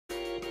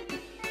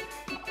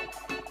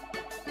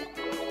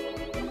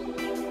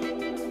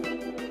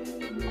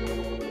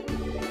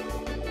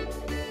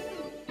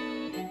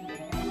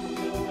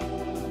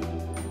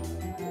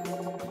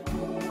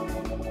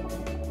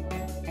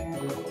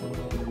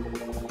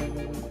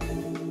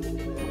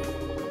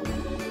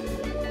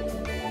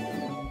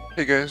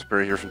Hey guys,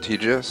 Barry here from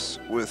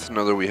TGS with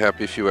another We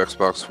Happy Few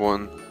Xbox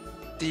One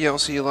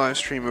DLC live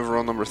stream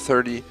overall number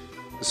 30.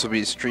 This will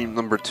be stream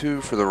number 2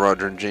 for the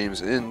Roger and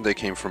James Inn They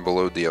Came From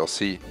Below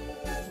DLC.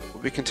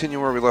 We'll be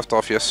continuing where we left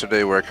off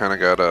yesterday, where I kind of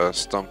got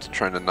stumped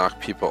trying to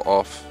knock people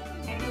off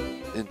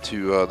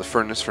into the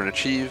furnace for an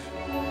achieve.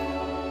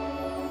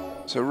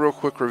 So real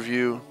quick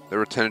review, there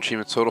were 10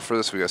 achievements total for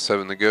this, we got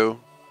 7 to go.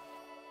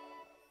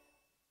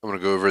 I'm going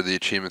to go over the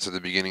achievements at the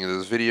beginning of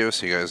this video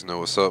so you guys know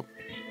what's up.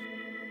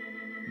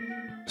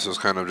 This was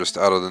kind of just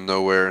out of the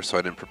nowhere, so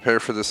I didn't prepare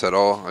for this at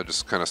all. I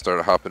just kind of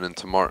started hopping in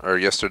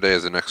yesterday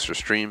as an extra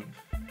stream,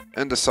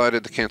 and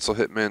decided to cancel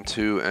Hitman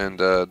 2 and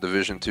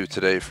Division 2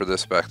 today for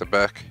this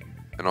back-to-back,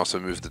 and also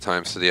move the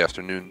times to the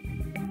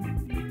afternoon.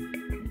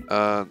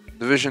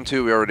 Division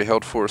 2 we already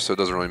held for, so it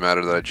doesn't really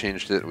matter that I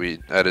changed it. We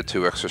added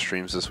 2 extra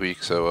streams this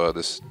week, so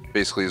this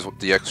basically is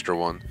the extra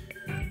one.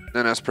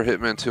 Then as per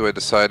Hitman 2, I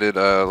decided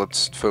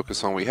let's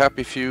focus on We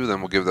Happy Few,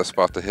 then we'll give that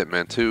spot to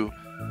Hitman 2.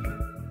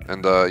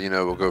 And, you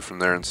know, we'll go from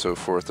there and so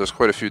forth. There's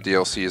quite a few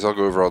DLCs. I'll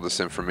go over all this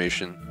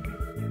information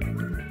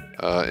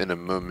in a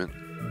moment.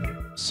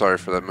 Sorry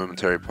for that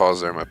momentary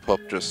pause there. My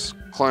pup just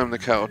climbed the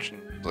couch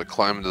and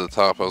climbed to the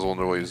top. I was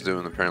wondering what he was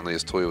doing. Apparently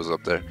his toy was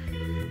up there.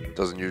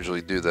 Doesn't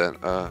usually do that.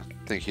 I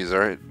think he's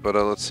alright, but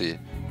let's see.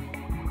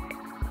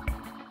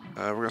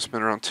 We're going to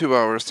spend around 2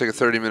 hours, take a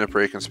 30-minute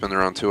break, and spend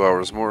around 2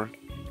 hours more.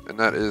 And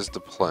that is the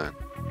plan.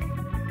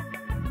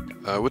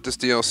 With this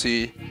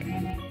DLC,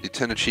 the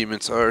 10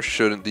 achievements are,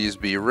 shouldn't these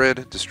be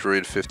red,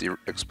 destroyed 50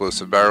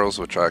 explosive barrels,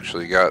 which I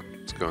actually got.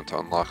 It's going to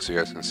unlock so you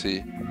guys can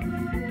see.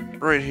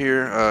 Right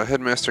here,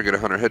 Headmaster, get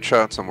 100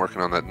 headshots. I'm working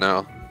on that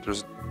now.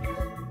 There's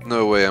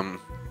no way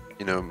I'm,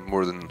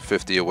 more than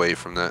 50 away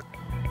from that.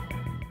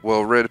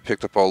 Well, red,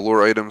 picked up all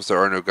lore items. There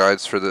are no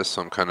guides for this,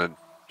 so I'm kind of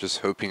just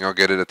hoping I'll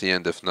get it at the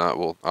end. If not,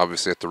 we'll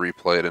obviously have to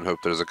replay it and hope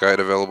there's a guide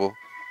available.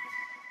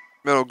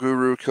 Metal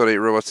Guru, killed 8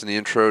 robots in the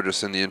intro.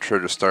 Just in the intro,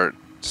 just start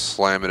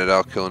slamming it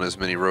out, killing as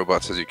many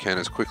robots as you can,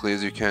 as quickly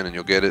as you can, and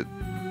you'll get it.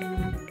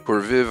 For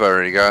Viv, I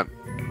already got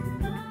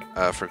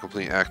for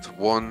completing Act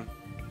 1.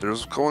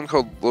 There's one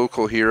called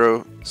Local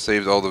Hero,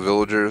 saved all the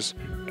villagers.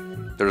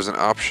 There was an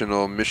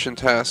optional mission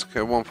task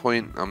at one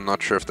point. I'm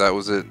not sure if that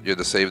was it. You had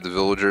to save the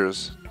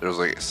villagers. There was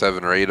like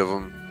 7 or 8 of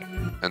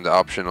them, and the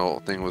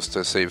optional thing was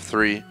to save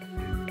 3.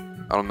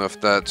 I don't know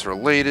if that's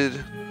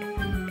related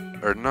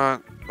or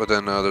not, but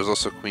then there's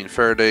also Queen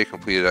Faraday,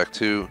 completed Act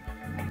 2.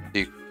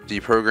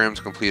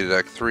 Deprogrammed, completed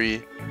Act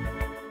 3.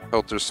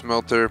 Helter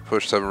Smelter,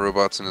 pushed 7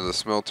 robots into the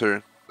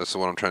smelter. That's the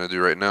one I'm trying to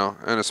do right now.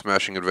 And a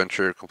Smashing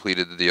Adventure,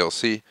 completed the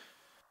DLC.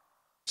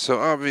 So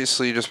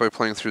obviously, just by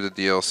playing through the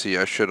DLC,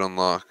 I should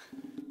unlock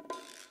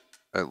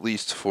at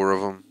least 4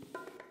 of them.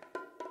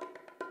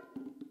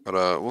 But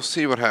we'll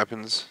see what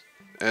happens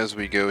as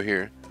we go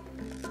here.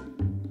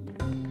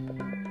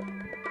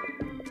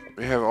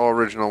 We have all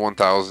original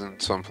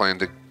 1000, so I'm planning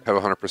to have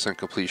 100%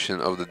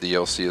 completion of the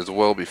DLC as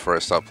well before I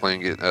stop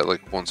playing it at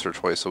like once or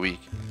twice a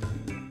week.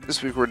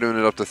 This week we're doing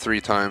it up to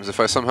 3 times. If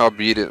I somehow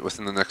beat it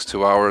within the next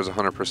 2 hours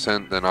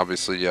 100%, then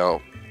obviously yeah,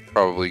 I'll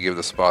probably give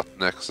the spot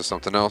next to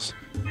something else.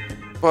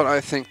 But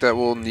I think that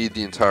we'll need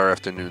the entire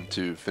afternoon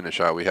to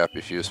finish out We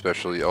Happy Few,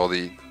 especially all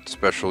the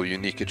special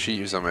unique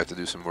achieves. I might have to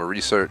do some more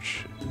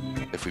research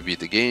if we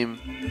beat the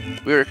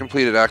game. We already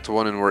completed Act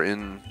 1 and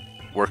we're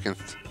working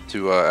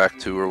to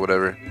Act 2 or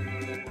whatever.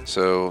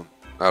 So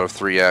out of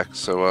 3 acts,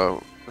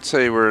 so let's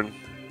say we're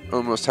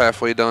almost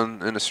halfway done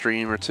in a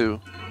stream or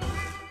 2.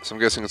 So I'm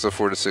guessing it's a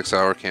 4 to 6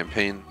 hour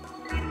campaign.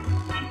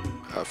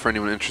 For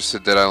anyone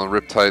interested, Dead Island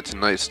Riptide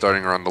tonight,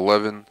 starting around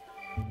 11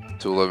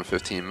 to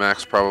 11:15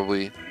 max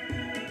probably.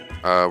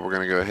 We're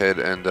gonna go ahead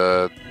and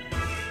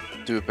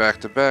do it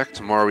back to back.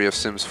 Tomorrow we have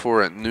Sims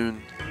 4 at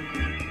noon.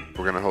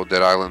 We're gonna hold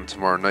Dead Island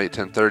tomorrow night,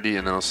 10:30,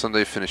 and then on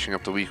Sunday finishing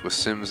up the week with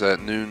Sims at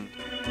noon.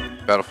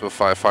 Battlefield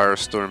 5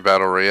 Firestorm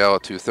Battle Royale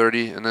at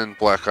 2:30, and then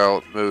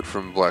Blackout mode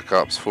from Black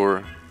Ops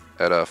 4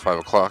 at 5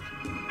 o'clock.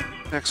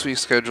 Next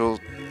week's schedule,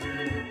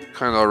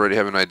 kind of already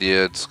have an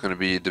idea. It's going to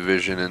be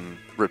Division and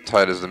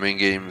Riptide as the main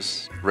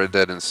games, Red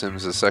Dead and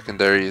Sims as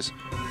secondaries.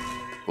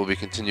 We'll be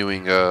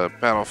continuing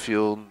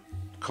Battlefield,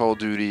 Call of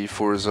Duty,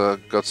 Forza,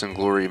 Guts and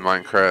Glory,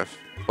 Minecraft,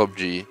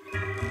 PUBG,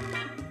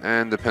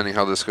 and depending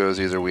how this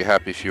goes, either We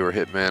Happy Few or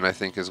Hitman I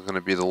think is going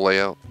to be the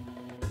layout.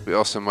 We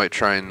also might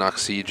try and knock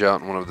Siege out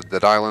in one of the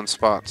Dead Island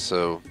spots,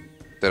 so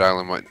Dead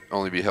Island might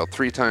only be held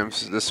 3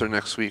 times this or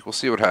next week. We'll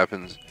see what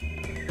happens.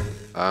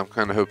 I'm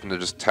kind of hoping to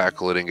just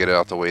tackle it and get it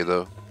out the way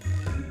though,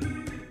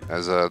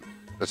 as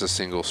that's a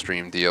single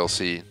stream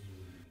DLC.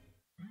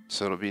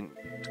 So it'll be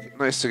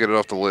nice to get it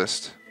off the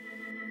list.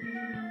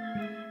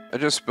 I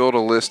just built a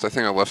list. I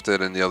think I left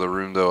it in the other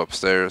room though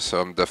upstairs,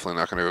 so I'm definitely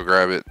not going to go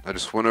grab it. I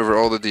just went over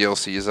all the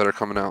DLCs that are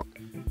coming out,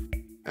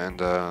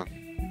 and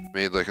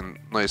made like a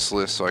nice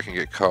list so I can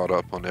get caught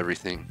up on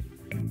everything.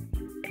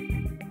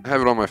 I have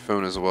it on my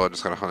phone as well, I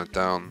just gotta hunt it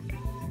down.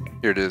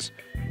 Here it is.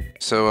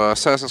 So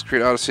Assassin's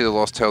Creed Odyssey, The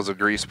Lost Tales of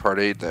Greece, Part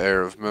 8, The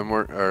Heir of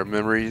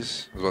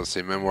Memories, I was about to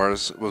say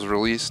Memoirs, was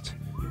released.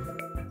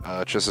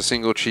 Just a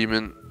single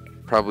achievement,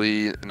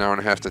 probably an hour and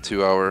a half to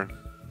 2 hour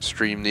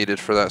stream needed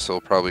for that, so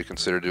we'll probably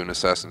consider doing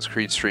Assassin's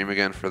Creed stream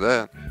again for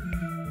that.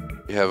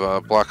 We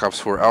have Black Ops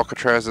 4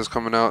 Alcatraz that's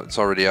coming out. It's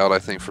already out, I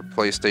think, for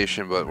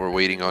PlayStation, but we're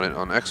waiting on it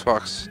on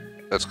Xbox.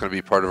 That's going to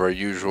be part of our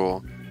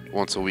usual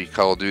once-a-week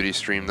Call of Duty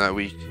stream that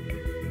week.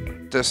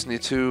 Destiny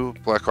 2,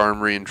 Black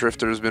Armory, and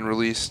Drifter has been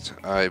released.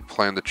 I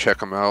plan to check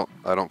them out.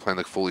 I don't plan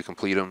to fully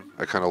complete them.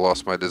 I kind of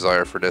lost my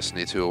desire for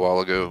Destiny 2 a while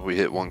ago. We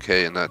hit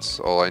 1K, and that's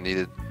all I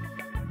needed.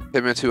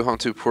 Hitman 2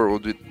 Hunt Port will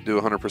do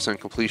 100%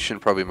 completion,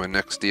 probably my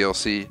next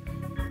DLC.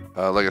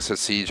 Like I said,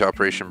 Siege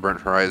Operation Burnt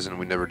Horizon,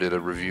 we never did a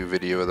review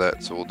video of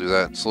that, so we'll do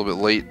that. It's a little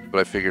bit late, but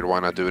I figured why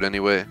not do it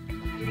anyway.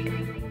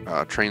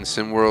 Train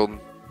Sim World,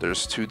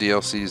 there's 2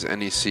 DLCs,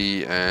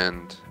 NEC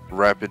and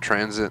Rapid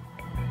Transit.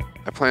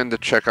 I plan to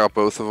check out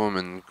both of them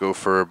and go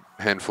for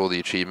a handful of the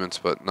achievements,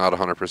 but not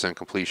 100%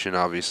 completion,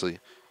 obviously.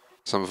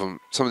 Some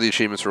of the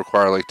achievements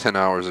require like 10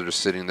 hours of just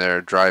sitting there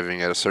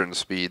driving at a certain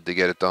speed to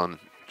get it done.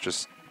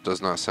 Just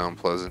does not sound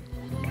pleasant.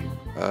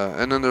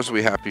 And then there's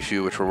We Happy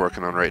Few, which we're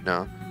working on right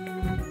now.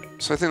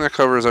 So I think that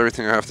covers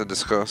everything I have to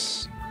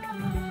discuss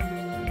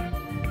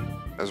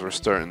as we're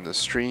starting the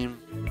stream.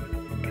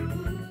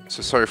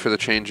 So sorry for the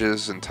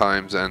changes in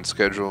times and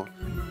schedule,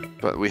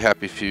 but We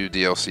Happy Few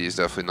DLC is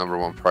definitely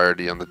 #1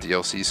 priority on the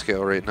DLC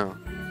scale right now,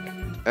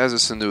 as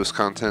it's the newest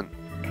content.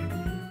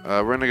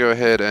 We're going to go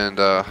ahead and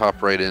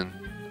hop right in.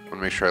 I want to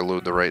make sure I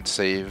load the right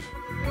save.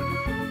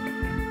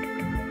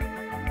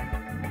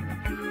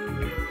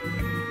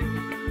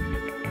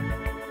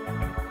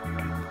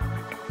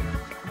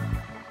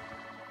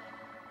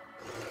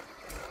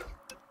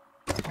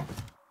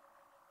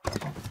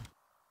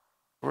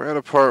 We're at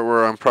a part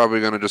where I'm probably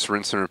going to just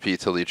rinse and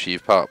repeat till the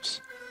achieve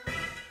pops,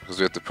 because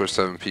we have to push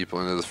 7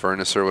 people into the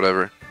furnace or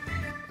whatever.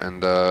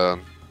 And I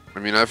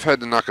mean, I've had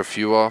to knock a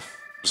few off.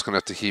 I'm just going to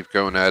have to keep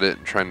going at it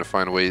and trying to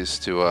find ways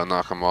to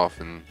knock them off,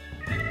 and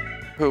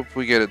hope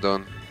we get it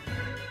done.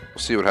 We'll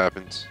see what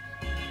happens.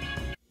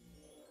 I'm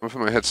going to put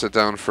my headset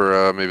down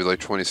for maybe like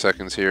 20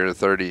 seconds here to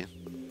 30,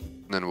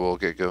 and then we'll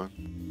get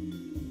going.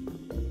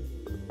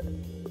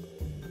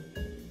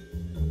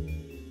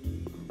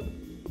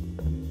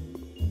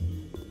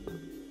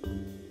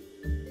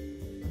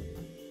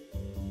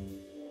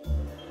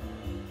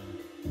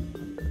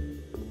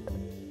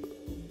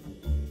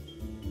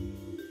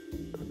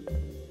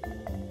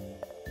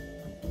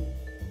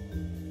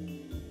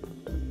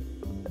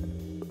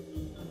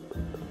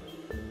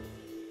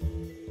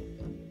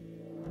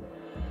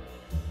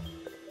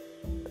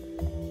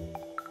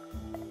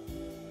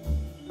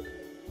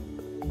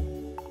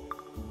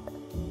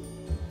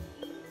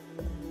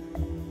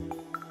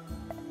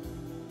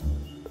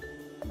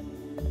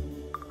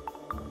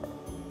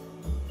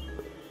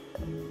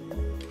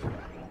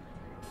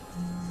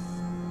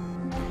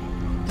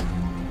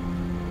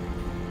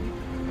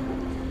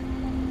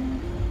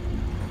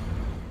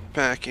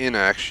 Back in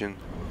action.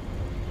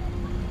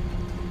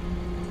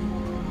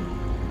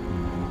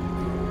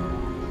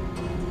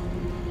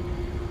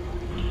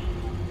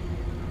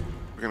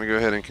 We're going to go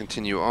ahead and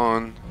continue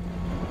on.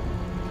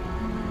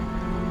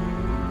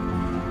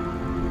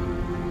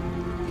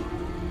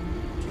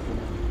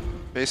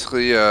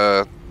 Basically,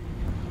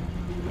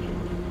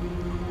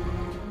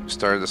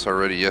 started this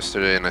already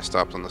yesterday and I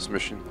stopped on this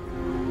mission.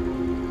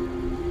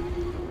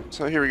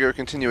 So here we go,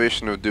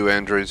 continuation of Do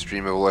Android's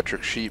Dream of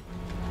Electric Sheep.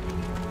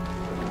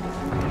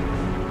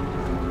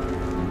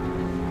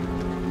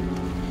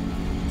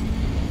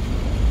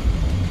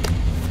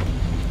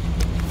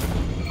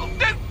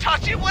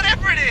 Touch it,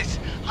 whatever it is!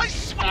 I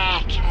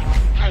swear!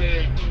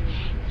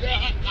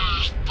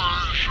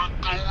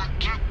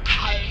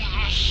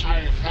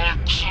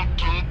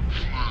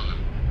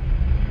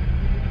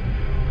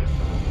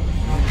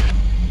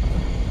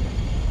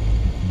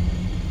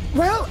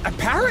 Well,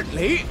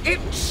 apparently it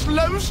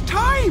slows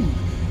time.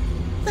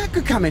 That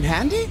could come in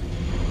handy.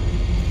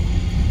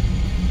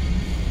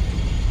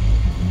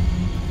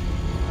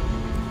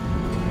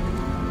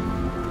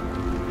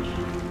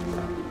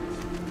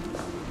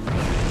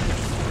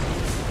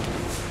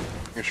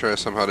 I'm sure I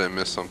somehow didn't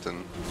miss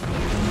something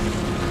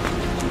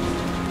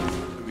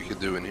we could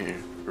do in here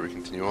before we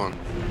continue on.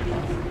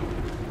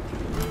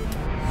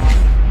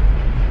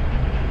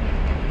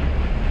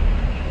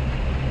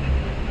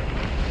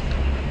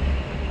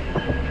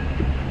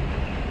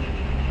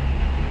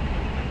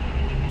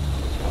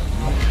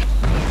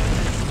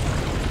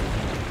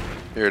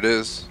 Here it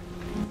is.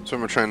 So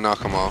I'm gonna try and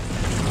knock them off.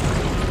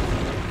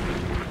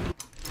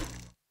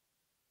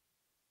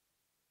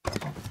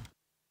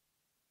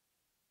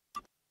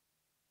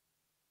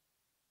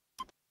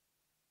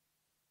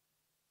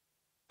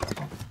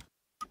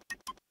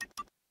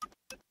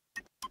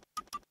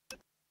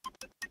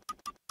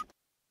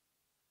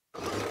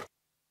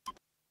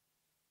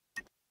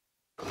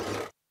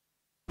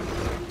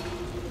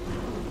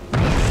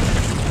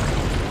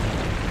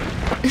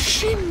 Is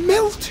she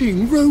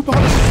melting robots?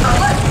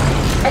 Alert!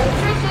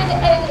 Attrition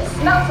in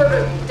smelter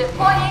room.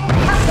 Deploying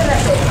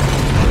countermeasures.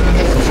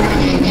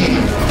 Destroying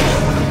it.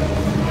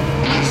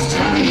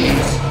 Destroy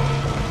it.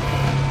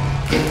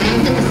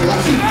 Defend the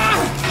facility.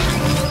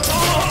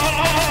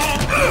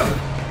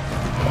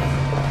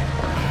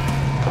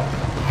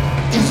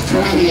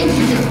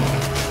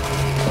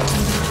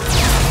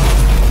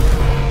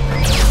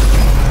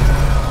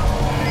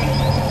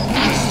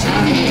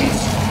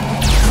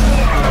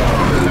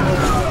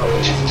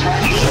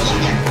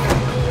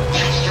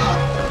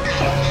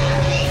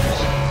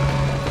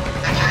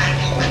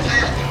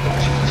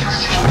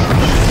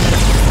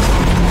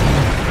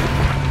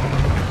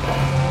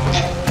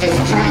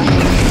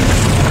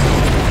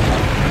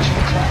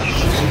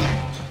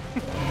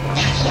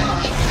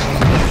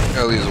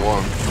 At least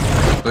one.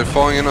 They're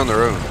falling in on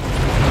their own.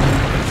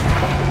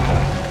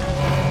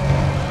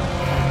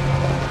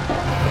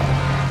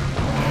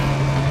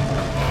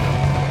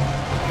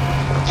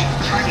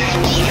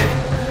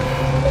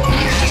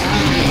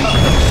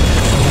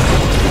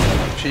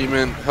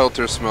 Achievement,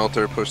 Helter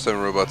Smelter, push 7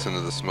 robots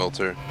into the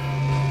smelter.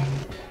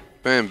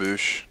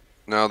 Bamboosh.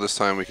 Now this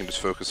time we can just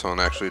focus on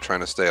actually trying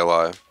to stay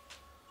alive.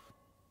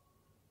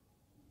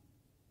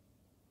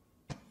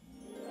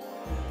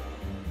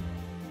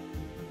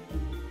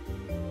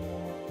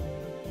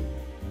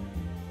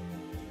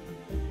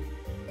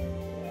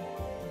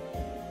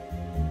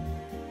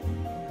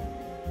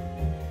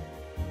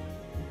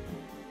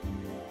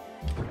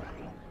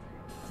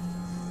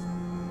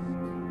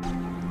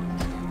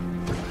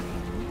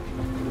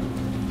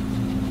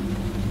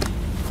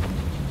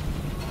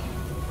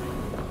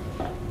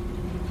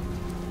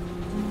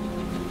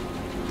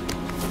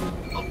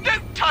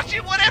 Touch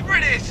it, whatever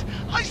it is!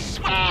 I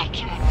swear!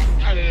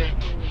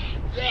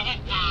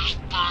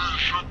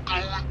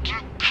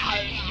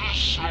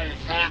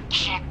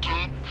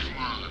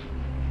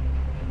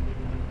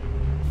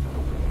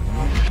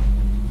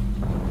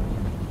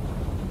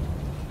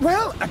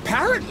 Well,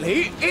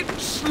 apparently it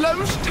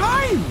slows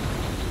time.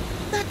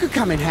 That could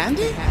come in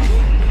handy.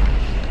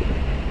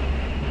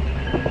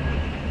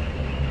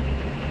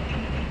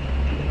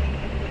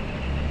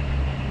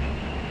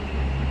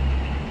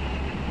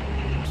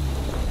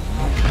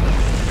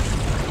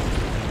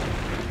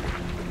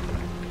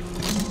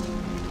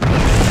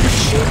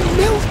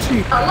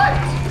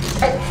 Alert!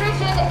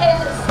 Intrusion in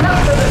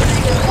smelter room.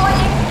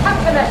 Deploying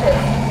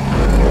countermeasures.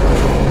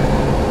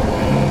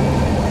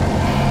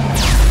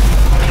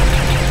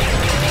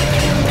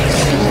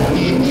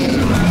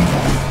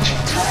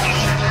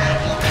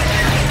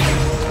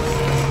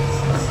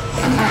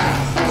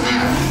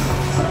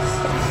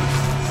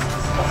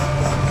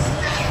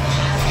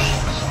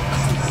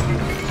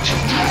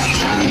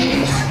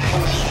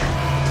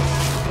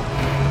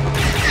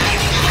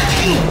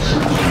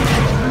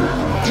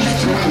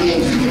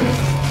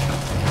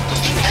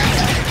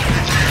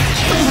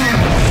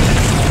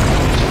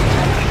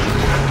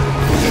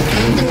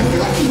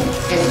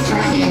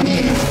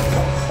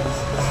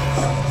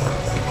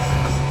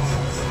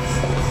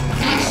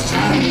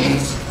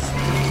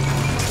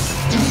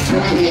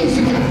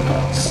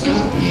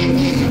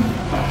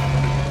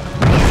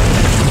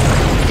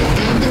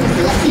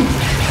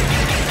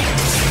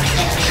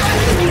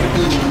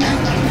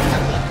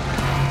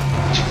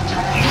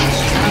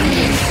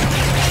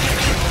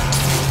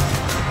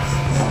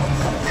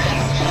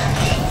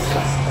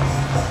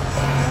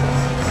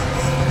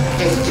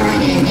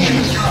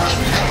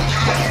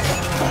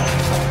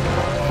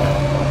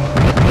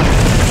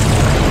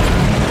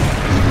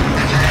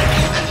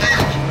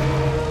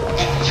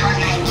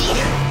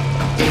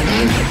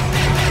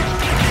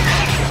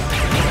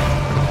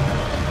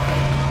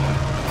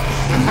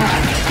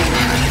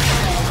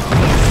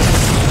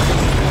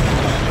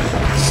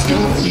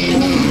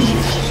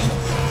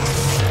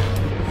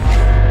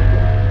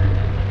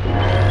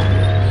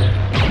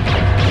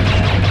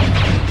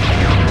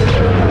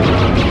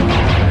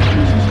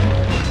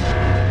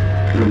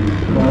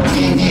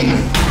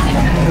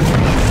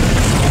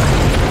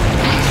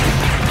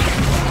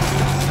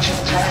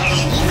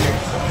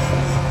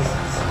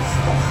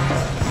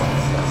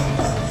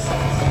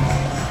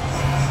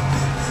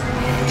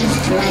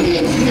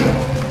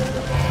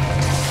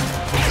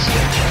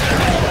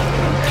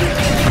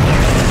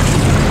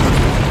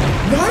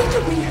 Why do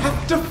we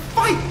have to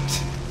fight?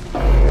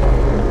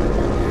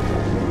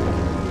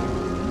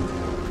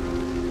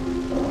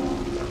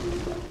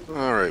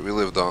 Alright, we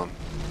lived on.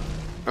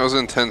 That was an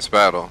intense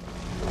battle.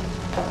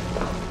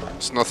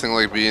 It's nothing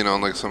like being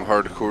on like some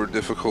hardcore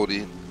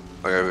difficulty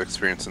like I've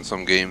experienced in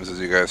some games, as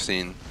you guys have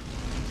seen.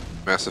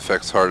 Mass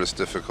Effect's hardest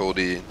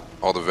difficulty,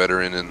 all the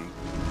veteran and,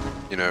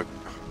 you know,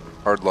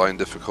 hardline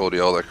difficulty,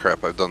 all that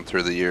crap I've done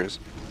through the years.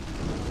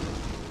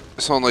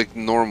 This on like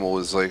normal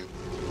is like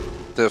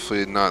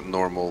definitely not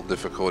normal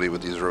difficulty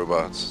with these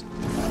robots.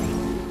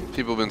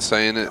 People have been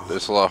saying it,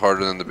 it's a lot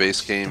harder than the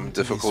base game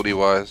difficulty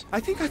wise. I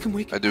think I can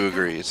wake I do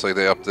agree, it's like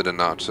they upped it a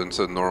notch, so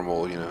instead of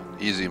normal, you know,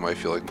 easy might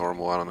feel like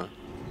normal, I don't know.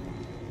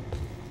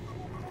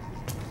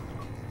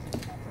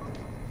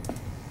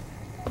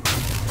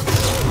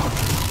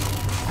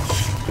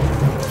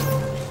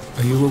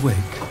 Are you awake?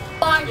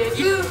 Find it,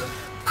 you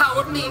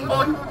powered me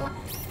on.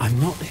 I'm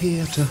not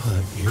here to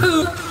hurt you.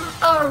 Who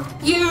are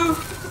you?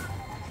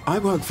 I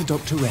work for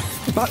Dr.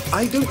 F, but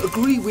I don't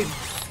agree with...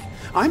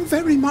 I'm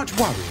very much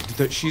worried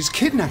that she's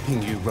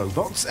kidnapping you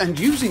robots and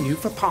using you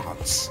for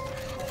parts.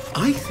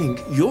 I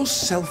think you're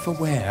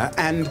self-aware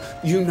and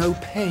you know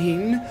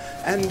pain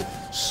and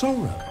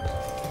sorrow.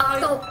 I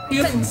thought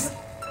humans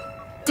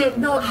did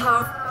not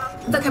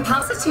have the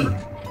capacity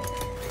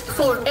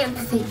for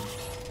empathy.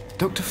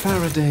 Dr.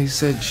 Faraday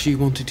said she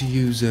wanted to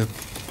use a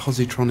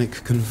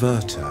positronic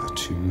converter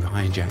to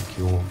hijack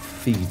your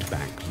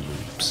feedback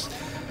loops.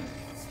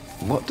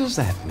 What does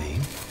that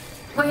mean?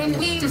 When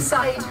we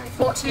decide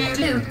what to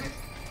do,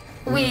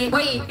 we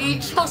weigh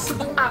each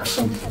possible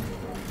action.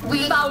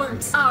 We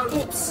balance our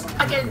hopes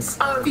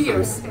against our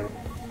fears.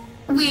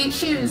 We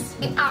choose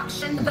the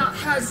action that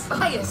has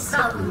highest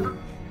value.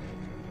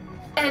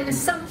 In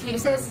some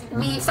cases,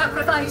 we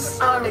sacrifice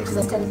our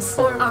existence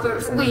for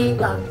others we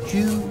love.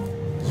 You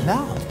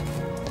love?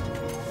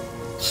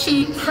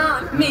 She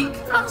can't make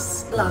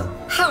us love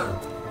her.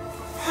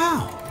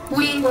 How?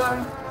 We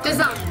were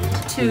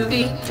designed to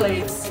be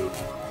slaves.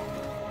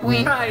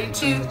 We tried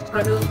to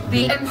remove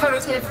the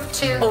imperative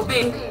to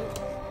obey.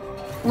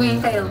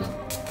 We failed.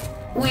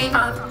 We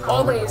have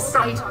always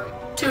tried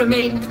to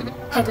remain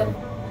hidden.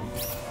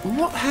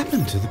 What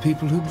happened to the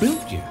people who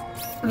built you?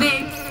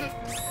 They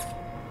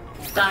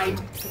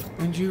died.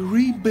 And you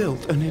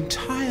rebuilt an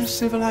entire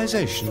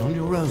civilization on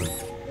your own?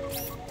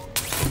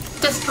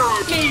 Destroy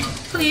me,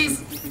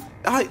 please.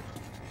 I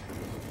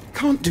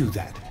can't do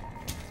that.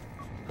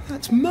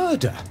 That's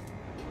murder.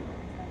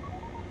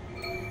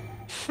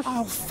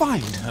 I'll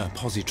find her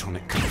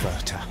positronic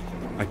converter.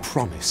 I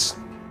promise.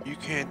 You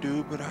can't do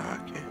it, but I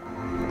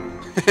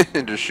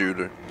can. Just shoot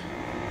her.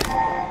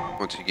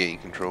 Once you gain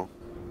control.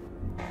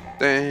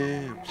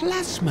 Damn.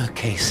 Plasma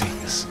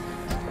casings.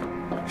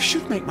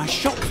 Should make my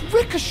shot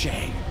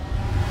ricochet.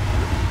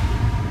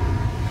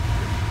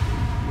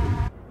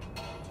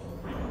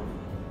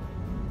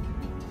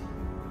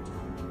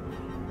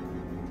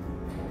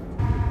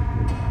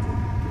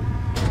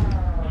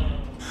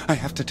 I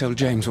have to tell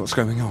James what's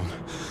going on.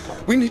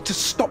 We need to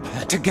stop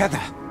her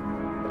together.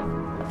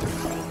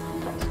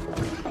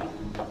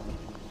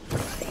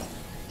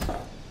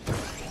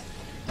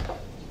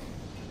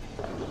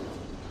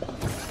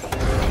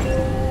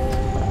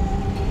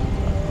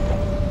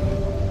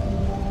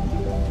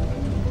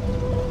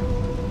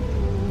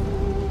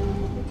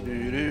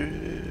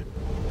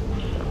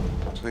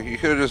 So you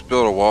could have just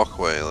built a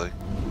walkway, like,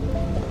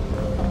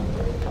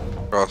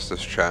 across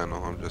this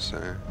channel, I'm just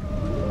saying.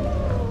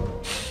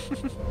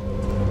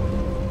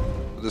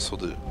 This will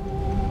do.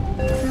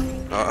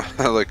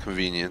 I like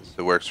convenience.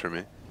 It works for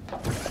me.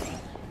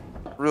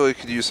 Really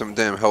could use some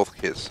damn health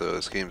kits, so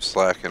this game's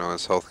slacking on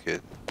its health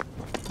kit.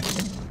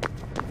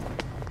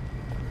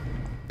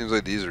 Seems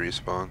like these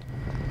respawn.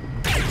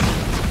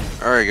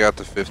 I already got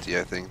the 50,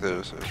 I think,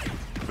 though, so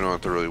we don't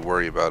have to really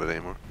worry about it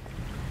anymore.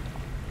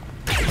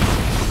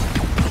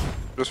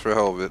 Just for the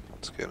hell of it,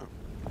 let's get them.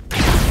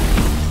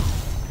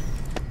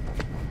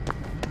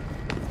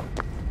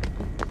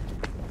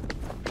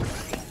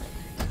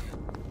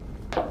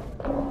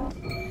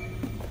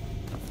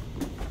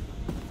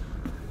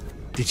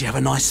 Did you have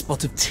a nice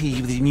spot of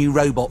tea with your new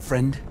robot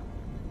friend?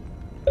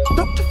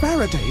 Dr.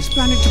 Faraday's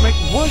planning to make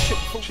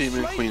worshipful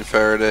Achievement slaves. Queen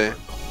Faraday.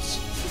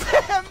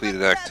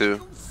 Completed Act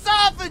 2.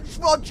 Savage,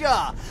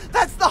 Roger!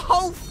 That's the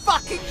whole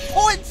fucking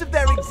point of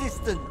their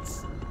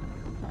existence!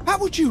 How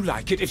would you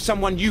like it if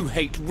someone you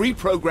hate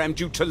reprogrammed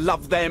you to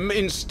love them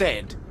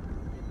instead?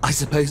 I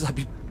suppose I'd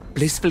be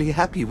blissfully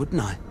happy,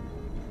 wouldn't I?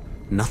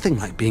 Nothing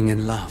like being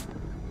in love.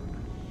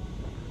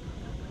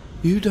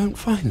 You don't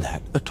find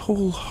that at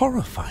all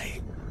horrifying?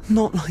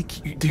 Not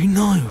like you do,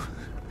 no.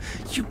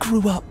 You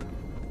grew up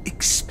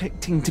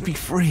expecting to be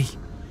free.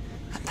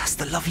 And that's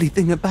the lovely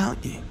thing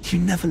about you. You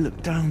never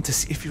look down to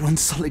see if you're on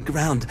solid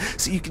ground,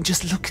 so you can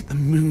just look at the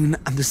moon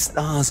and the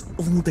stars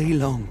all day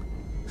long.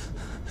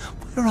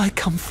 Where I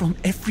come from,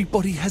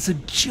 everybody has a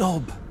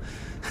job.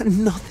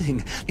 And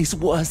nothing is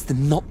worse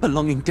than not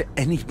belonging to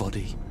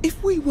anybody.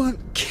 If we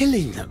weren't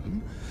killing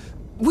them,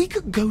 we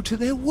could go to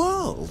their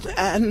world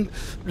and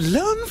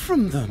learn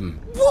from them.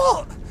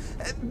 What?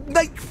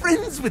 Make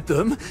friends with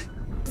them?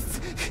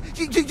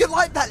 You're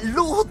like that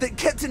lord that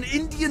kept an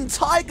Indian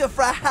tiger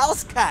for a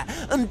house cat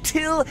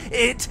until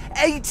it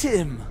ate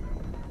him.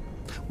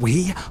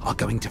 We are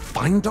going to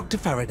find Dr.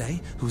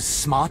 Faraday, who's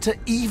smarter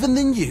even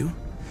than you,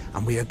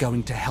 and we are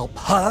going to help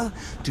her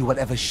do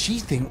whatever she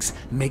thinks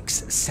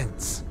makes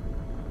sense.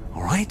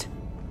 All right?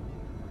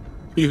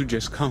 You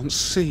just can't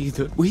see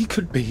that we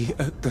could be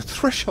at the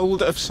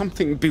threshold of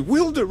something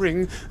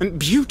bewildering and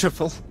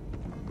beautiful.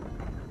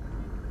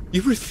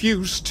 You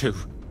refuse to.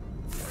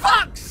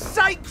 Fuck's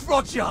sake,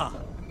 Roger!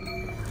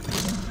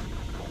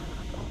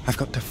 I've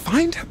got to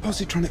find her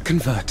positronic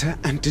converter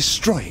and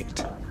destroy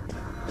it.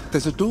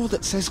 There's a door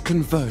that says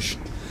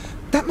conversion.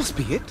 That must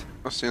be it.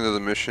 That's the end of the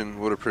mission.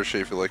 Would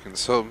appreciate if you liking the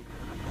sub.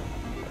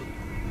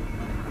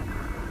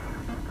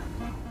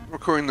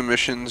 Recording the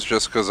missions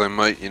just because I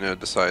might,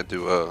 decide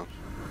to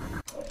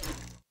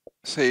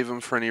save them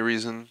for any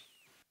reason.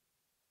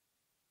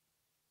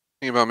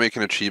 Thinking about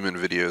making achievement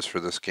videos for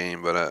this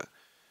game, but I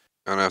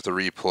don't have to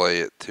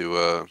replay it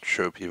to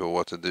show people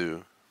what to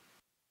do.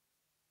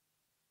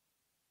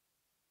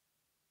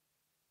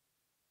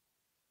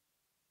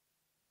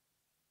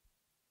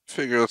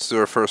 Figure let's do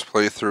our first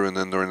playthrough, and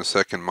then during the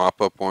second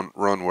mop-up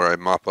run where I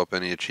mop up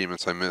any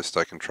achievements I missed,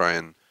 I can try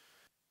and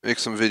make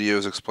some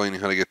videos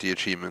explaining how to get the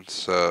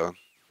achievements, going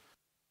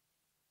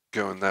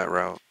that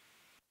route.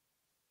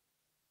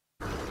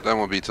 That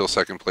won't be till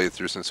second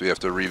playthrough since we have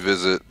to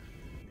revisit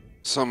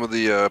some of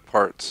the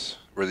parts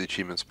where the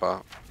achievements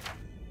pop.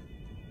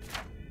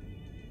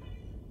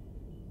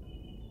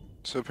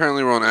 So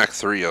apparently we're on Act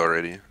 3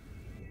 already.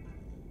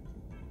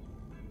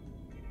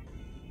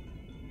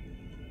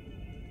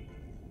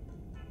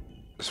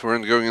 So we're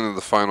going into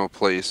the final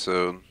place,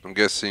 so I'm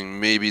guessing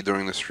maybe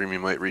during the stream we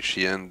might reach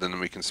the end, and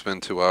then we can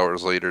spend 2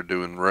 hours later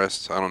doing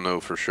rest. I don't know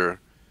for sure.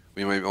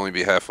 We might only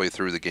be halfway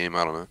through the game,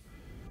 I don't know.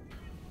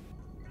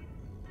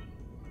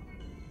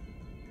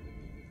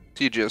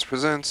 TGS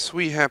presents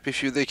We Happy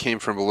Few They Came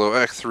From Below,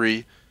 Act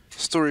 3,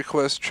 Story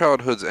Quest,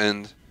 Childhood's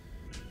End.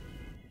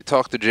 We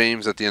talked to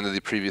James at the end of the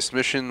previous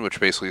mission, which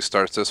basically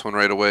starts this one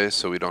right away,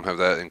 so we don't have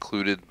that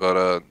included,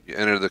 but you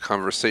enter the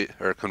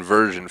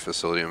conversion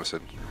facility, I almost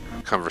said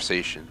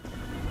conversation.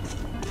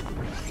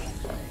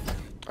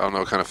 I don't know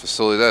what kind of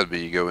facility that'd be.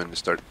 You go in and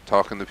start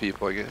talking to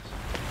people, I guess.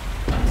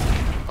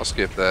 I'll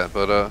skip that,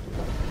 but let's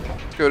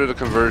go to the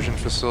conversion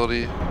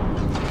facility.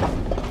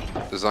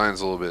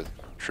 Design's a little bit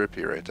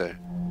trippy right there.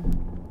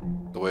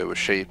 The way it was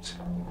shaped.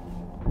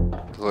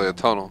 Looks like a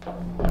tunnel.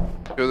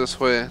 Go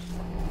this way.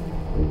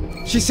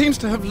 She seems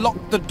to have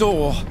locked the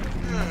door.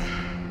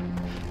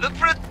 Look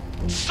for a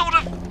sort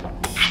of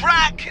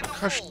crack in the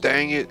Gosh wall.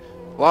 dang it.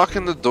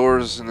 Locking the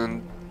doors and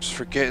then just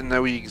forgetting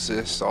that we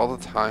exist all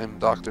the time,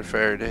 Dr.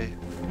 Faraday.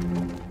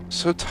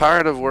 So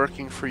tired of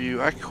working for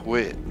you, I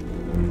quit.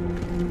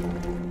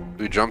 Do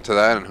we jump to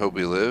that and hope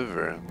we live,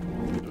 or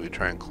do we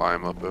try and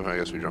climb up? I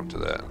guess we jump to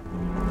that.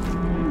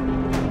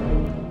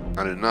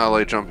 I do not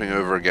like jumping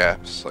over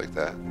gaps like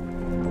that.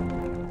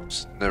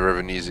 Just never have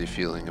an easy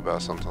feeling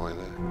about something like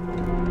that.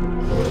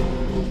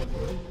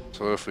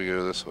 So what if we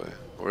go this way?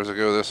 Where does it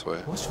go this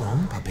way? What's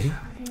wrong, puppy?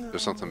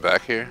 There's something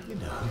back here? You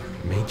know, I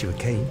made you a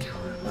cake.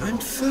 I'm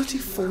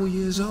 34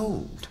 years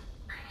old.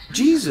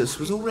 Jesus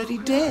was already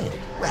dead.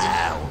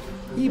 Wow.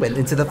 He went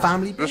into the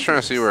family. I'm just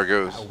trying to see where it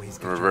goes in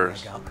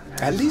reverse.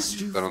 At least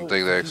you. I don't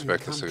think they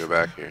expect us to go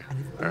back here.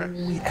 Alright.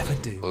 All we ever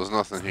do. Well, there's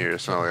nothing here.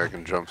 It's not like I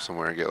can jump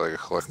somewhere and get like a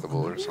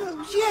collectible or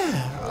something.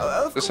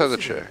 Yeah. Just have to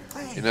check.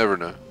 You never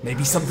know.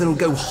 Maybe something will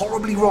go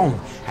horribly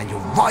wrong, and you'll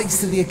rise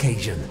to the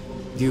occasion.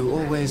 You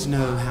always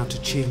know how to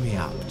cheer me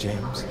up,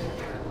 James.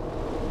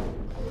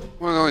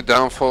 One of the only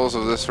downfalls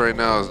of this right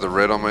now is the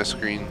red on my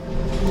screen.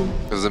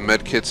 Because the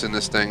medkits in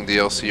this dang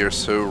DLC are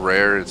so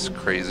rare, it's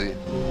crazy.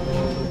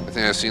 I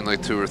think I've seen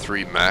like 2 or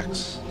 3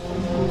 max.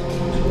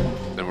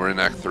 And we're in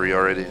Act 3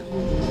 already.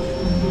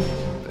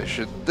 They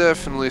should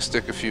definitely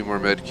stick a few more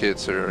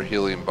medkits or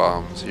helium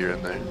bombs here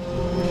and there.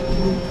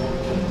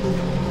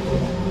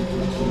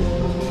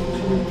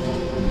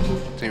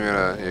 I think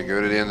we're gonna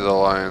go to the end of the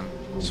line,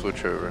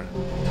 switch over.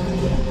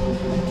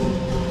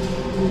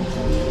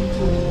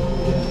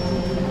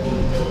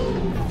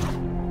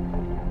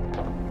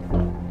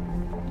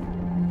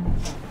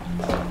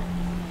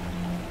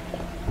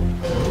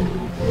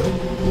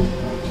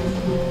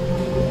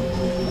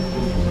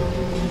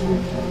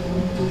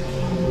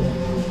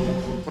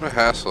 What a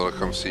hassle to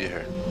come see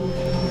her.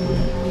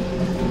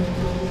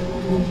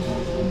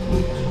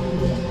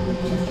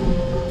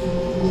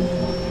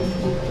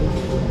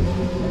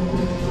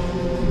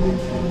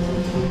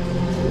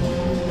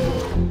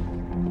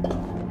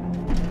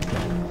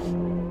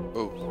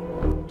 Oh,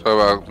 talk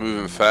about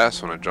moving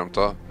fast when I jumped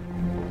off.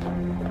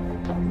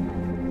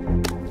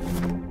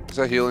 Is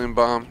that helium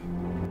bomb?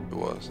 It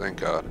was, thank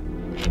God.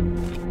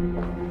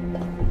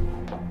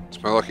 It's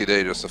my lucky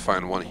day just to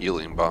find one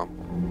helium bomb.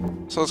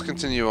 So let's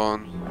continue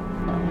on.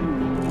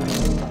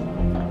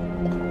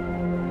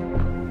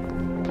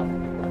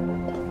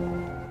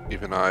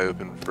 Keep an eye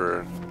open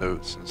for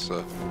notes and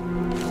stuff.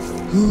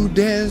 Who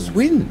dares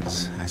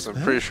wins, I I'm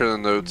suppose. pretty sure the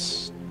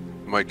notes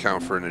might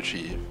count for an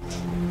achieve.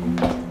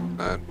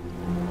 I have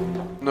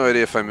no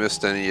idea if I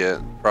missed any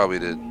yet. Probably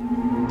did.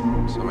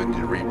 So I might need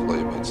to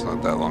replay, but it's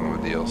not that long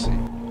of a DLC.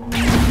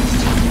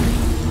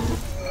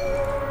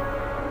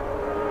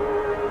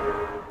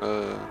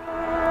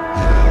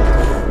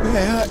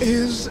 There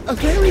is a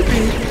very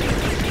big,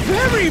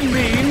 very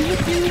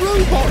mean-looking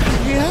robot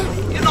here.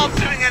 You're not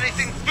doing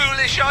anything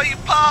foolish, are you,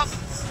 pup?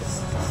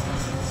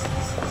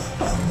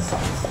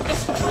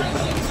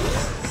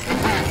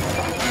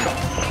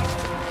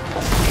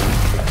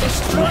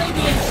 Destroy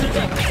the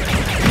incident.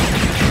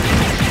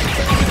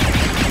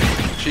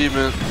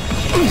 Achievement.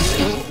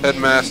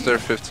 Headmaster,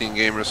 15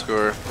 gamer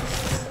score.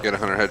 Get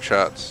 100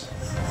 headshots.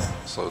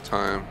 Slow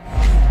time.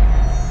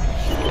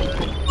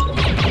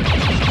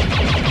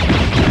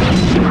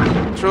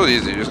 It's really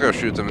easy. You just gotta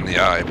shoot them in the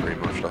eye pretty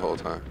much the whole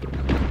time.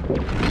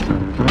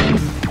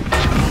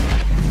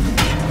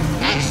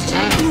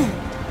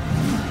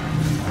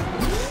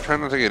 Try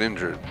not to get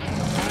injured.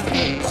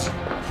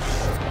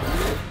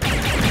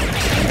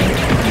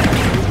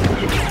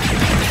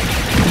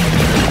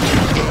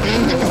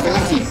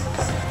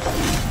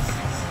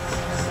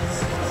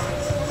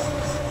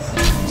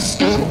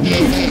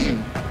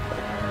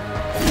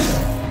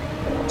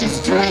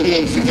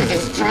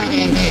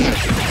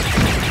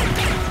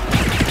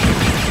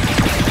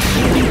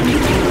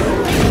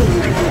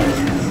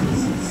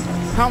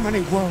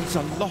 many worlds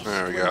are lost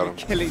There we when got we him.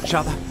 kill each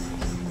other?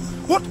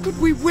 What could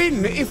we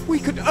win if we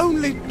could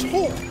only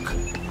talk?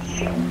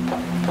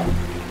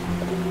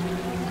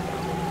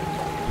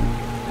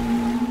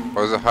 I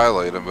was to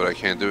highlight him, but I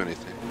can't do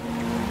anything.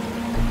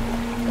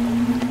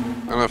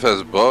 I don't know if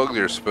that's bugged.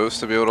 You're supposed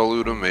to be able to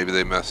loot them. Maybe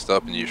they messed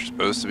up and you're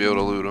supposed to be able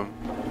to loot them.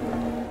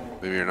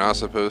 Maybe you're not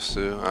supposed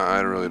to. I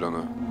really don't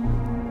know.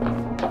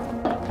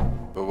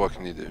 But what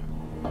can you do?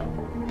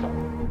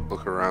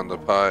 Look around the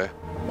pie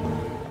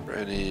for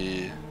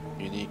any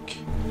unique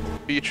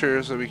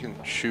features that we can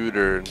shoot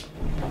or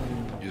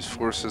use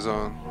forces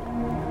on.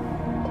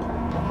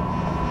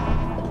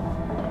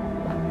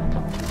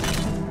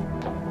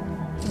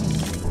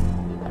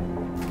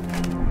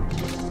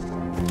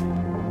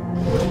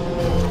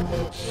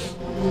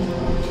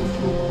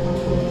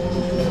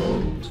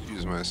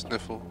 Excuse my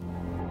sniffle.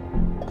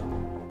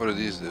 What do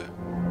these do?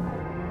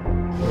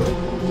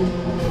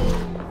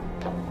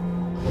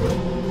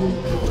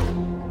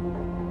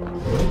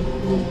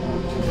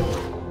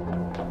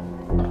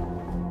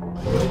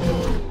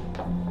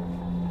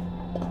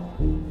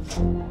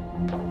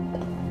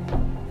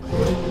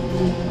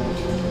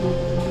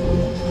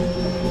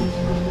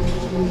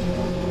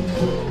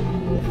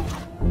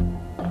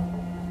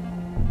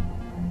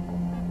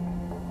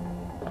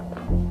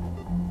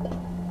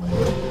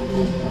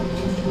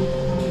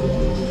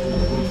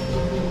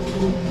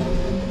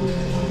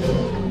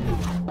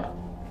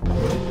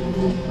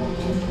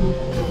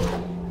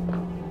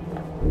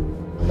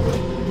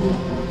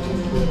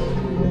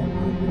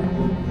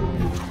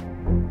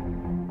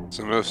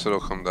 So most it'll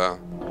come down.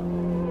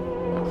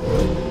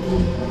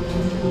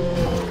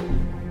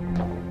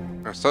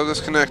 Alright, stop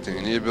disconnecting.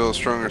 You need to build a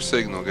stronger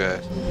signal,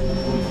 guys.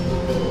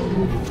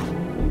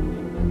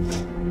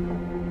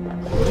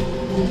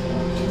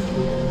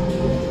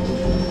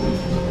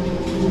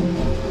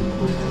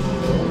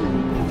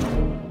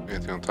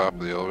 Anything on top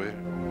of the elevator?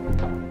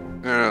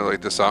 Yeah,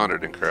 like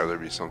Dishonored and crap, there'd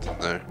be something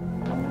there.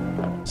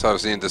 It's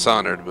obviously in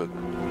Dishonored, but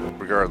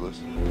regardless,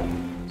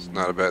 it's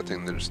not a bad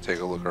thing to just take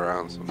a look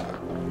around sometime.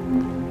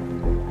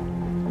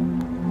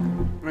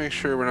 Make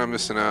sure we're not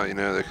missing out, you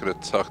know, they could have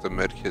tucked a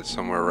medkit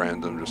somewhere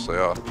random, just like,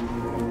 oh,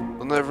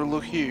 they'll never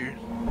look here.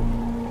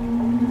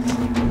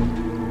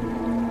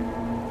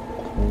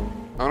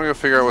 I'm gonna go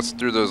figure out what's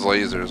through those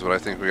lasers, but I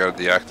think we gotta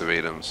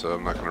deactivate them, so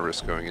I'm not gonna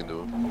risk going into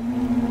them.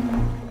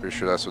 Pretty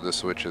sure that's what this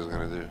switch is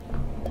gonna do.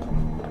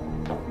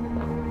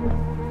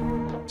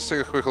 Let's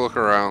take a quick look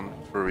around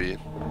before we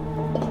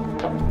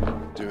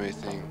do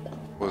anything.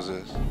 What is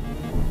this?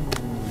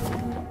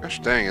 Gosh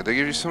dang it, they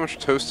give you so much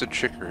toasted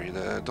chicory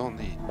that I don't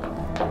need.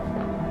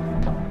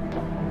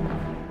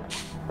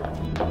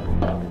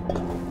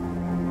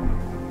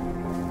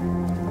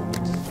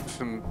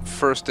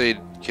 First aid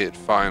kit,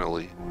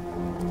 finally.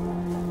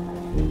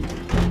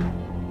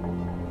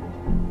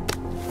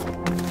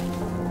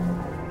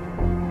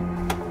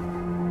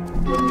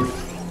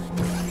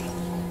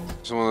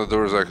 It's one of the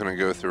doors I couldn't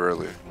go through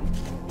earlier.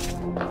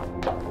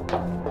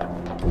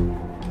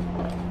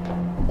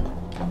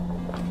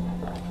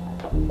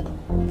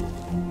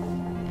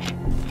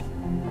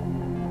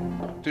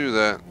 Do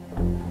that.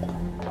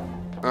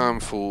 I'm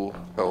full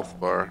health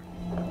bar.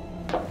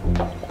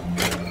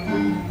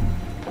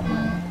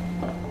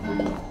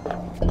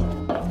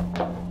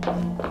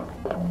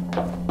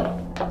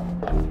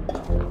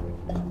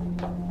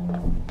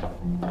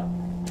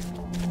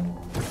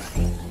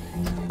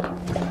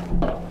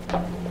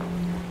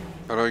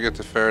 How do I get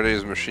to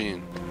Faraday's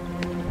machine?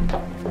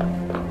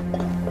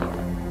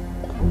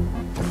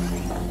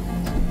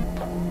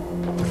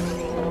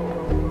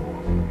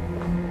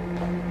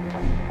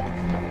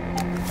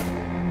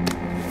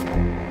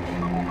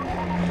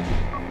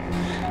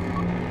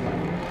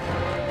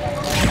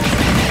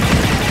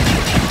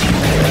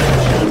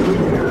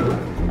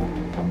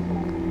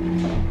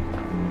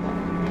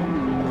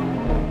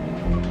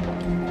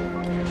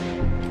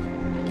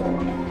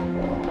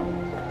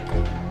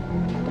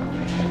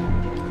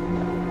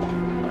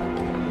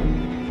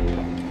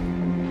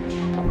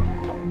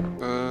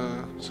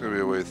 There's gonna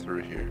be a way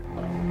through here.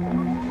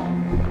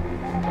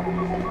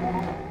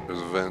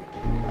 There's a vent.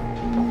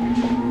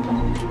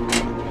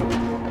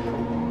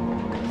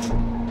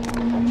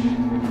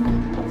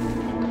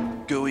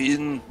 Go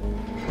in.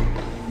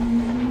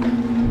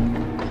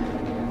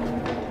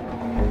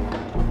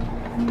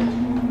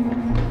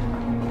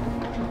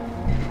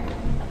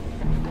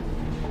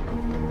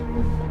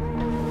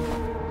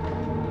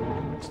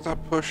 Stop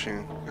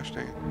pushing. Gosh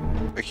dang it.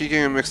 I keep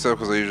getting mixed up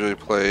because I usually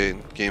play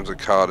games of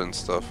COD and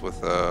stuff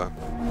with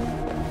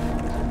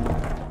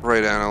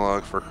right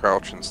analog for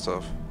crouch and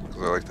stuff,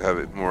 because I like to have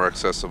it more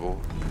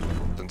accessible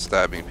than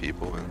stabbing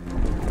people. And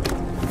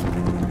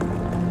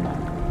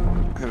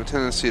I have a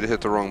tendency to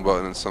hit the wrong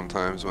button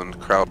sometimes when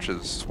crouch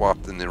is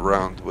swapped in the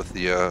round with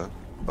the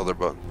other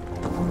button.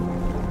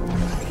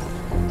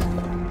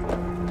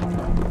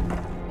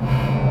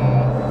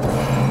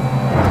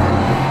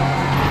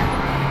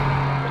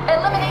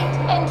 Eliminate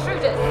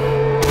intruders.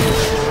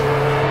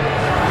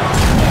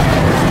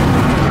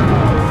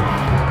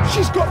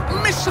 She's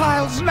got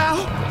missiles now!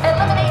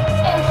 Eliminate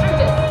intruders.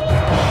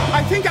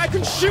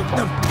 Shoot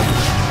them!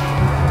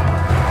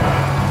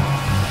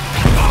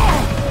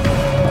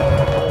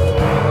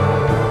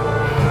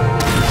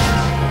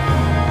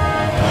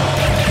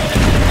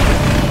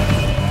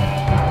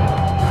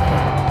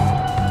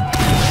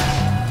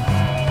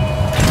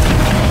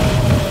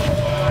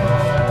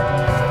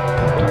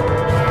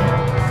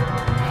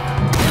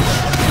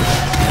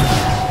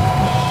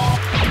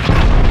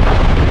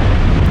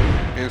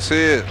 Can't see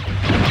it.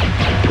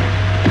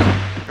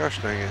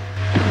 Gosh dang it.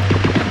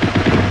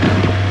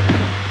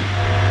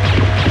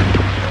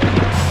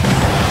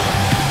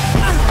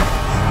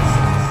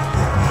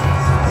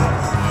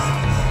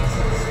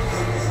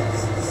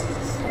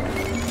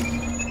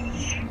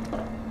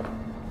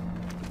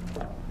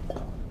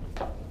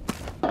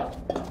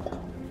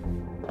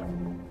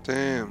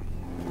 Damn.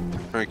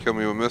 Trying to kill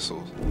me with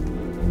missiles.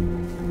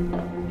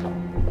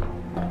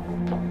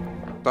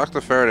 Dr.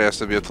 Faraday has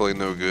to be utterly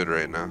no good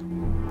right now.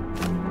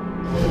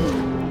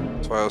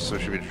 That's why also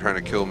should be trying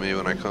to kill me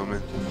when I come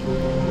in.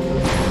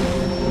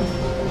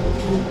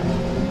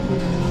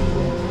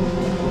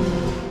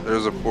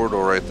 There's a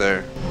portal right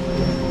there.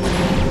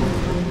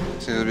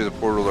 Seems to be the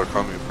portal they're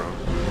coming from.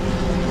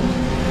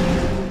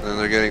 And then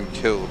they're getting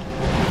killed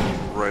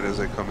right as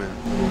they come in.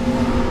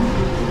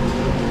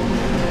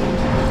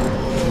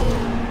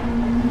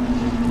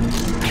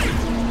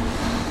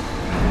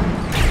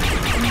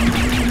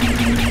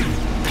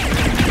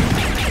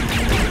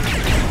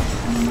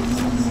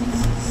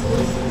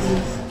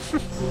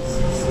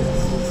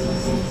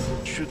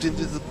 Shoot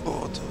into the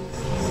portal.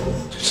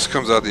 Just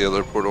comes out the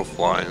other portal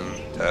flying,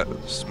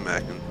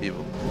 smacking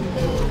people.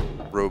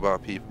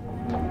 Robot people.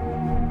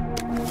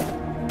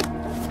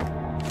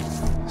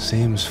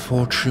 Seems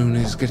fortune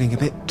is getting a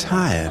bit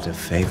tired of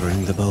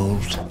favoring the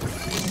bold.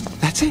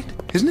 That's it,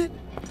 isn't it?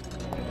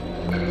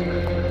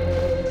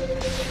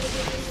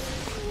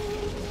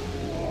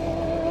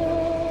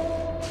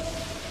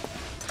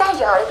 There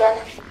you are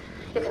again.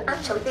 You can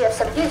actually be of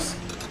some use.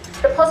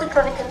 The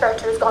positronic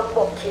converter has gone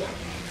wonky.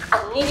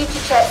 I need you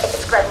to check if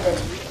it's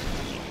grounded.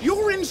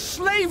 You're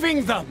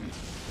enslaving them!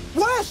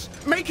 Worse,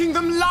 making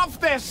them love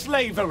their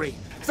slavery,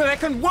 so they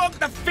can work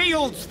the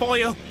fields for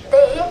you.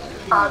 They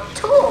are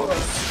tools.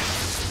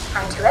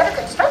 And whoever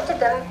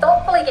constructed them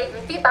thoughtfully gave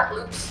them feedback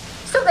loops,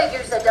 so the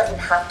user doesn't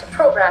have to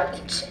program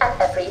each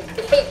and every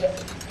behavior.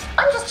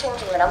 I'm just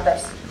changing the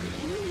numbers.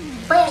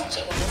 Where's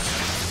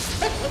James?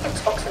 Maybe he can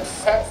talk some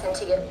sense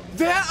into you.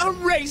 They're a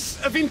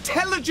race of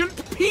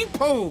intelligent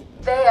people!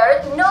 They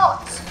are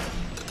not.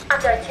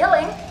 And they're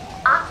killing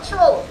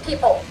actual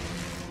people.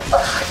 Ugh,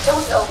 I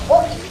don't know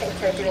what you think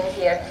you're doing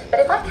here, but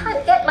if I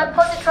can't get my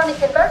positronic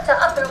converter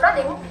up and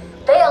running,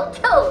 they'll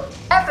kill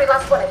every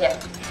last one of you.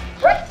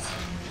 Right.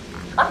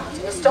 I'm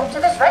putting a stop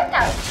to this right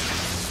now.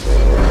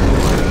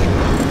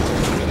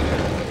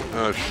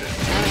 Oh shit.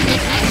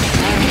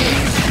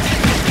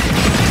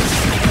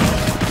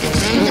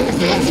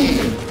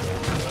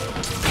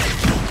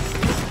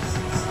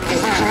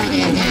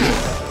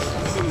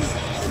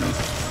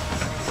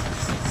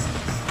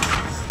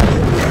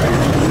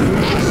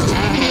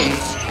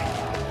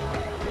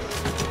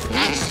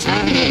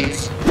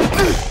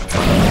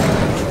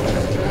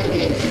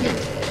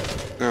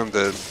 I'm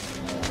dead.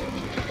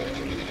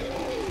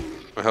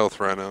 My health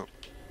ran out.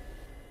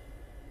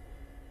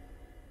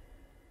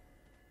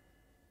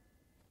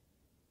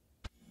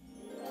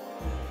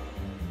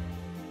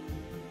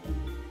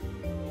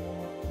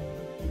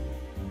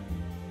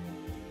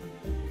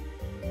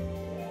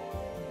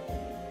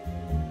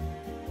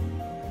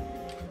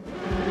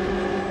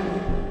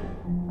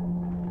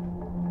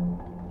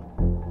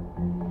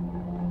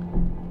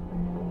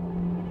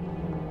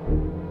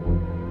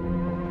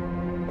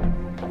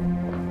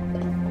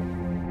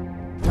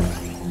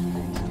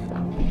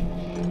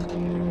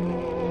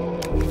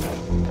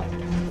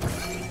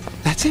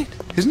 That's it,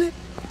 isn't it?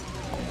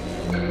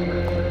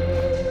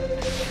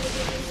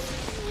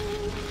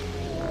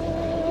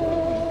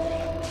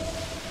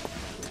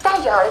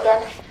 There you are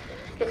again.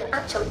 You can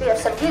actually be of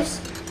some use.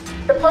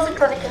 The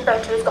positronic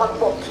converter has gone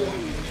wonky.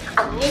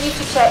 I need you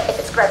to check if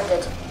it's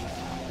grounded.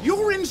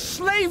 You're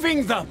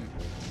enslaving them!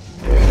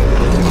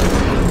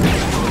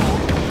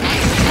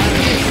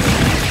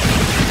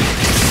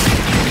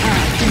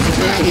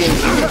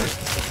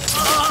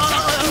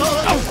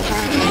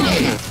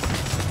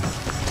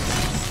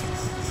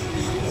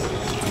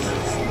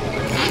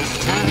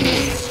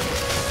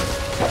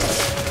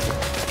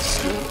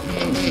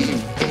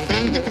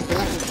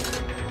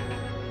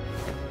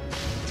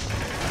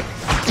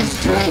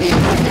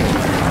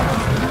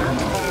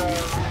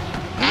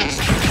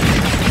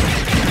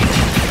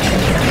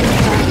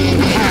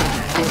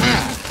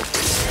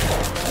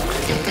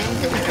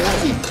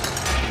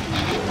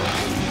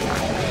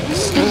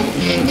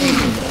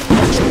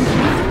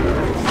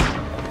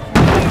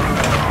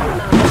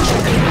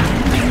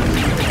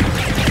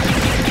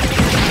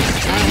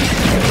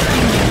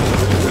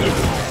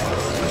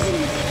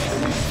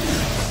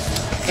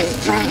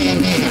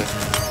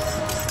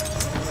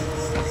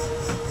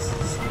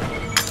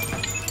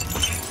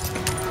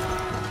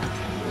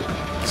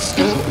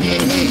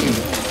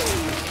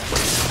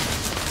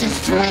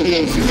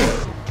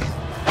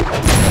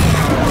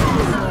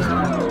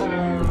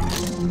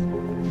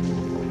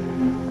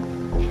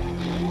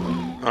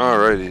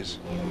 Alrighties.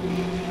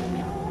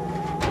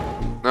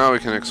 Now we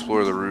can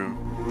explore the room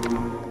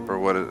for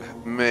what it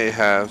may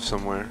have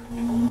somewhere.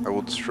 I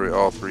will destroy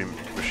all 3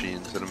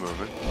 machines in a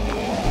moment.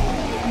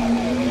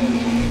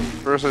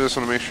 First, I just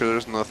want to make sure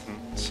there's nothing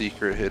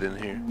secret hidden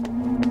here.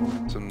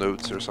 Some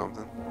notes or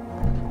something.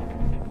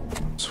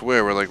 I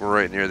swear we're like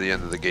right near the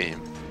end of the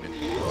game.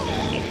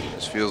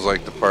 This feels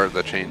like the part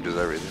that changes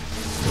everything.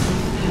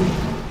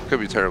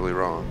 Could be terribly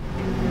wrong.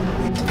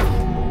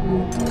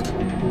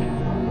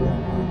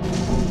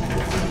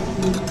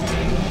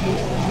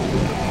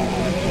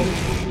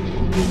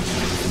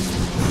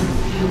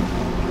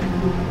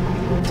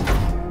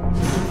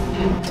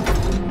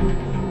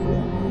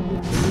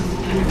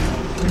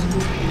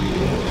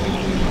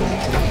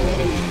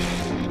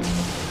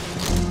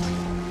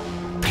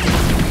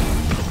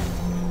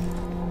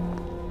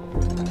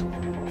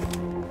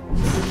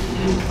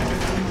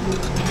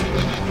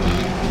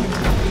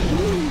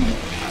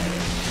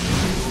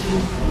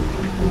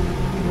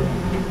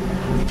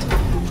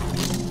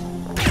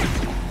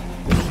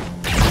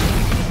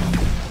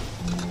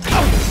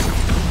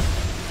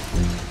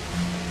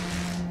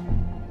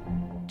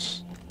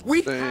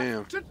 We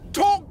Damn. have to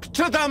talk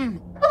to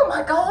them! Oh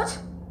my god!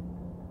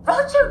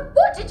 Roger,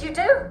 what did you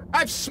do?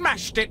 I've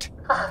smashed it!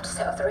 I have to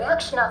set off the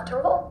reaction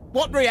after all.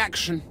 What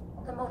reaction?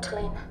 The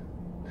motorlane.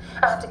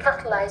 I have to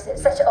catalyze it,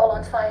 set it all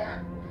on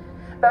fire.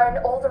 Burn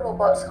all the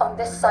robots on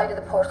this side of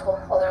the portal,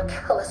 or they'll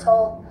kill us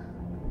all.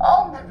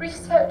 All my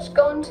research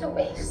gone to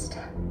waste.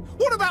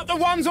 What about the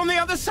ones on the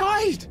other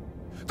side?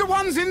 The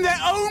ones in their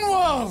own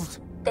world?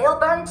 They'll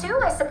burn too,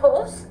 I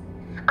suppose.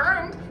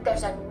 And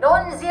there's a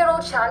non-zero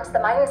chance the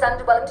mines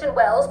under Wellington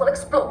Wells will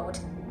explode.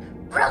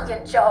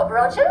 Brilliant job,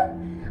 Roger.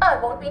 I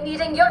won't be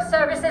needing your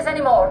services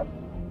anymore.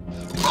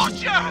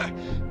 Roger!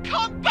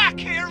 Come back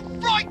here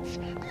right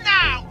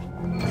now!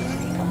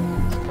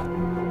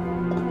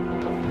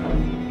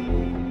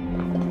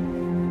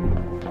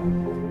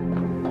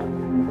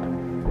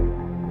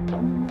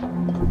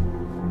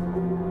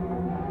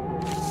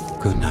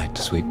 Good night,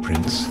 sweet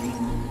prince.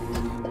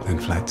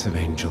 And flights of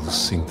angels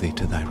sing thee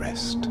to thy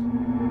rest.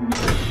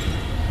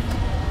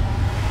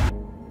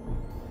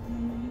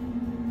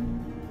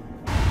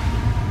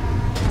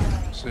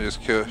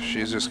 So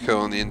she's just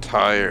killing the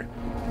entire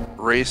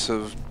race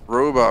of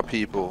robot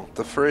people.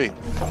 The frig.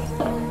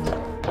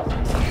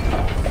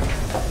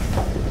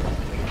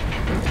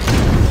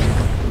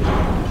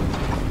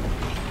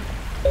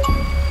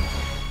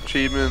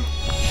 Achievement.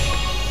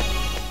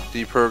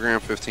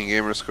 Deprogram 15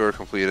 gamer score,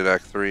 completed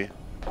Act 3.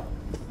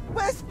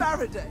 Where's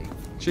Faraday?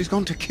 She's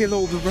gone to kill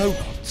all the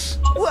robots.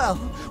 Well,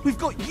 we've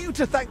got you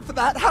to thank for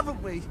that,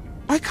 haven't we?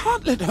 I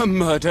can't let her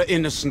murder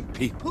innocent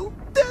people.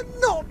 They're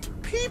not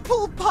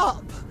people,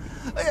 pup.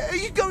 Are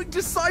you going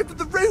to side with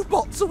the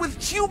robots or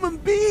with human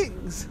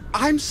beings?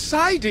 I'm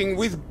siding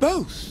with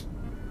both.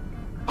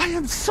 I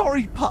am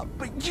sorry, pup,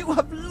 but you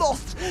have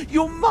lost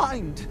your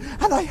mind,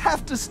 and I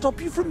have to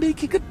stop you from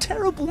making a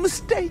terrible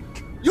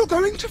mistake. You're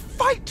going to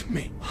fight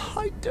me.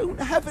 I don't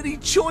have any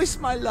choice,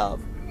 my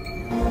love.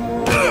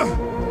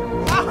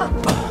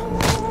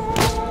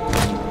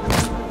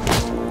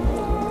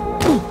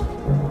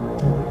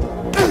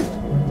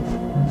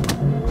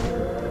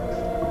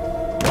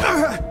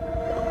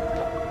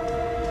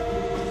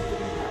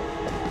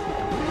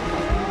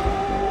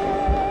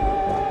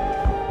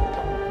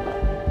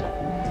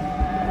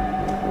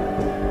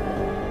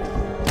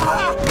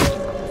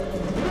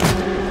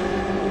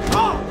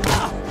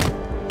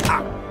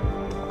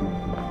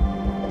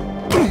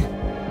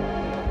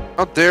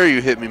 How dare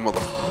you hit me, mother...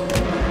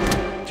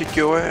 Kick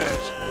your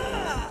ass.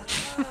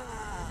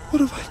 What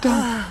have I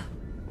done?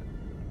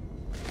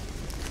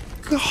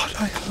 God,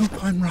 I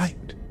hope I'm right.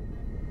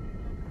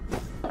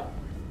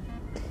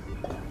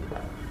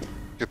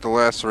 Get the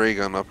last ray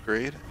gun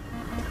upgrade.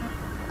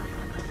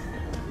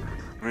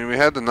 I mean, we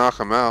had to knock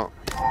him out.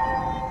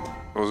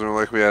 It wasn't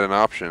like we had an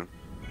option.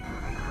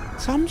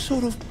 Some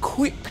sort of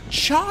quick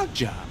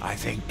charger, I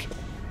think.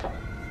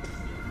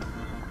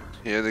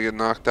 He had to get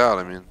knocked out,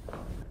 I mean.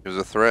 He was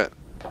a threat.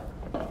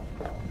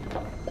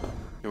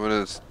 He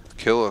wanted to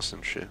kill us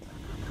and shit.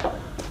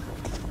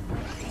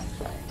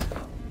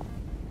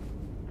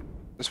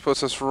 This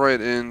puts us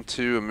right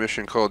into a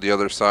mission called The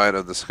Other Side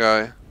of the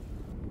Sky.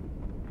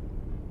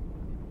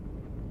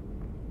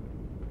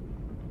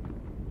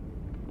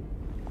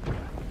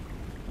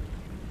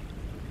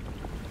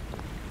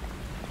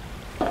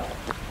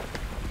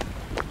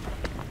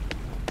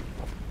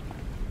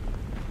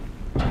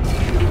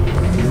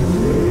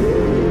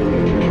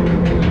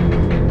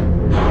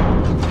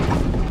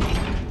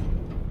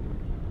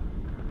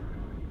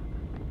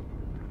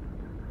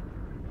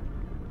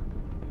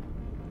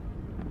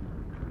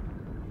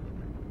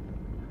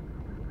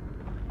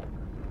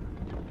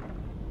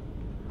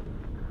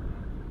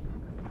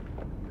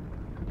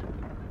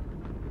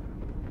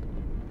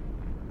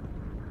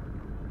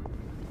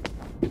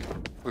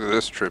 Look at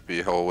this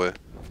trippy hallway.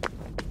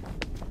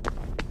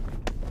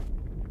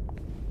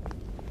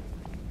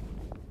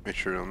 Make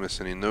sure I don't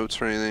miss any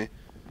notes or anything.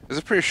 It's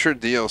a pretty short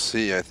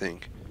DLC, I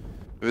think.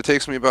 If it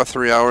takes me about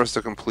 3 hours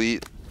to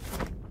complete,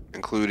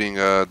 including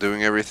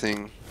doing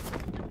everything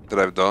that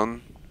I've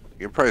done,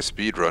 you can probably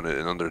speedrun it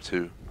in under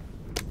 2.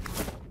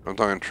 I'm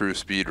talking true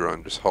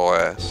speedrun, just haul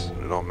ass,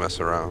 and don't mess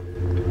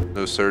around.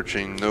 No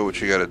searching, know what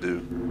you gotta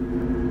do.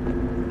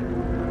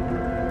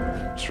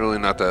 It's really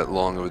not that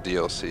long of a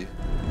DLC.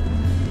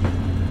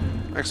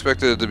 I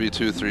expected it to be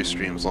 2-3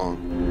 streams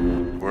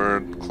long.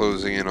 We're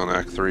closing in on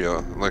Act 3,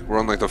 like we're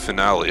on like the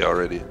finale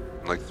already,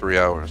 in like 3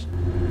 hours.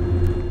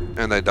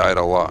 And I died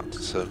a lot,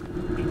 so.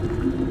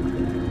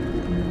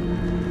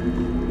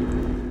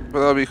 But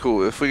that'll be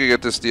cool. If we could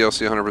get this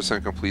DLC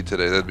 100% complete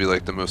today, that'd be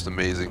like the most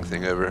amazing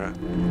thing ever.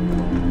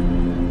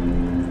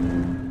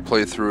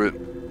 Play through it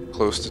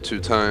close to 2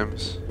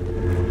 times.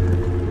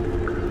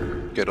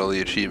 Get all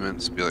the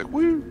achievements, be like,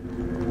 woo!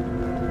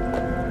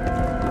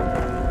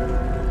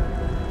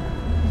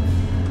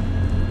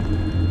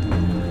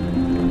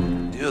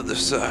 The other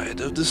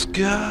side of the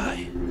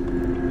sky.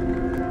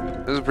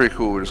 This is pretty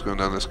cool. We're just going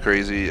down this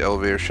crazy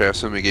elevator shaft.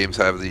 So many games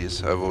have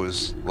these. I've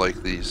always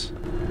liked these.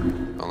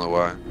 I don't know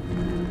why.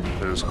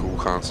 They're just a cool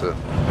concept.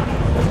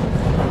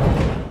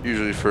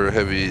 Usually for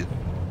heavy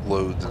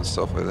loads and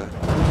stuff like that.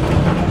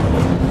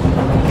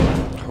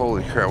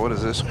 Holy crap, what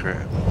is this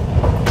crap?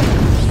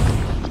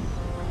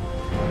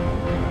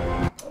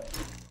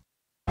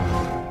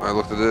 When I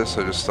looked at this,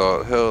 I just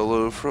thought,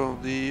 hello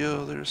from the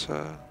other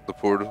side. The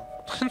portal.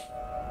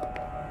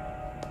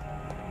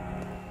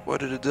 Why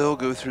did Adele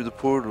go through the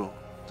portal?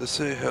 To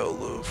say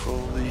hello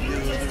from the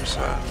other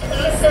side.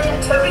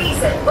 Listen to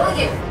reason, will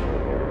you?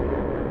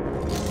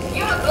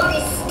 You're a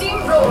bloody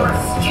steamroller,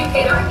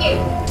 stupid, aren't you?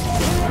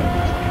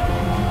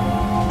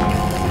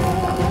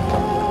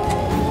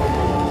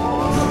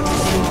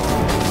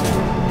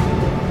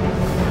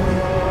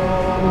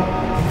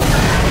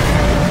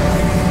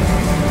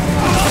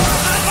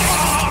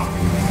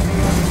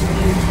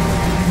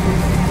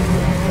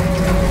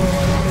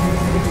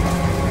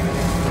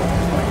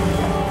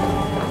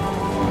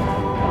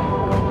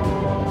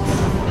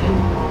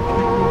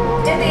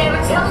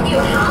 Tell you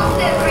how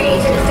their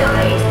creators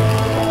died.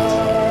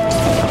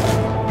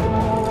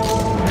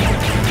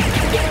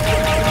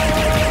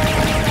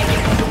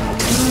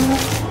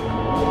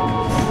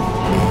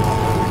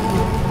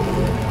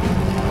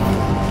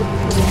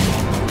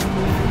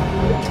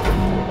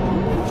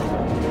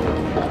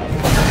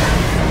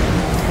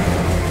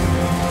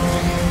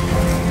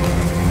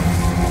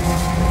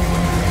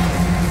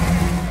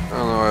 I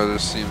don't know, it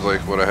just seems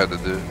like what I had to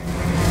do.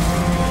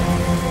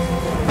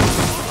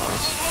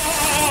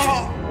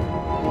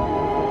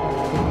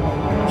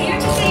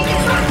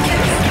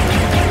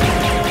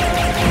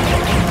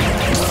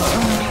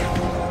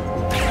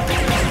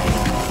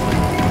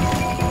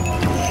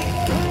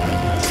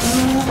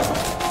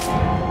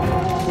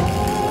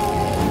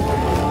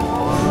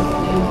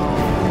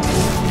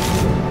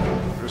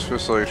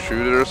 Just like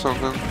shoot it or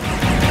something.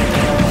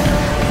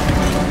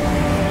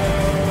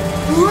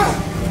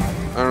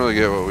 I don't really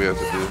get what we have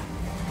to do.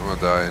 I'm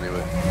gonna die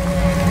anyway.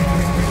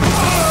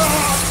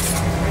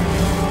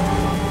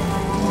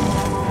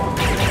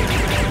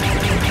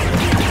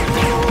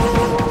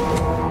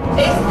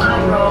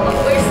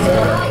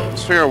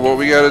 Let's figure out what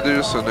we gotta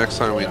do so next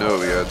time we know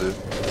what we gotta do.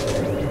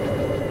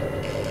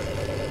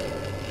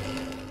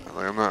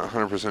 Like, I'm not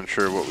 100%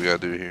 sure what we gotta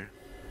do here.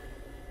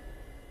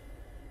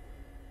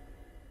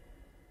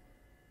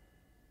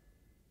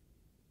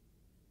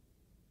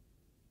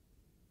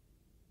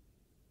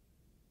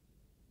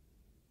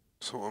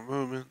 So one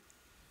moment.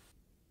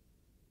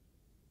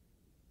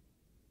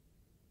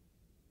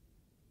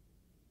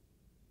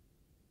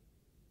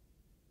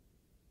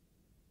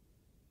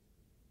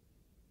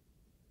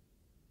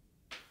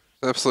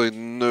 There's absolutely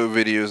no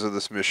videos of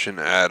this mission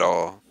at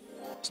all.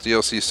 This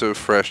DLC is so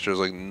fresh, there's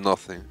like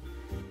nothing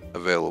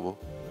available.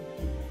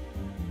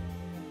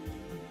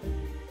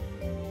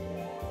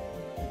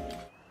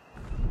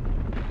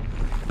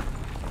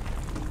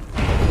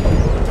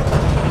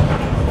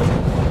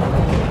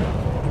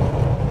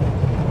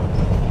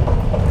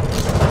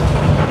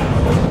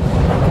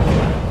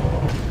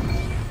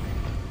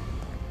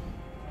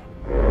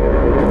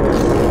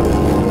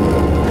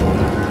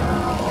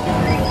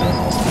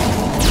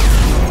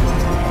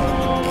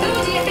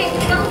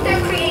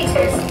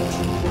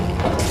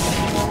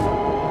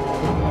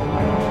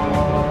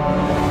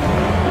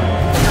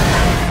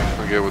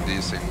 What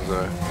these things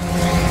are.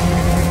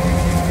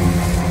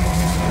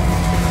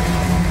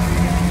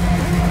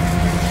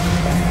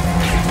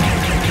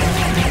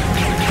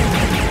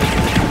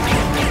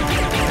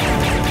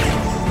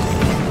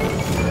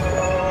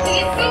 Do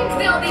you think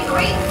they'll be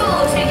grateful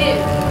to you?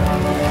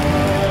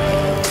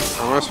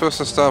 How am I supposed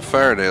to stop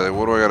Faraday? Like,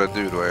 what do I gotta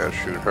do? Do I gotta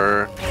shoot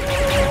her?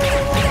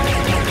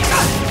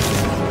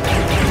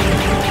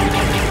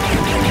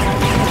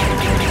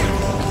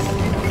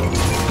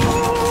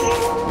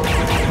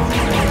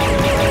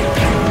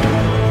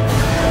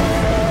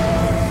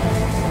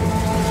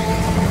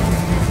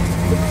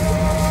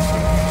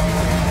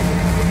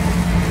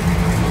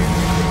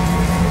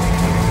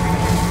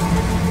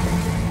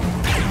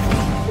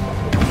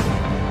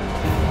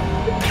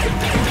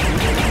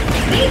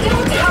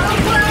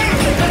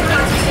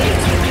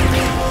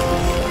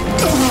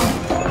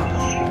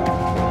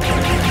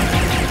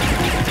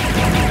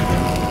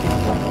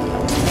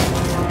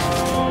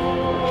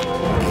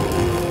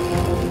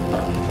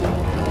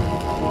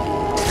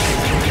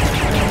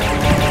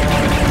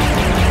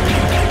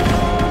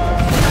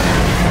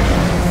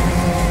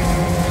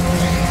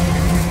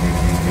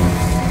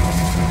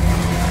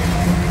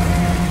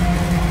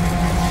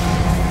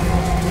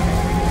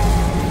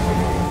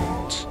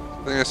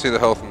 see the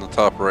health in the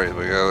top right,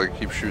 but you gotta like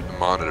keep shooting the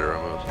monitor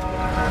almost.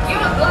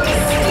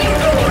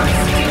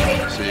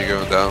 See you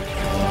going down.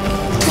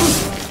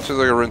 It's just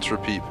like a rinse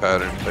repeat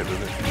pattern type of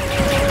thing.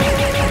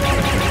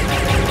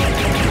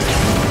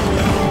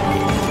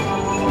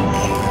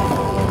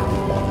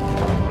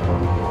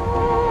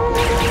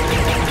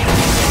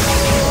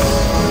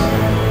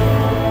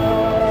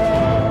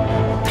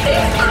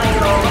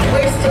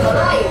 We're still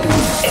alive.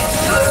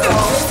 It's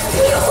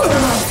your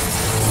fault.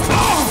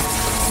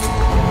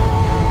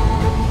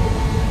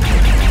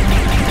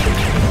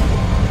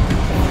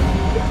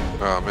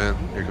 Oh man,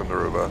 here come the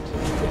robots.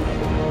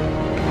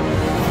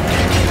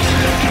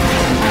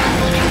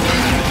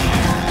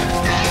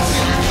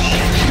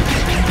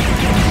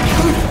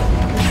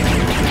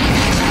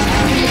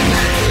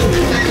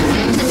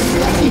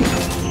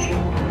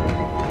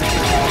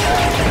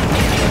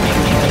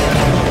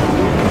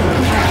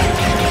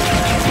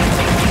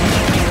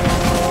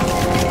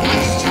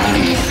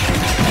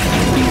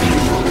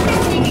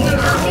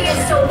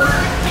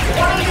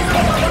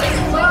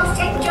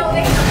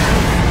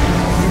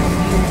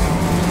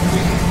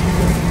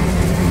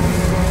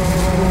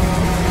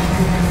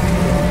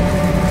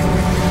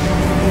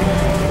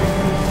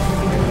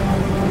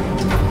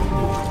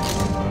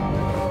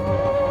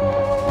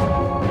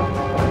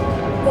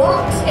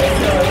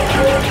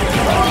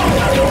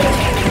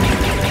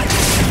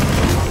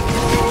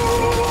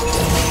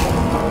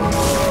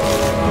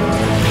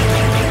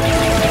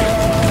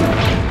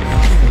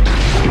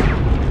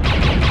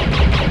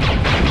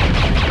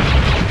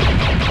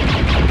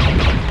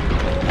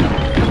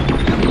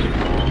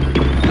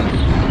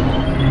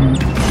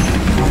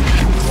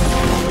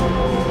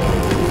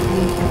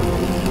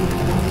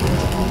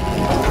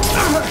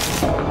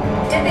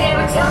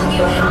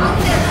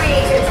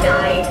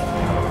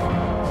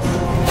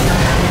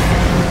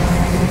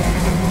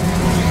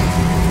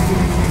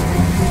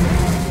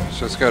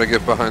 Just gotta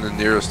get behind the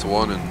nearest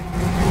one and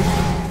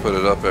put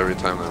it up every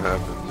time that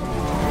happens.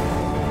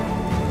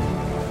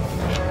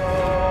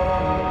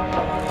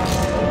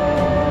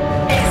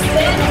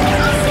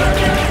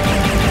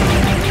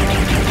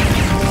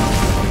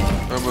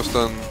 Almost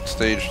done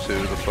stage 2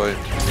 of the fight.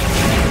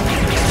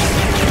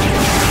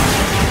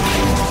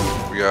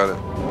 We got it.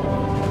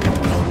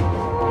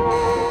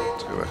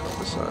 Let's go back on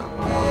this side.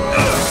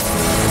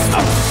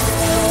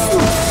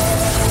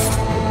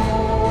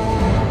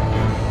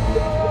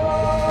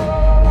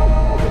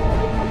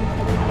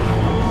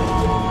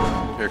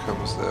 Here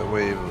comes that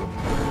wave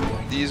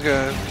of these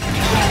guys.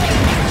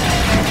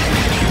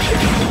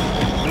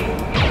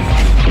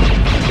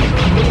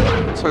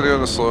 Looks like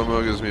going to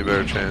slow-mo gives me a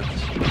better chance.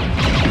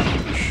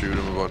 Just shoot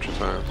him a bunch of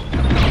times.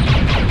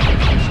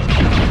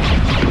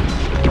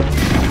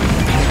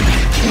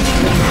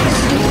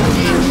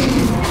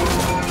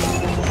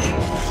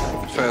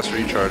 Fast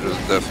recharge is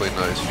definitely a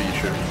nice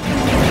feature.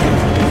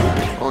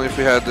 Only if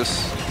we had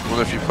this, well,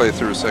 if you play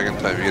through a second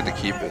time, you get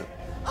to keep it.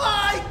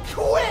 I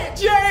quit!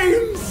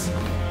 James!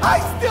 I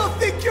still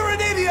think you're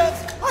an idiot!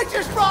 I'd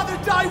just rather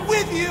die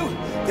with you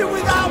than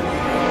without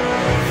you!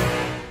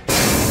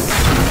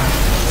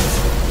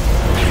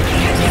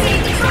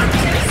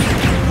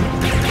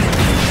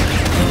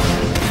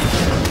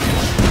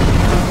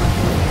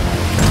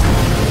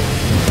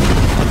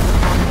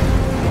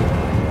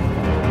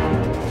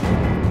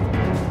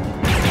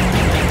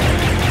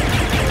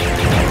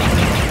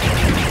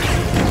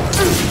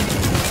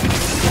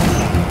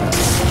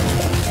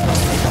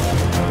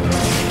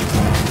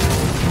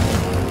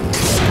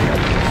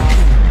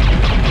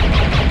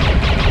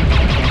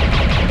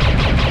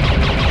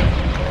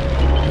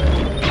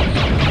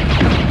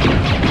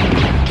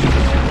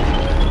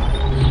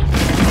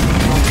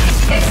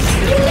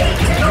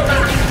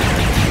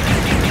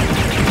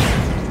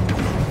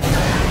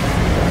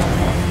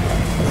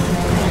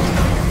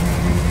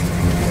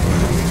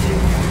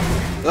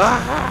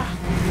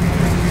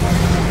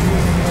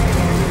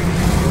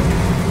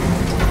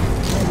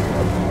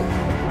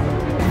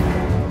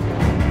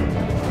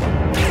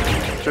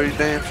 Show your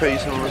damn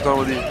face when we're done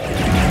with you.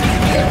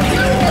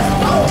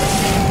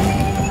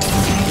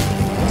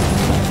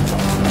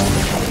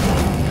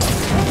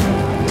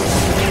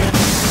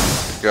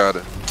 Got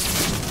it.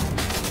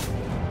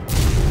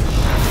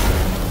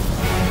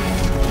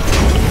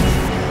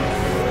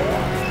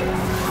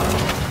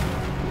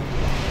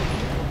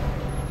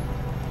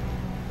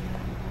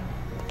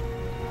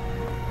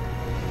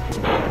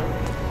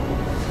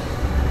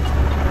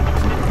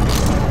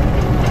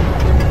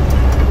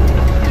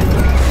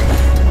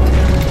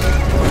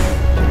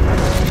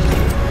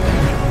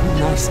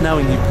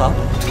 Knowing you, Pup.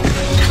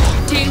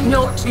 Do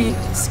not be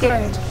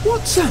scared.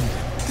 Watson!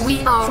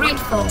 We are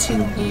grateful to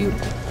you.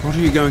 What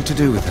are you going to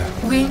do with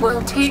her? We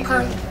will take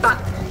her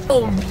back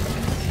home.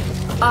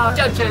 Our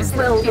judges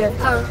will give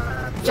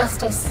her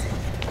justice.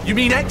 You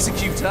mean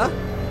execute her?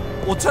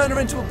 Or turn her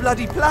into a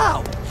bloody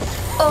plough?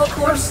 Of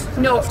course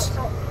not.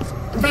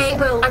 They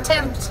will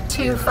attempt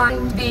to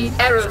find the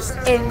errors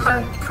in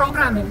her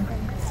programming.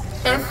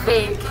 If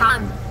they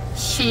can,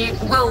 she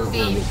will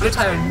be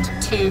returned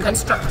to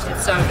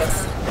constructive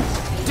service.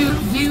 Do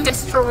you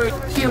destroy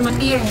human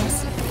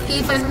beings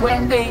even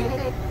when they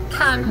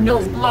can no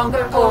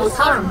longer cause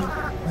harm.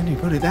 When you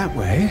put it that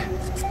way,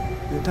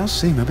 it does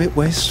seem a bit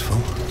wasteful.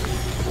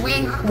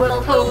 We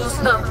will close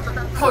the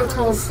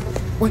portals.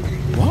 Wait,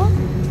 what?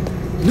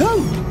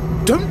 No,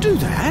 don't do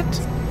that.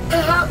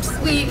 Perhaps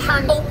we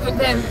can open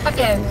them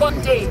again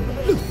one day.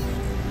 Look,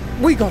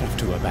 we got off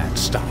to a bad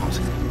start.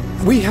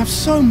 We have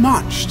so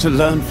much to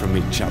learn from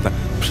each other.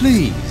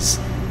 Please,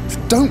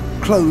 don't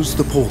close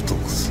the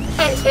portals.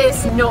 It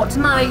is not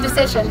my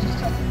decision,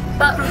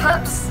 but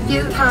perhaps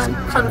you can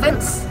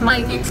convince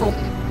my people.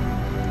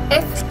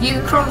 If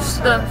you cross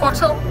the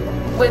portal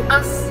with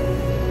us,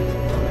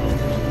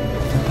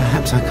 then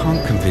perhaps I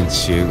can't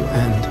convince you,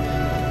 and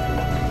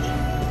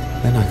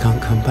then I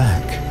can't come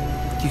back.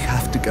 You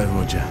have to go,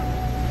 Roger.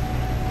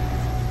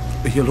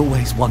 But you'll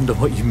always wonder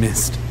what you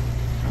missed.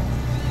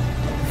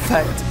 In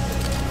fact,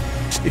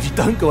 if you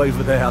don't go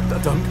over there,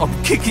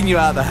 I'm kicking you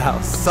out of the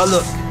house. So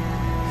look,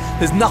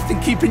 there's nothing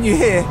keeping you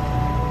here.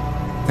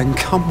 Then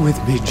come with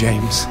me,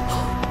 James.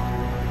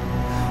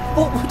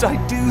 What would I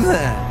do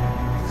there?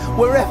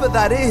 Wherever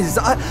that is,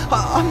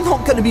 I'm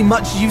not going to be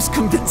much use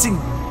convincing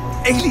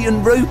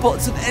alien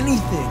robots of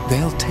anything.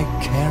 They'll take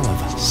care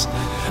of us.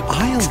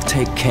 I'll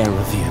take care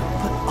of you.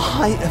 But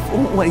I have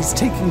always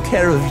taken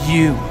care of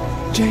you.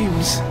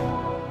 James.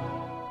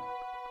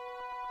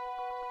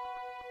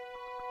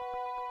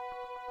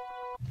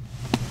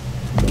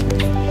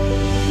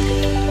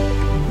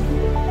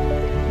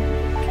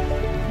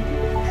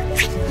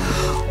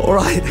 All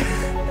right.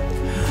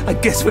 I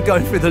guess we're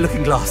going through the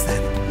looking glass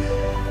then.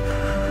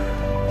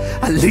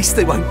 At least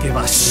they won't give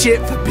us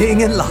shit for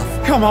being in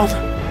love. Come on.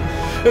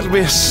 It'll be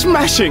a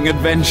smashing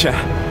adventure.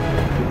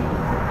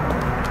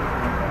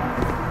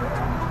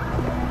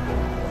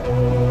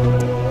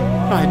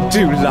 I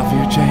do love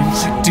you,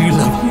 James. I do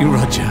love you,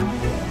 Roger.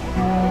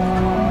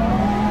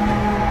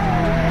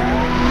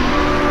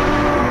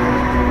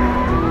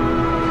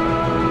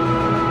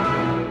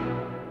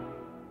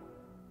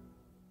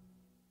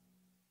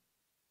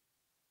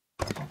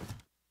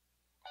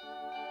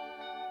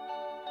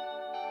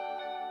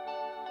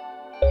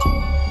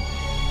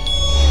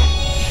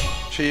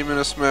 Achievement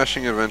of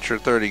Smashing Adventure,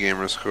 30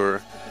 gamer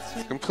score.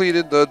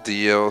 Completed the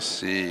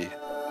DLC.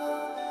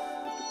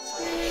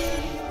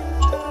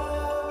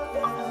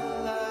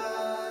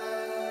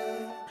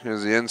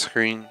 Here's the end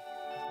screen.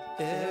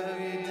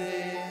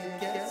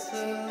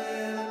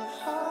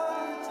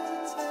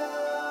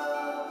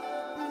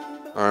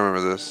 I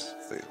remember this.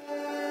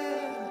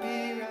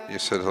 You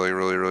said like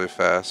really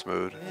fast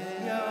mode.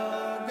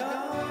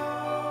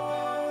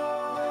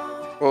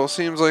 Well, it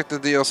seems like the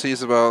DLC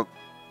is about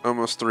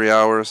almost 3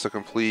 hours to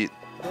complete.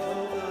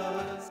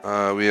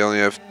 We only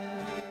have,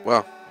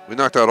 well, we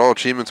knocked out all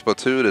achievements but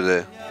 2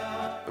 today.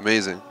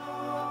 Amazing.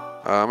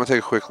 I'm gonna take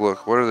a quick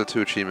look. What are the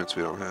 2 achievements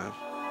we don't have?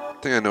 I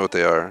think I know what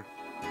they are.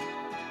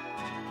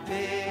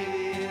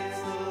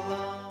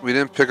 We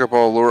didn't pick up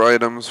all lore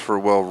items for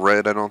well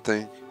read, I don't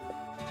think.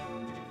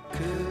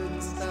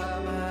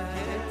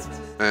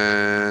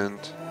 And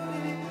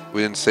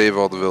we didn't save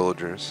all the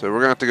villagers. So we're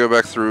gonna have to go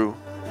back through.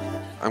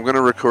 I'm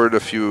gonna record a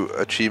few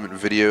achievement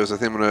videos. I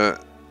think I'm gonna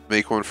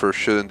make one for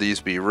Shouldn't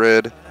These Be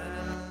Read,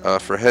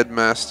 for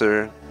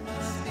Headmaster.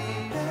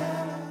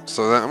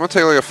 So that, I'm gonna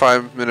take like a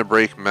 5-minute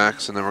break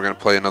max, and then we're gonna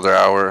play another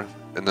hour,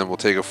 and then we'll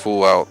take a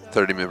full out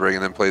 30-minute break,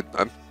 and then play.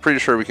 I'm pretty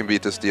sure we can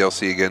beat this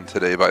DLC again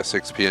today by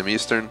 6 p.m.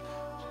 Eastern.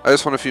 I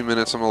just want a few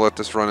minutes. I'm gonna let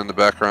this run in the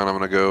background. I'm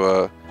gonna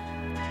go.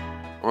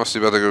 I'm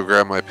actually about to go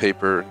grab my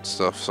paper and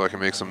stuff so I can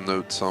make some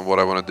notes on what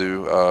I want to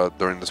do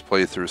during this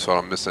playthrough, so I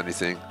don't miss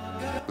anything.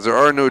 Because there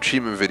are no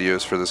achievement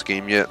videos for this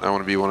game yet. I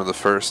want to be one of the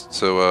first,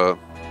 so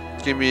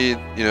give me,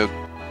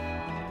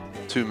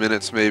 2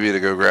 minutes maybe to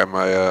go grab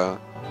my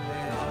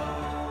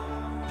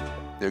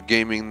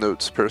gaming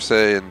notes per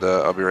se, and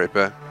I'll be right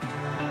back.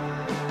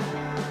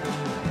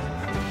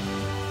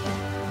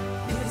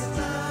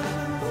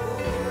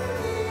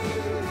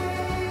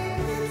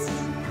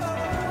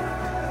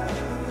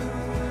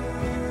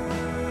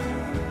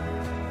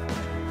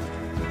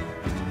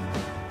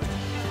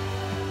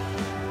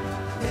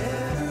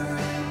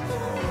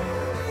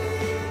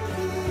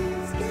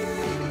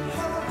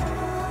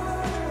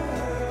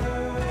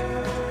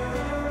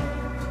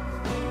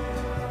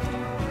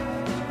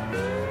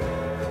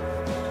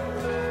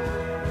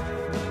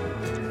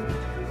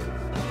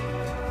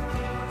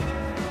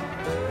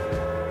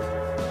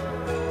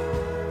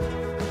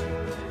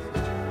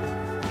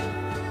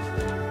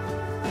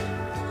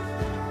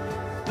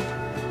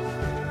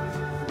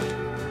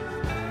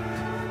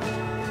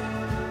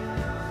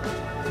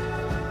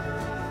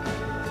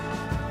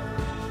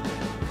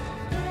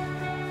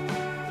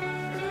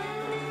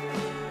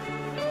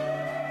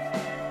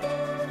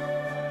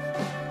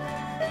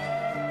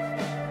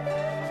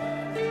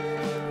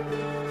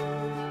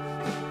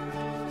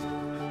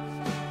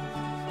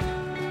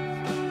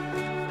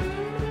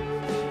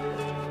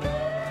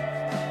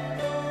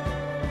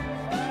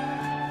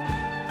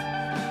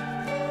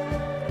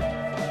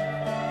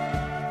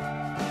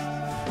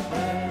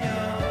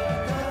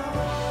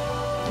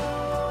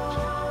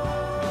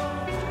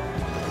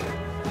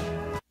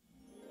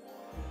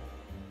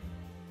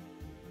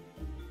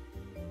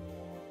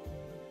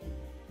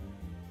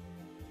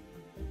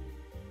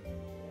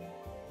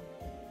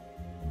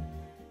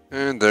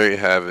 And there you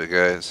have it,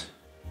 guys.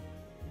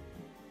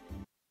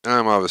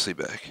 I'm obviously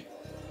back.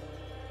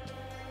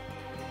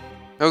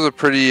 That was a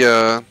pretty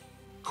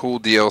cool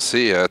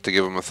DLC. I had to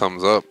give him a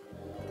thumbs up.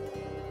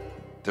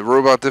 The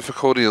robot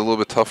difficulty a little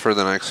bit tougher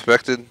than I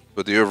expected,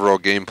 but the overall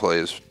gameplay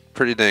is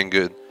pretty dang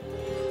good.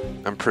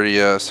 I'm pretty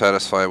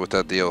satisfied with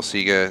that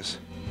DLC, guys.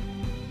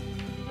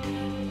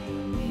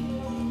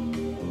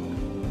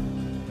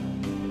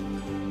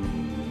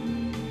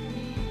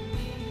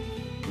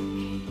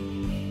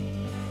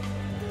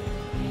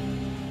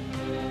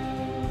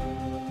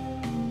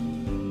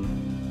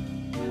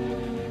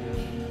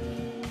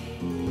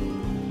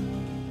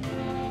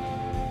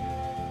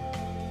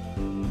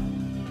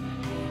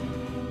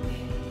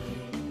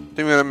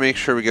 I think we gotta make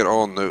sure we get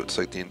all notes,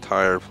 like the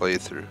entire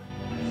playthrough.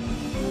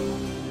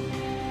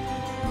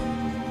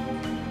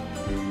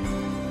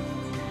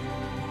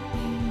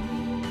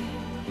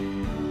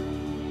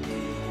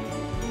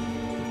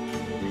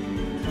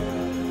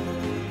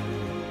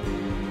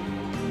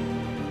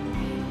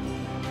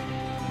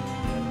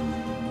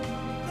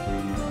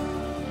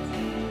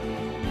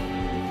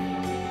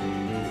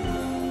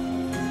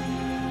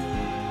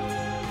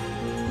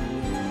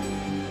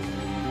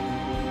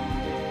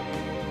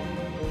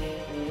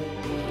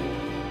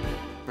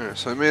 Alright,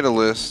 so I made a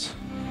list.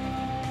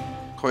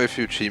 Quite a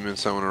few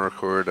achievements I want to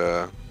record,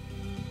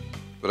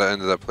 but I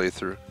ended that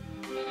playthrough.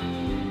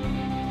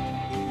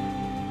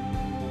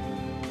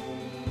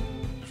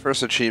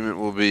 First achievement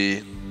will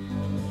be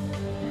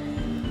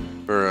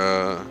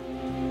for,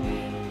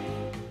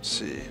 let's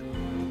see,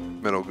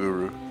 Metal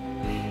Guru.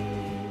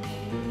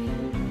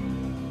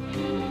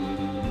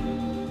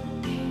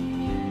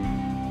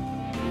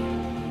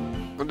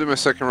 I'll do my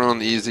second run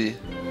on easy.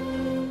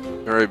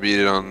 I already beat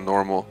it on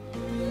normal.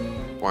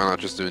 Why not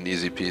just do an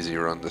easy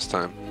peasy run this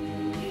time?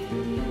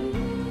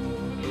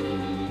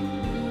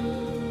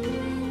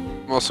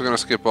 I'm also gonna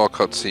skip all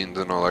cutscenes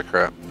and all that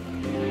crap.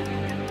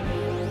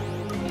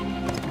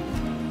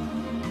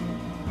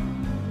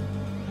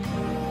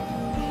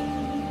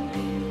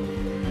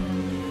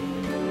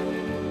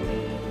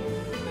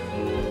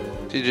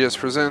 TGS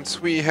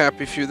presents We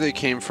Happy Few They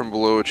Came From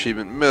Below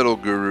achievement Metal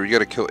Guru. You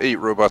gotta kill 8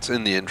 robots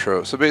in the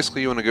intro. So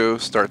basically you wanna go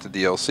start the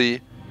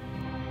DLC.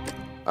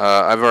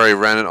 I've already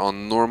ran it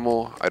on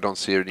normal. I don't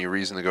see any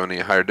reason to go any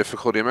higher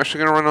difficulty. I'm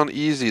actually going to run on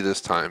easy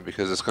this time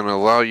because it's going to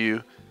allow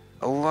you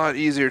a lot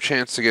easier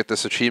chance to get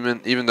this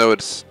achievement, even though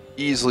it's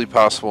easily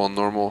possible on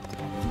normal.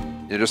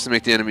 You know, just to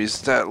make the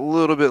enemies that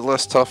little bit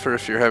less tougher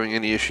if you're having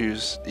any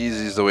issues.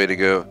 Easy is the way to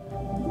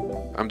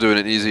go. I'm doing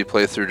an easy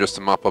playthrough just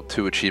to mop up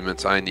 2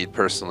 achievements I need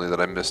personally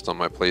that I missed on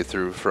my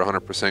playthrough for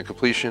 100%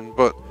 completion,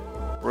 but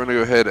we're going to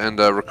go ahead and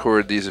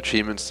record these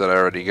achievements that I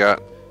already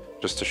got.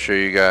 Just to show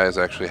you guys,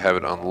 I actually have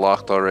it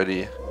unlocked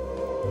already.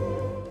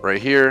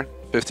 Right here,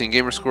 15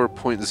 gamer score,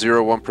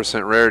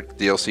 0.01% rare.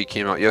 DLC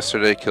came out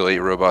yesterday, kill 8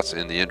 robots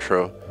in the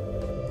intro.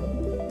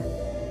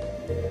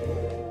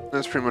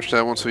 That's pretty much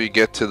that. Once we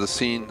get to the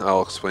scene,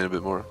 I'll explain a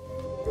bit more.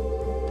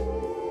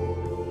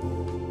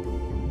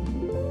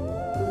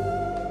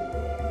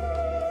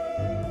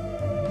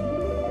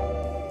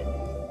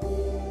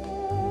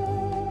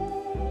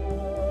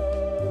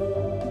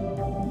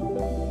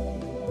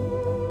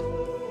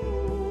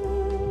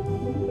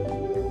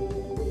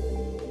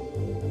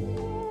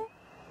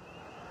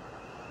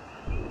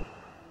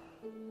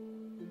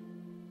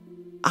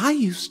 I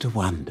used to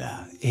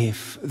wonder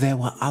if there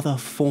were other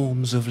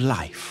forms of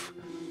life,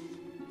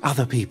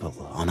 other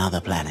people on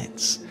other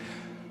planets.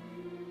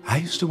 I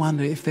used to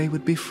wonder if they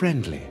would be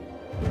friendly.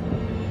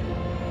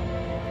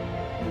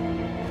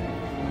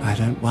 I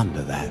don't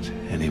wonder that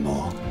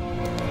anymore.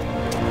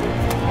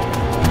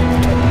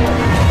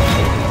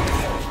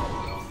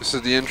 This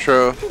is the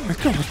intro. Oh my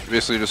God. You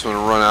basically just want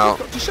to run out,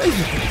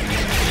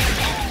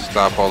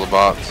 stop all the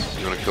bots.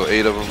 You want to kill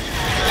 8 of them.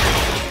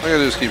 All you gotta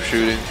do is keep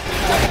shooting,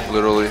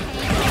 literally.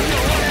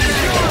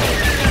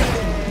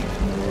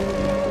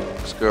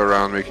 Just go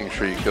around making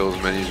sure you kill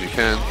as many as you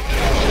can.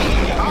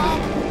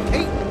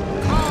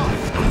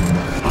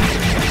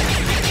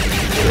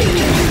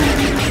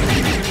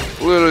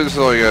 Literally, this is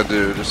all you gotta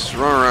do. Just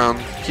run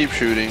around, keep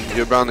shooting.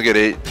 You're bound to get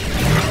 8.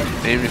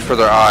 Aiming for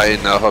their eye,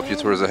 and that'll help you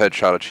towards the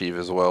headshot achieve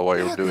as well while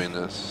you're doing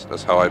this.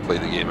 That's how I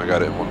played the game. I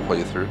got it in one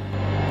playthrough.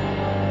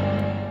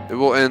 It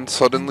will end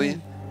suddenly,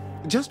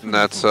 and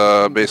that's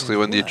basically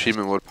when the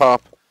achievement would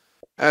pop.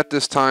 At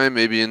this time,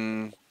 maybe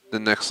in the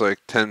next like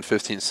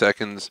 10-15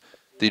 seconds,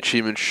 the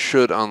achievement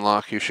should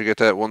unlock. You should get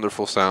that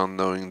wonderful sound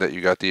knowing that you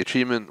got the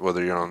achievement,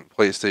 whether you're on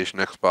PlayStation,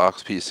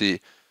 Xbox,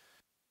 PC,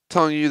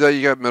 telling you that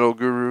you got Metal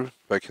Guru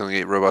by killing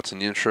 8 robots in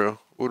the intro.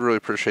 Would really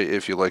appreciate it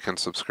if you like and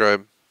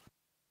subscribe.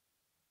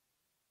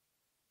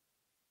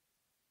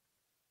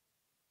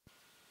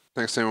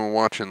 Thanks to anyone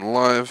watching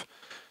live.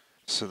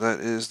 So that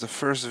is the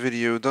first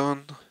video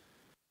done.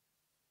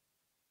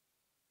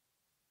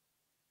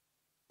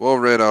 Well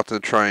read out to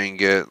try and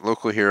get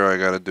local hero. I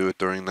gotta do it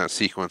during that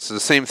sequence. It's the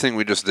same thing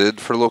we just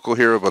did for local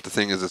hero, but the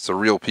thing is it's a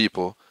real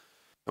people.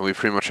 And we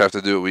pretty much have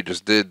to do what we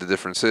just did. The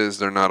difference is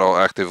they're not all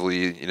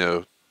actively, you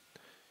know,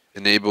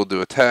 enabled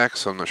to attack,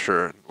 so I'm not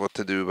sure what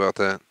to do about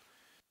that.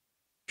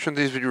 Shouldn't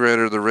these be red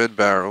or the red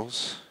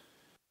barrels?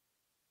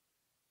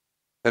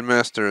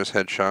 Headmaster is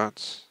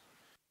headshots,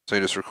 so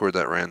you just record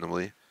that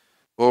randomly.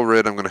 Well,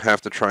 red, I'm going to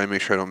have to try and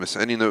make sure I don't miss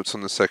any notes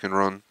on the second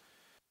run.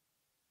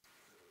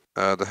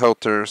 The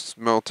Helter,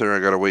 Smelter, I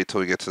got to wait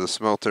till we get to the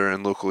Smelter,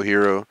 and Local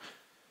Hero.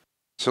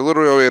 So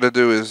literally all we got to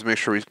do is make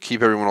sure we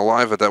keep everyone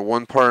alive at that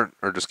one part,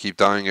 or just keep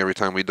dying every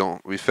time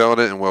we failed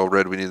it. And well,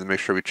 red, we need to make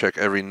sure we check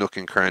every nook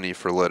and cranny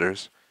for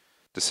letters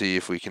to see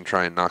if we can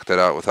try and knock that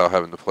out without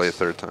having to play a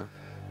third time.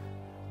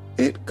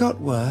 It got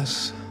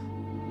worse.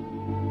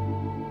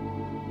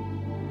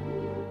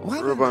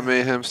 Robot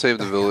Mayhem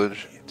saved the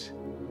village.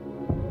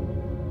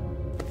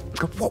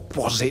 What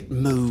was it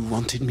Moo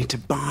wanted me to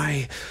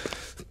buy?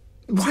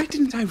 Why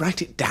didn't I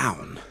write it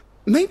down?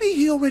 Maybe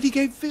he already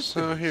gave this.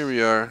 So here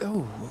we are.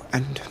 Oh,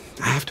 and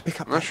I have to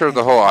pick up. I'm not sure if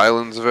the whole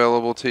island's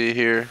available to you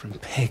here. From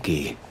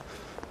Peggy.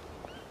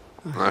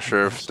 I'm not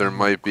sure if there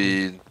might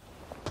be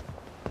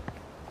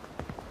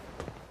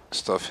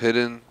stuff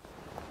hidden.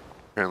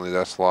 Apparently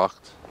that's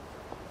locked.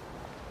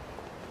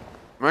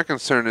 My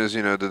concern is,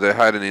 you know, did they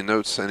hide any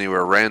notes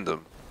anywhere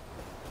random?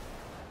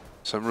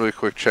 So I'm really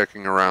quick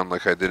checking around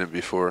like I didn't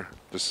before,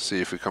 just to see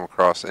if we come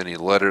across any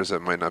letters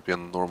that might not be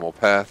on the normal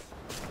path.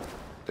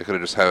 They could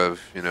have just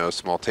have, you know, a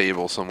small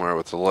table somewhere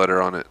with a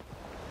letter on it.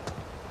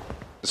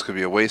 This could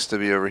be a waste to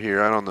be over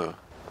here, I don't know.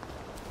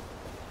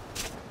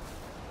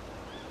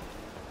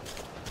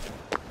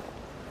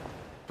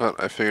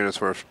 But I figured it's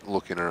worth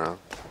looking around.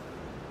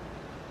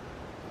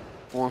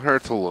 Won't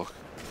hurt to look.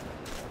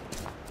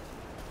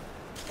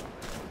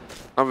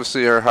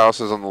 Obviously our house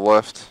is on the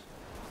left.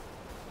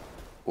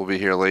 We'll be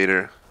here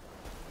later.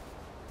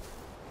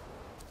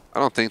 I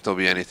don't think there'll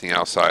be anything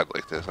outside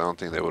like this. I don't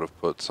think they would have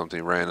put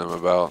something random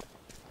about.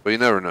 But you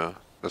never know.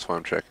 That's why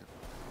I'm checking.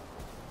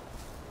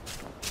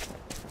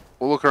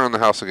 We'll look around the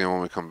house again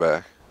when we come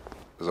back,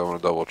 because I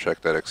want to double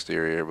check that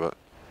exterior, but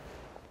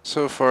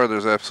so far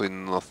there's absolutely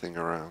nothing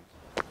around.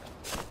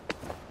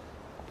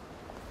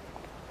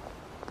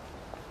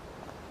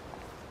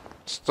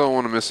 Just don't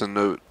want to miss a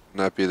note, and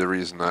that be the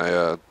reason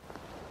I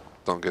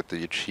don't get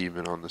the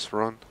achievement on this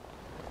run.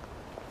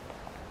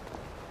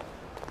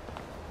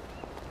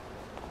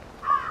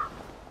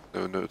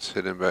 No notes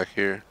hidden back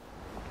here.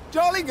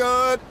 Jolly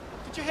good.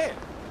 Did you hear?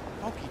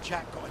 Monkey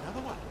Jack got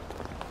another one.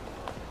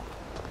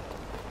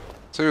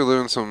 So we live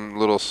in some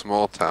little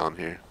small town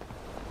here.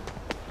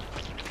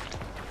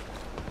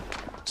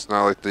 It's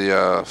not like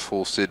the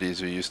full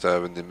cities we used to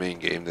have in the main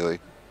game. They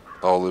like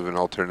all live in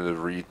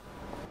alternative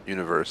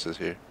universes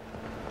here.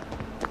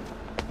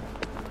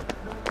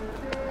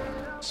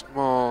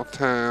 Small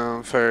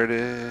town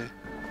Faraday.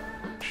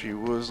 She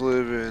was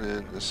living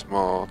in the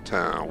small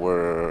town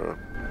world.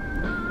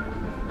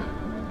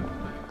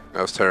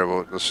 That was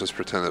terrible. Let's just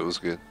pretend it was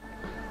good.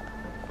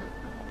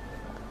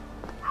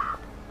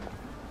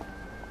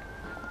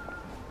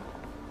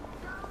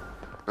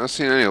 Not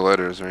seeing any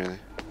letters or anything.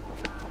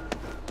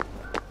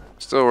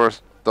 Still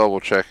worth double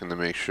checking to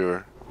make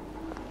sure.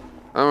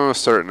 I'm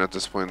almost certain at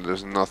this point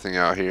there's nothing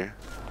out here.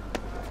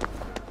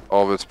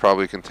 All of it's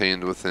probably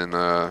contained within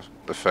the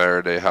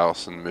Faraday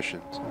house and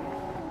missions,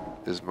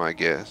 is my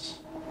guess.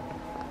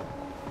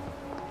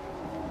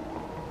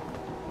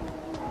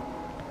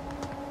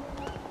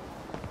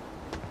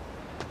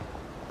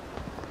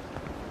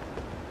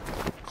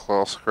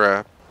 Claw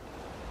scrap.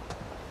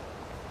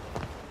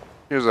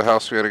 Here's a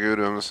house we gotta go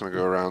to. I'm just gonna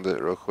go around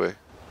it real quick.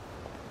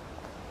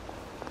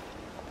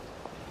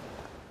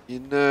 You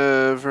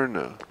never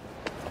know.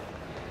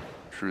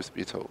 Truth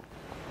be told.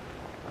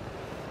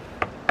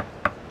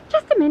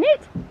 Just a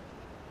minute.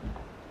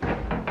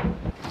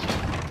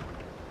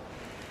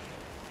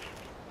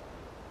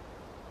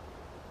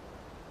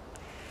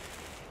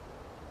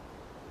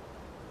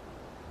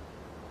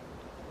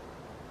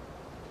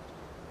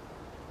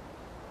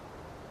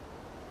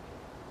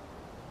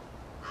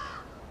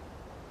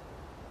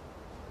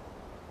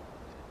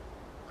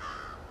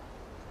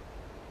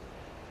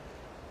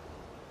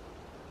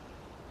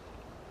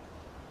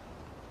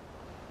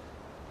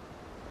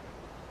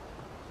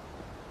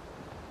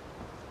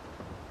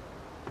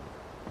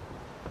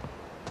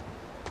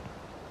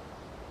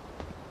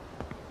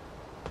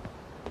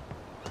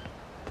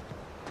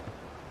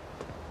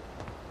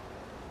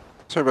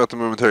 Sorry about the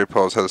momentary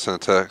pause. Had to send a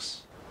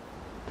text.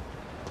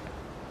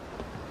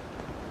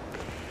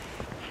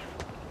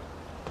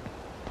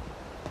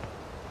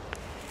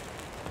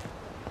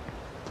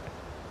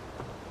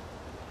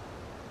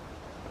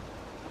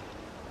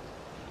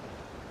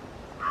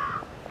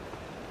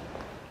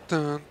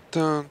 Dun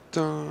dun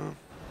dun.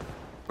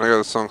 I got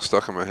the song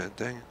stuck in my head.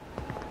 Dang it.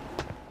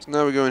 So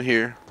now we go in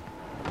here.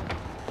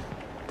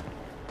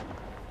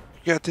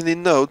 You got any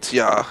notes?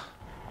 Yeah.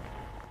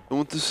 I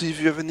want to see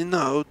if you have any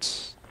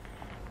notes.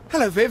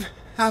 Hello, Viv.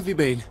 How have you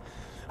been?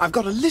 I've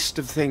got a list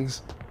of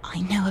things.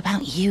 I know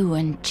about you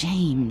and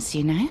James,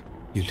 you know?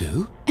 You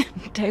do?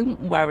 Don't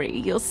worry,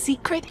 your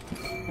secret...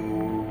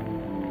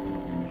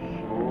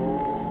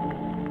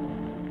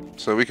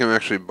 So we can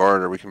actually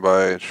barter. We can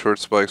buy short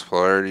spikes,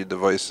 polarity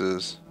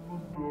devices,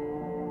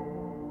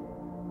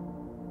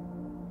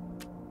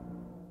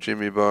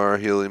 Jimmy bar,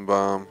 healing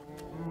bomb.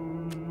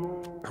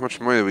 How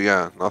much money do we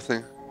got?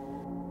 Nothing?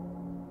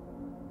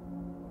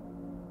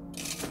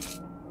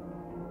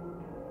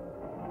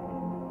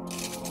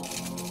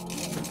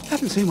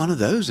 Haven't seen one of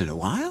those in a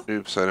while.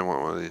 Oops, I didn't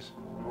want one of these.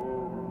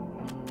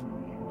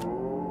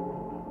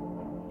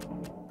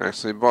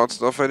 Actually bought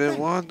stuff I didn't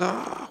want.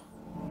 No.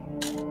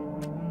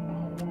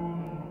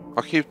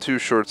 I'll keep 2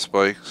 short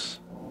spikes.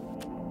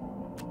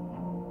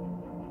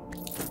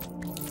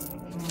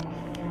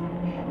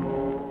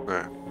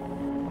 There.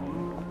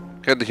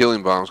 Got the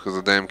healing bombs because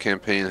the damn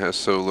campaign has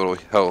so little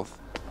health.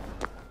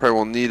 Probably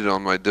won't need it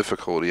on my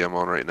difficulty I'm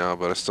on right now,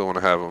 but I still want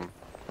to have them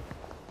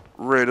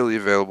readily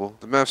available.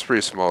 The map's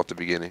pretty small at the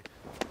beginning.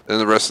 And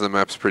the rest of the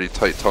map's pretty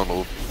tight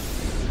tunneled.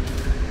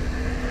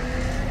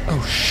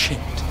 Oh shit.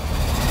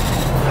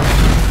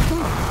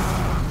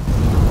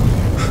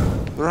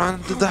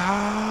 Run to the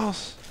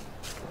house!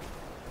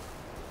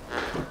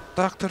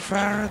 Dr.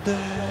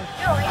 Faraday!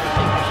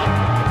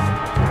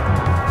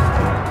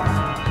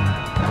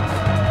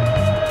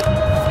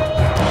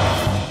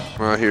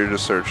 I'm out here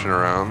just searching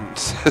around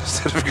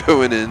instead of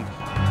going in.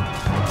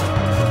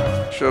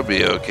 She'll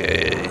be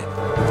okay.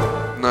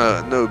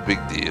 No big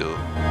deal.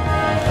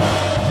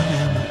 I wonder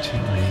how much he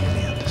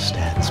really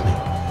understands me.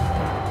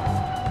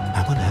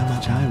 I wonder how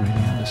much I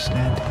really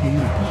understand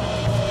him.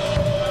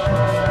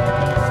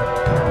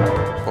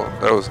 Well,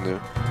 that was new.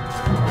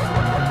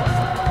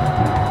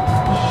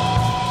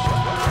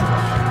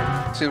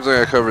 Seems like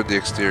I covered the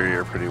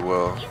exterior pretty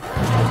well.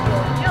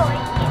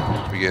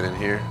 We get in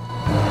here.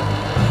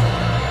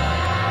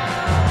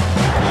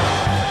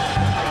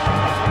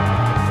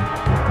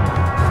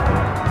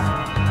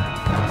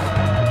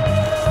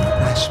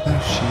 I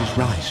suppose she's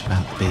right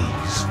about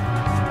bees.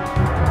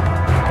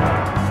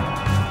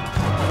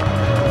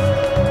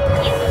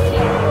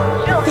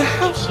 The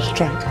house is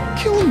trying to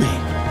kill me.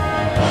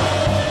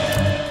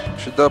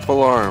 Should up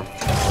alarm.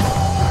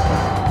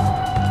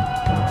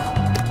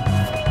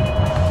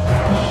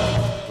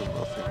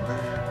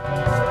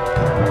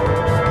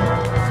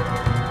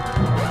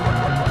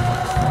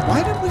 Why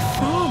don't we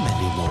farm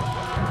anymore?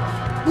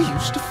 We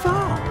used to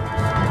farm.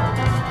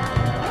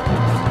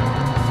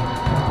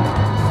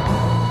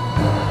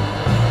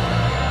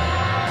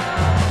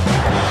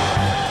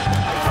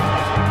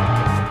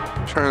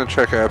 Trying to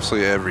check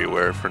absolutely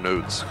everywhere for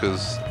notes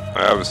because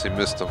I obviously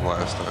missed them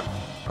last time.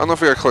 I don't know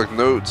if we gotta collect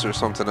notes or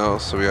something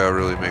else, so we gotta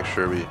really make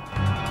sure we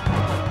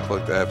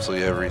collect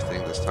absolutely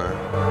everything this time.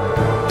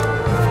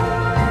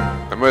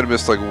 I might have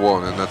missed like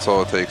one, and that's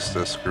all it takes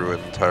to screw an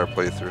entire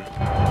playthrough.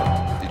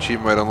 The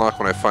achievement might unlock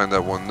when I find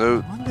that one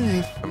note.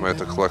 I might have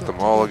to collect them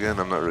all again,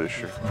 I'm not really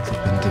sure.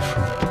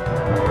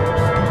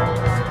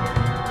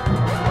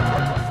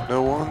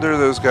 No wonder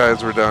those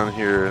guys were down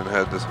here and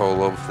had this whole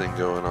love thing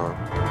going on.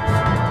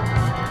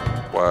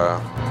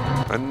 Wow.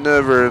 I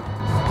never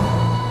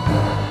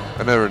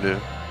knew,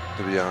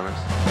 to be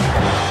honest.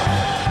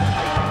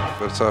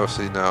 But it's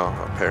obviously now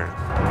apparent.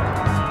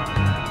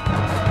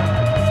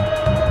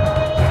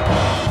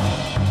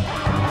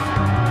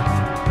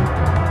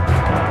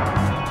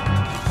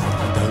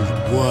 Those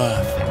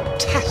were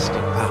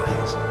fantastic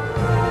pies.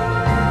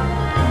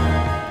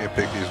 Can't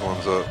pick these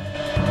ones up.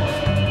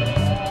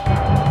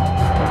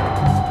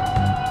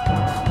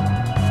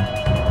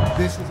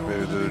 This is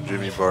Maybe the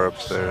Jimmy bar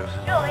upstairs.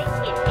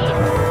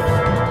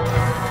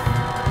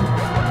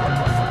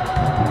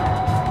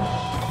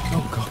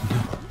 Oh God,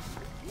 no.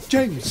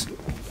 James!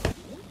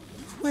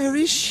 Where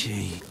is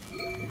she?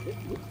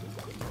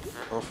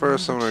 Well,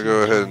 first I'm gonna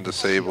go ahead and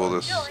disable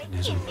this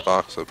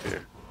box up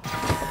here.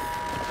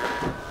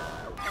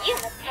 You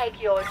must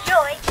take your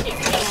joy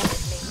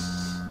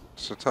instantly.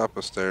 It's the top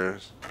of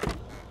stairs.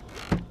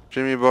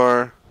 Jimmy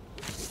bar.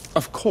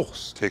 Of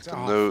course. Take it's the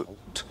our note.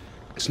 fault.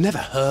 It's never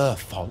her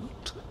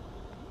fault.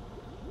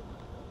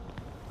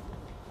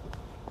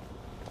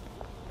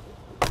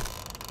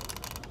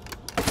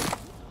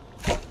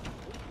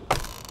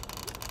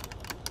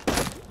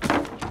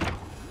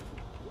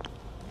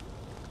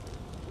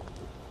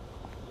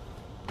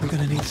 I'm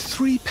going to need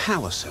 3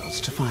 power cells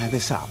to fire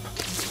this up.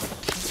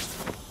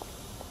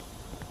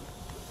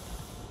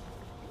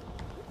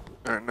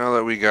 Alright, now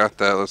that we got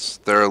that, let's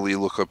thoroughly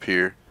look up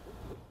here.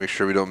 Make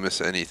sure we don't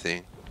miss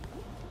anything.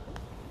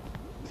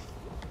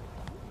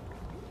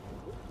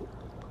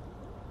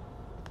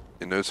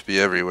 Your notes be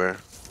everywhere.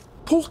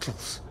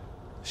 Portals.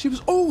 She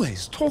was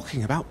always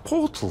talking about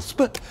portals,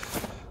 but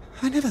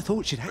I never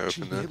thought she'd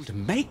actually be able to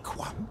make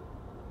one.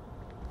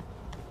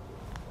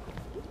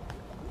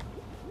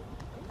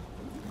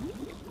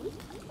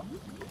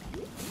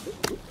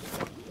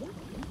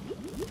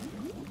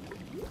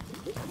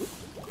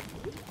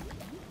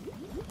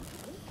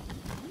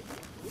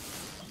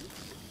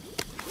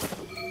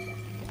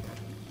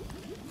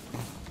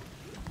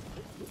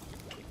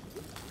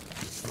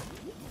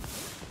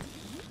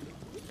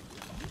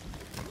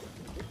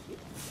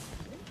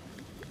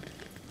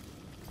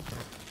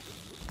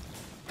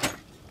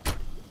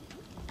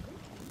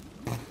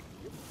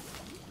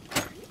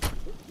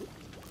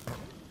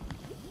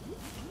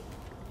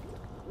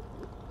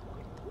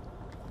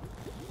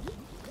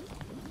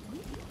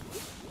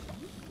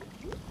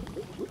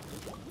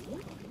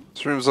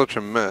 This room's such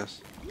a mess.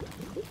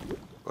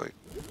 Like,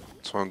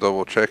 that's why I'm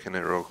double checking it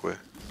real quick.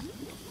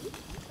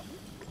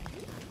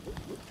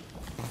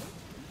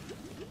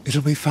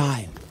 It'll be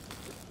fine.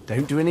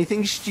 Don't do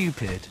anything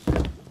stupid.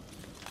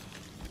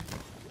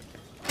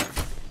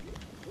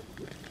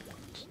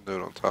 Just a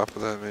note on top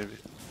of that, maybe.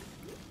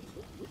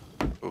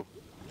 Oh.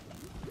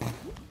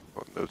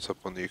 Oh, notes up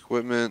on the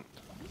equipment.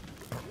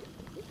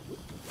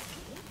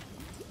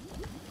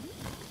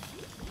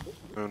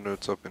 No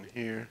notes up in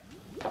here.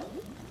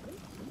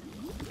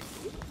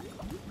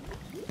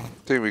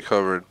 I think we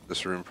covered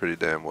this room pretty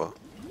damn well.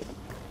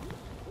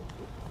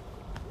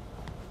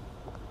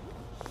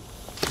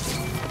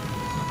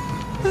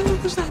 How long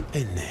has that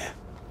been there?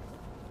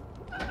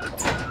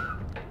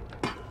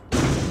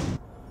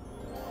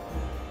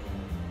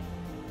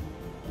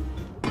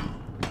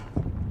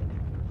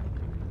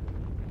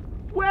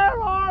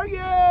 Where are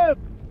you?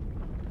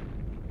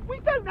 We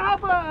don't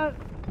have a...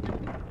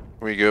 Can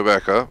we go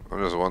back up?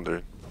 I'm just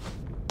wondering.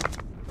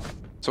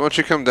 So once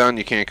you come down,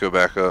 you can't go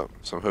back up.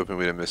 So I'm hoping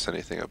we didn't miss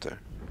anything up there.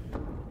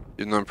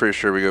 Even though I'm pretty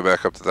sure we go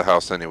back up to the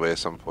house anyway at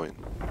some point.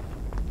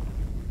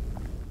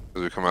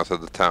 Because we come out to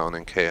the town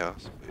in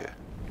chaos. But yeah.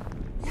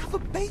 We have a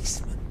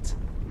basement.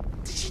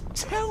 Did she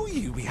tell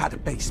you we had a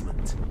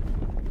basement?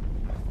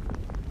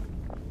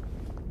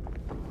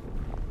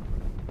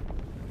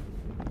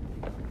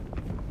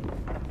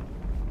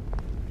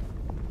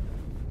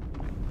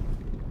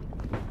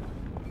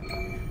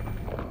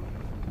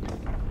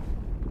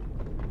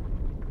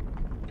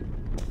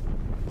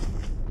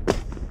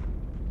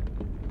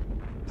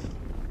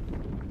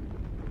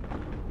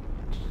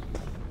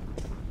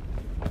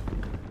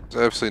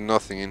 There's absolutely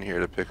nothing in here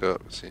to pick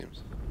up, it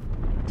seems.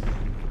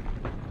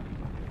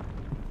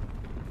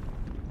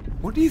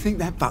 What do you think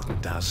that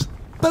button does?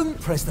 Don't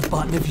press the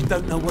button if you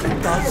don't know what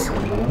it does.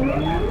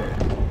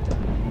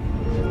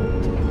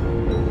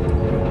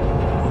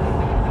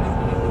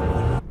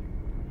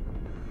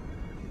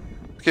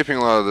 Skipping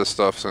a lot of this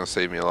stuff is going to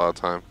save me a lot of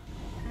time.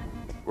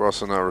 We're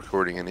also not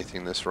recording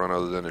anything this run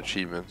other than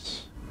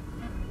achievements.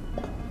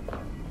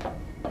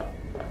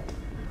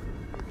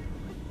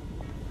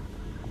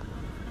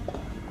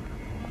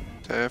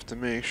 Have to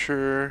make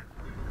sure,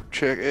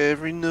 check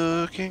every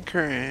nook and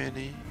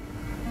cranny.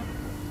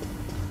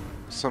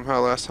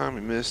 Somehow last time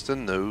we missed a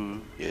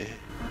note, yeah.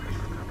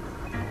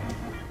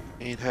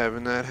 Ain't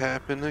having that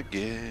happen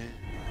again.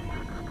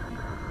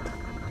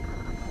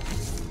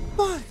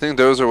 I think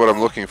those are what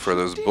I'm looking for,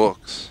 those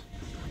books.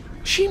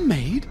 She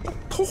made a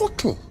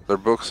portal. They're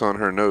books on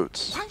her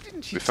notes. Why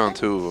didn't she We found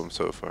tell 2 of them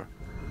so far.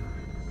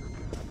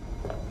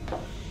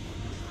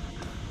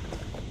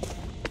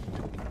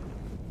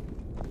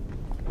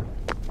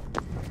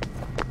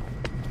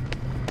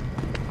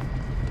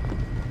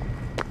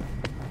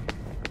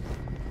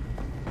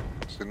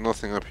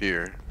 Nothing up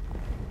here.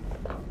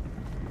 I'm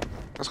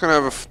just gonna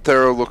have a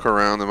thorough look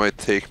around. It might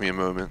take me a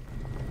moment.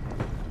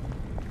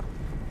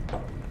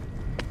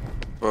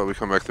 But we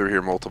come back through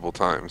here multiple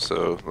times,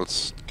 so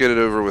let's get it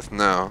over with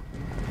now.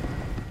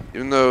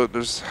 Even though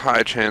there's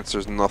high chance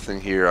there's nothing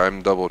here,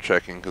 I'm double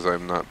checking because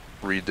I'm not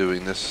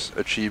redoing this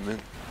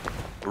achievement.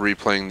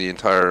 Replaying the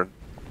entire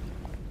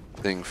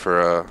thing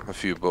for a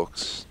few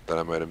books that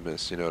I might have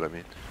missed, you know what I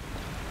mean?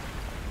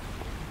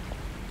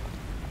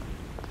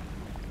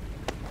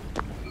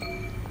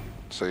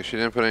 So she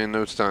didn't put any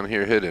notes down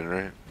here hidden,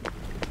 right?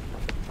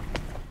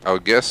 I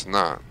would guess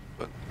not,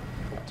 but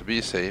to be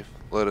safe,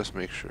 let us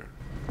make sure.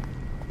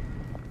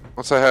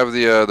 Once I have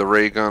the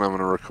ray gun, I'm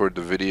gonna record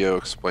the video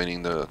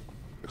explaining the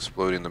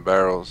exploding the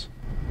barrels,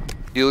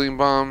 healing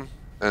bomb,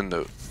 and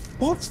note.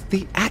 What's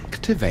the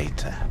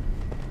activator?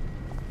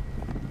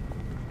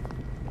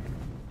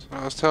 That's what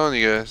I was telling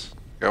you guys.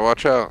 Gotta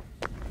watch out.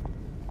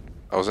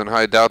 I was in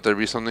high doubt there'd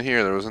be something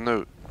here. There was a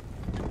note.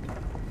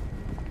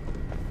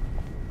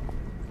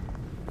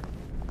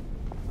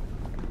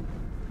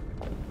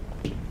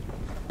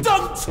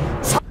 Don't!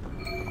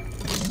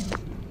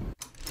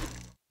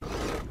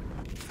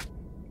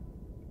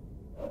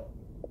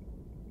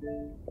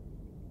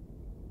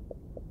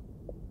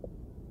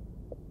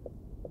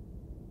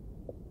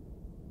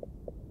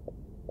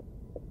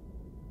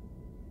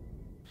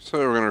 So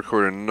we're gonna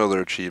record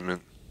another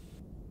achievement.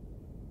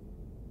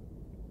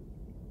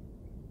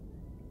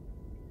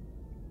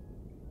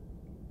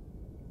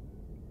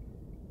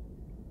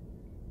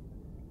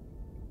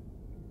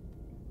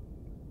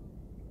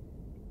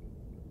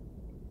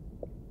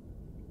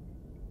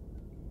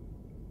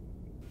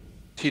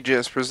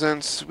 TGS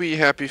presents We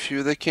Happy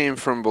Few That Came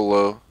From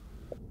Below.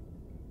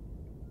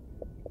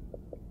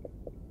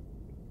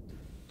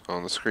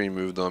 On the screen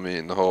moved on me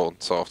and the whole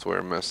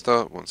software messed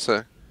up. One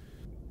sec.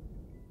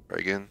 Try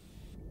again.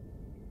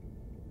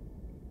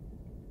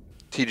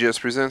 TGS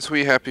presents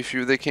We Happy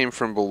Few They Came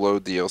From Below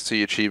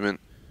DLC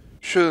achievement.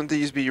 Shouldn't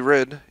these be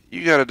red?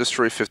 You gotta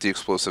destroy 50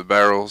 explosive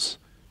barrels.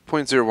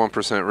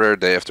 0.01% rare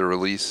day after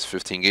release.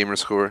 15 gamer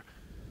score.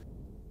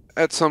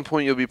 At some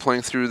point you'll be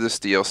playing through this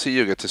DLC.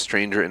 You'll get to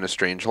Stranger in a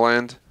Strange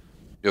Land.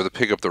 You'll have to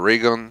pick up the ray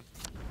gun.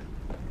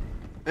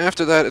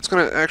 After that, it's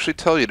gonna actually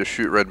tell you to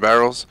shoot red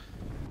barrels.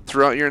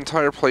 throughout your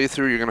entire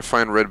playthrough, you're going to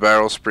find red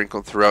barrels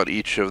sprinkled throughout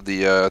each of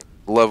the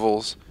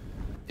levels.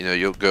 You know,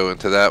 you'll go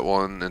into that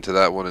one, into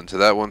that one, into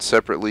that one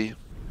separately,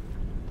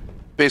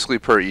 basically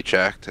per each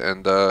act.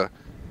 And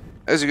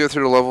as you go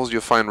through the levels,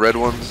 you'll find red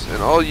ones,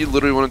 and all you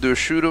literally want to do is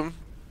shoot them.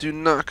 Do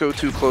not go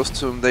too close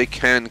to them. They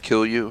can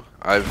kill you.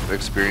 I've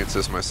experienced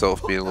this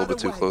myself, being a little bit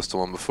too close to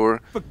one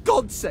before. For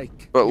God's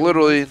sake! But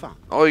literally,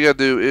 all you gotta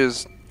do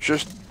is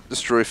just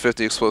destroy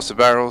 50 explosive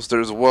barrels.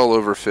 There's well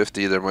over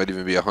 50. There might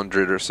even be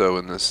 100 or so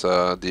in this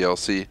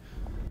DLC.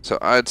 So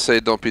I'd say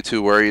don't be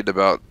too worried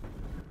about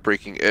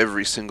breaking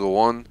every single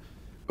one.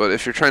 But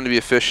if you're trying to be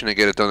efficient and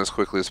get it done as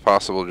quickly as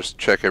possible, just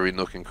check every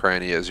nook and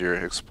cranny as you're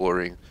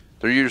exploring.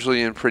 They're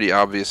usually in pretty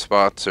obvious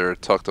spots or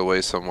tucked away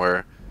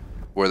somewhere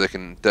where they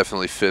can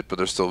definitely fit, but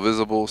they're still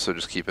visible, so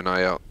just keep an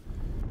eye out.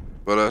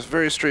 But it's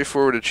very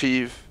straightforward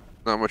achieve.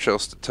 Not much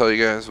else to tell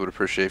you guys. Would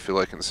appreciate if you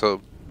like and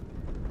sub.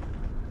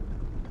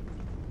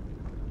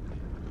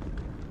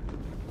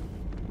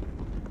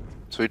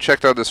 So we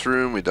checked out this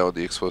room, we dealt with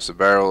the explosive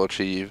barrel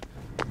achieve.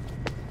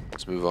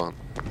 Let's move on.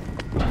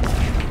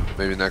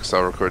 Maybe next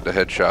I'll record the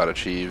headshot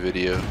achieve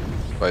video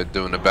by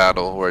doing a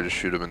battle where I just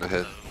shoot him in the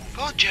head.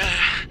 Roger,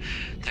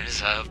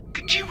 there's a...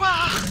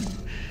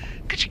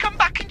 Could you come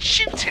back and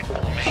shoot it for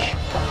me?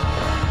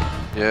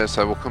 Yes,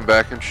 I will come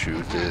back and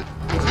shoot it.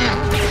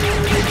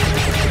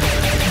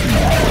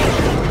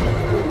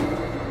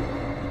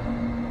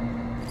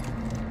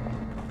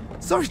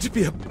 Sorry to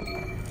be a...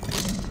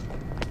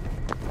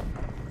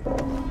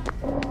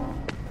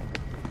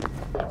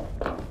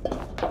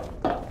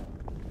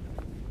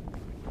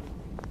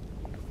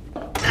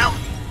 Now,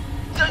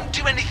 don't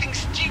do anything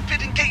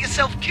stupid and get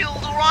yourself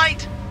killed,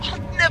 alright? I'll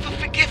never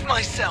forgive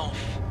myself.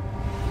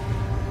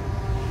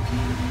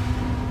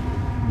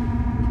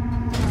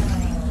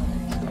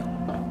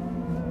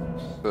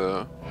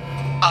 So...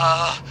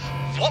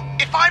 what?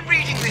 If I'm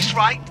reading this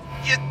right,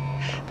 you're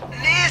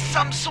near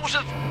some sort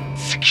of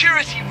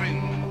security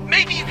room.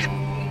 Maybe you could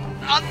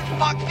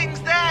unfuck things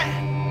there?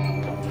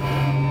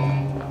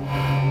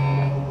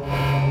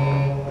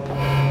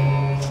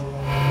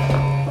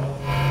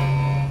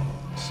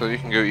 So you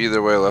can go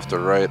either way, left or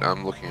right.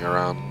 I'm looking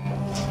around.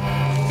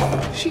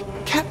 She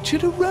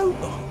captured a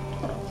robot.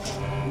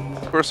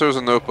 Of course, there's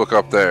a notebook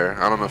up there.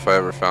 I don't know if I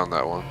ever found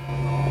that one.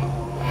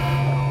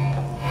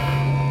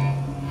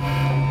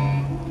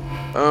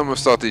 I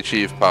almost thought the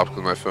achieve popped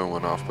because my phone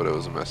went off, but it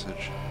was a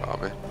message. Oh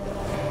man.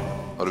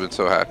 I would have been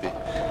so happy.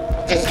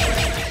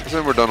 Because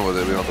then we're done with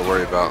it. We don't have to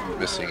worry about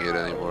missing it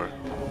anymore.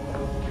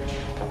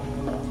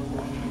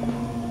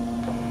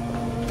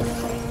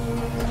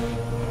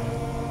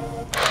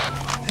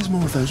 There's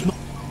more of those.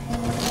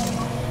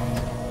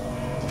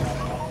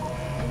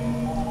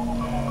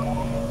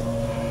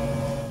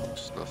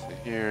 There's nothing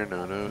here,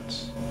 no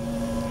notes.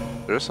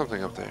 There's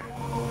something up there.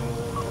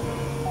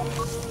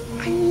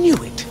 I knew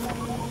it.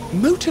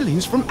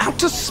 Motorlings from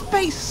outer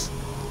space.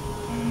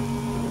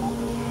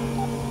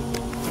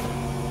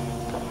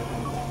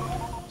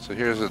 So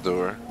here's the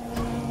door.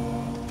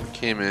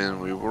 Came in,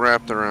 we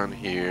wrapped around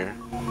here.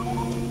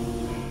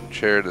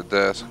 Chair to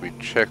desk, we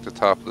checked the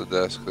top of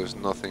the desk, there's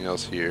nothing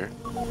else here.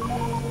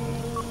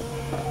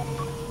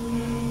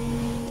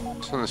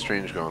 Something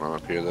strange going on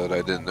up here that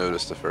I didn't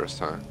notice the first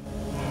time.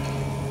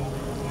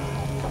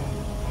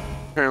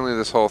 Apparently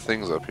this whole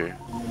thing's up here.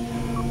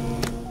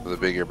 With a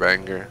bigger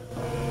banger.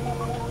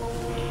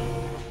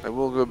 I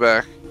will go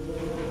back.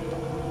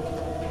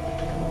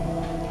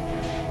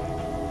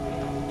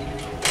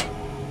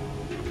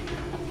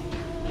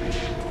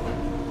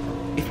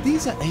 If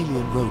these are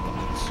alien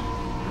robots,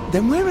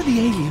 then where are the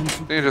aliens? I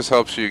think it just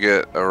helps you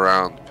get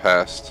around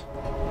past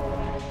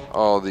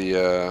all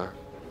the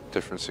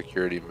different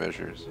security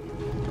measures.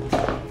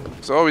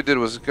 So all we did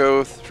was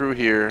go through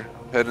here,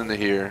 head into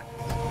here,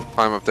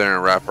 climb up there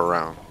and wrap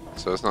around.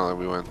 So it's not like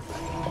we went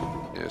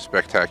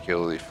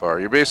spectacularly far.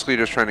 You're basically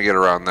just trying to get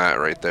around that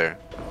right there.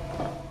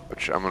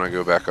 Which I'm going to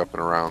go back up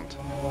and around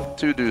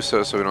to do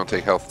so we don't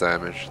take health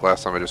damage.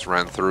 Last time I just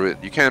ran through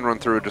it. You can run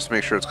through it, just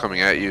make sure it's coming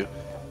at you.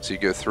 So you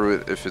go through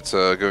it. If it's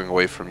going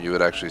away from you,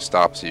 it actually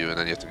stops you and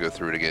then you have to go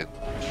through it again.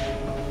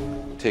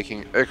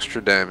 Taking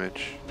extra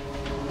damage.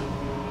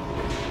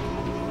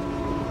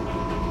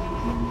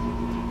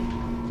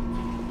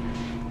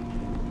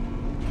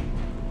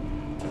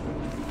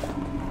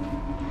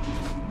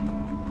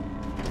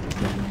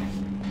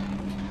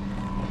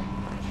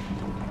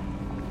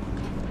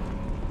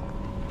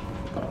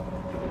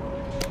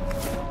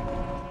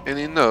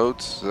 Any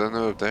notes? Is that a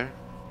note up there?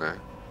 Nah.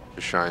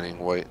 Just shining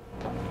white.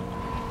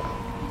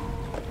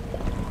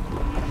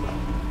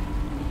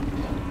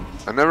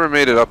 I never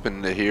made it up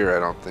into here, I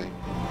don't think.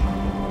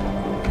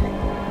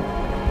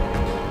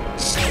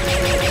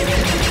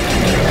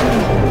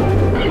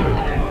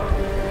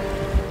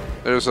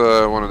 There's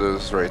one of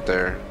those right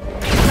there.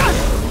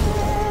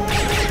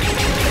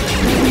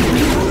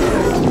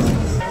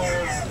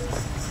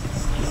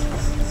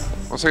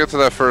 Once I get to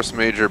that first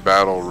major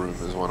battle room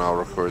is when I'll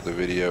record the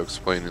video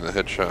explaining the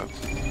headshots.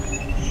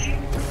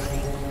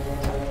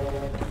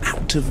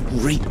 Out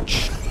of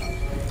reach.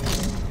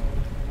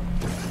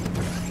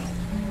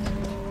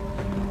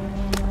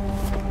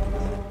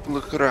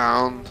 look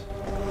around.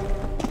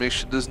 Make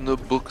sure there's no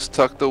books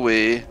tucked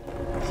away.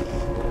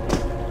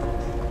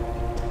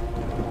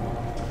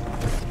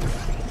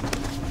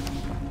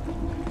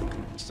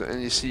 Is there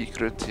any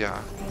secret?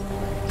 Yeah.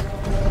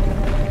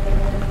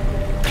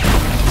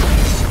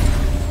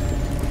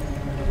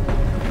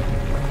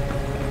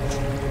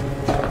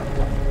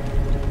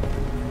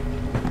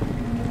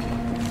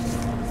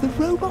 The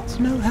robots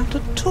know how to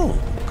talk.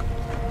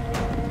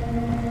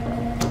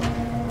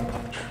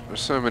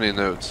 There's so many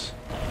notes.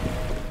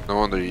 No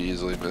wonder you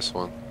easily miss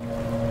one.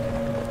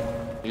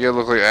 You gotta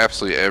look like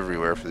absolutely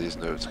everywhere for these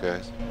notes,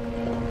 guys.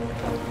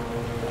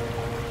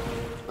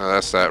 Oh,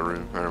 that's that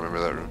room. I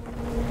remember that room.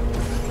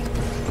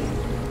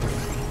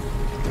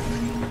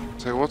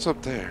 It's like, what's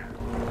up there?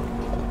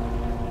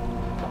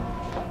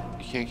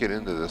 You can't get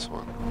into this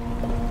one.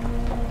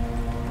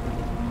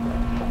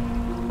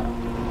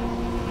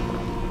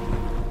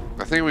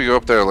 I think we go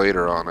up there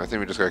later on. I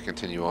think we just gotta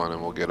continue on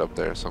and we'll get up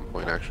there at some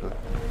point, actually.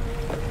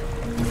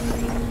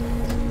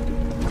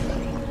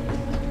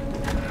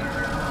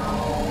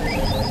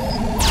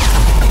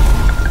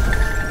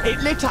 It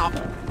lit up!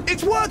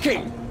 It's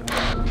working!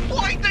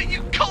 Why don't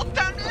you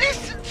goddamn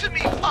listen to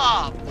me,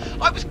 Pop?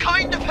 I was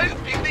kind of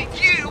hoping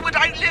that you would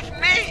outlive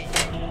me!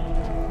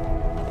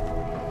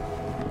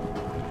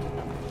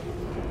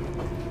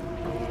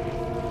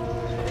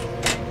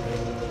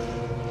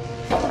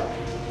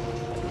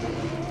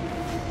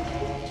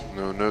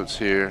 No notes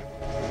here.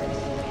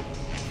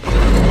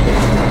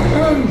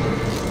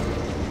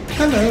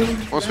 Hello.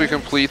 Once we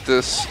complete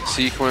this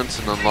sequence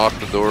and unlock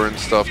the door and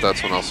stuff,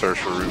 that's when I'll search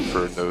for room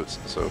for notes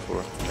and so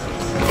forth.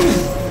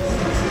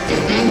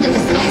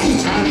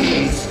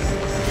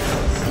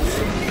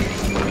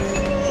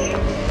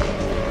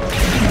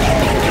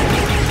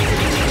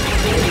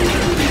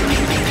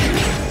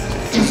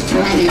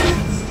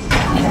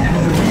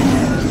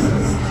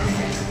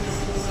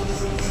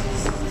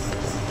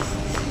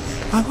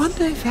 I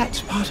wonder if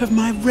that's part of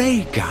my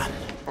ray gun.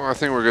 Well, I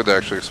think we're good to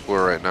actually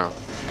explore right now.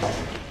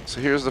 So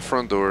here's the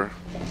front door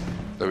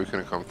that we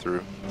couldn't come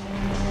through.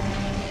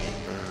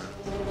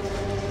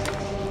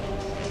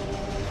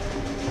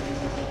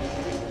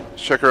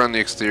 Check around the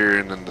exterior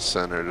and then the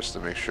center just to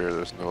make sure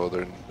there's no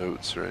other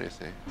notes or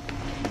anything.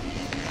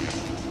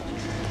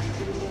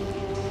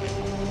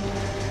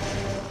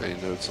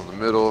 Any notes on the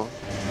middle?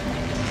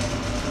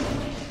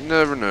 You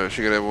never know.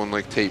 She could have one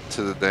like taped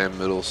to the damn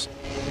middle.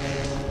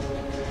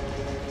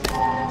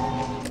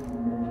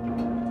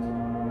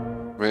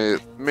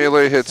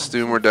 Melee hits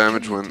do more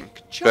damage when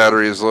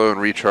battery is low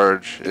and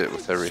recharge it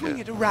with every Swing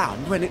hit. it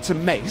around when it's a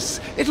mace,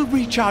 it'll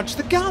recharge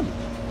the gun.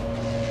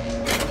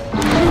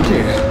 Oh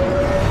dear.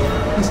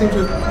 I seem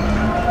to...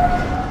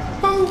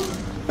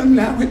 Oh, and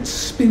now it's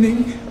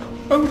spinning.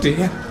 Oh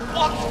dear.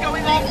 What's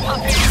going on,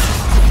 puppy?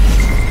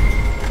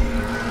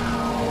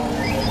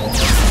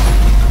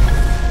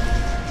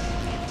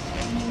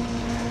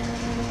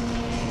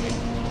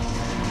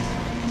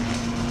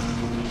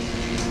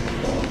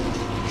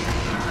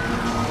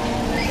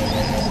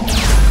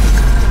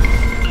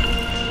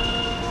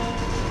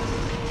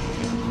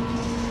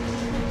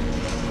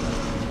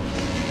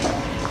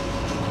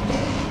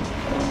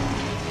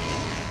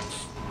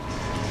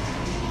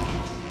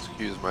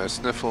 My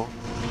sniffle.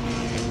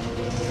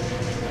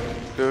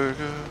 Go,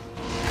 go.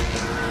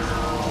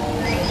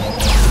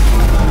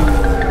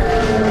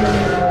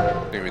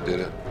 I think we did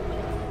it.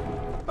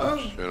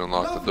 Should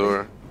unlock the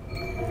door.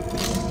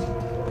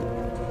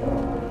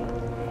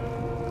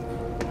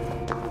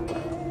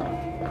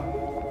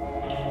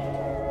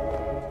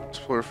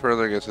 Explore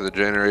further, get to the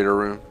generator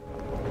room.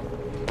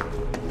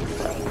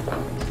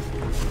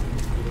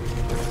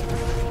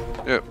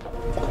 Yep.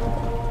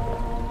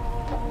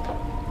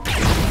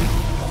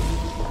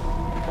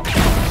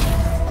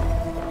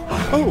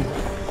 Oh,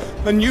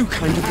 a new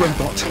kind of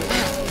robot.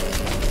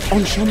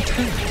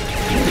 Enchanté.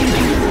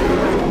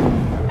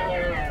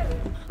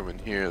 Come in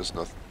here, there's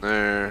nothing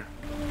there.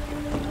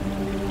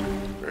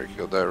 Better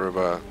kill that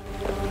robot.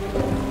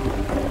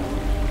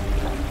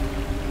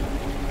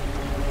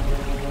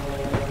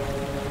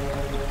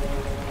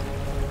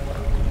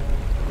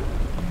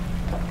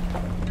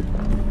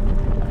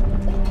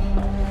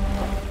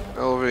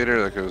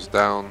 Elevator that goes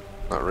down.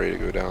 Not ready to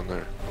go down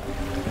there.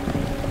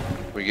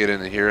 We get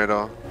into here at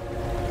all?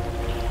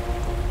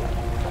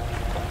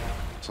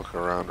 Let's look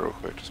around real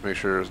quick. Just make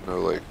sure there's no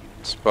like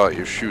spot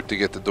you shoot to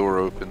get the door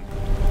open.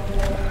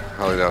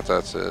 Highly doubt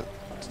that's it.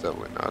 It's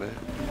definitely not it.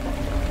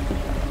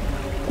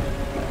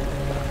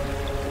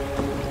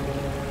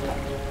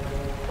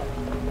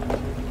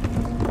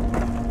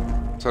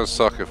 It's gonna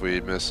suck if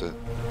we miss it.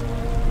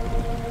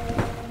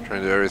 I'm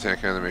trying to do everything I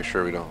can to make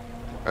sure we don't.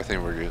 I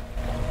think we're good.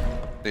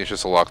 I think it's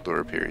just a locked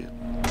door, period.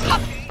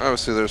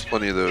 Obviously, there's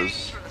plenty of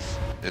those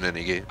in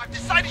any game. I've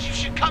decided you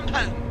should come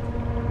home.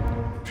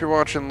 If you're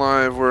watching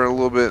live, we're a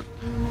little bit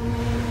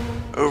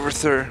over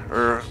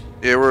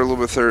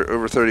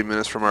over 30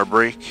 minutes from our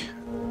break.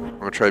 I'm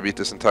gonna try to beat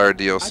this entire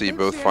DLC,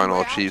 both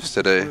final achieves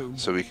today,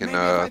 so we can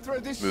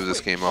move this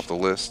game off the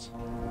list.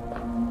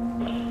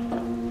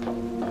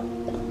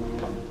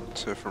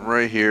 So from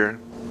right here,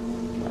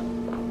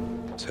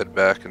 Let's head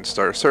back and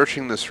start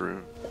searching this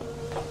room.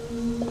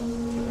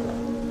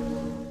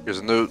 Here's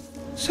a note.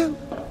 So,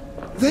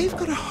 they've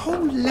got a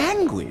whole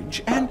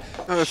language and...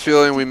 I have a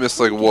feeling we missed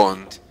like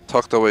one,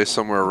 tucked away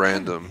somewhere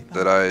random,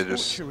 that I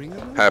just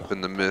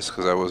happened to miss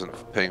because I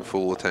wasn't paying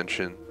full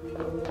attention.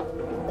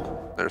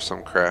 There's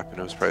some crap, and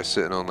it was probably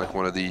sitting on like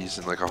one of these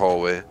in like a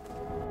hallway.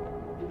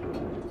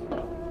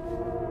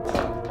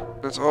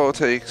 That's all it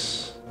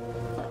takes.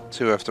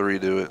 2 have to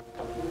redo it.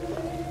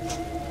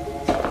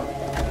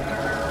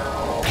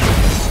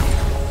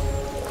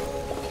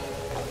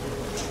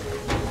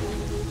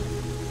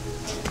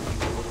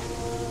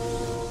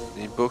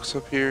 Any books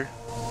up here?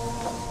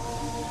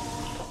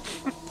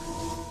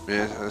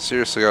 Man, I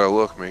seriously gotta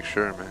look, make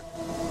sure, man.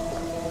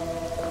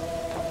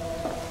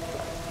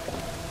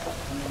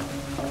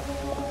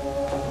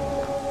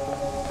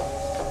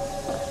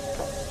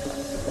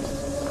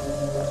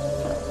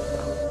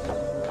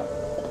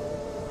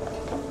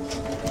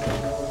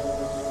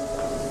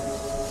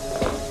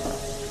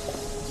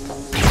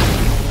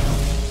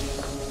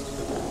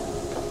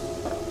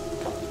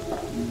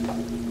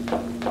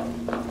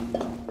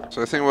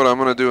 So I think what I'm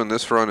going to do in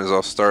this run is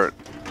I'll start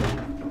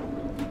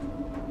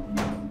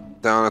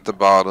down at the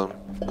bottom.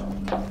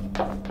 I'm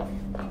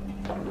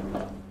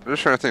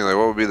just trying to think like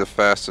what would be the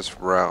fastest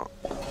route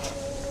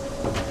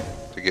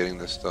to getting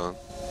this done.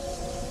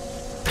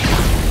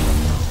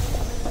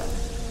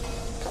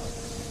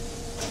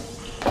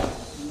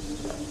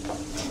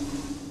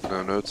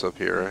 No notes up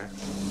here, right?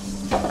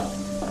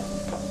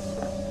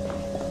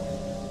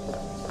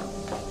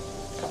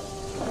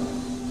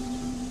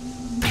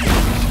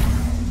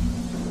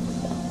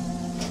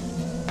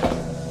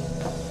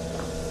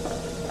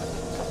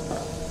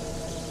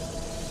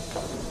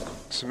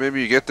 So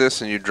maybe you get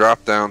this and you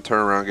drop down, turn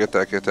around, get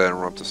that, and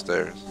run up the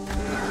stairs.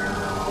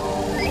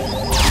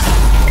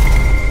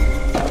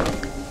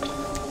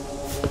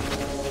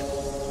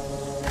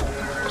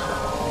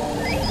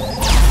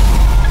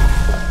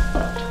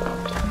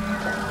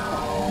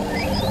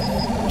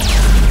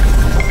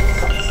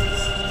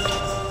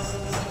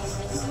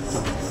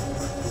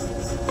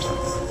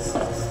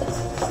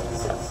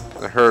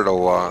 It hurt a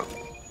lot.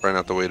 Probably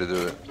not the way to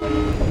do it.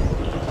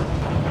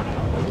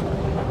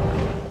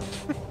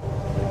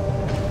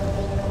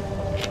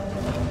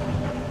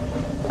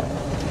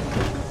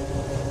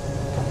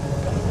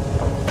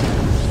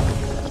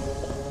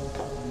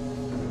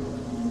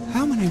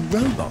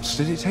 Robots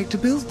did it take to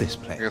build this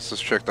place? I guess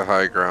let's check the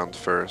high ground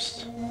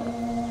first.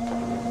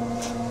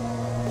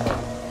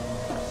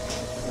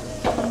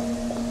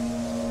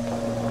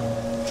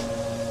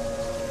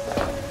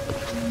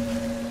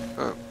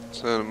 Oh,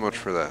 it's not much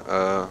for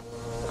that.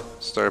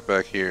 Start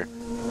back here.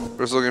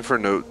 We're just looking for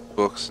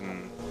notebooks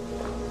and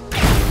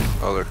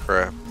other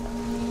crap.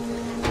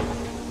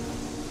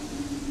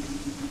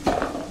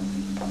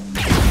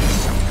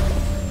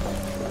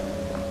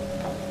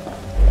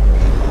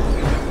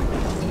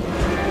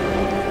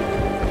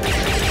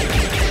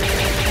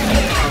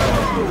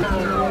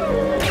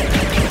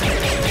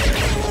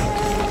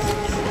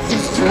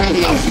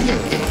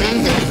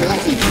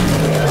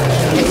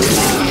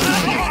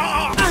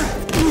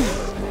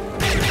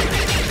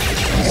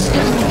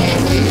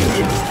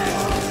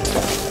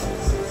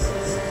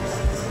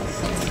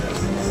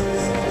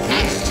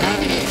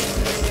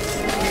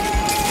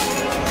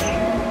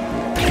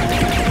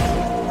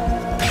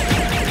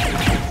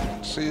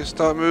 See,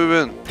 stop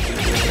moving.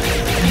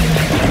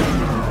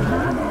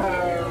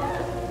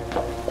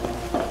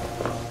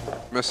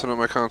 Messing up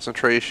my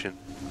concentration.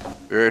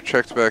 We already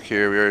checked back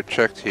here, we already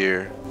checked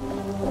here.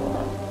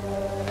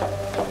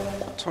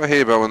 That's what I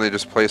hate about when they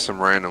just place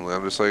them randomly.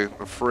 I'm just like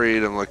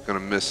afraid I'm like gonna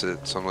miss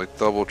it. So I'm like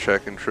double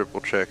checking,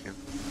 triple checking.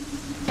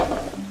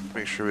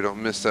 Make sure we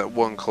don't miss that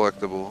one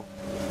collectible.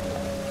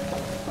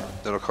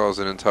 That'll cause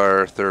an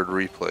entire third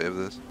replay of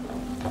this.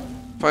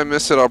 If I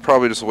miss it, I'll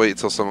probably just wait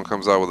till someone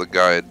comes out with a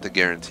guide to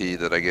guarantee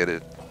that I get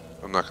it.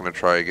 I'm not gonna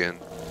try again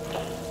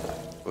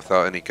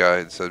without any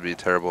guides. That'd be a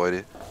terrible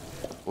idea.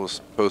 We'll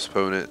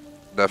postpone it,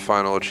 that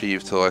final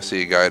achieve, till I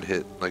see a guide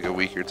hit like a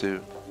week or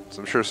two.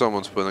 So I'm sure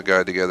someone's putting a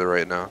guide together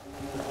right now.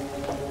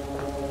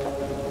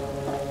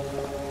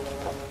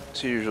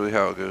 That's usually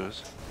how it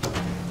goes.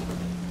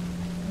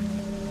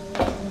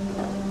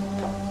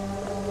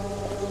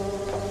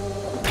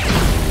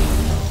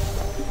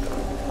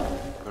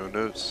 No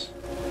notes.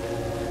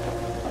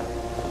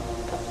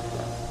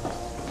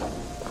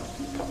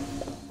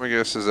 My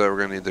guess is that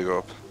we're gonna need to go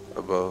up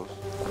above.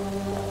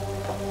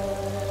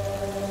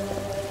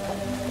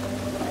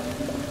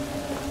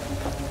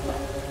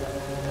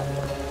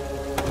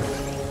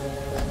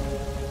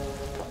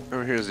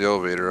 Oh, here's the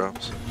elevator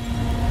ups.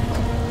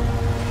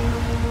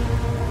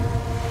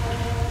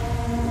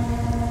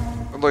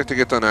 I'd like to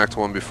get done Act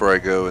 1 before I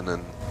go, and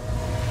then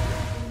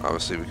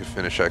obviously we can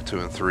finish Act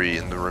 2 and 3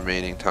 in the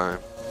remaining time.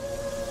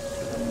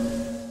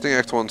 I think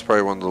Act 1's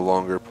probably one of the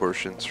longer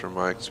portions from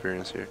my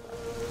experience here.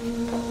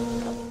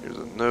 Here's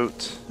a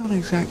note. Not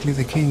exactly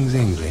the King's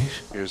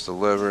English. Here's the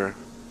lever.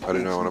 I do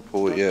not want to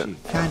pull it yet.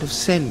 Kind of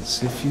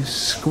sense if you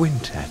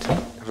squint at it.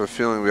 I have a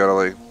feeling we gotta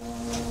like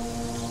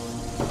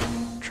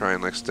try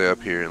and like stay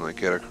up here and like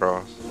get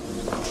across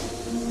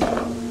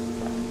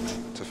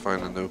to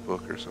find a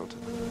notebook or something.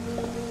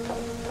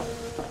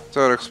 So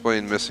that would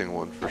explain missing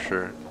one for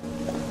sure.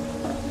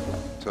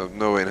 So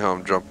no way in hell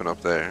I'm jumping up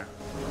there.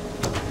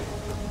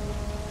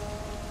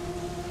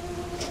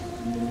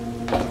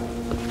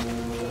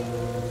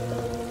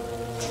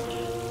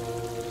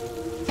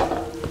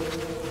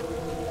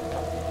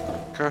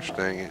 Gosh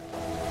dang it.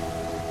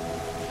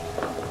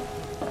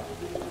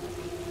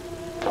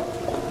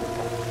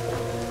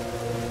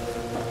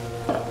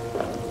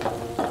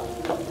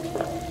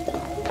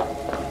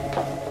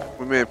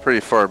 We made it pretty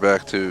far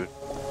back too.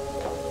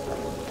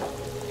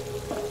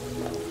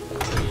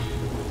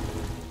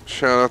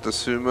 Shout out to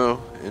Sumo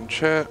in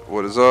chat.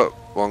 What is up?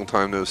 Long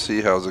time no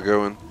see. How's it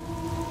going?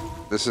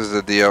 This is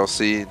the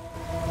DLC.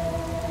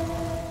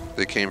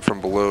 They came from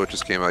below. It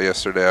just came out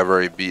yesterday. I've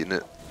already beaten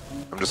it.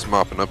 I'm just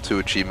mopping up 2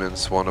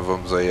 achievements. One of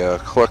them's a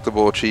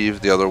collectible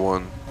achieved. The other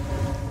one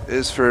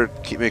is for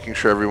making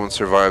sure everyone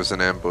survives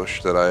an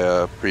ambush that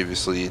I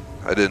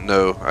I didn't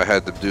know I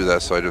had to do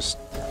that, so I just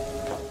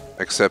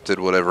accepted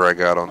whatever I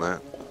got on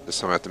that. This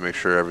time I have to make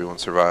sure everyone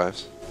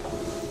survives.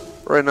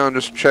 Right now I'm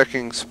just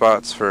checking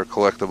spots for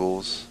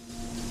collectibles.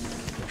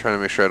 Trying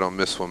to make sure I don't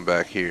miss one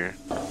back here.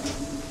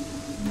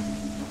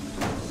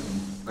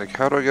 Like,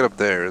 how do I get up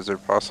there? Is there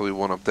possibly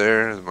one up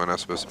there? Am I not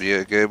supposed to be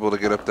able to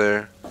get up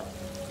there?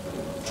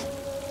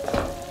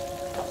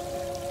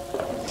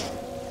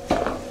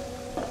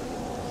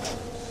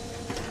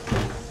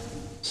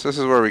 So this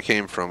is where we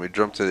came from. We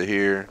jumped to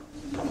here.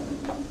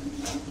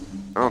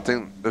 I don't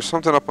think... There's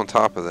something up on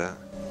top of that.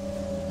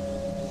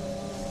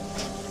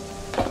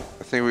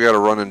 I think we gotta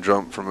run and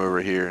jump from over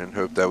here and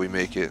hope that we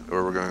make it,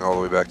 or we're going all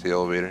the way back to the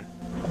elevator.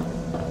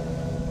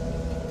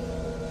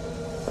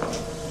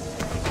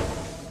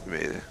 We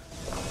made it.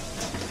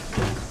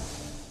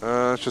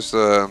 It's just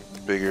a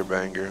bigger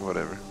banger,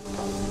 whatever.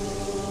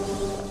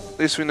 At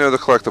least we know the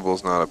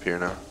collectible's not up here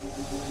now.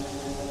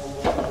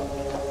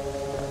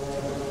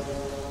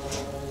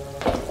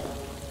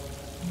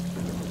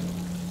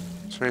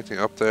 Is there anything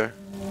up there?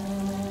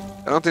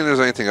 I don't think there's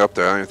anything up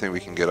there. I don't even think we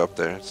can get up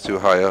there. It's too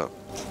high up.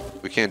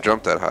 We can't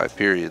jump that high,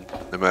 period.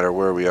 No matter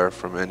where we are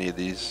from any of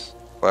these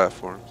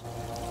platforms.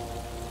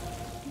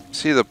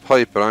 See the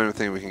pipe, but I don't even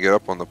think we can get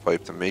up on the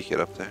pipe to make it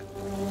up there.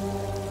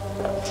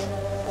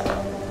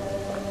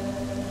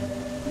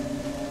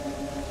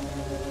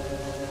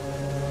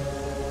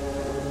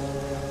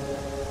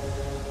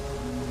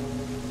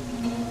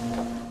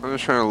 I'm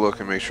just trying to look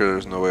and make sure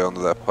there's no way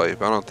onto that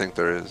pipe. I don't think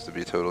there is, to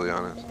be totally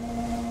honest.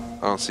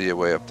 I don't see a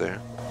way up there.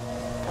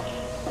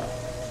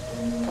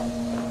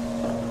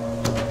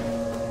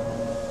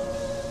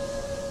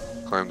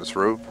 Climb this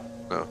rope?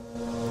 No.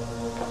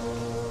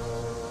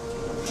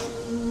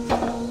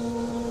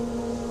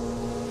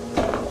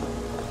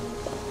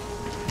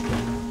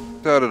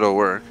 Doubt it'll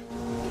work.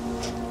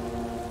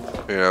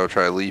 Maybe I'll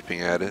try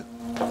leaping at it.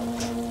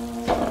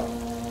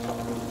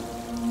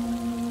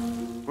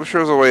 Wish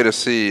there was a way to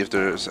see if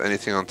there's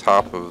anything on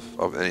top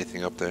of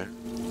anything up there.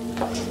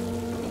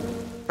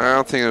 I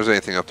don't think there's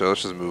anything up there.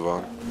 Let's just move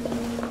on.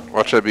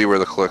 Watch that be where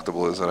the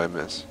collectible is that I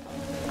miss.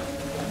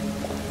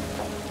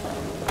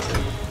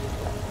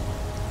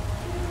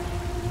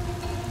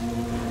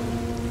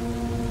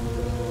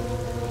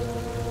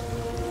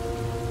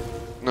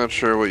 Not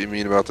sure what you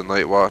mean about the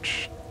Night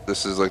Watch.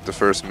 This is like the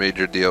first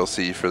major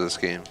DLC for this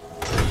game.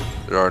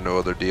 There are no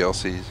other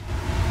DLCs.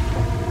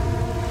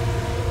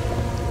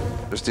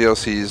 There's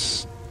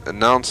DLCs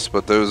announced,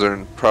 but those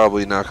are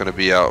probably not going to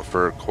be out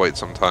for quite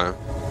some time.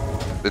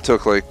 They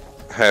took like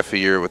half a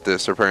year with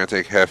this. They're probably going to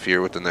take half a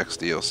year with the next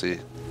DLC.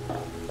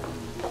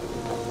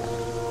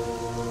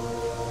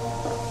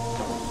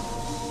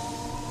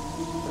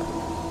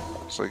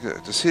 It's like,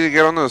 to see to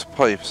get on those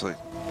pipes, like,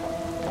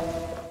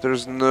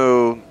 there's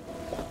no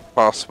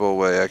possible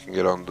way I can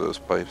get onto those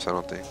pipes, I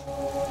don't think.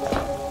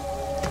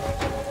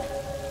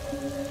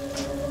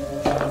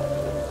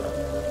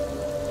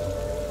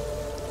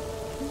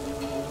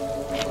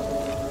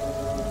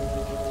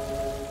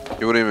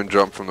 You wouldn't even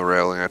jump from the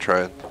railing, I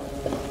tried.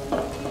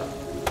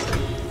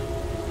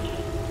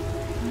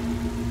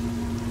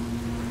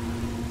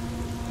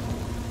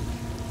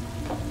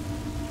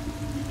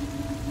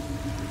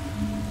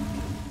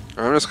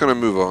 I'm just gonna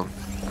move on.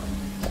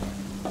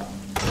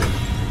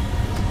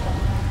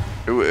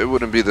 It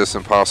wouldn't be this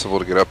impossible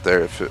to get up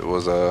there if it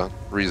was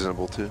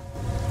reasonable to.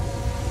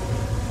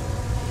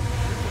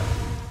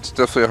 It's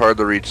definitely a hard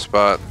to reach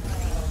spot.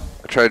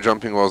 I tried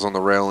jumping while I was on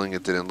the railing,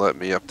 it didn't let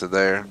me up to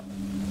there.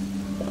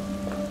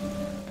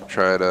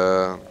 Tried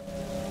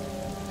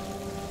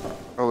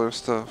other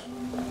stuff.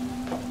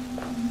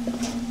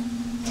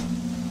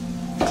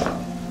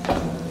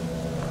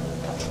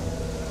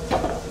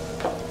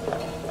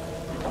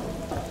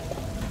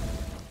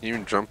 Can you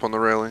even jump on the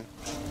railing?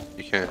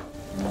 You can't.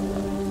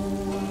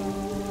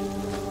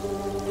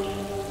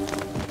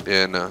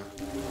 Yeah, no.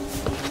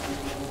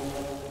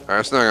 Alright,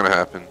 it's not gonna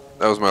happen.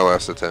 That was my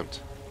last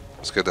attempt.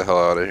 Let's get the hell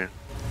out of here.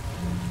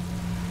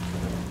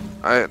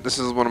 This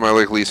is one of my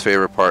least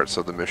favorite parts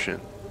of the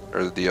mission.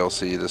 or the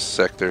DLC, this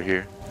sector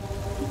here.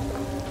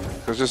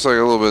 It's just like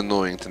a little bit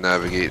annoying to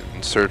navigate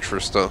and search for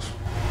stuff.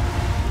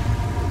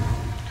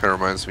 Kind of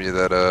reminds me of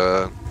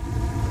that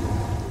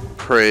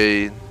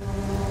Prey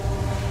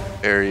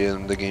area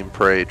in the game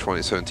Prey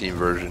 2017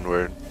 version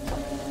where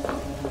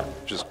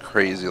just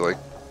crazy like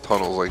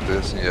tunnels like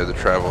this and you had to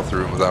travel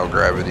through them without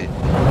gravity.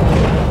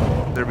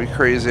 There'd be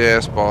crazy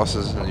ass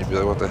bosses and you'd be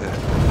like, what the heck?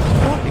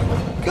 What in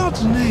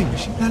God's name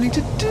is she planning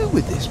to do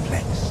with this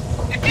place?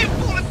 If you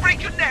fall and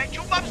break your neck,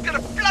 your mum's gonna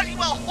bloody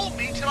well haunt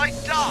me till I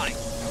die.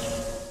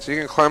 So you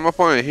can climb up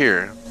on it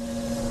here.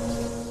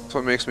 That's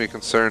what makes me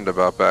concerned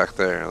about back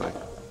there. Like,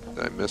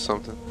 did I miss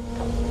something?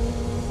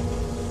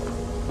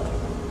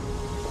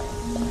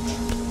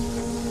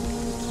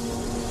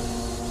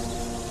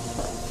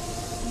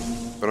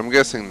 But I'm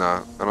guessing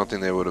not. I don't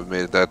think they would have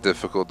made it that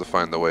difficult to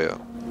find the way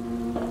up.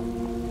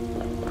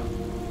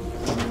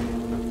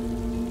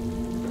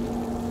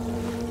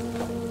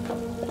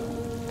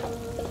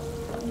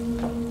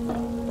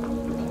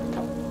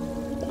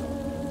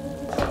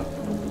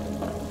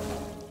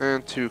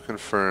 And to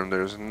confirm,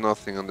 there's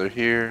nothing under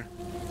here.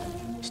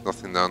 There's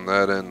nothing down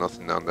that end,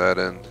 nothing down that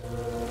end.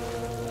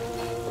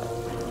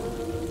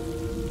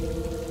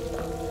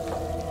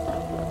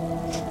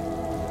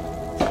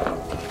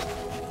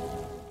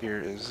 Here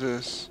is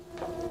this.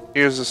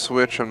 Here's the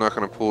switch. I'm not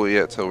going to pull it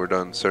yet till we're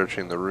done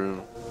searching the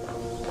room.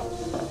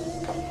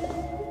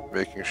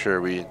 Making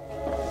sure we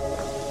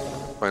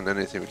find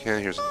anything we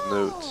can. Here's a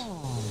note.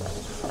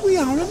 We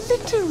are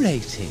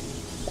alliterating.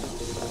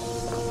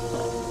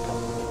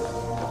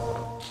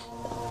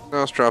 Now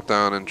let's drop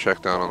down and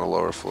check down on the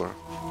lower floor.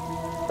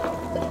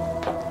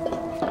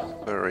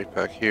 So right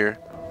back here.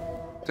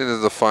 I think this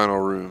is the final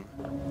room.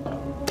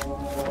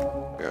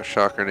 We got a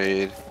shock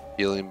grenade,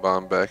 healing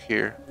bomb back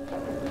here.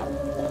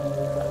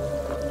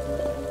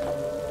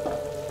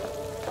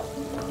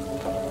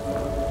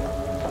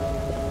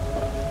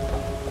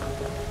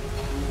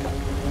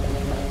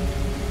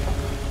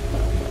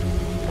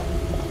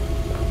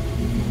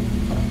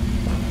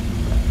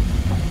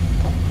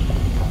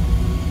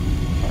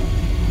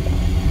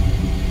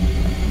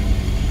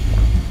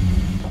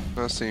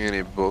 Not seeing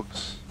any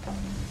books.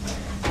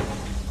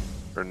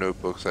 Or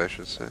notebooks, I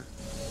should say.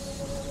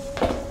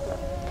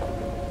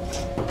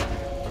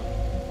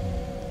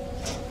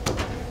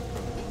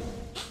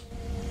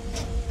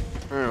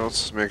 Alright,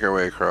 let's make our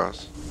way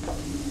across.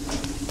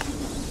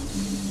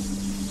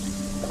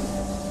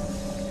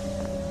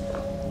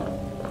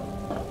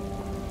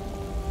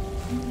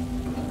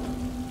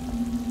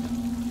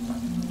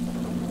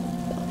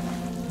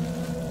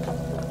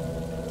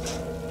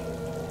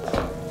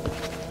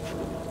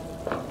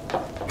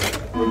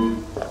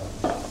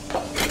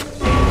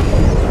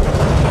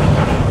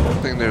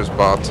 I think there's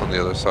bots on the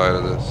other side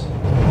of this.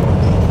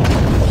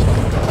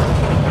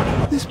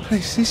 This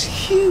place is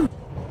huge.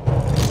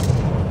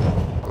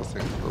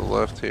 Nothing to the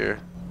left here.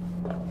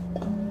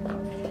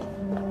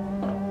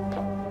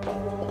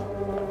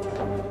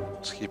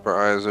 Let's keep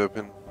our eyes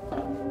open.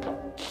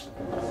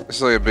 This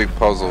is like a big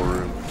puzzle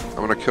room. I'm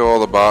gonna kill all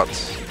the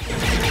bots.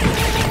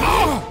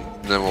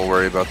 And then we'll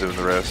worry about doing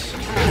the rest.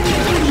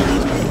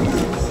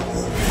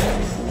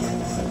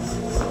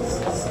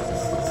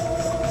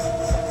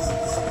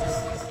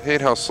 I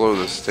hate how slow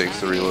this takes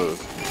to reload.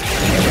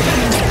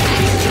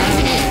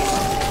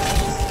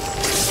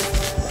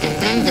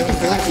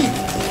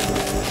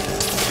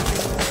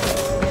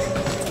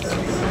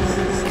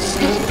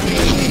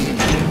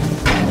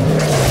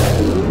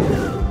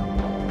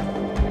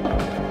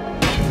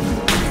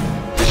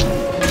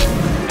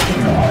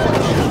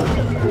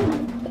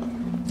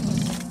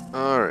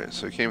 Alright,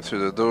 so we came through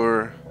the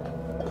door.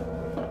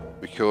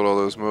 We killed all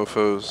those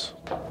mofos.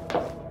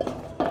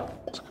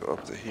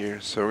 Up to here.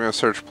 So we're going to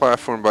search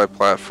platform by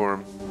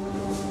platform.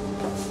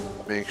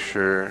 Make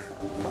sure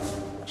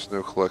there's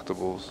no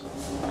collectibles.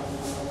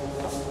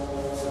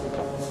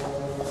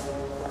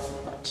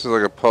 This is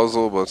like a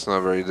puzzle, but it's not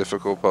a very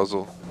difficult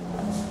puzzle.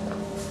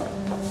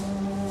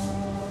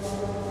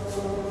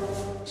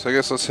 So I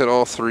guess let's hit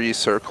all 3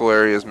 circle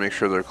areas, make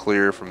sure they're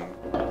clear from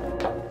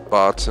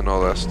bots and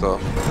all that stuff.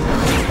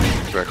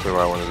 Exactly what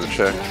I wanted to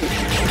check.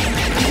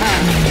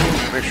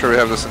 Make sure we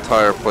have this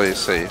entire place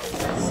safe.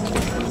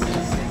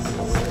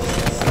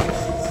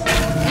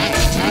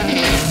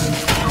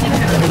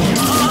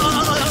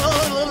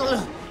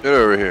 Get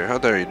over here. How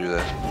dare you do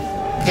that?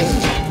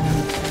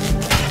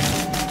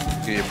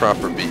 Give you a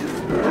proper beat.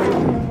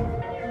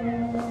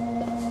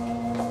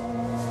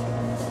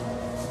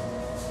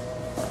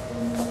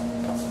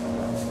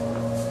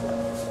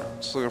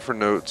 Just looking for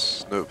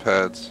notes,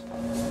 notepads,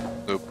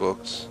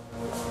 notebooks.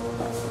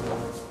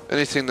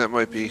 Anything that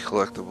might be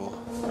collectible.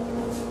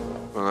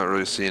 I'm not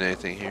really seeing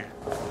anything here.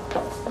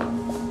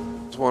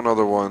 There's one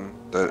other one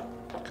that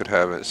could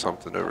have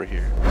something over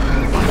here.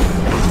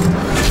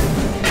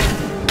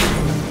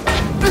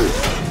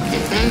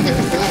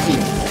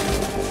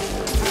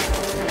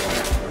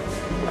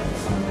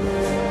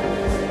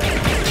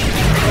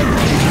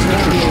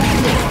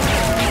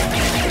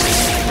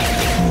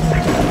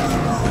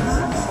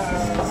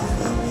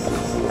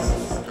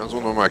 I was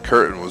wondering where my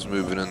curtain was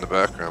moving in the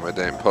background. My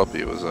dang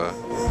puppy was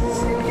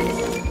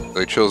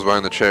like chills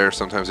behind the chair.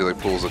 Sometimes he like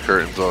pulls the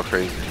curtains all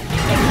crazy.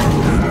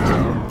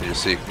 You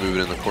see it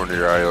moving in the corner of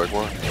your eye. You're like,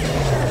 what?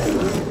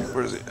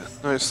 Where is he?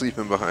 No, he's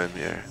sleeping behind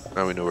me. Yeah.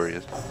 Now we know where he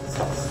is.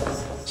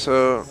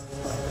 So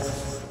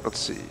let's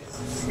see.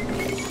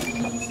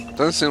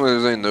 Doesn't seem like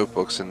there's any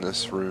notebooks in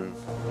this room.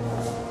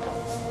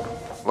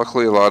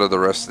 Luckily, a lot of the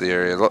rest of the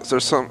area.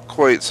 There's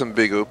quite some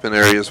big open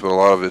areas, but a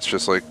lot of it's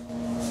just like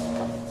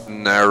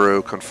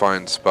narrow,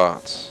 confined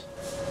spots,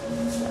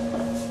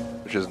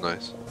 which is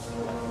nice.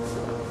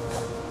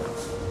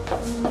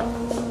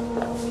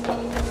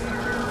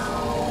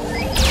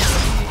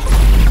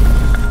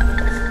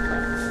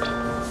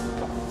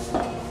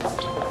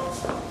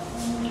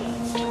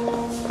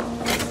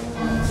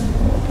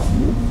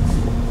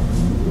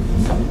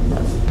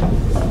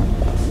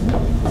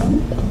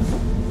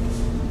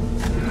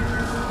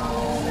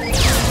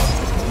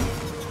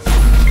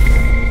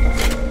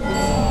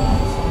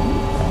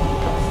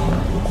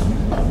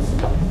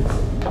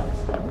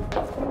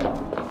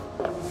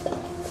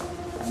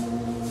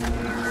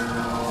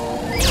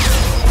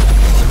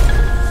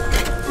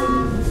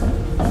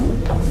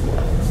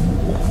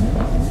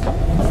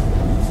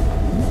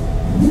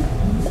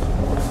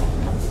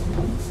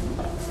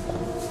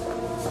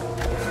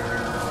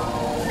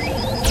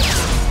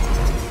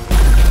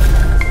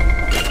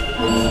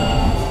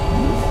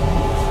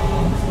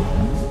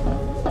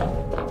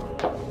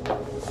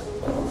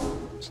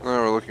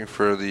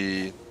 For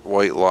the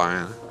white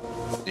line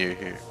near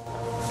here.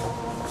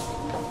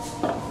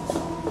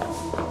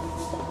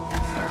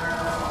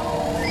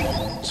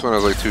 This one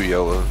has like 2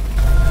 yellow.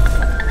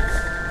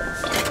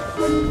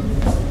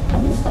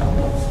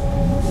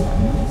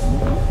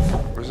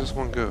 Where's this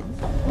one go?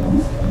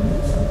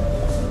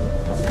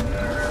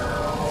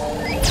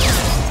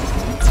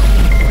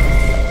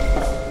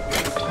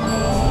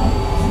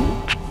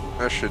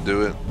 That should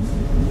do it.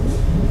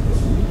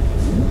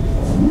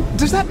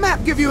 Does that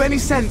map give you any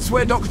sense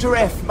where Dr.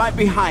 F might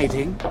be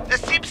hiding? There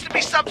seems to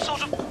be some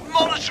sort of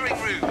monitoring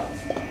room.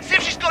 See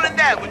if she's gone in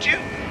there, would you?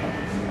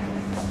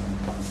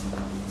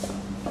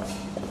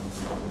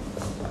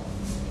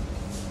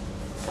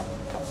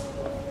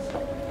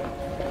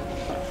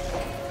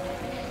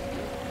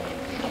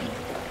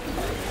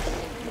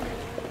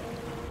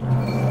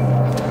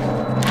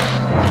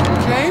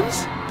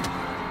 James?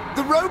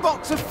 The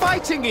robots are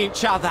fighting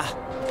each other.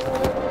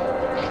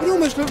 It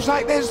almost looks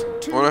like there's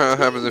two... What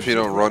happens if you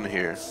don't run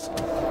here?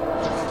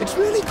 It's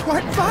really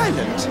quite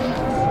violent.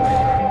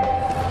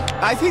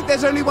 I think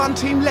there's only one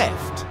team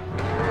left.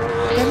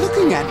 They're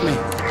looking at me.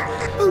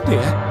 Oh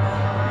dear.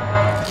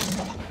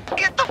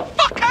 Get the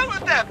fuck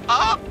out of there,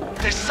 pup!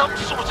 There's some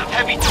sort of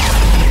heavy door.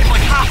 If I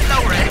half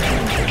lower it,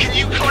 can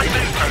you climb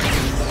over?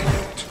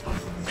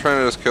 I'm trying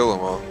to just kill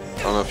them all.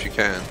 I don't know if you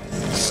can.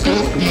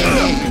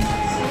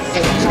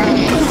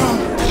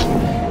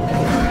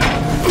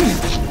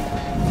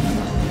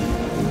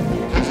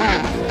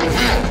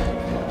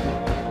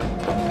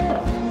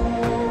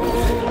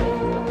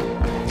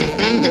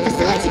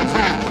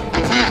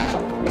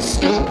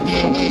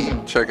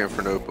 Checking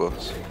for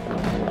notebooks.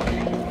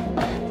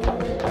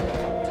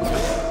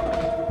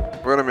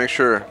 We're gonna make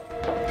sure.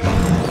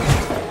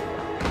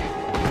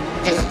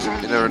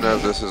 You never know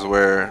if this is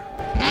where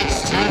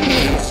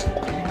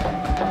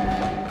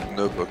the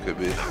notebook could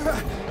be.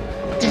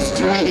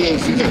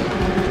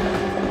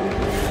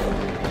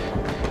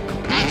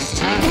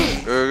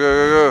 Go,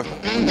 go, go, go.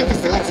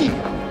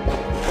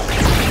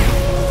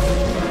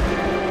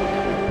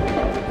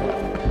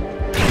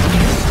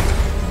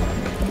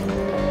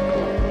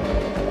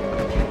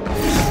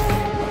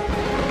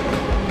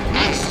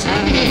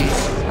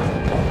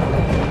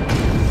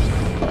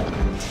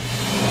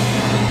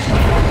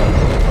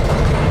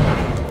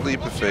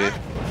 Leap of faith.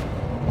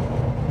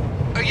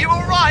 Are you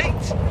alright?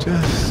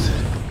 Just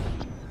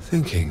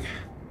thinking.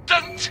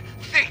 Don't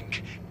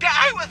think! Get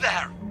out of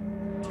there!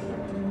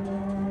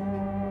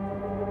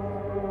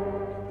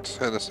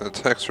 Send us a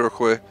text real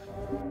quick.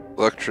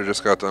 Lecture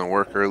just got done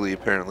work early,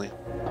 apparently.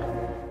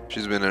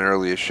 She's been in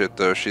early as shit,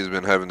 though. She's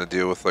been having to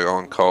deal with, like,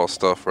 on-call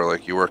stuff where,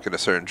 like, you work in a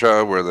certain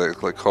job where they,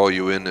 like, call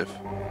you in if,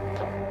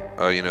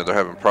 you know, they're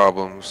having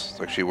problems.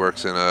 Like, she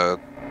works in a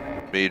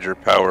major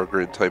power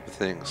grid type of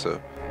thing, so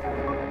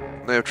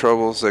when they have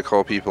troubles, they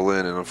call people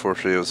in, and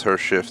unfortunately it was her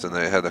shift and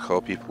they had to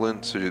call people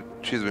in, so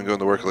she's been going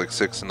to work at, like,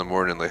 6 in the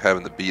morning, like,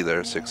 having to be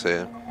there at 6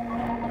 a.m.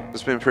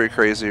 It's been pretty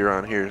crazy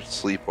around here,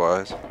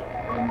 sleep-wise.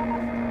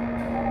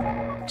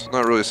 So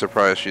not really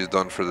surprised she's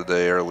done for the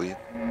day early.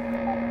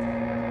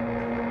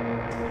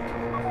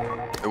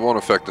 It won't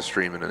affect the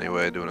stream in any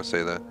way, I do want to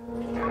say that.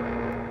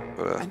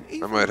 But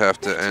I might have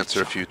to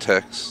answer a few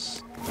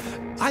texts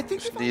I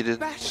think if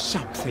needed.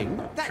 Something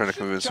Trying to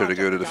convince her to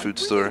go to the food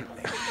store.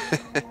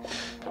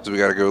 So we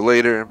gotta go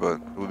later,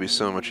 but it would be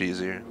so much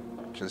easier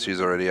since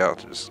she's already out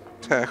to just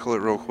tackle it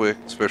real quick,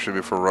 especially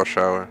before rush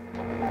hour,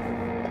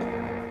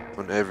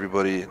 when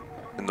everybody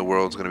in the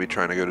world's gonna be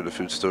trying to go to the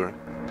food store.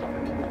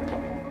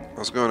 I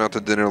was going out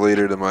to dinner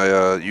later to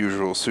my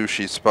usual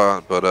sushi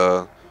spot,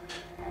 but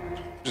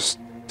just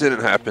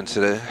Didn't happen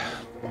today.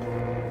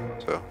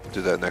 So,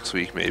 do that next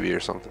week maybe or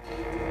something.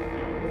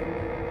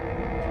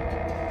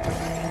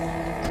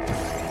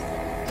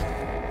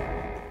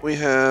 We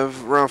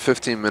have around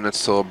 15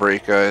 minutes till a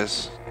break,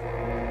 guys.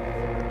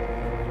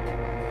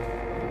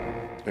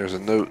 There's a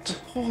note.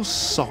 Poor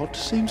sod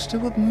seems to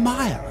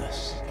admire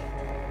us.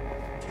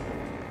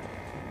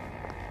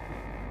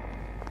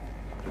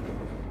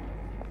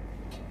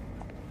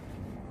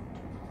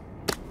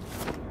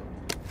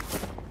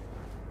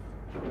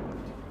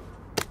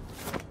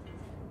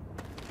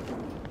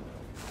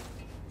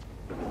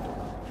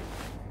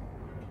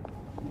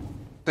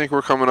 I think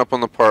we're coming up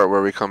on the part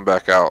where we come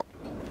back out.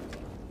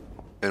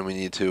 And we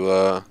need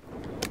to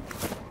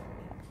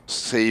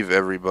save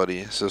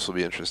everybody, so this will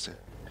be interesting.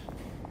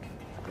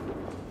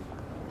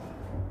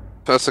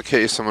 If that's the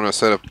case, I'm going to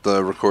set up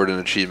the record an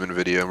achievement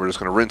video, and we're just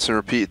going to rinse and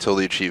repeat until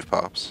the achieve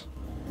pops.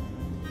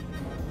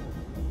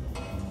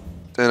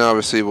 Then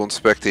obviously we'll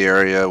inspect the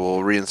area,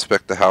 we'll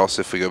re-inspect the house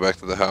if we go back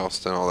to the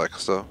house, and all that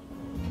stuff.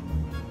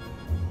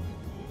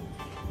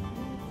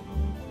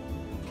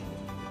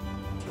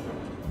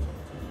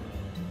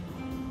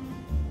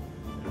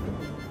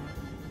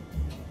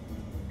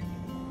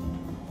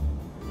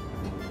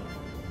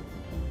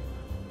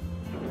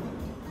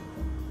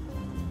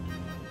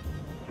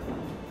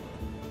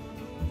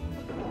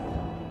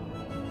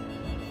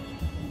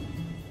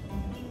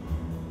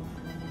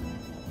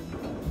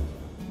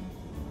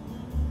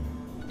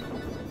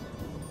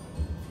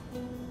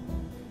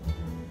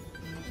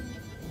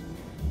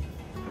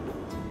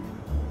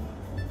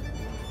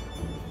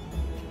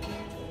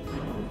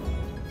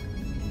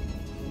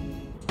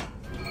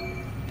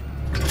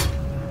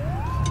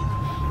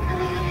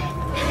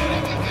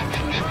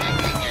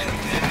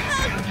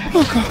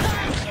 Oh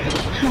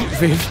God, not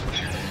Viv.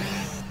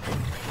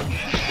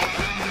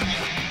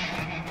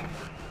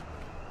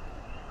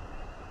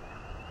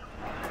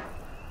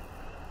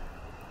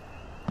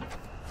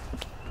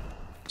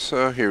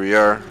 So here we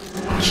are.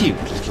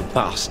 Cute little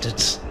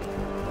bastards.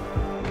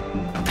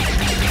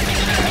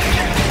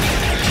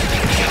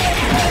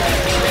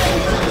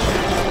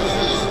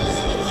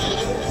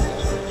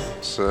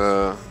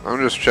 So I'm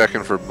just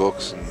checking for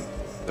books and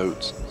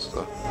notes and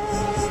stuff.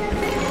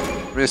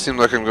 It may seem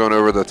like I'm going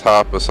over the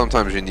top, but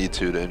sometimes you need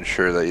to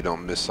ensure that you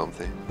don't miss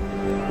something.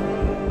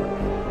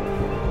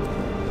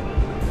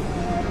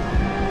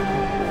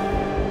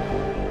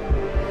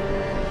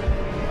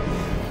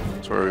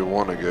 That's where we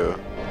want to go.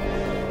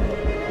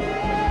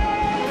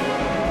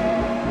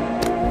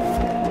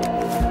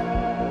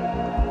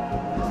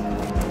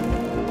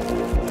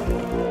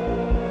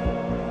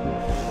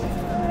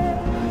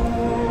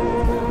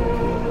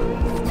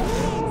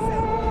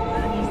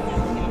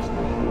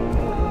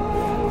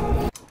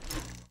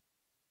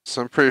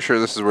 So I'm pretty sure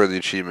this is where the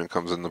achievement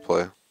comes into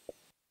play.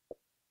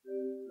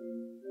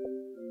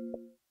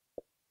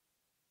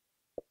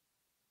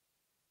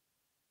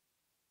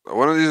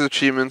 One of these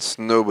achievements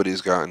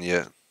nobody's gotten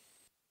yet.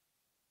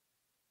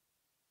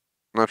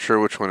 I'm not sure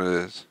which one it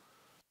is.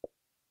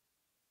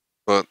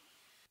 But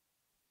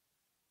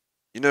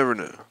you never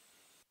know.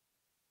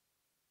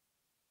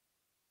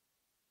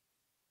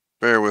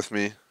 Bear with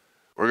me.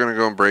 We're gonna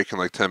go and break in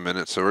like 10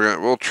 minutes, so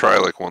we'll try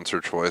like once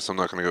or twice. I'm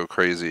not gonna go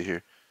crazy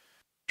here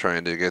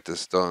trying to get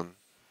this done.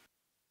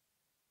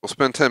 We'll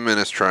spend 10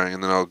 minutes trying,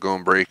 and then I'll go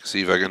and break,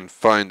 see if I can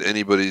find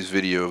anybody's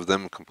video of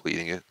them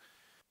completing it.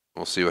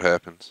 We'll see what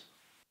happens.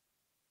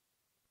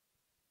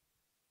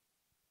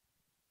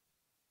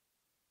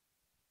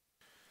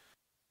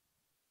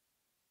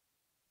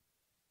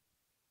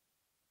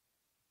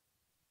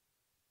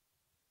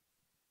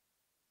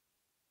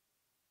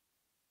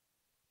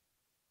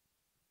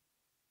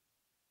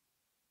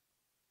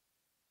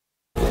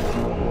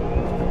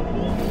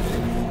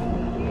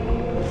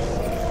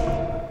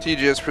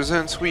 TGS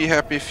presents We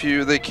Happy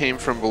Few. They came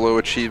from below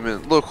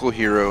achievement, local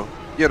hero.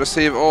 You gotta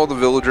save all the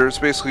villagers.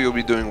 Basically, you'll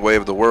be doing Way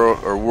of the World,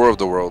 or War of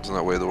the Worlds,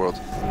 not Way of the Worlds.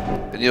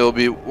 And you'll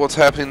be what's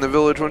happening in the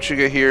village. Once you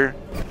get here,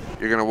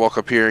 you're gonna walk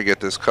up here and get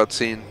this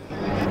cutscene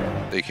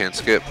that you can't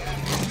skip.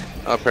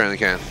 Apparently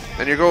can.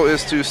 And your goal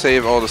is to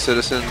save all the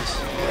citizens.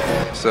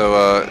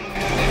 So,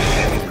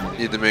 you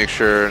need to make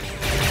sure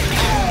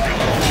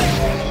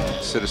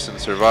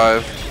citizens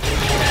survive.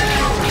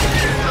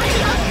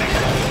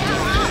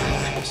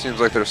 Seems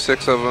like there's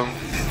 6 of them.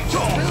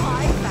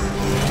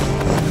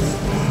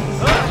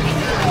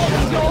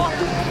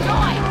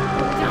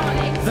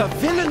 The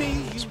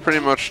villainy. It's pretty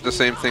much the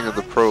same thing as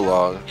the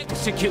prologue.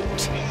 Execute.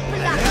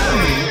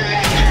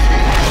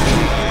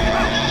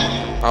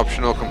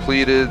 Optional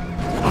completed.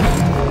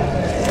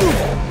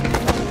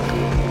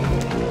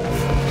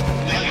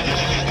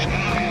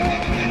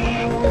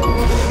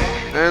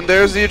 And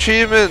there's the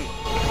achievement.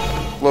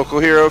 Local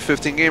hero,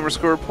 15 gamer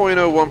score,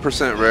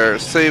 0.01% rare.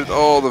 Saved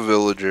all the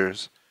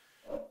villagers.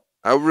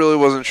 I really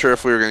wasn't sure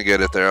if we were going to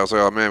get it there. I was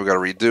like, oh man, we got to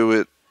redo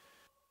it.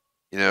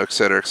 You know,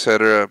 etc.,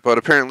 etc. But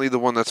apparently the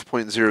one that's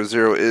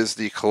 0.00 is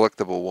the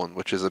collectible one,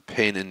 which is a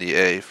pain in the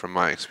A from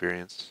my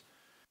experience.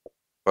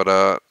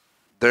 But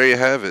there you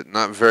have it.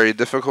 Not very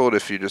difficult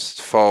if you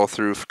just follow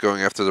through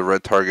going after the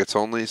red targets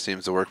only.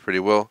 Seems to work pretty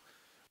well.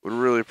 Would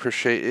really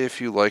appreciate it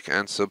if you like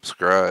and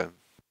subscribe.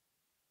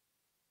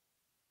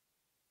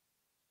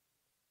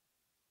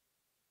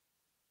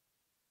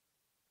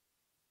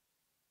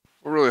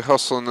 We're really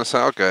hustling this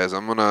out, guys.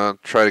 I'm gonna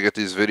try to get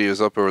these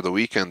videos up over the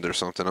weekend or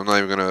something. I'm not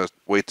even gonna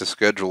wait to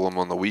schedule them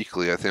on the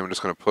weekly. I think I'm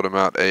just gonna put them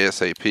out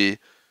ASAP.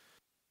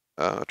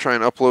 Try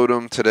and upload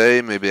them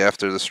today, maybe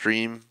after the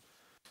stream,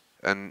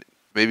 and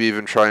maybe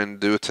even try and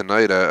do it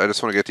tonight. I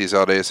just want to get these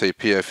out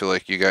ASAP. I feel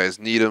like you guys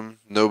need them.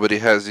 Nobody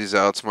has these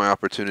out. It's my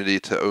opportunity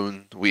to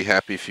own We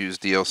Happy Fuse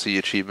DLC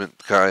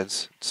achievement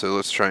guides. So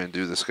let's try and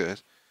do this,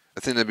 guys. I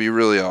think that'd be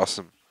really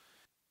awesome.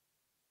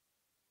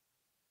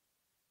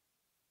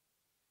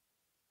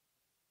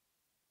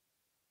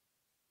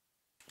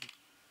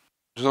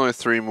 There's only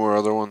 3 more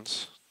other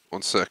ones.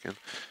 1 second.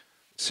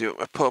 Let's see what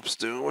my pup's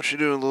doing. What you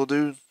doing, little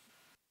dude?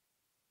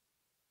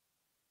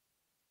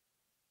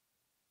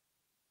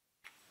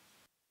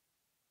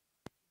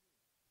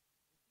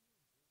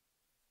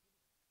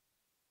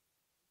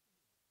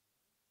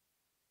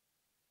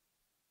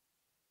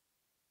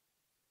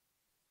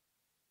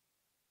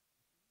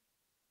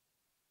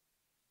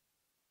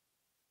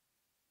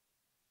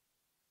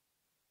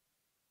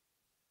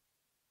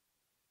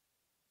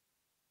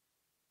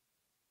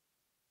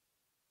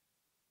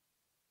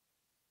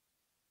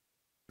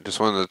 Just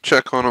wanted to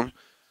check on him.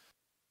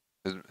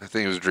 I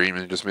think he was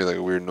dreaming. He just made like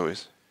a weird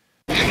noise.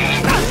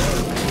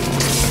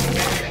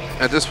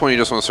 At this point, you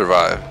just want to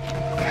survive.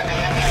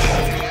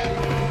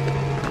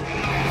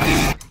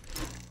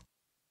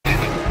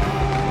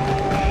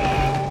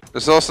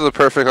 This is also the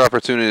perfect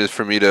opportunity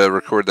for me to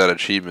record that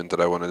achievement that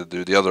I wanted to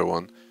do, the other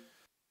one.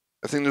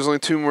 I think there's only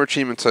 2 more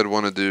achievements I'd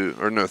want to do,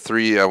 or no,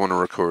 3 I want to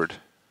record.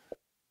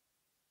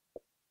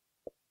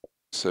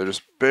 So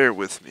just bear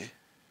with me.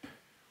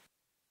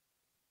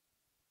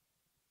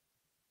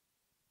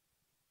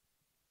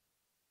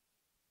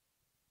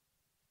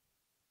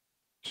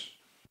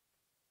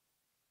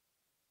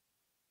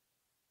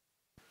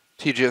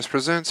 TGS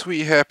presents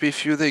We Happy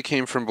Few. They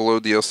came from below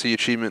DLC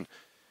achievement.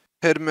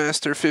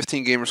 Headmaster,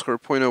 15 gamer score,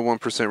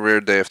 0.01% rare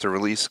day after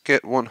release.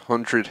 Get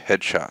 100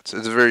 headshots.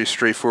 It's a very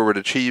straightforward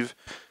achieve.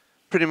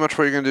 Pretty much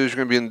what you're going to do is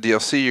you're going to be in the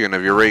DLC, you're going to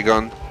have your ray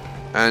gun,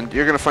 and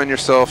you're going to find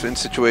yourself in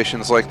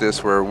situations like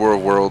this where War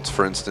of Worlds,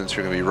 for instance,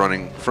 you're going to be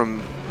running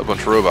from a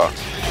bunch of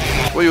robots.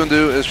 What you want to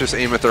do is just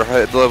aim at their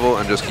head level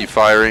and just keep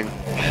firing.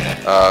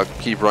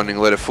 Keep running,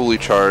 let it fully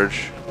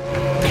charge.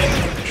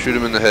 Shoot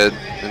them in the head,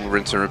 and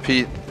rinse and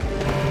repeat.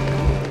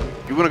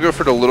 You want to go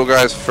for the little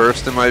guys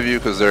first, in my view,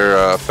 because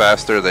they're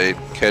faster. They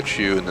catch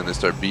you, and then they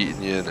start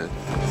beating you, and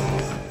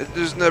it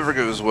just never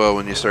goes well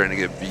when you're starting to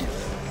get beat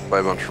by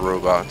a bunch of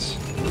robots.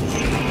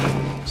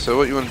 So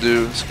what you want to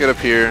do is get up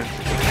here,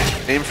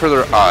 aim for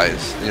their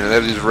eyes. You know, they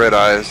have these red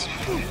eyes.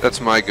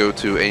 That's my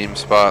go-to aim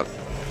spot.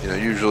 You know,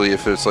 usually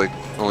if it's like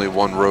only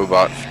one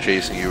robot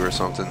chasing you or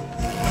something,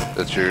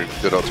 that's your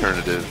good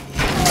alternative.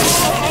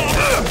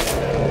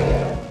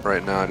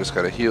 Right now, I just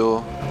got to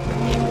heal.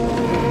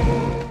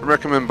 I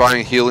recommend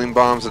buying healing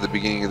bombs at the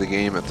beginning of the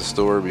game at the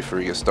store before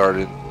you get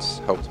started. It's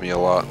helped me a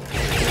lot.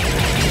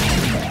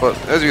 But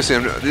as you can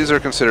see, these are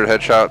considered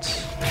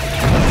headshots.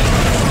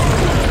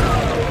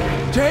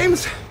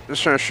 James?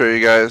 Just trying to show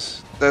you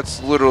guys.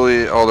 That's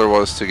literally all there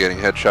was to getting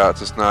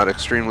headshots. It's not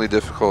extremely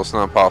difficult. It's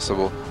not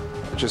impossible.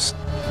 It just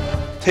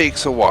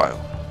takes a while.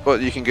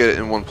 But you can get it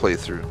in one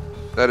playthrough.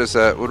 That is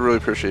that. Would really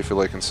appreciate if you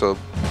like and sub.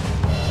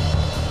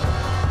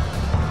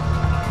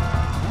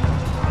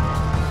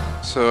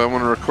 So I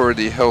want to record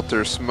the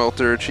Helter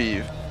Smelter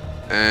achieve,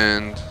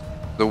 and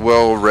the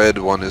well red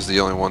one is the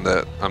only one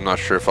that I'm not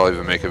sure if I'll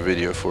even make a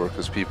video for,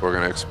 because people are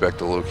going to expect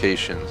the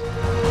locations,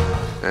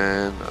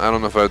 and I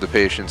don't know if I have the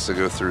patience to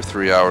go through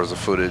 3 hours of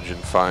footage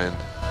and find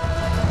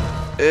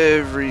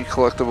every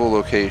collectible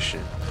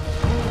location.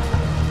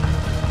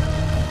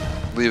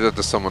 Leave that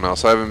to someone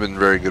else. I haven't been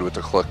very good with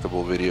the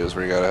collectible videos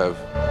where you gotta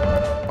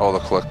have all the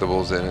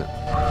collectibles in it.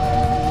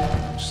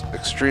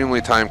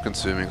 Extremely time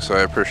consuming, so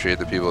I appreciate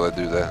the people that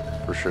do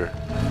that for sure.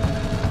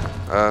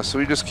 So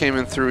we just came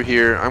in through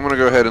here. I'm gonna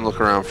go ahead and look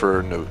around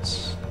for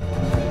notes.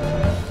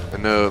 I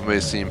know it may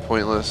seem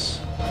pointless,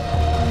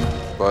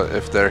 but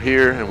if they're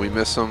here and we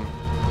miss them,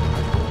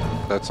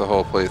 that's a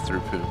whole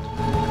playthrough poon.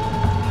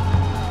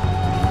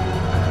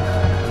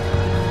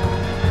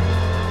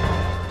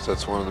 So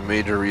that's one of the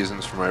major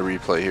reasons for my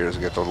replay here, is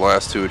to get the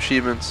last 2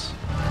 achievements.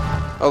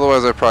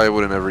 Otherwise I probably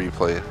wouldn't ever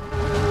replay it.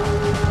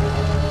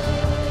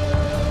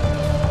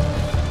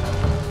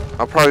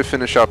 I'll probably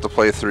finish out the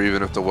playthrough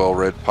even if the well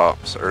red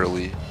pops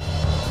early,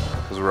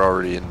 because we're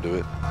already into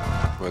it.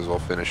 Might as well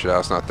finish it out.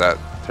 It's not that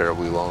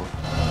terribly long.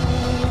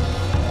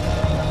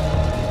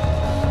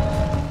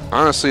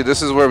 Honestly,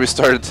 this is where we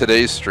started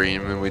today's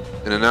stream, and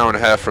in an hour and a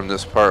half from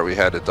this part we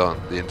had it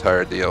done, the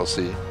entire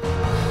DLC.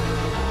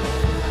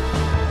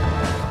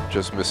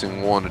 Just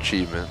missing 1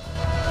 achievement.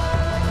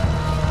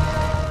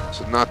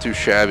 So not too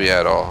shabby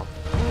at all.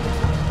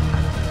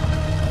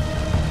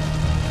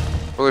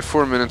 Only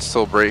 4 minutes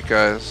till break,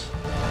 guys.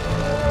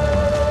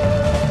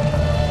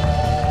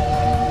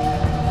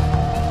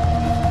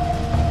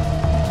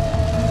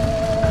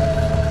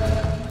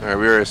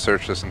 Alright, we already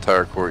searched this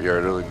entire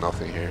courtyard. There's like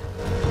nothing here.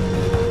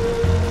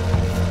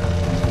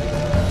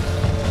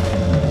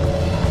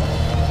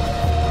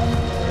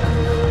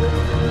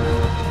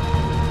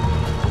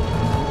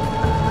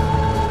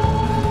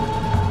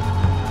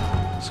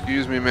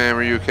 Excuse me, ma'am,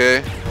 are you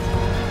okay?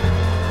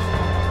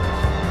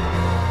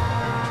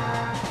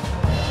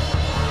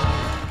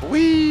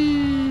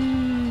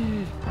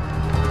 Whee!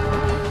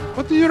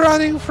 What are you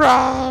running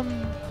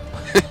from?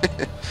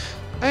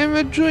 I am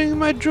enjoying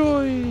my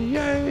joy.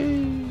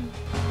 Yay!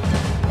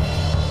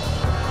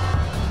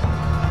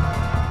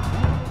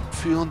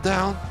 Feeling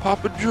down?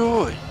 Papa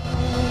Joy.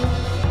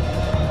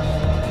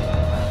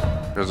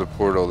 There's a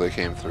portal they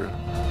came through.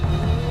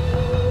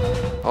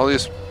 All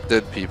these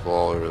dead people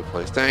all over the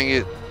place. Dang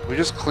it. We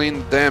just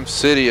cleaned the damn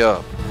city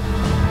up.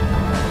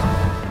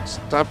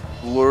 Stop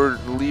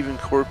leaving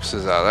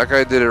corpses out. That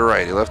guy did it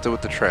right. He left it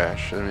with the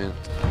trash. I mean,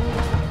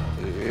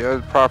 he had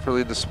it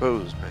properly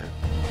disposed, man.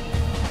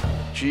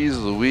 Jeez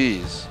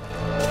Louise.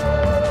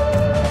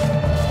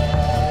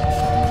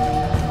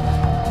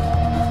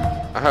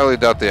 I highly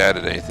doubt they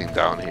added anything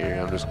down here.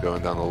 I'm just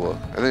going down the look.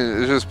 I think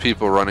it's just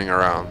people running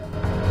around.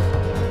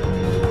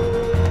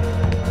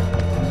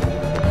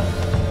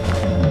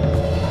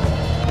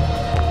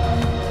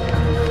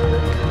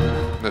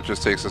 That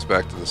just takes us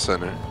back to the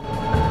center.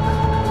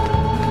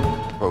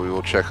 But we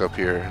will check up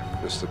here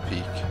just to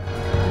peek.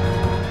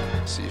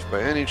 See if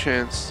by any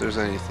chance there's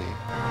anything.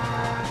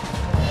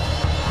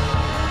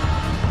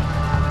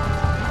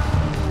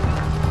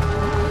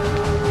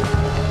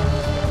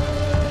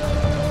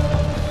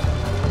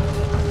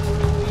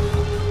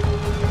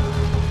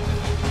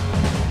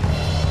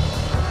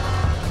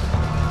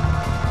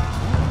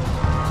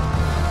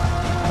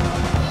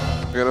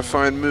 I gotta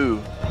find Moo.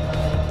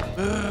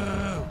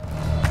 Moo!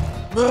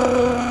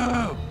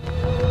 Moo!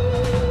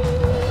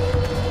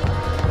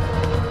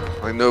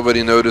 Like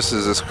nobody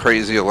notices this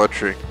crazy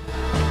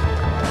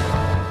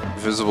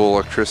visible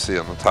electricity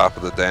on the top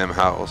of the damn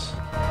house.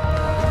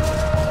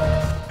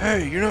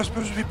 Hey, you're not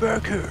supposed to be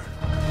back here.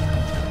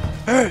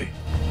 Hey!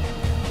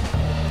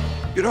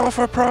 Get off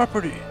our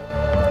property.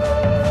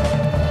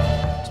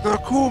 It's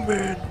not cool,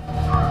 man.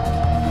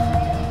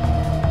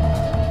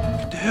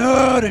 Get the hell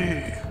out of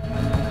here.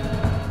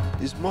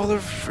 These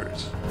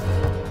motherfuckers.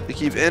 They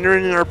keep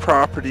entering our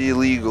property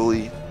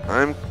illegally.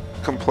 I'm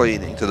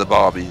complaining to the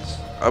bobbies.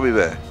 I'll be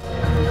back.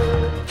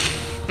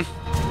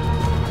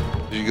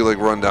 You could like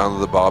run down to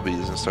the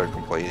bobbies and start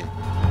complaining.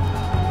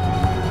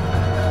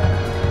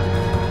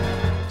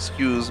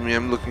 Excuse me,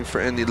 I'm looking for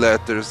any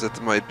letters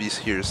that might be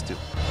here still.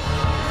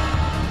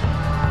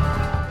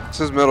 It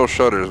says metal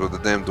shutters with the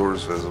damn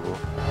doors visible.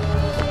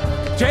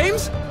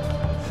 James?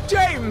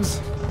 James!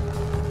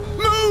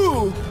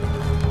 Moo!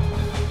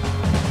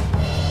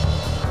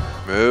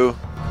 Moo?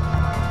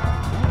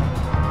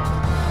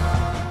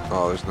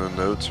 Oh, there's no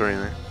notes or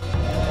anything.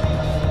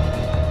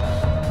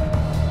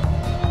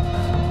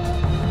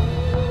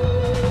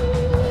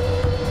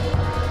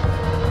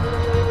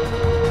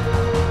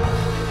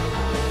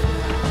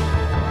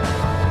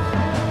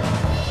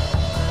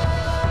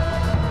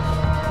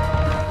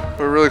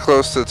 We're really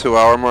close to the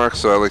 2-hour mark,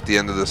 so I like the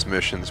end of this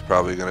mission is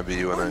probably going to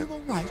be when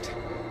I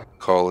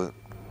call it.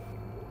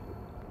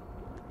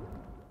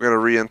 We're going to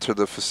re-enter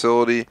the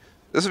facility.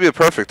 This would be a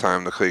perfect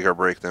time to take our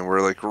break then.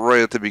 We're like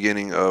right at the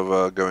beginning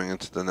of going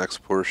into the next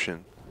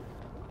portion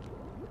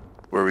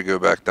where we go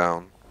back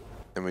down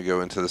and we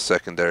go into the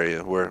second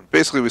area where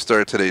basically we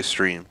started today's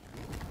stream.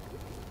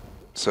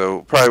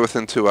 So probably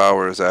within 2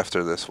 hours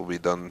after this we'll be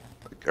done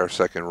like, our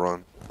second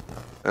run.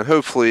 And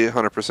hopefully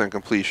 100%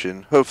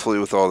 completion, hopefully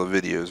with all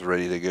the videos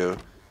ready to go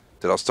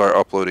that I'll start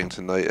uploading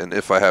tonight, and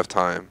if I have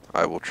time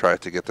I will try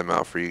to get them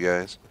out for you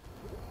guys.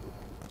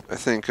 I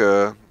think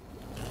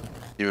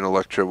even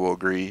Electra will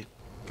agree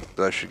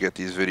that I should get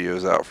these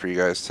videos out for you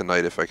guys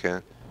tonight if I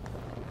can.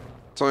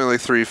 It's only like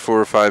 3,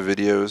 4, or 5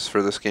 videos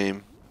for this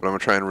game, but I'm going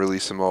to try and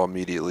release them all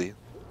immediately.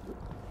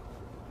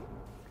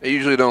 I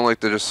usually don't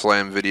like to just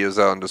slam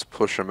videos out and just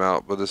push them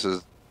out, but this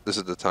is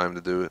the time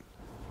to do it.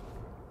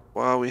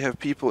 Wow, we have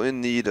people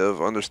in need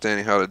of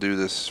understanding how to do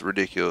this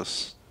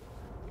ridiculous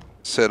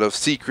set of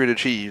secret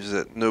achieves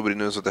that nobody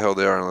knows what the hell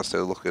they are unless they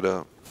look it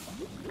up.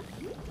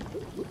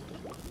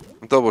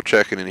 I'm double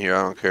checking in here,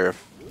 I don't care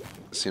if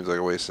it seems like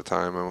a waste of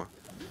time.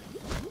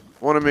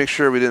 I want to make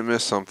sure we didn't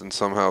miss something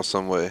somehow,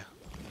 some way.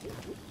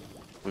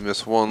 We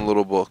missed one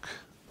little book.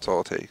 That's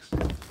all it takes.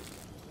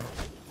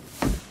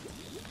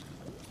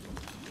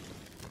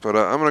 But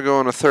I'm going to go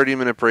on a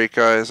 30-minute break,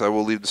 guys. I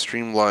will leave the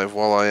stream live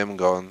while I am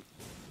gone.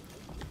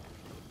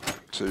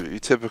 So a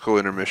typical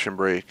intermission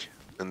break.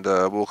 And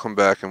we'll come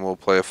back and we'll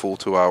play a full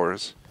 2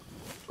 hours.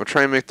 We'll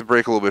try and make the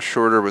break a little bit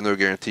shorter with no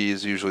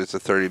guarantees. Usually it's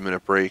a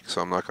 30-minute break, so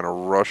I'm not going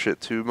to rush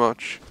it too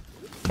much.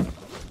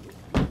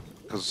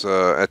 Because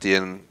at the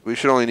end, we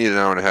should only need an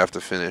hour and a half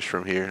to finish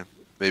from here.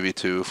 Maybe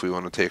 2 if we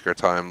want to take our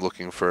time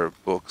looking for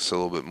books a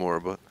little bit more,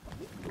 but...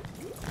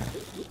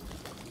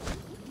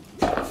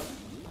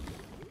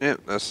 yeah,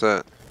 that's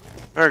that.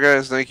 Alright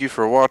guys, thank you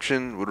for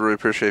watching. Would really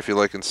appreciate if you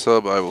like and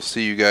sub. I will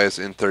see you guys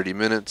in 30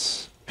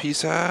 minutes.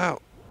 Peace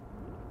out.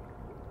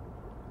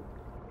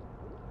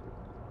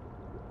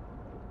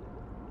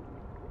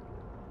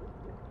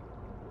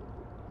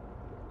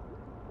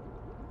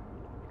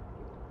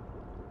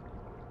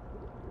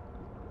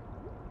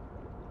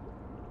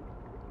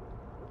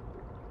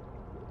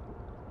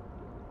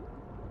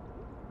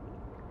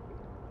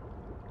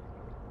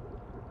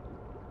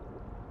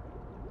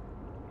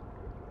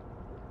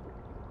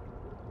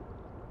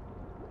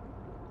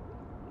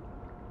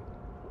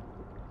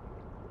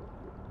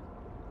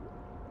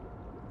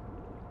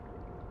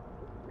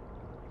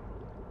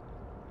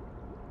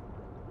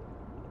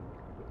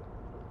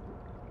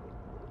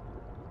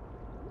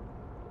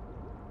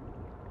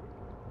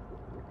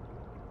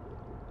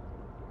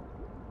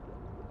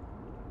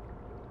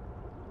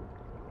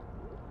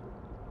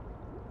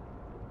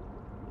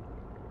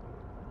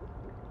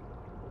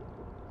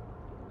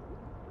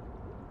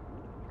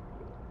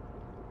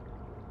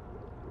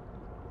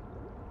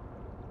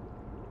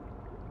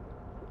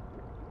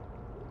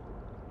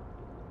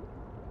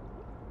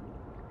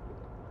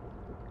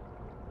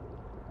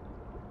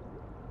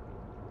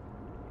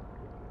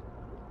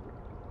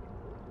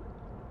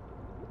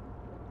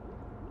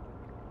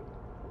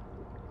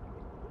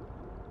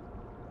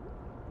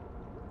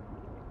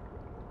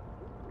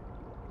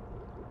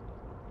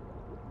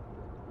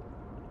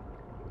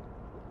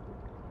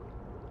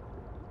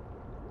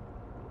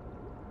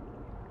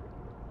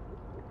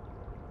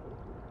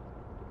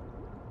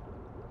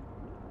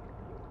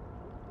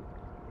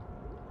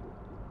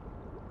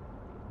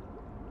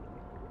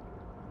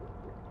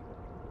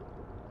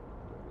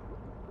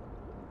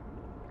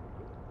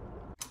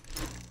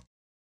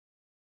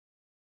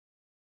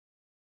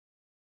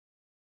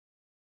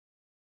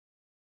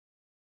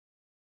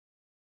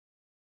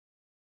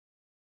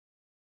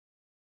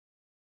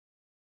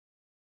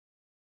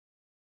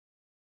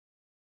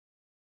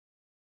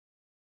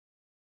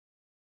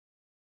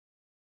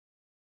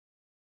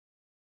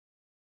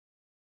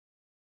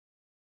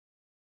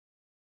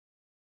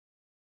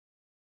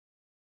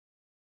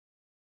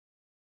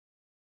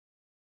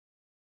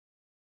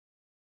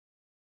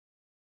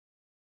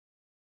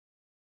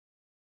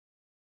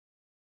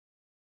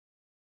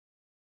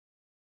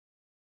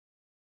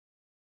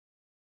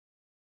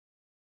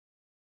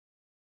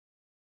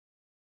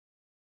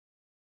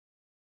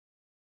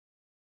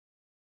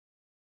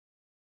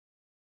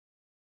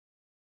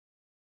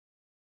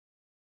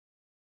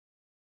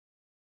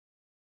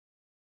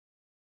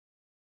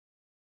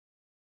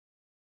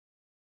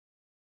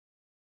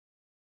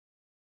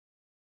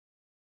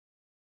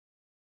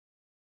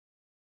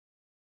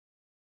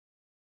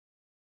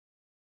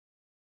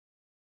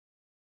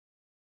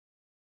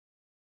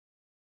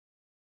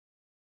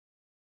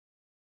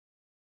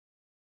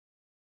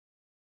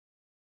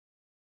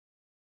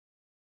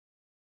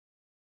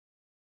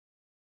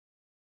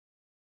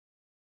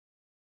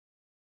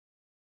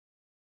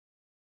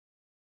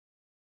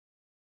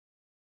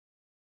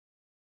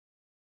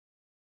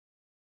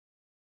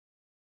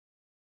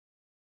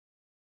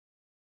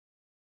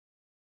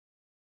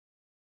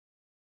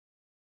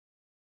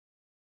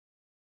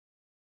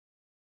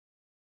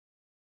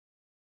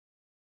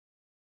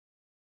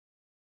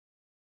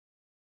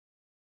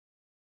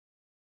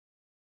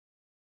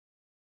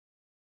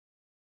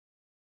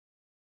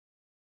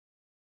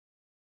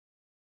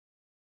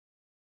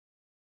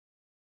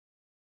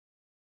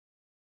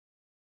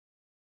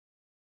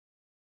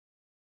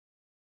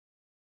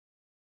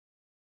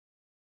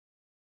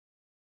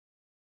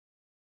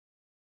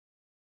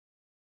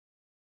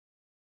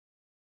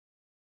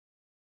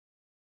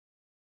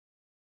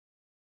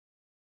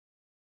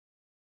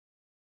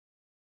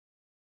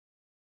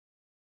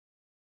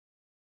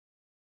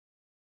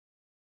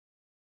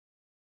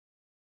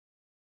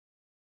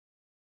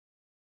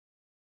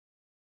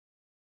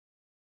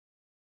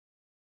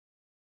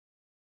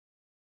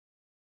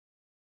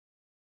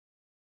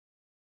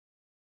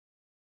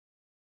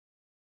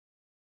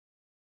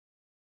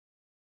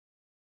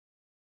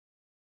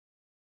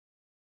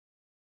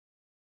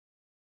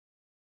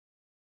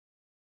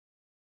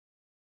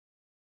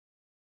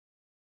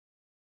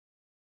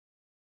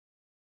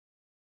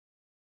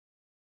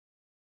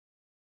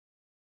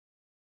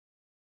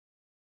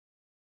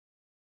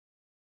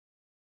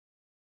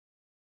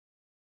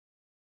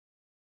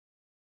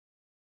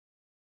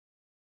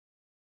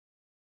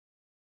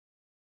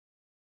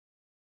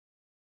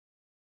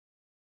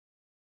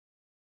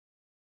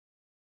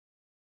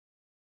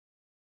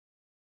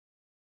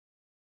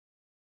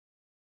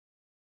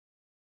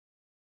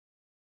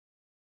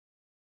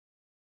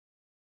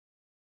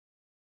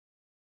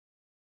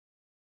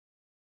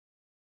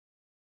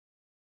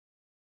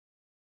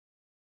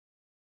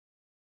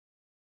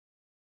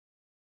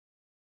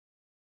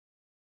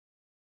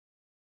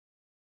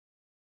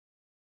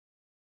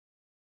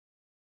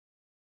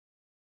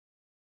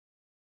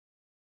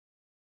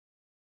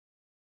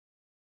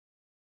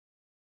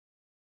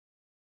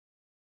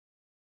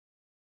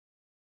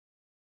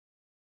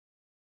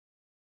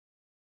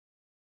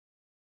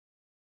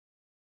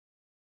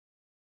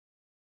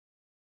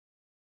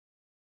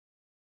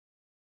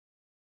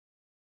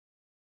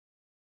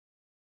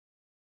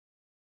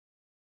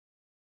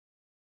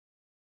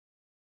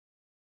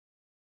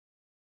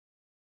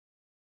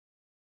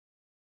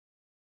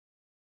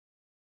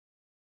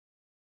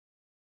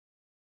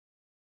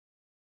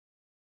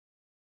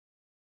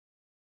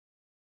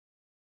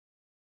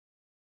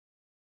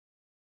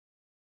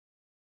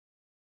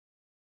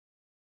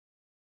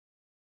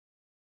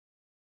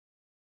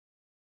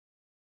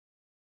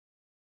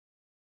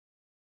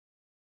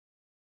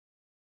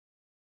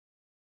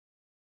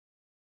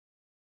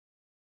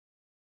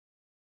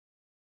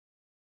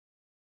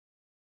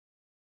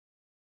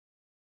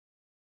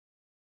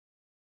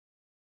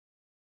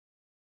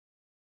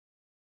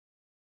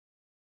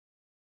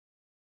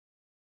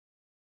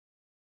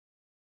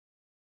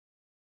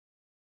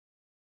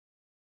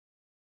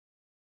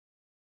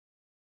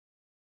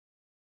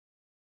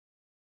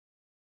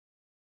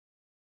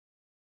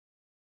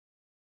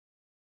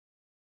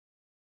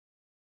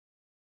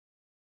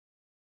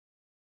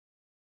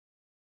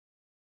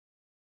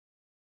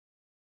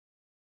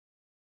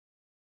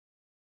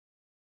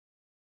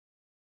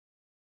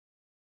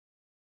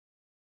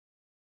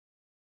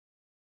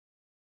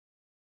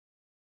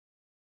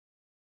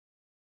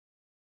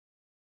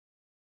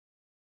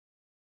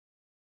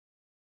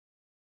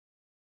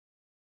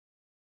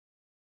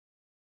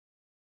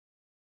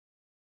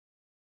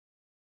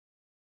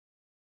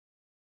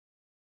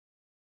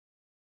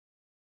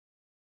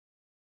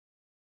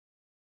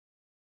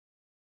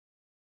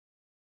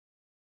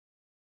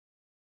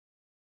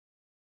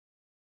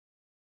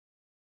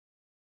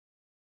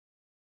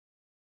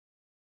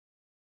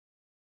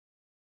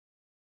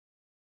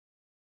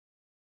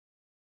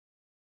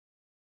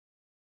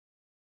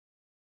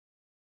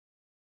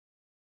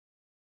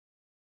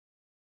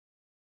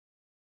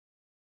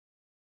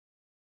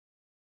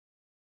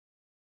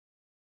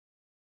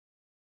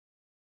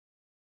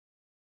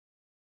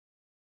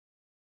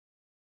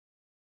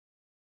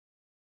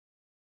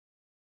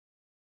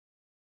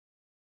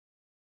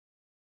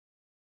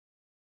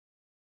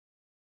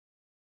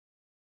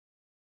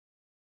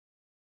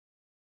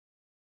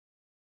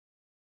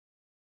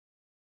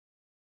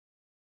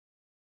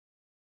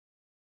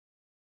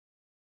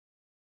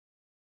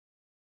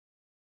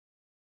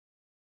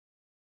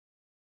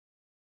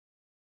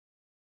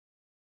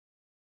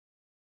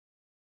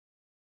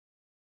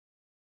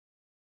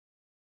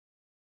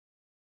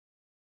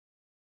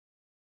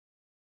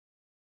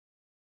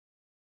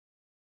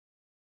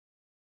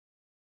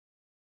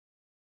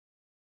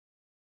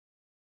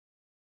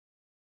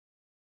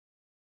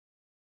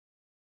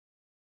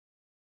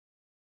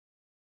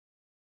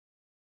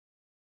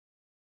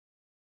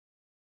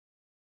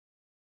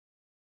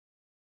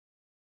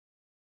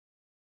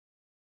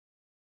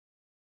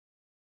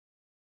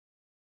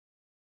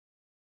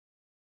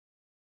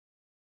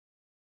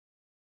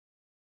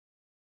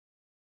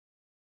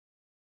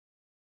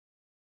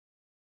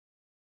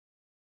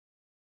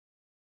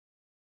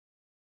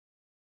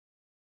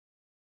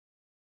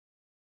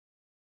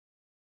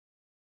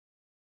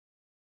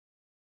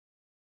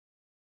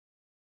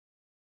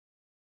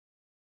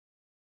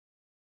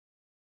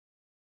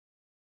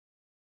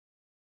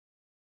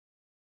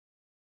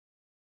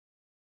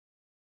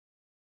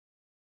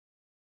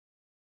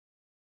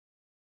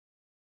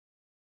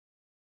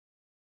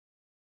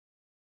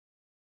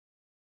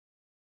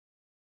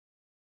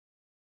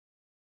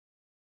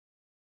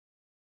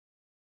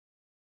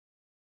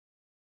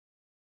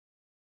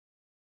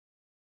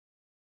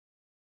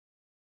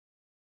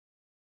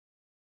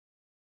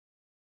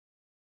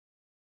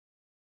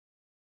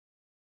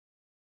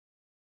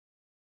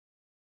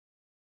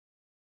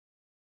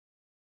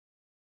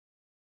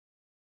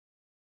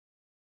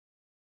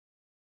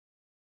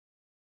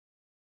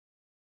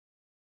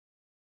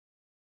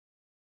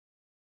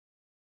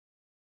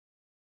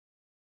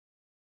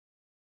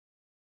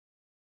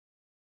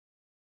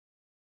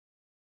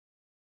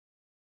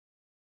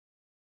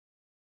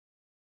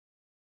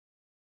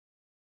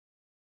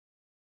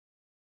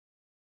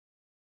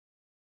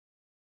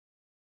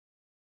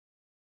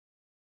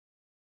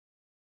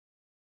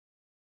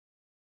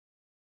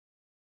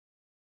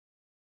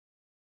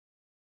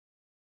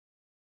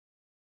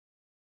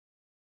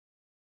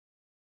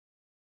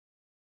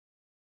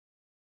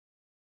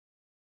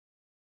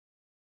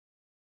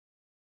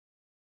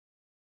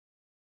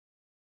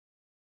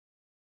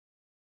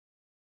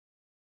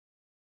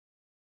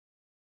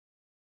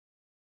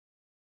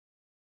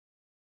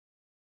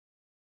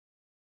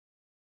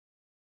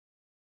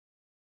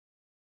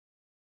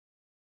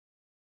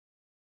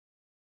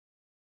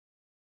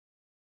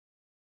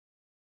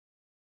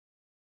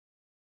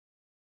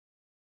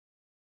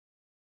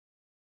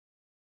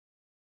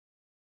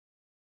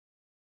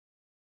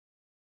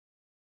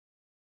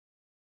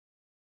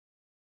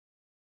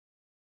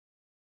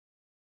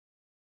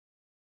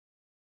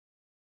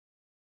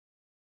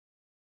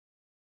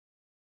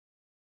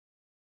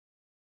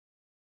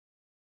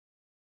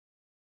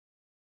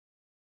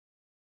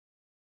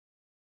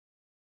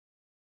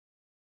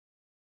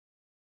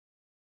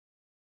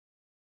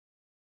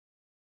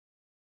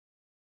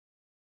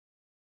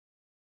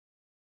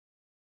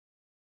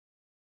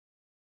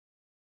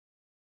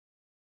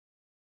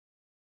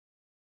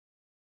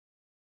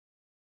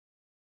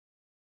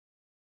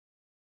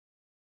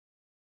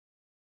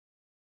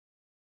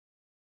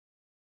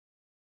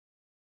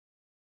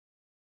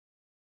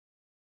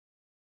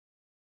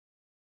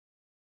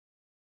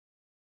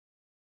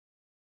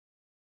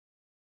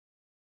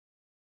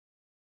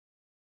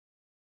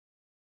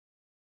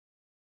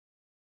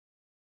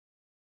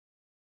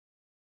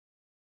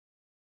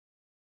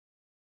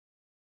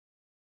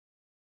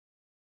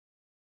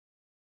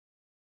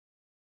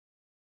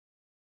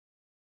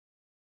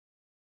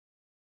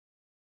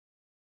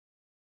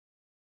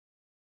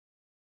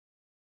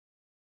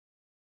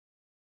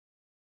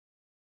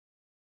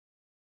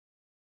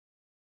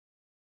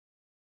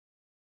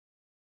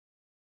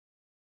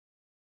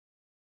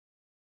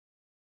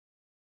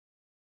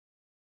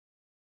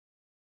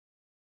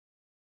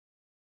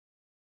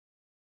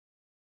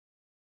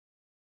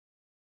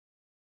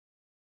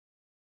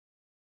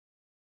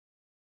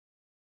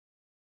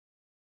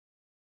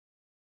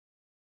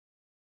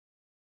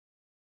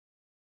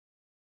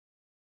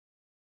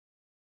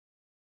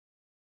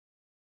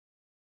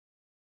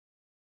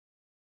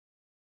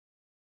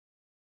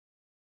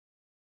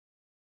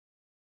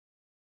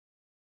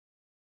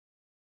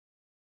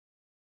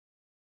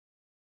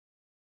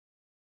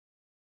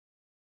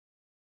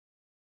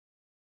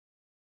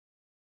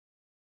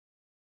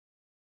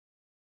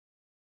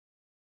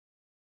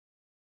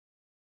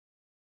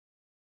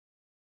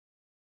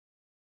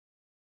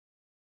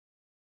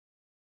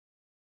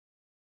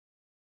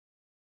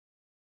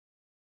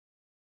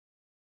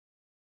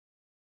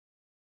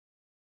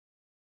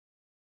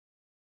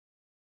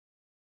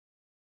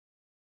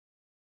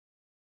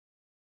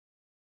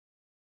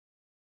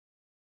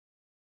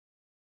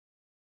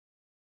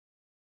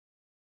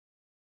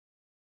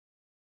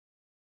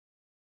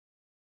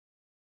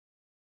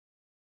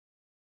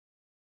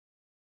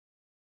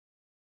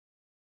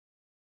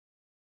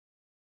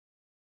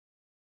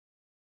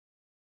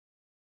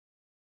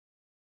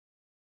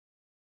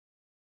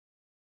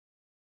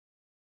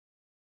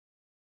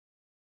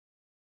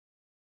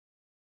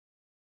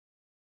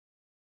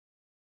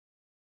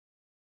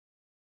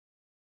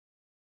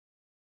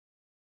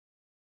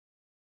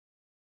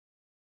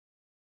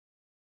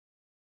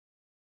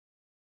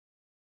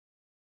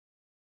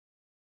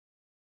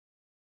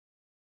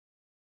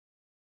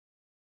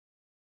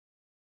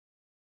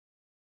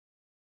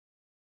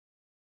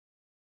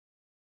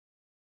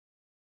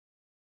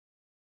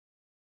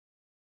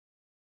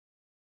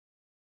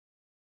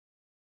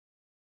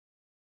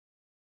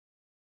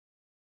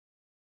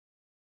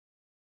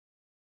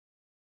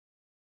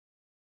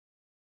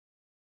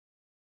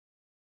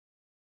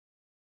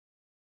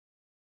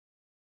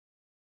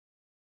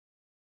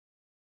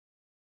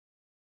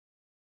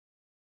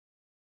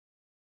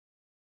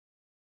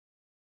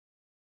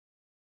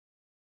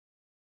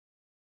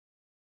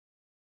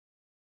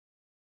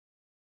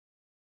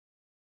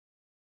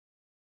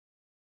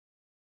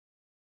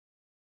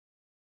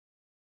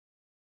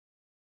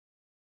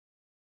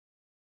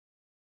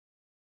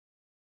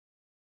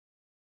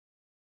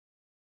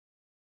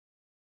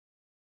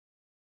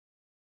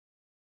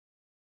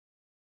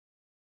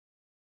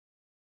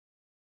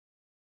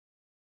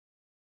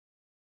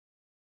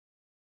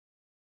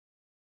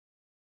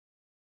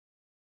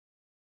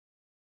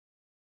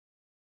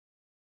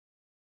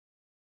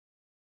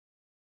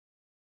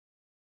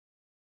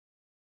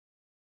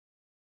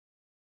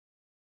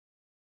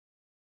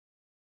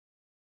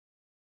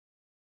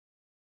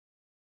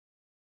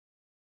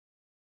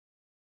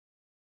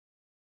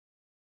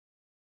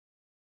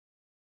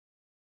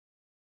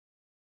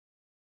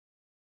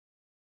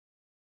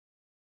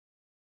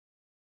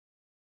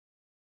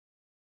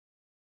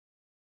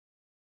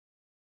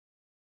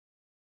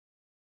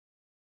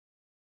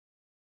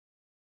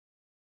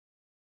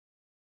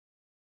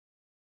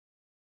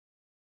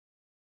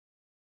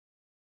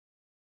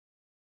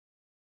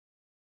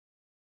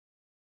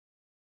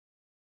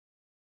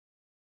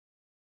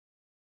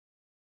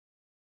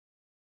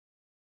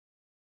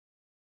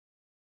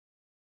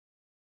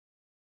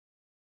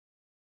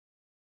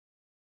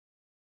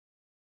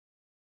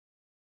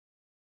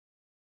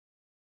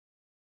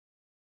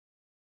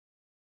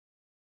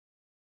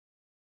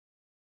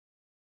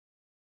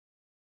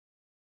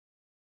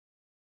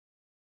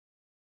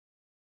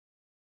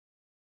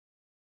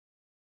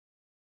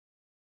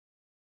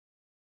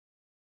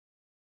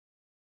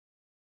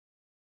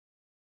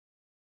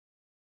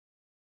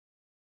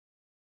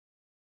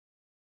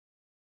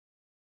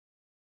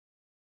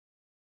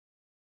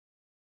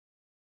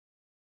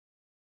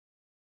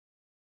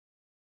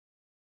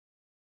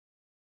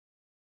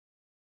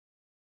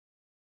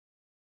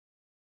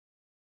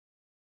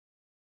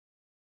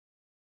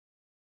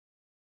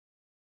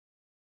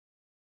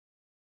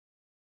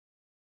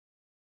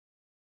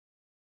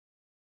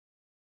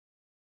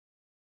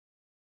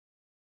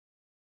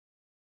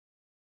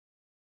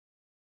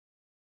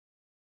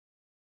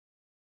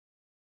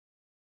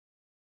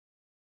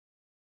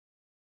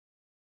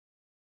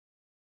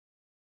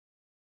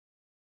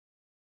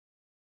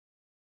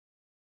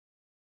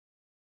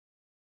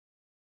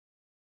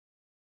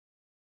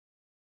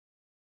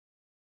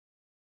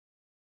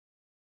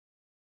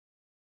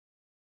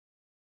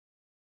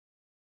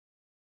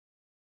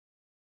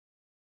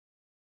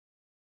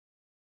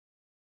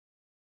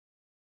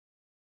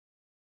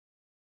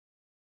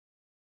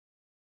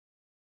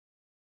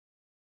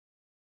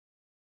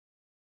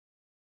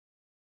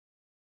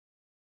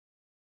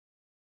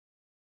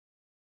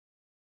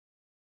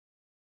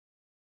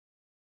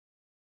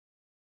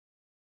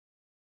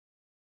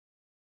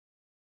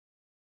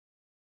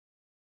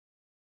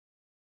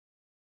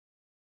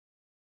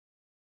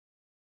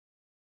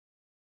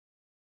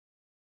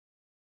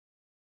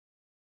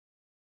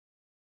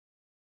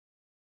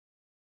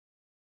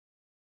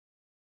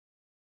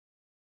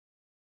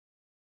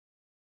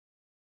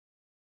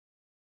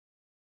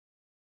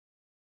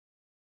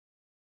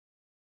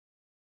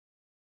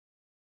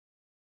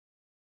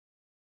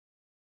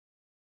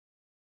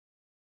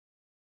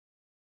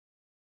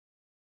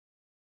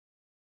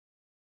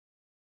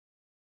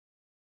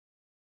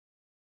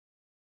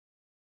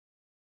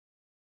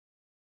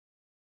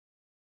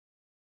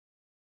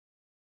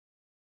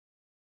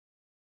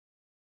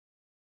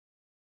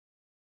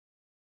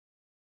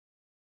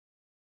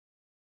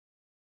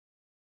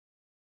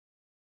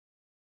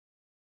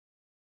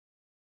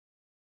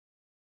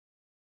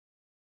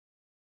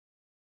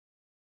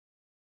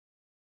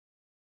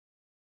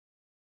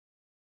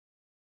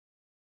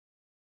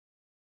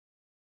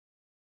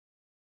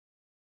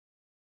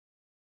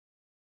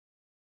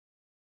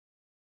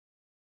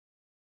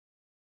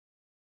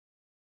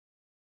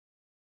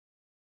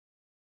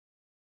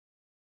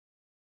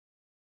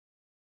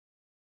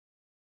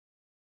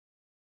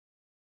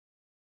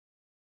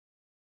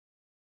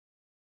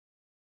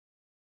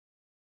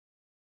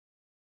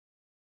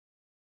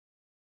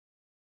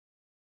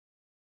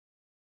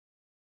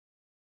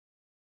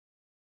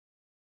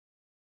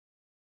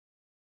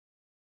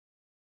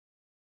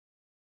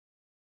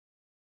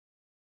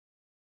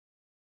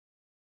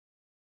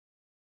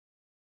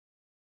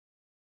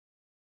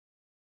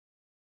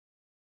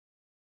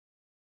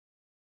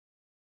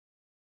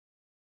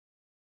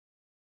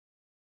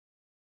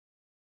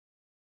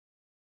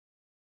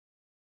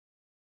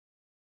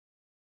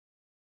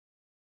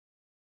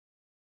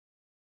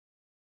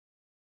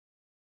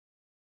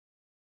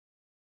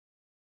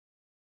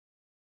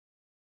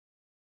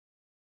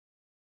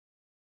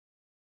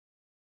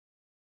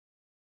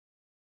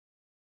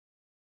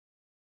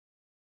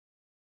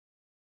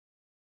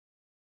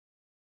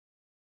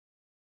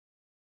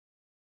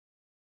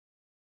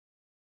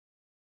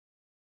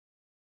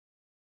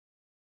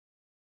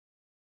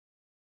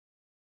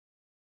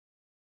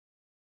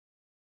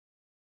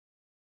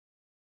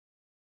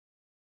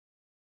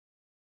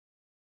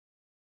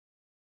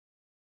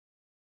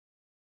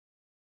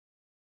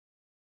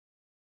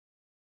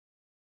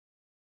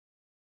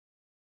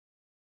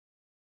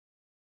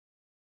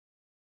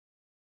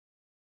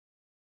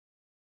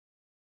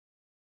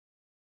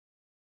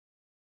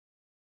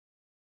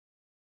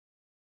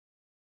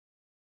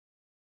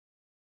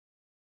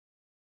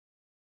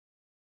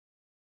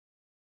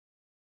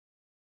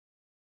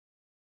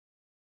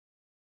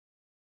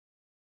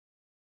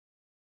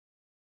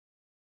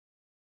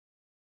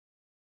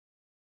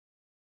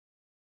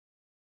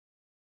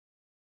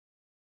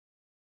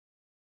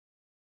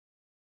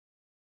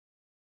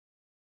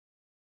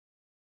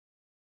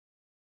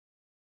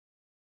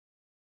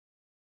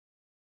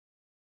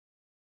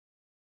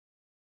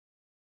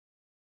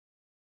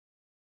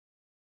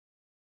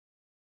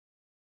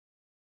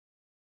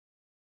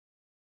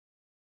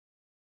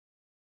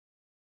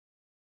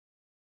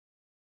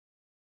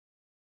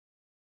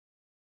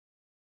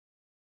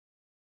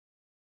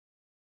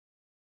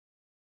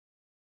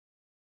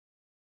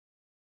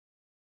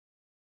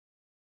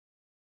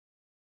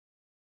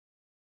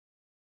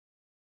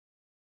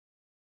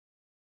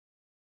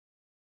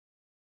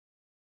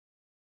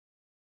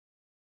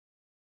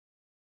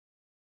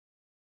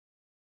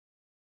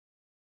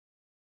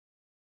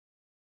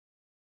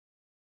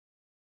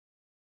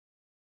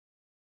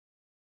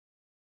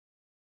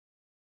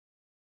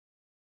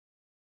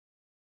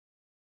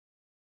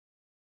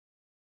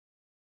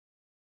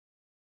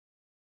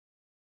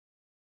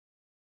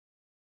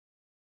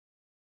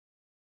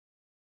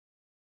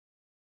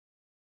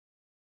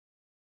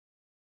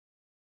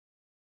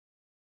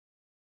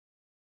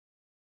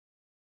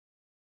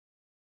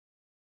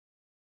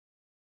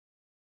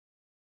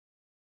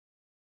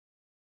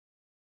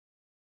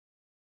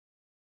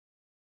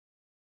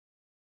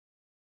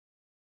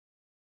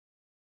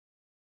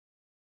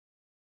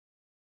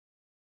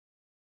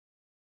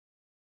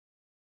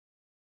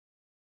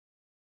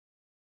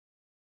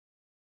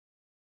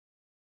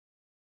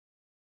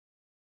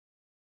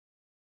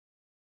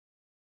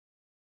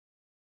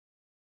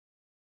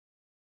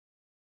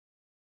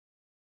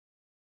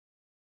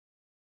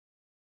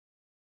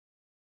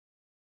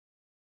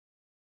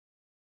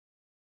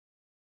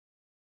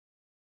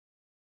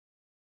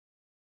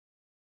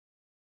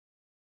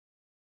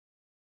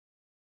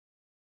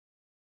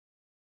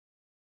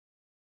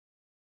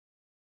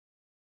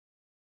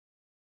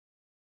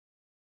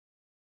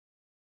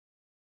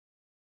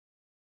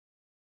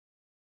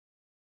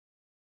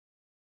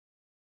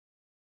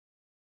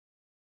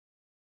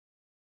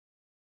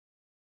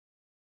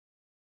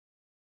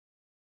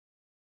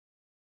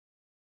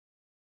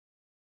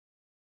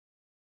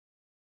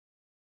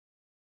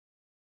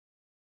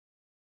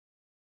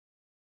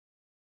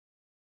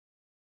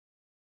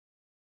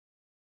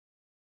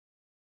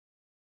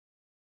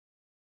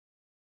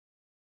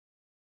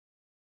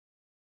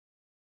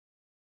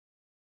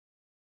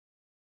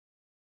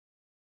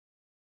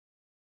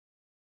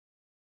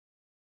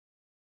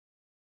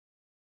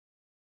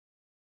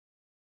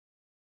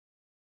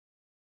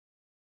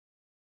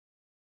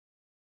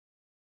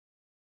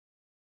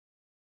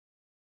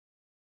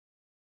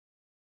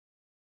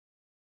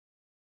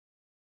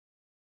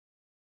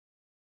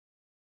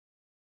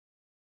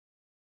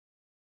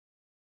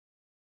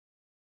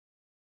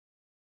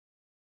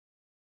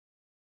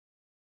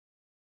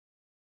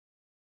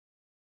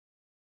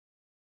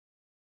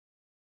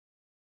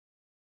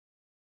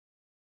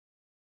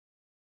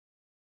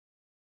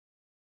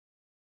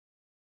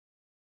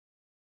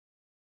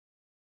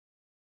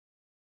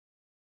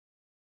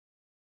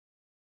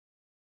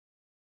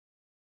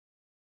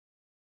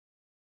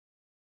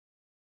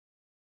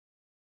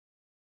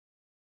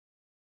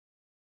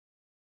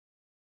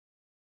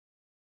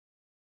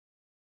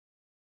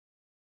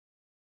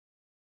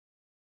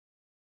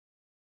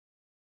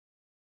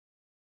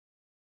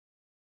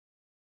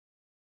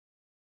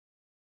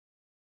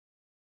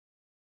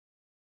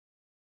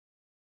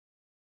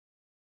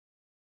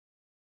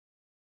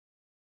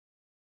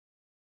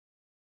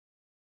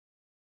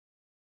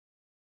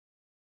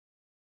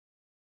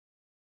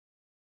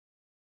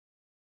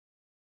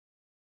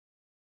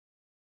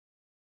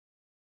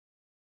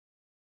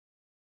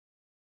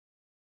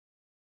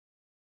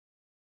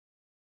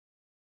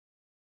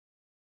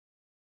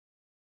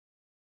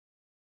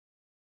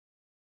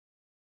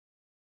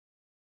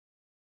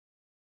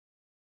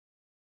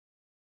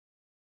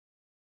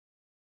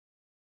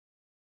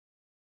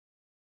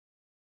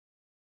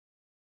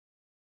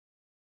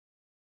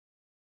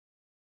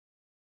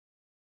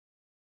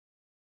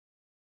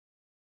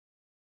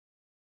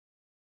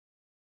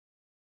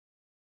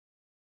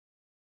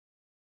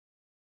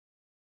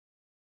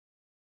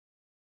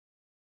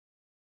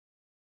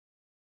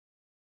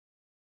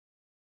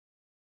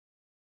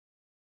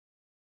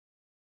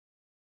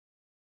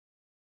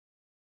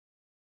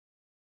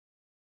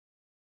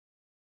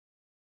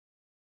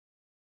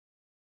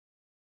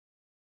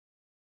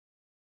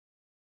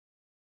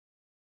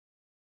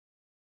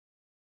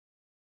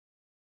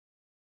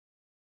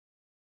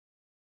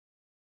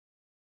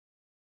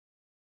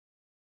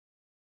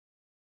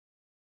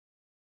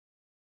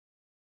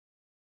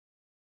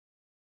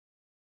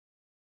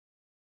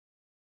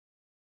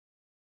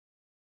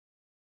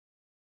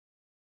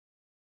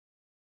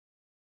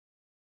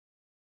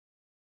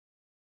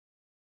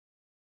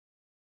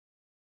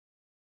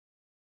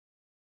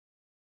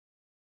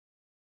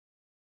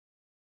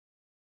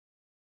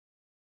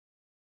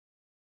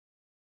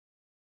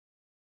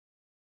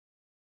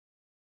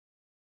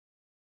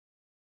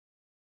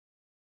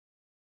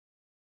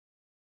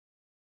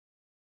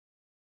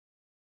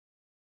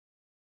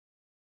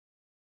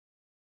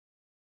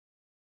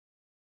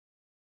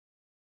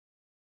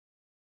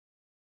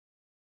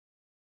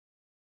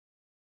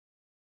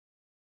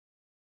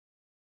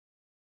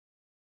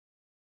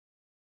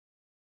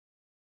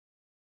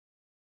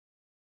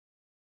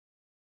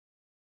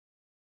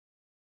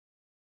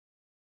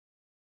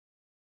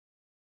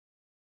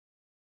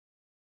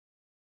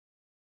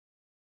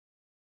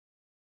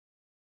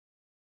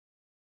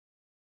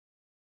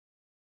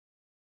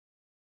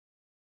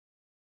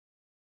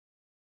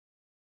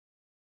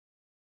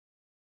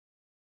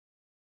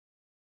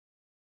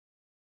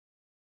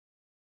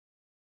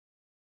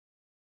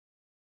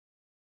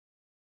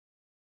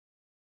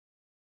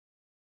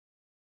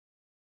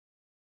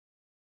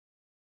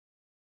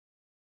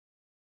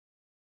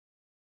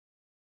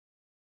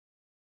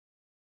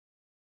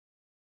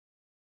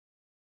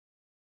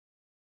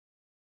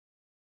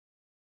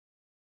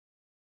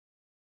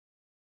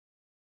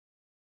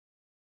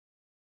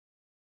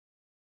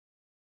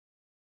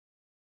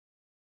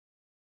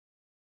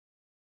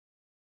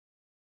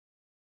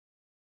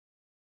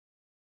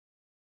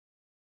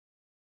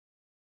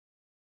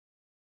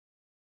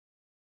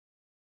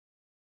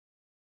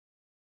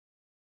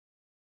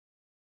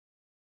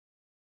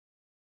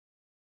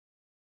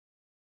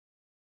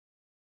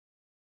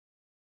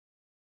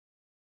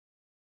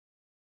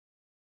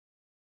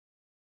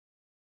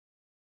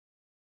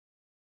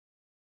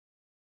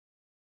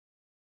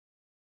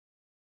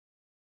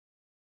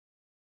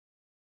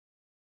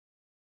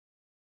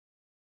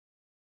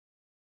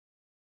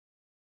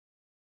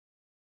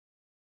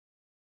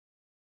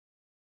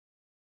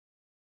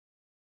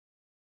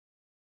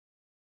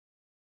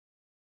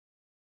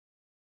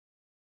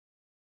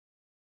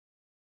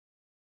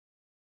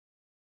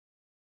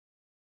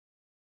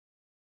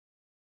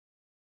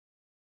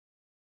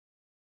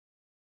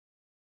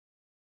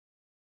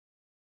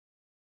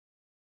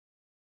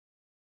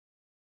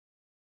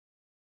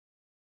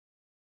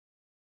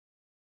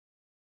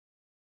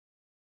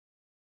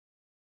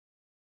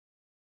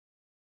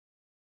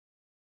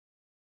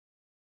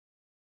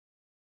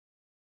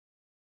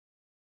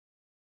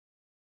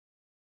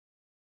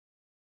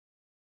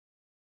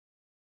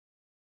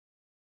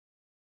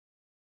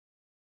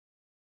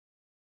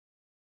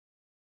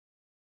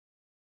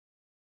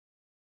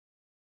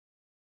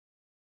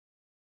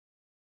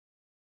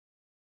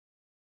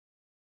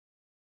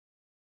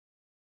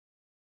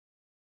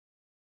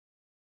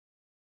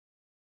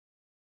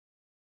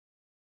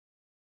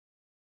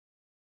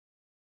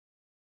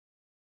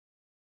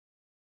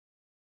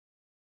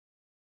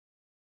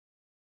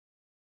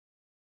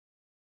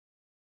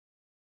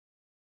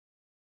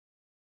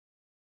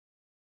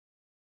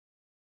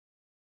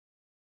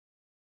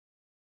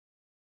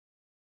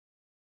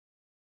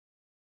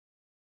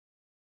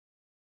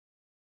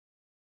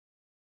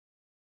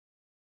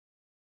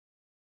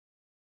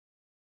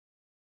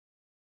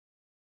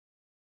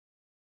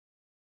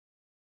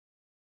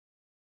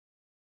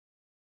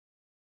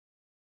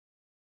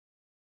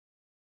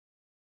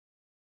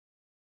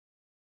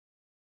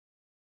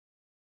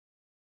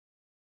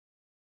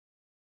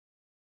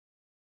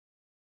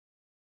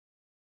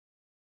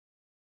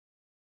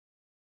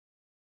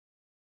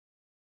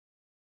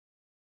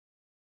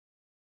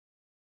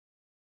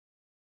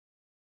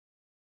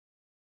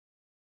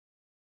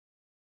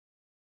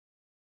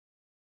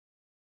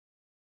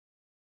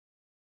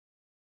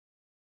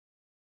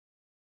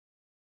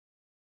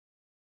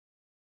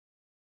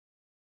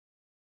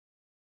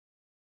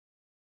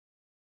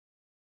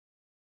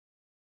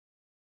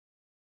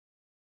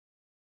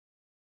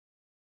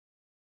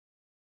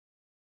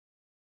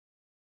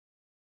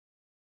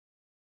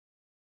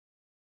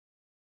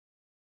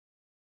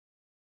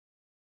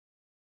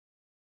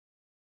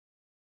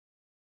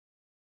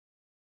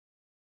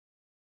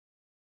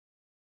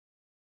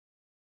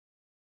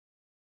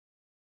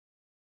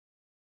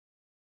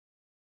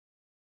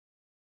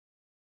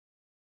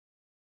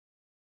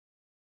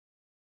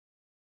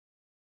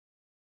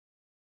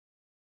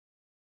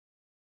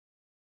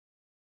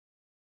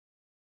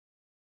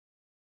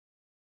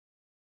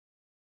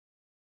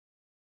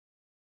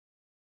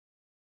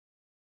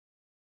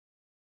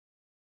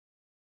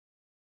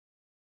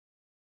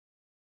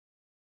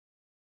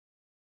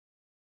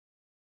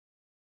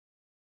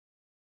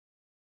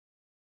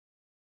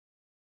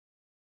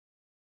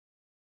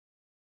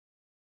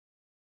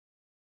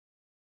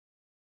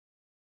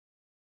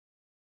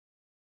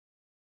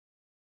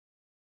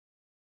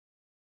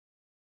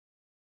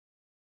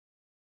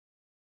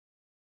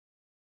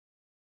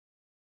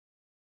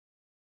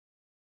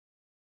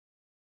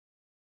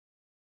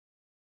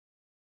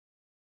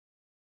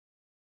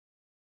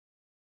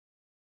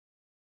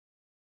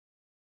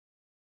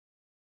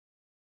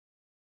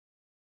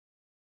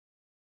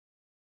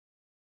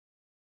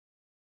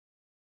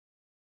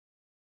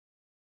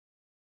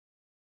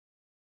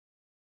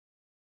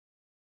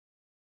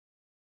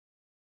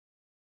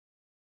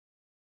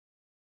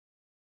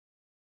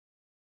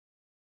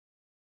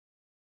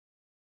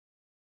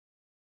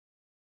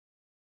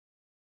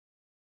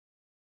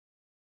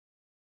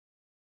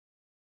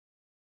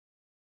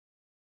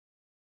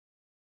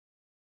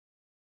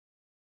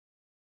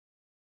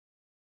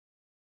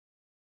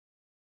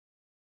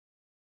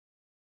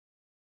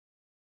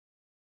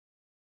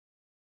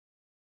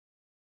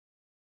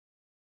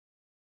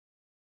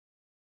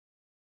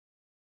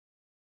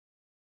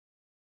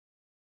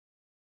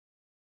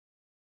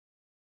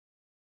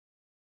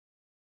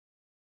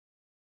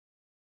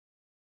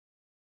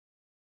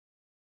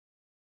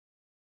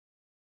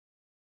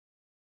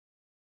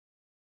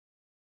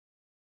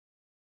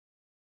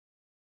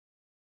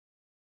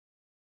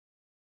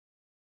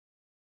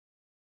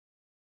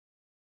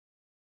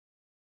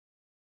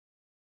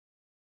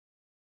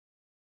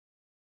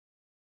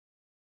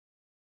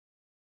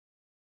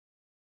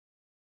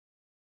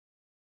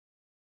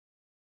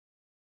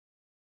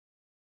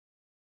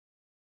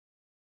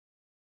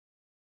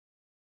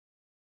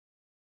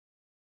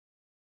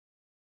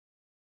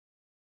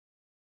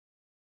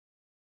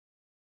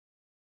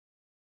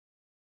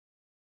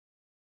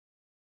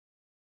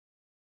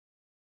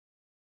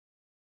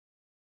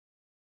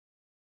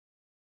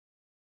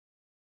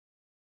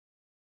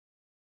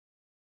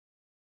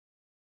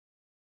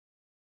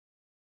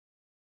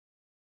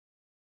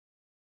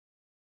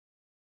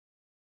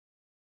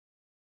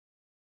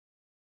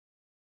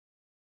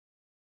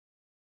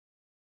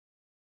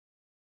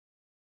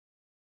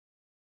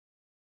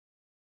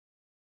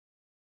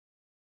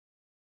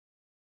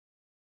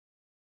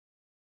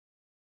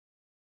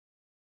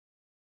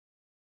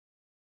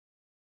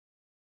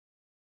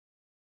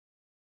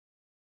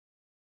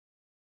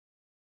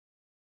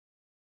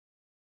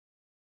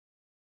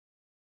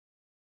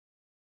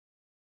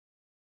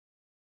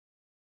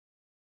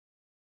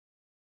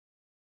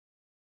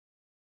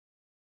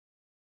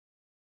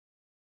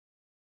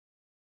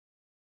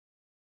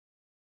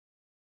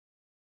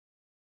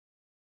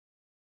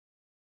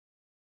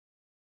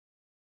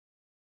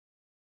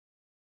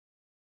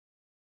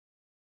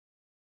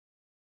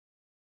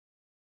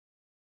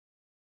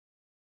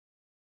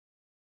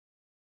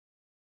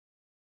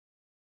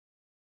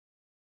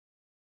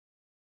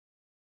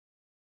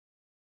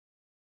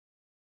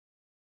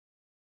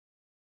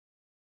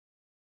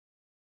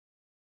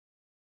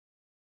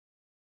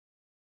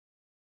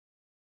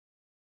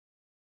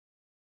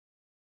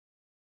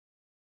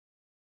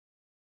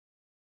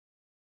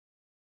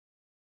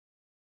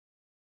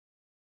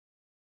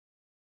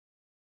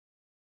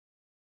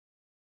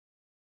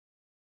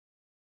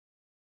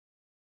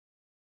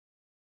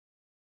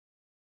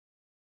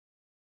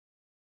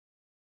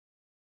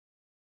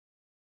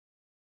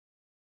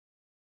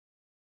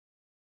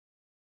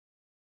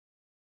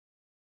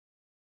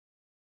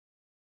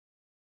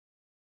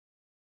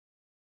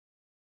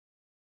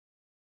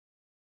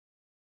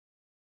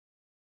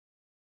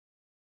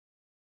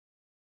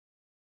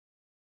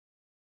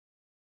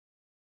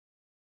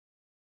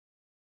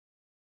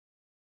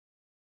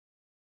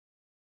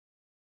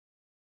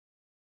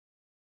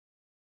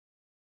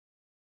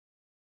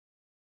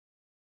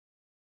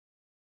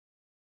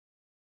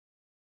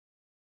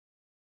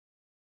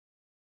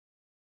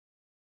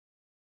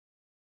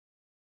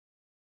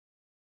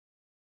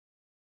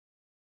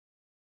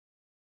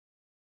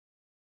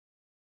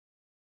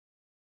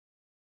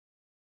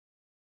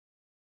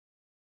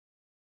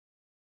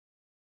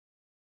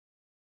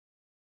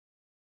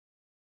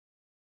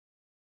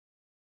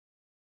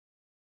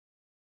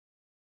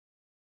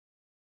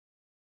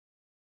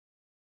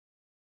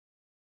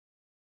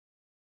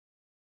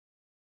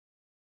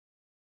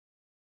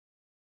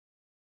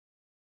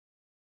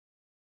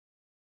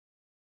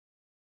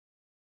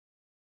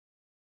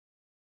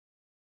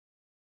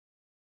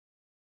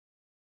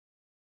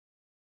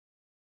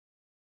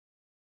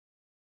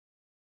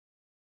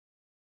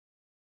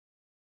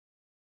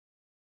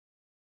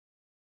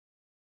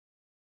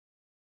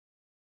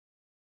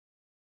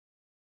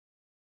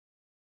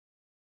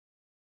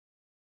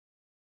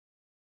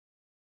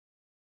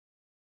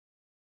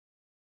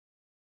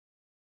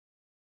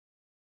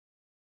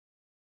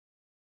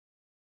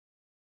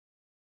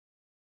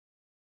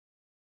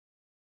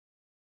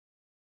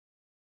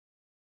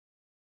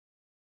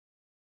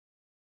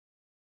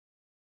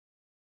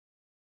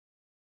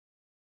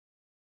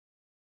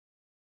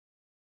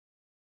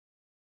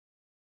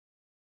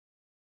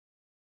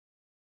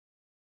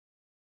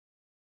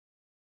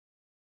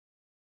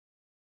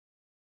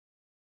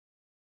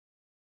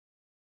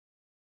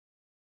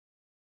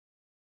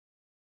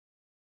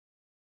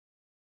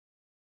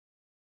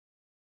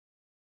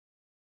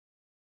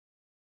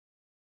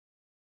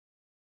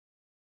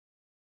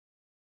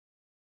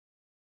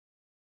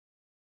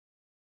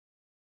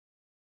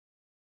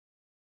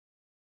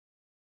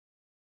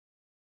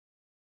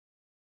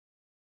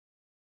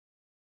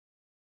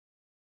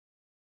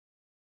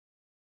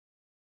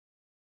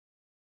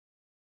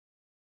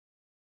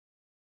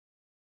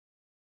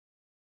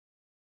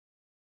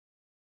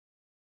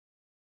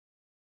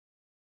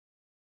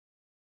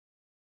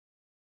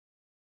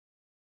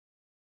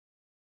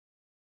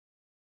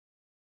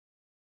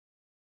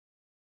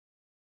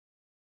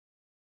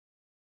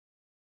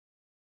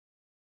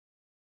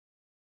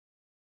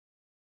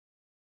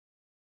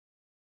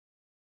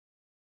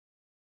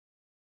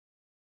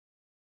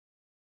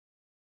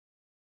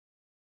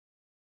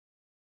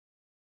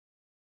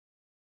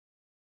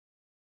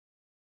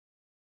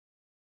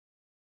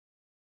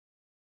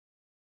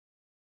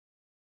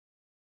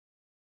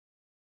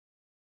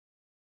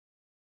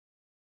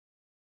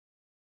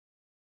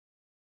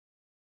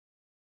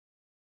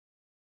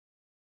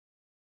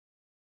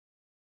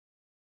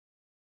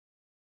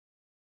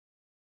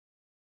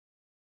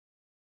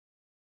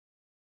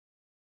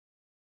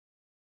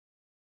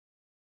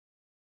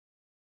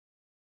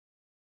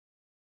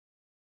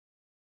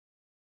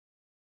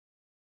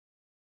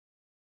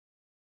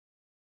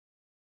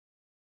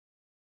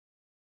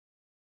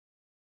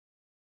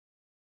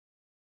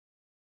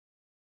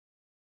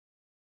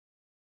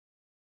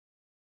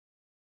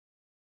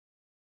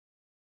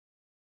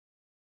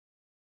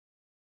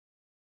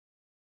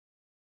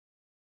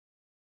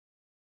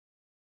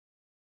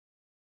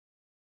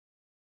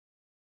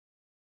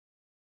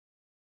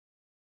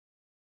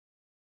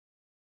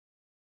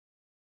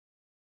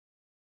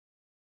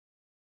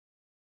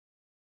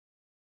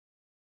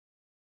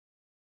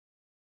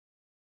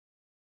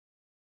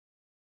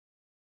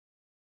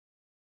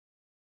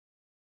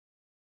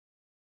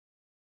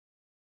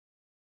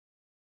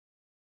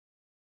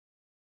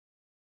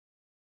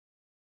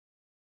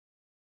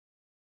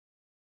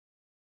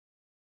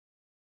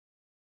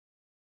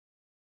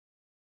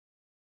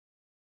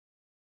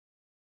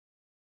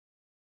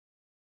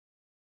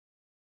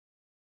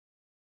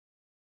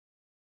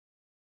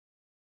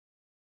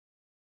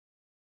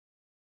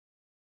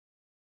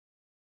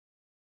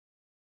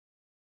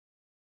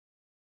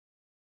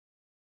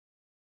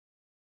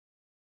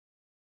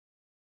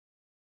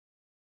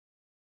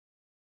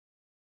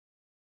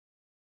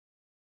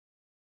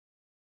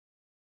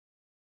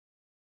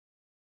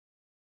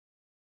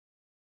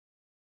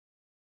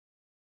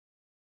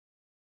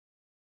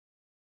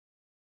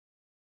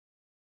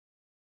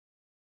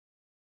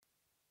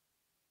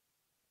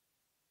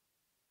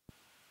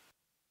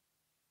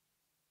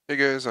 Hey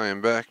guys, I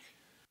am back.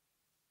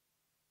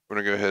 We're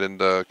gonna go ahead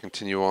and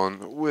continue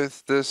on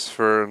with this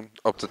for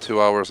up to 2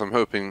 hours. I'm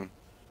hoping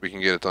we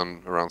can get it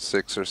done around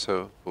 6 or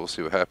so. We'll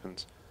see what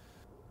happens.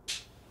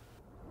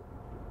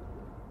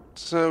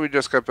 So we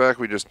just got back,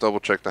 we just double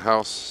checked the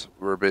house.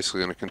 We're basically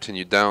gonna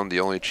continue down.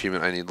 The only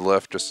achievement I need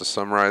left, just to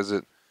summarize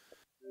it,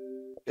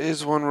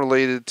 is one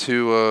related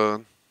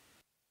to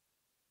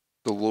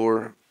the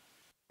lore.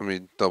 Let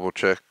me double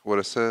check what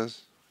it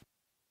says.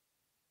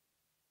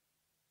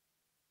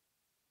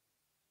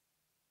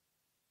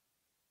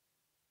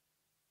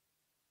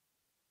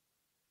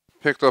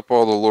 Picked up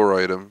all the lore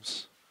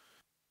items,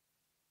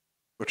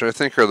 which I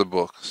think are the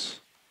books.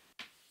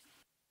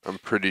 I'm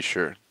pretty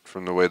sure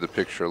from the way the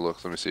picture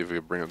looks. Let me see if we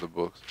can bring up the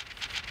books.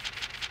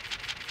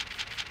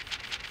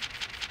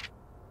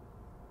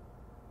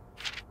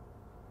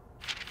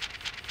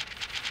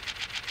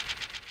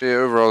 Yeah,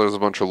 overall there's a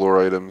bunch of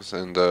lore items,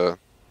 and you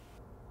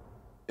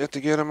have to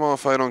get them all.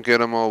 If I don't get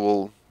them all,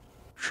 we'll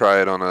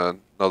try it on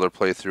another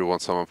playthrough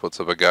once someone puts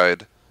up a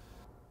guide.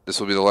 This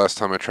will be the last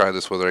time I try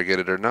this, whether I get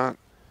it or not.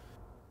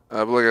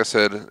 But like I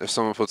said, if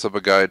someone puts up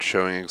a guide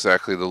showing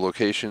exactly the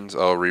locations,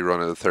 I'll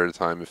rerun it a third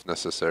time if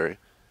necessary.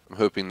 I'm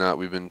hoping not.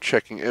 We've been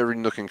checking every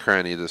nook and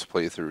cranny of this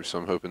playthrough, so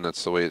I'm hoping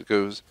that's the way it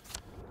goes.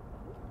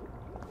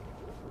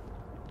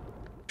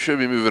 Should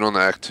be moving on to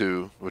Act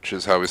 2, which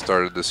is how we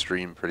started this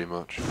stream pretty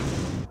much.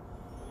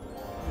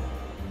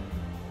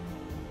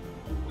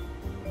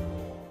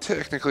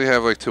 Technically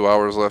have like 2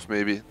 hours left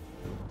maybe.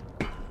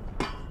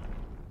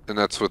 And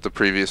that's with the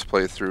previous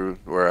playthrough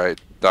where I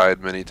died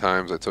many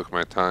times. I took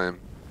my time.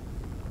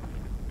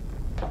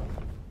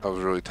 I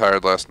was really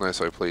tired last night,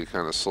 so I played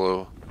kind of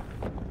slow.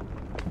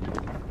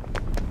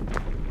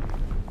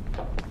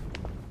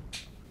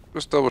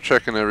 Just double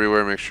checking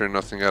everywhere, make sure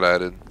nothing got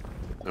added.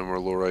 No more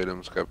lore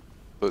items got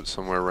put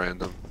somewhere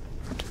random.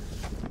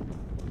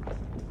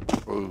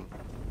 Whoa.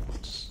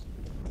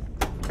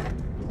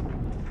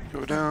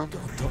 Go down.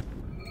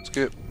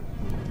 Skip.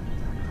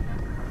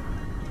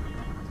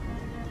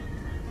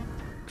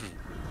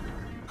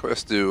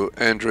 Quest due.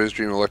 Android's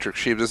Dream Electric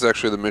Sheep. This is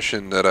actually the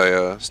mission that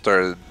I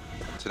started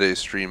today's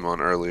stream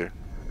on earlier.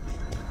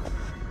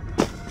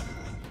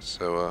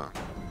 So,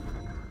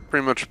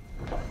 pretty much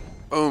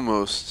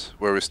almost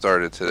where we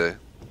started today.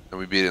 And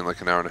we beat it in like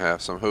an hour and a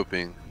half, so I'm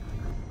hoping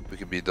we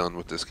can be done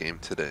with this game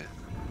today.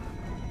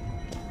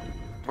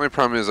 My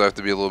problem is I have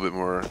to be a little bit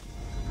more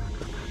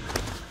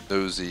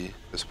nosy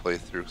this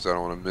playthrough because I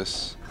don't want to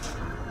miss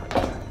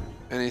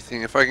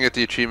anything. If I can get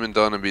the achievement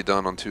done and be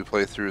done on 2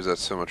 playthroughs,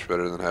 that's so much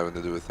better than having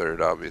to do a third,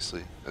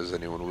 obviously, as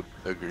anyone would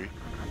agree.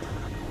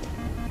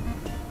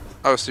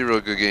 Obviously, a real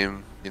good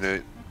game. You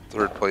know,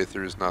 third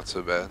playthrough is not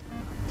so bad.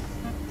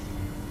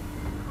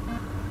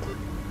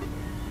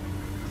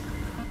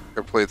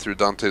 I played through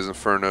Dante's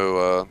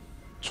Inferno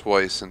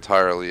twice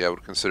entirely. I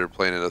would consider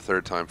playing it a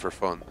third time for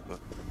fun,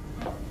 but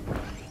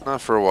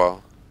not for a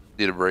while.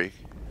 Need a break.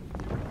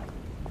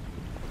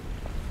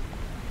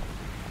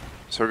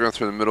 So we're going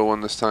through the middle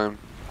one this time.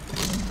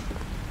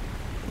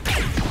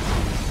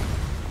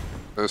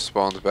 Those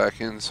spawned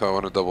back in, so I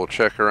want to double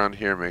check around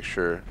here, make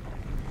sure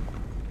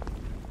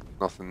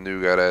nothing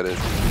new got added.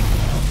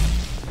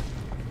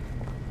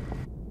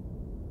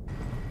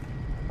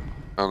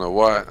 I don't know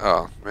why.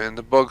 Oh man,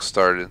 the bug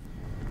started.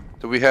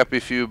 The We Happy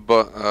Few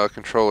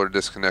controller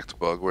disconnect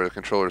bug, where the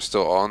controller is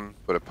still on,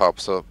 but it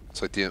pops up.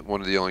 It's like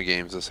one of the only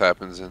games this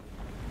happens in.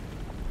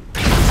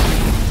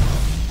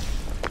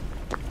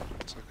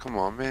 It's like, come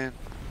on, man.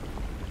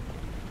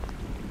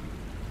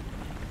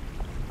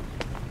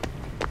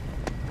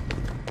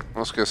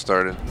 Let's get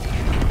started.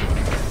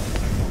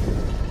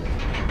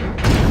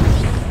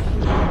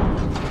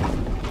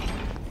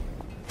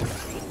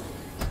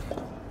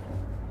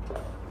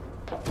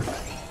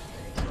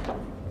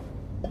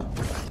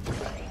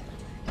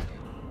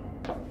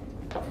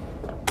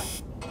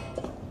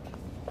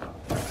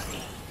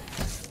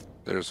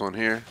 There's one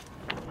here.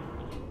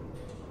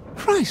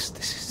 Christ,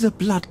 this is a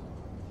blood...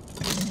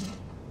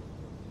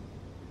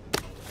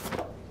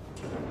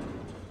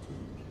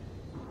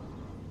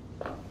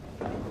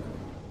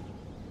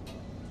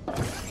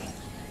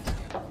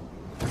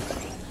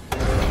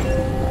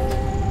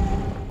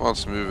 While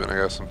it's moving, I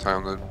got some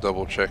time to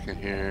double check in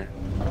here.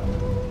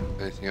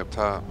 Anything up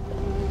top?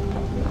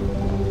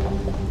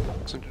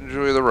 Let's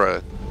enjoy the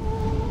ride.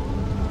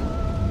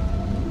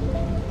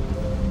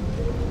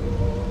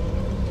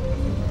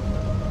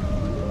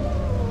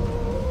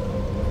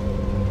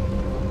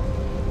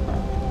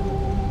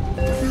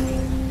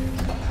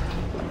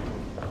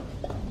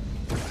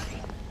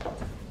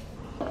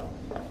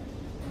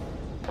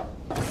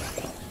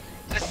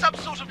 There's some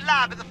sort of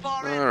lab at the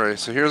far end. Alright,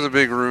 so here's a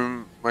big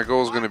room. My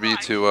goal is going to be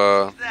to,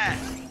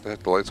 the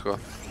lights go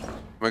off.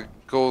 My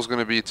goal is going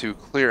to be to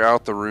clear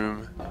out the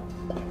room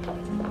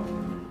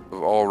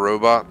of all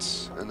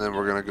robots, and then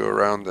we're going to go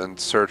around and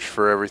search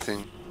for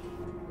everything.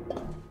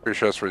 Pretty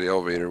sure that's where the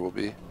elevator will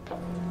be.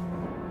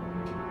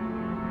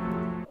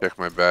 Check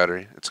my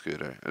battery. It's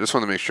good. I just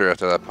want to make sure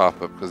after that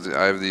pop-up, because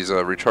I have these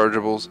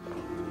rechargeables.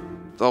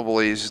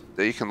 double A's,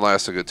 they can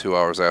last a good 2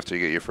 hours after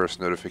you get your first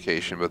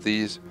notification, but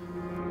these,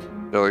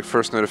 they're like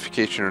first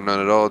notification or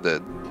none at all,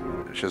 dead.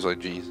 It's just like,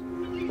 geez.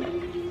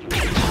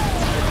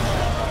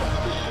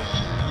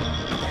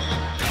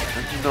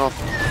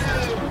 Nothing.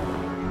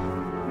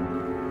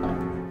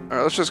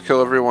 Alright, let's just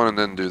kill everyone and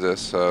then do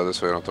this.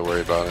 This way I don't have to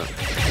worry about it.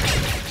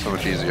 So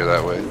much easier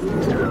that way.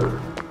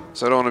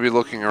 So I don't want to be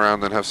looking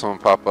around and have someone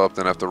pop up,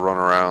 then have to run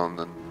around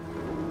and...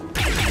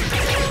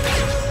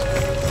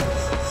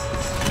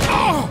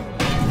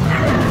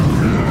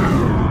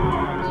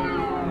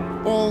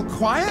 All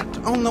quiet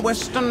on the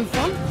Western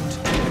Front?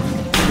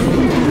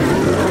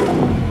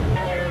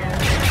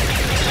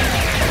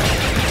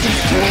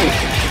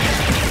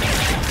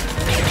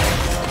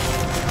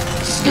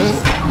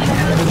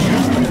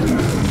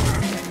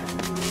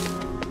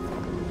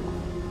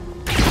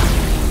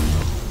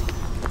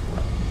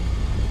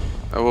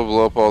 I will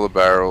blow up all the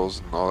barrels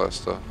and all that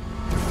stuff.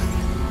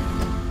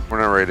 We're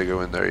not ready to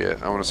go in there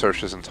yet. I want to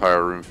search this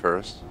entire room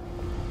first.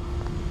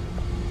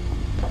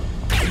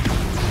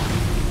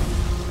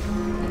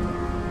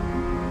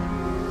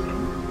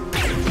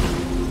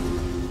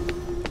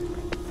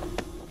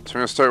 So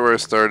we're going to start where I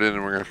started,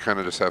 and we're going to kind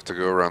of just have to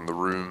go around the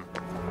room.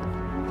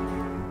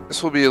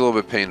 This will be a little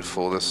bit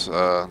painful, this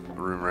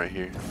room right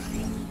here.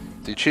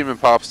 The achievement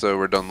pops though,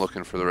 we're done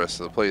looking for the rest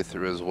of the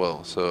playthrough as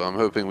well. So I'm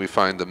hoping we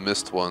find the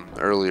missed one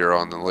earlier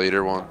on than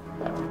later one.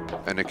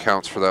 And it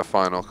counts for that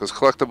final, because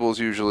collectibles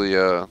usually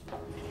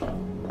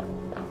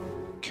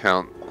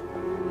count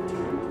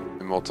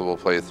in multiple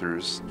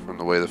playthroughs from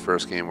the way the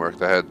first game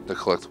worked. I had to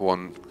collect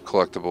one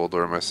collectible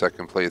during my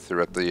second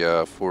playthrough at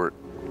the fort.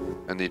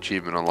 And the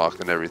achievement unlocked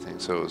and everything,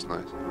 so it was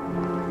nice.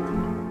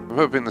 I'm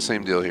hoping the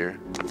same deal here.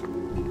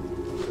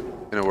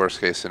 In a worst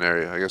case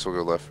scenario. I guess we'll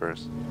go left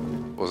first.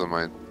 Wasn't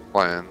my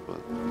plan,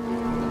 but...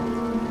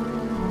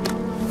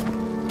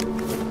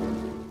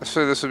 I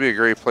say this would be a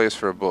great place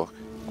for a book.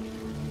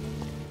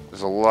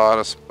 There's a lot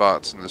of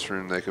spots in this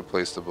room they could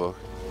place the book.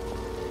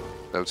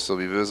 That would still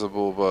be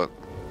visible, but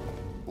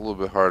a little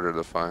bit harder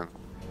to find.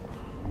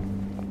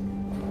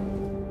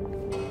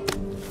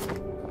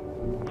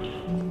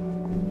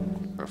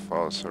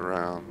 Follow us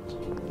around.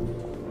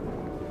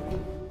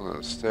 One of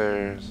the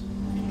stairs.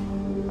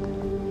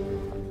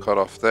 Cut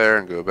off there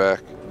and go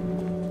back.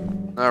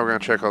 Now we're going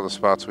to check all the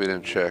spots we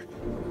didn't check.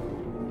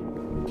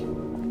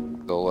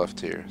 The left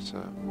here,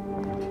 so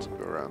let's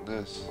go around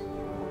this.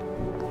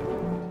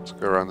 Let's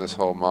go around this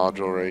whole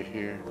module right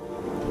here.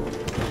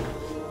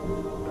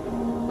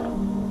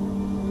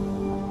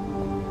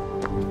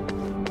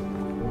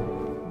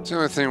 It's the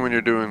only thing when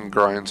you're doing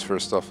grinds for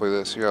stuff like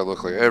this, you gotta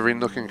look like every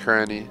nook and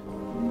cranny.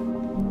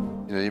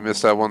 You know, you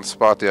missed that one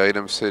spot, the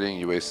item's sitting,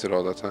 you wasted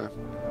all that time.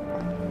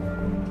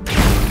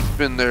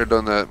 Been there,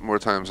 done that more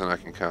times than I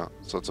can count,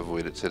 so let's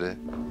avoid it today.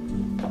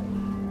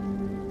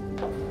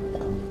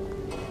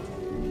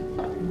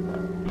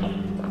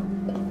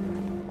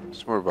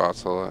 There's more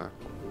bots alive.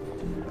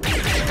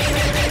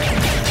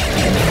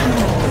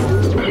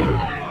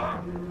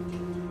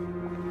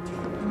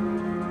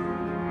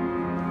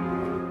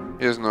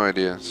 He has no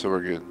idea, so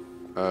we're good.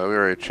 We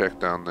already checked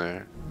down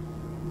there.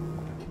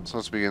 So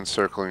let's begin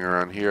circling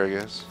around here, I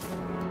guess.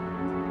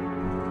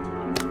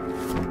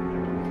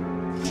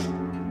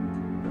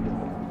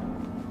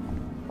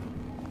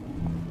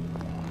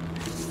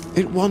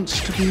 It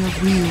wants to be a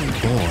real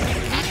boy.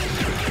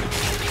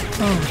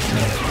 Oh,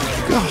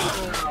 God.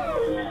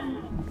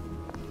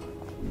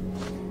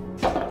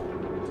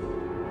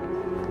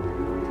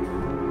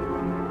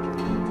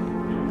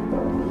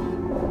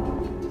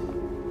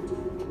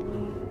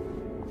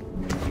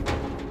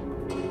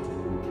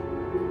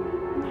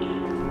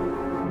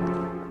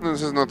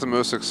 This is not the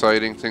most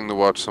exciting thing to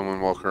watch someone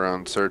walk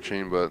around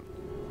searching, but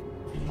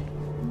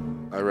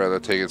I'd rather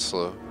take it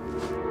slow.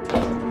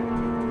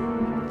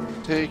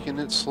 Taking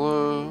it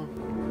slow,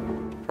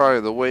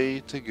 probably the way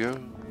to go,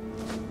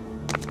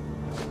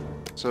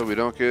 so we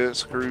don't get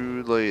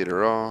screwed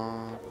later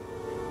on.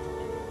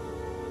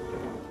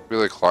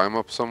 Really climb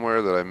up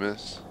somewhere that I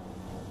miss.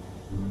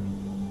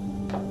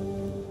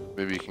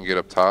 Maybe you can get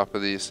up top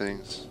of these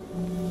things,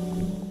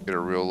 get a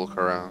real look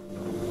around.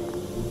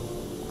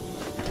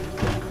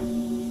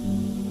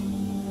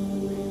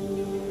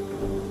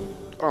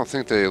 I don't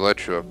think they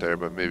let you up there,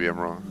 but maybe I'm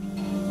wrong.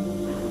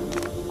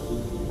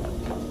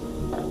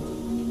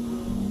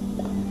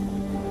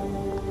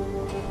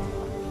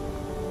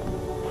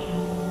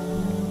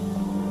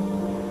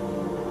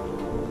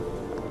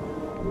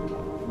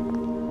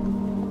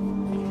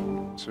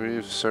 So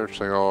we've searched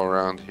like all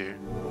around here.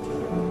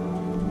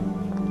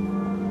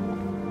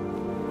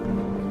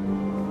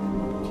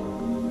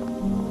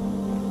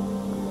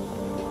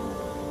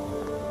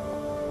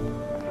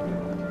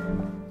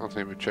 I don't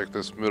think we checked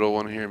this middle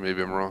one here.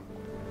 Maybe I'm wrong.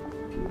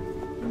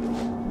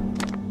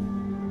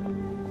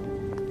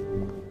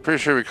 Pretty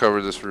sure we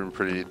covered this room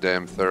pretty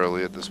damn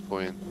thoroughly at this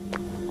point.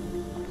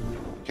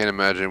 Can't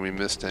imagine we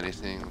missed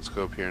anything. Let's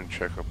go up here and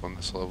check up on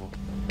this level.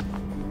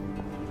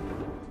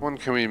 When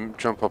can we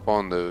jump up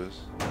on those?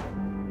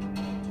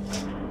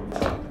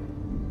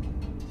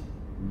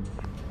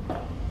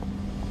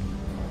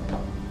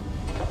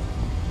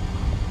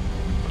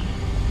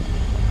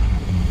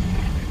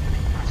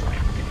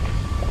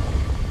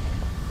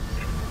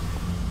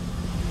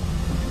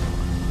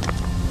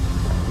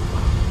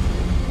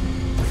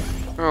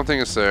 don't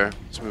think it's there.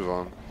 Let's move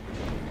on.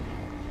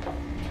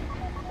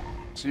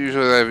 So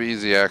usually they have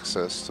easy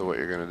access to what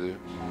you're gonna do.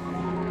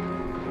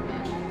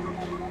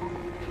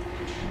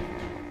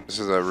 This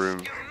is that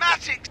room.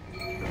 Schematics.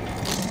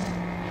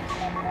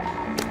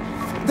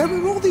 There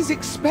were all these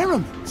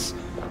experiments.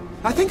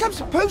 I think I'm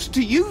supposed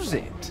to use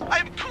it.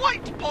 I'm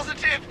quite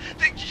positive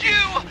that you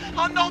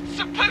are not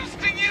supposed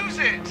to use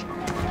it.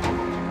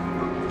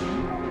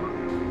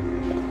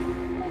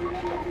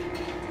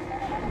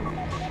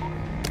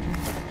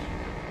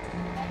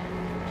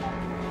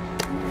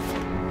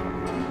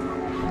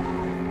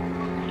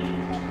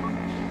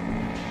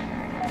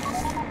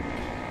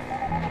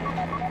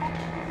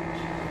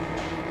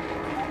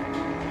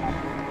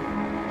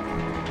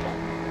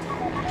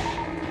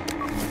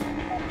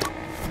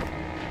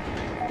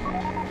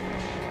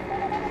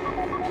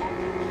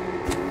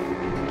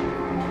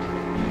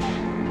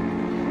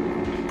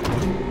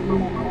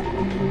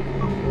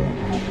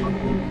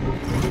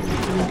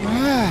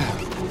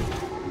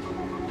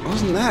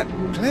 Wasn't that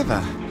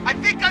clever? I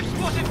think I've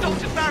spotted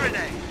Dr.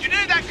 Faraday. Do you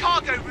know that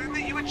cargo room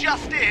that you were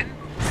just in?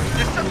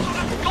 There's some sort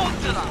of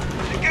gondola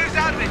that goes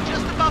out of it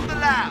just above the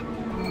lab.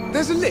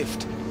 There's a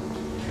lift,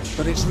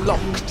 but it's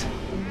locked.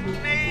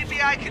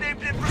 Maybe I can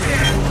open it from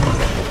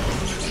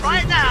here. Try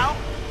it now.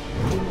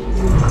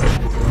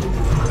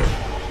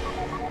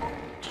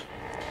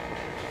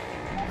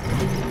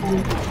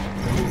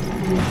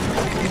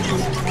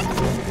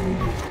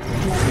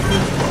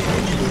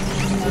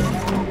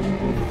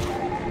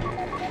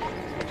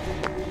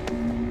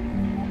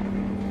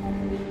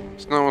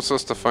 Now wants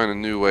us to find a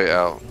new way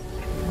out.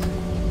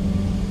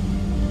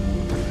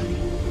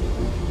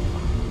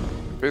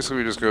 Basically,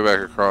 we just go back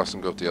across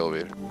and go up the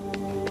elevator.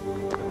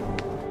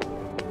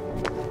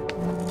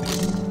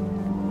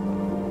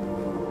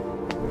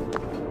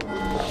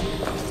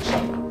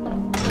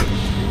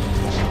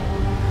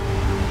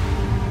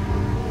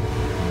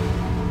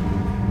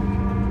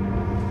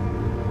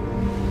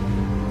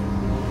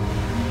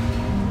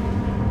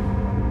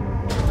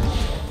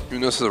 You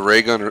notice the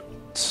ray gun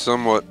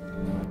somewhat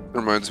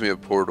reminds me of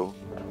Portal.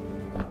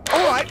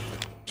 All right.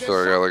 So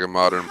I got like a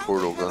modern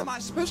Portal How am gun. I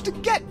supposed to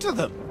get to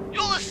them?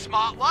 You're the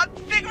smart one.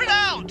 Figure it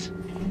out.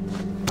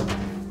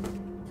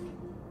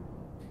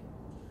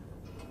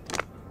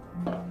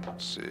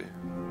 Let's see.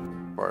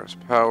 Requires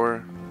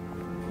power.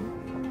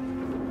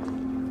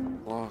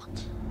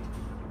 Locked.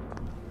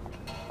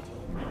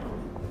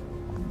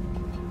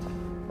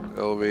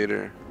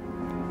 Elevator.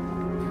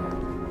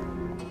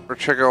 We'll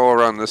check it all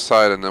around this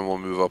side and then we'll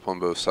move up on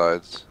both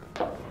sides.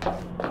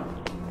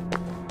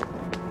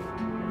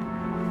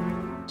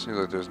 Seems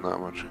like there's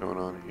not much going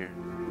on here.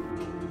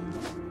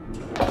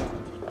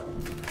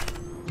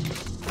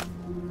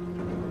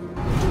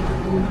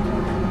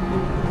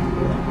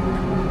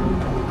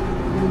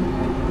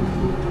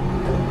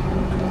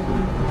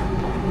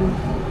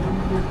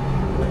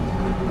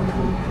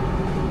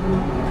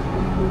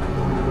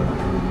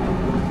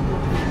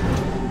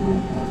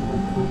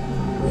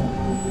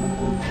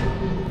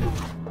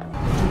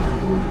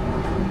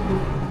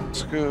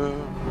 Let's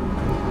go.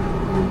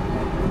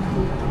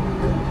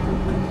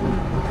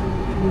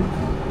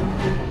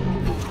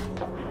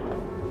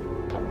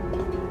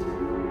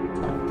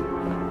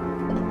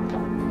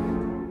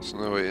 There's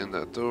no way in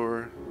that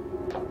door.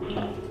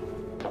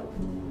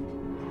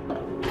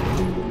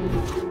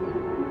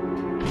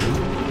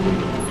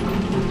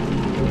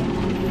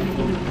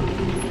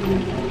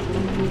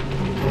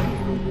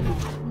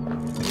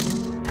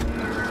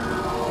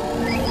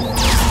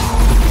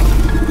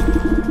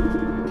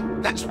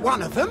 That's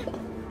one of them.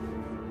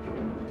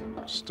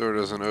 This door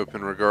doesn't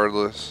open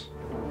regardless.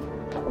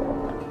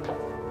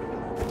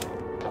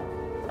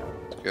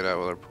 Let's get out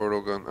with our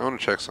portal gun. I want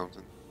to check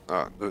something.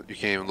 You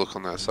can't even look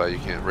on that side. You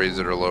can't raise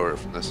it or lower it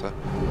from this side.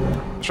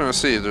 I'm trying to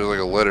see if there's like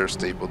a letter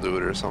stapled to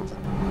it or something.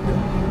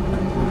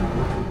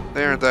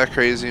 They aren't that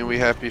crazy, and we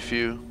happy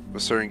few.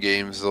 With certain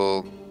games,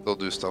 they'll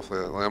do stuff like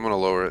that. Like, I'm gonna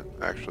lower it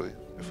actually,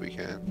 if we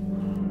can.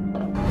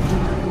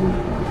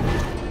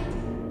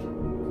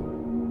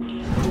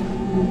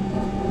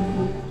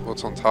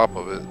 What's on top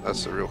of it?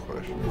 That's the real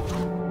question.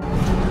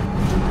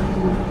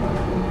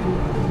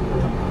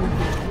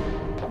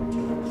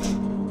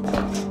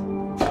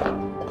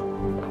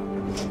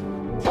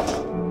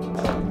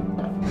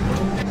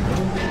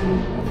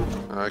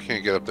 I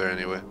can't get up there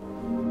anyway.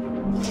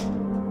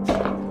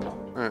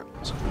 Alright,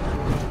 let's go.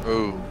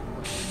 Oh.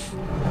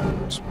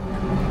 Just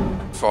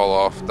fall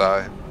off,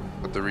 die.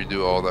 Have to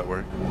redo all that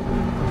work.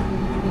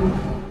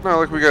 Not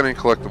like we got any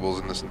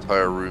collectibles in this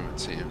entire room, it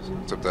seems.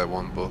 Except that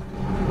one book.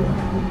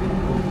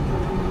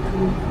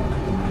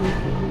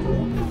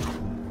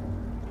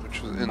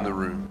 Which was in the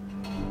room.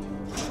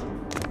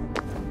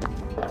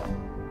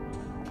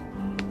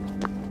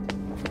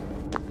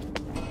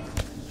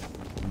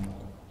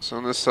 So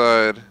on this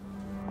side,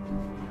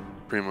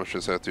 pretty much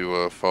just have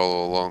to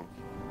follow along.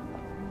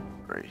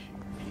 Right.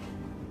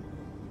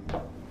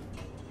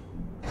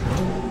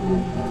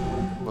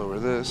 Lower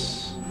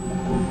this.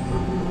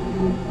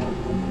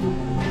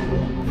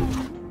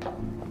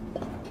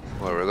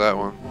 Lower that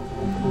one.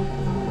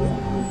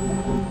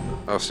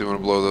 Obviously want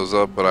to blow those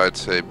up, but I'd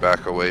say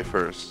back away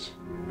first.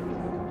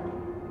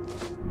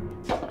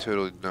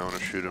 Totally don't want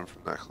to shoot him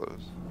from that close.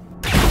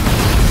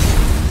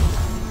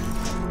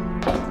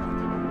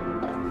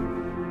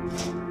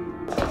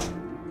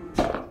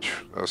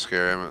 That was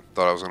scary. I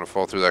thought I was going to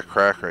fall through that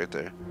crack right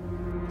there.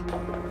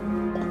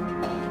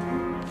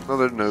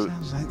 Another note.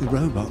 Sounds like the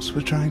robots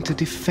were trying to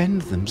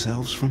defend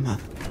themselves from us.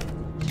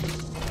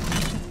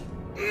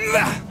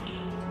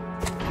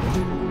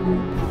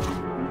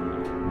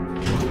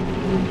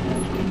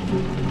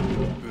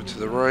 Move to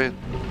the right.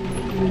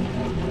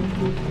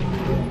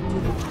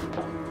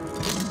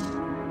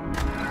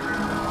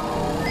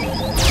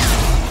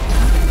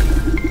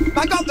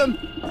 I got them!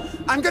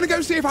 I'm gonna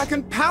go see if I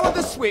can power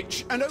the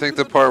switch and I think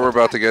the part we're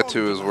about to get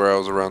to is where I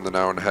was around an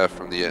hour and a half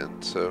from the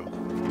end, so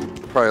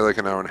probably like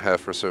an hour and a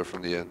half or so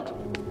from the end.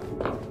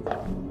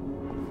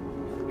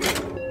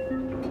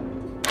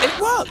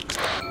 It worked!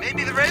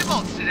 Maybe the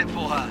robots did it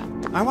for her.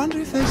 I wonder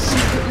if they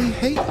secretly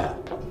hate her.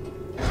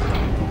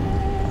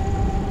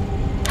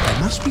 There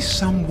must be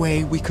some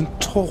way we can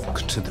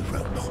talk to the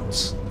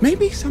robots.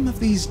 Maybe some of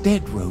these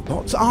dead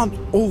robots aren't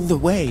all the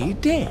way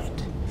dead.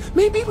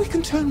 Maybe we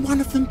can turn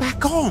one of them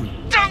back on.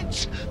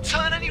 Don't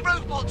turn any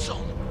robots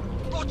on!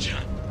 Roger,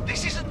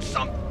 this isn't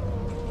some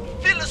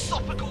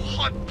philosophical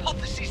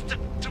hypothesis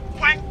to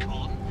wank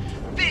on.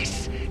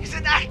 This is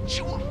an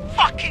actual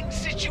fucking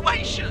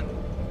situation!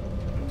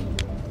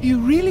 You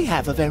really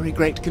have a very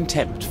great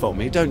contempt for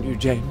me, don't you,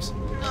 James?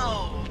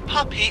 No,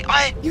 puppy,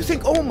 You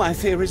think all my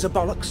theories are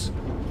bollocks?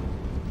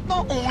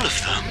 Not all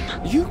of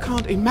them. You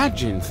can't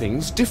imagine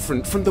things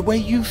different from the way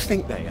you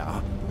think they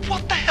are.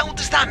 What the hell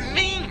does that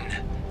mean?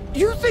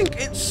 You think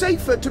it's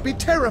safer to be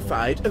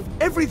terrified of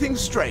everything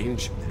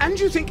strange, and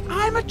you think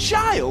I'm a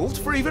child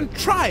for even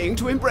trying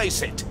to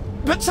embrace it.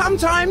 But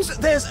sometimes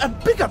there's a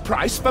bigger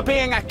price for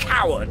being a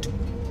coward.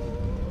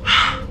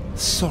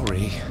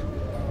 Sorry.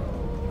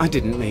 I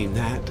didn't mean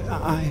that.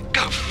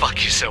 Go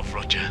fuck yourself,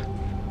 Roger.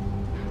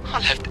 I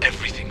left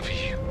everything for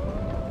you.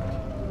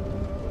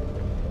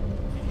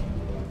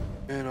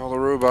 And all the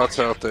robots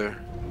out there.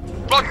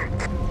 Roger!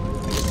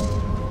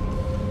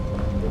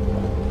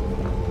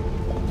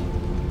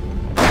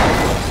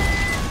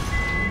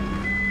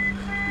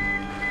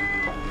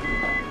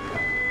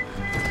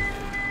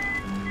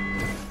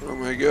 Oh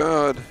my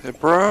god, it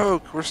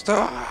broke. We're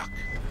stuck.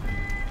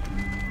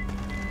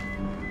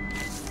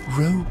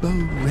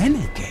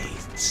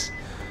 Robo-renegades?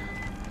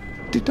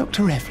 Did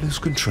Dr. F lose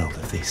control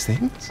of these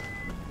things?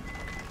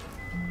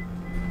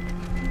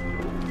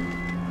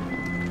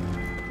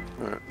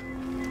 Alright.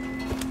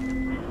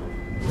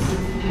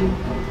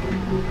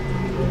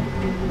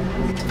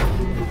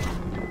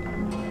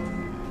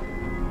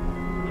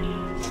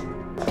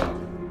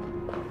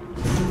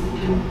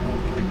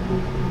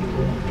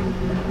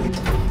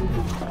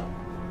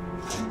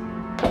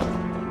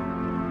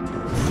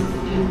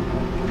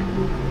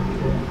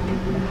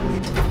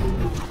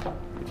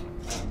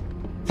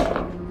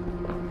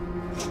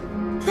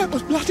 That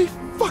was bloody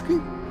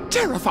fucking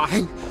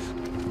terrifying!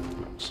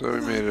 So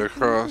we made it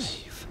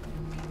across.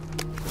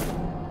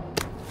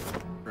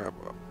 Grab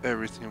up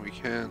everything we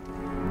can.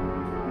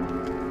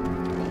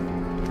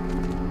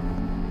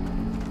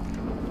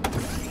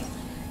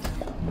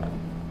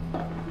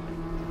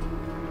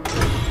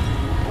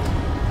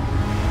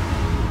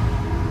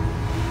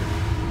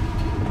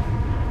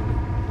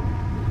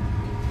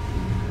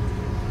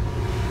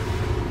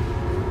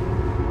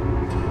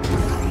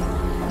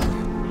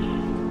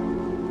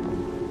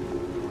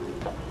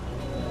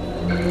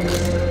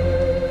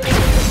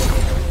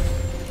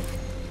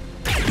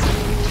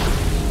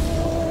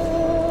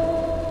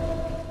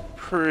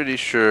 Pretty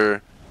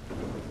sure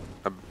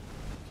a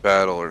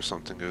battle or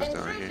something goes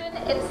down here.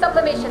 Intrusion in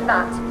sublimation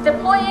vat.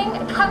 Deploying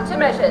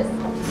countermeasures.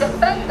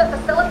 Defend the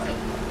facility.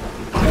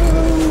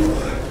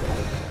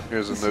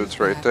 Here's the notes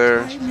right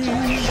there.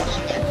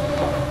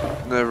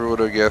 Never would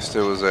have guessed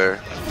it was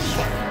there.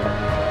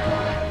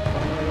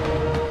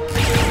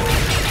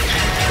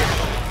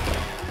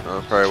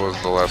 Probably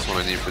wasn't the last one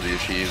I need for the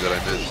achieve that I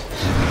missed.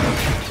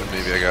 So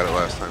maybe I got it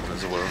last time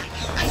as well.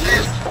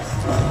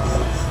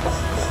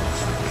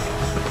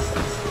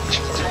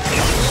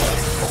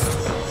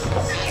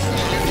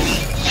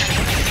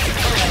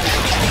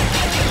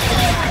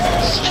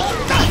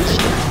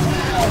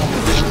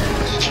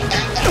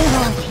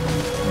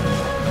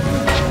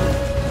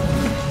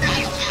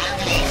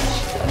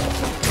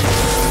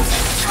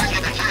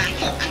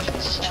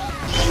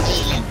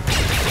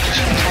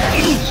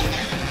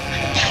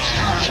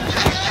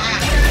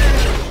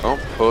 Don't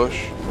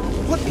push.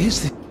 What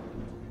is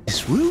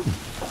this room?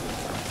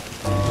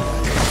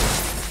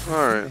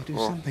 Alright, Do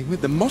well, something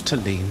with the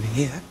motoline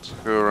here. let's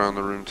go around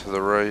the room to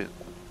the right.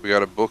 We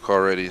got a book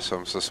already, so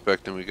I'm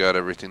suspecting we got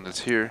everything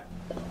that's here.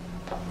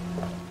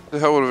 The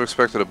hell would have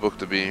expected a book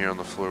to be here on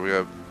the floor? We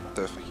gotta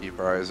definitely keep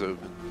our eyes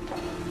open.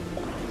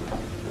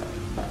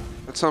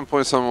 At some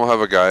point, someone will have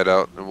a guide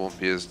out. It won't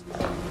be as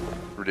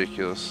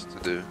ridiculous to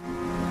do.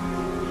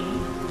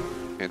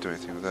 Can't do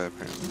anything with that,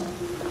 apparently.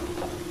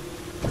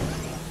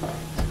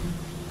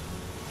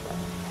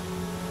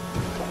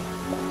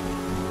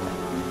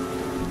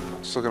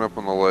 Just looking up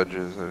on the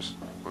ledges. I just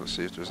want to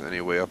see if there's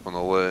any way up on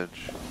the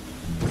ledge.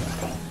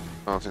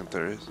 I don't think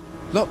there is.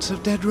 Lots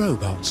of dead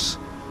robots.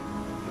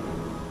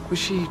 Was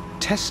she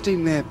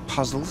testing their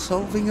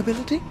puzzle-solving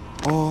ability?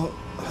 Or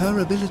her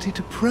ability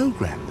to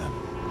program them?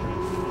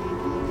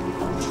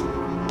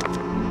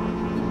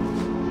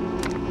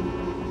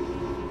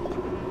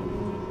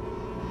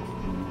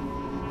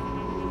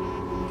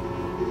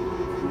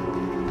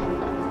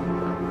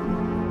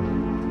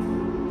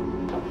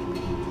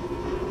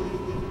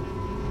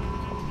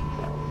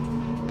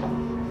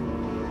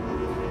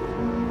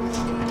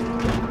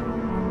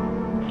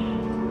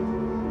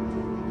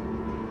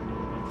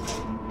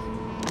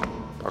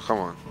 Oh, come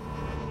on.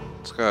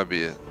 It's gotta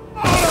be it.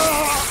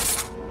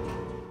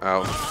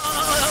 Ow.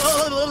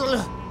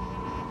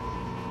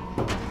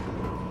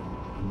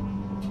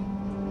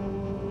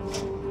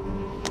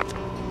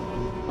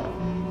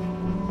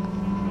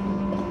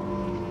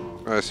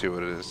 I see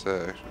what it is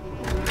there.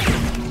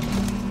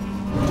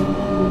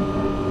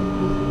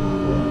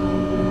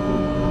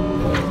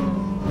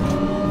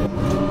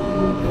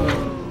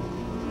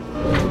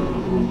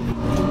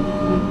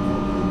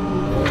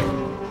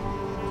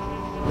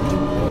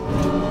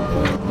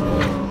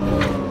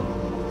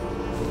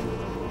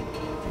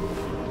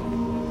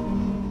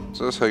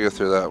 So that's how you get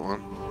through that one.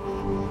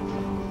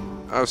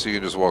 Obviously you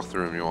can just walk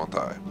through and you won't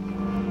die.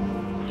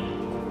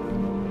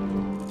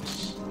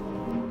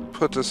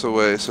 Put this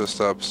away so it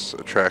stops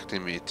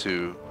attracting me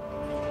to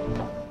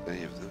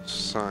any of the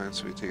signs.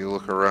 So we take a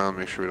look around,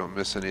 make sure we don't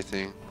miss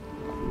anything.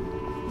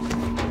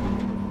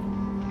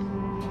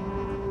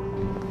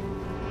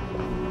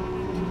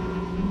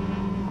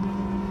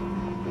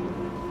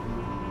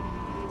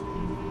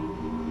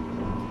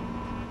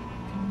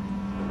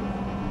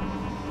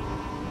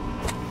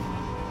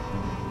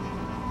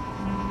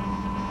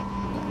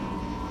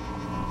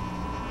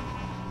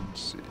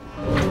 Let's see.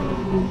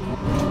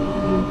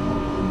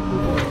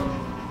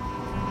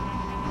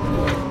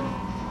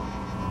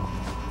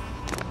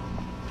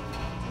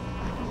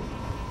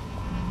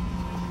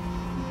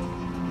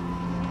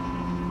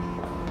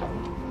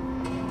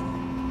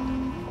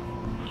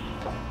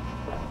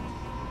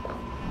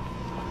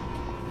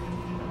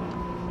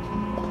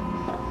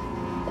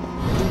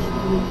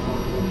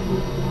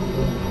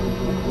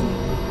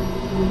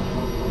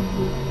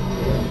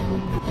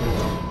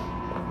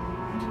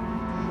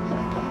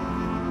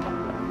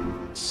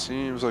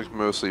 Seems like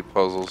mostly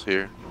puzzles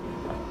here.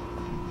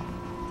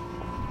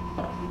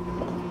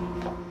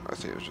 I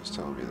think it was just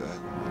telling me that.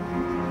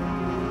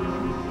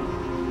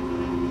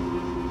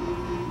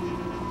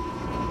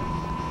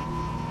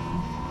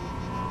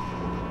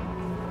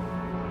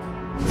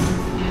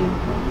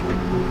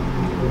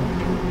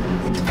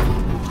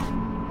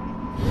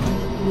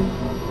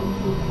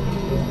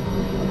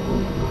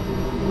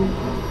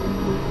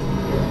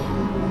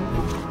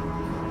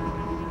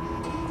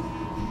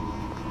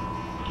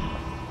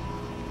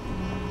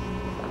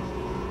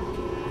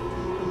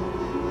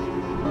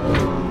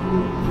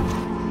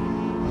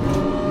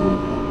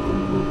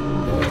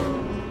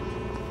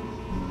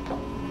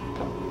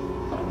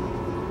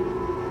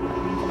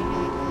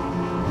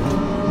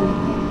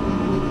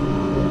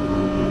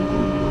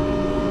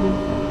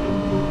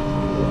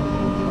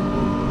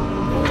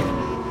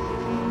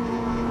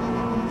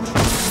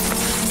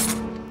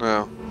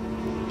 Now,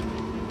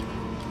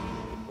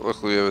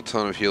 luckily we have a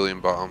ton of helium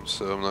bombs,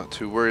 so I'm not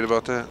too worried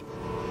about that.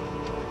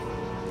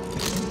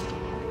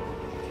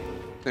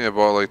 I think I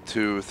bought like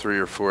 2, 3,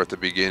 or 4 at the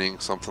beginning,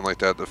 something like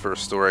that, the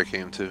first store I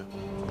came to.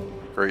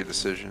 Great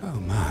decision.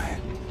 Oh my.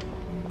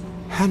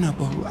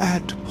 Hannibal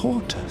ad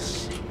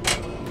portus.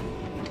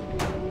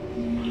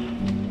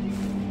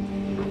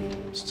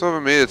 Still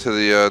haven't made it to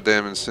the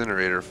damn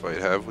incinerator fight,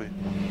 have we?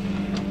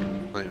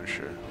 Not even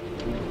sure.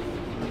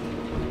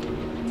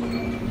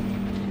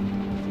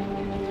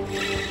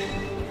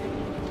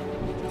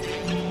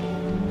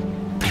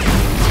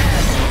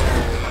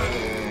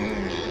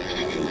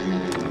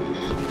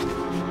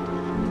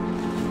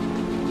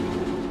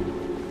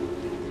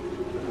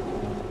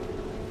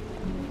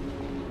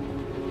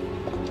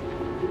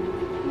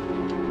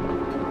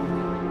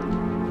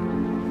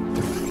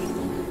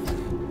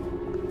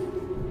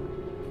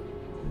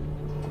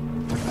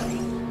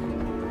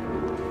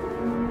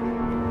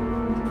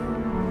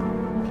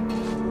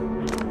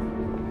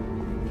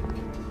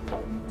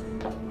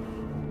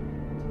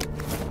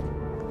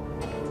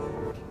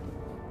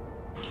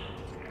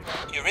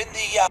 You're in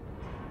the,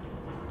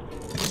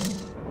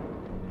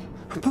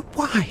 But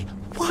why?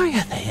 Why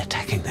are they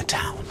attacking the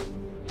town?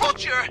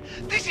 Roger,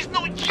 this is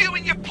not you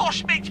and your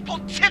posh mates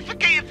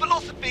pontificating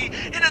philosophy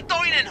in a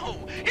dining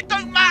hall. It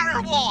don't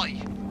matter why.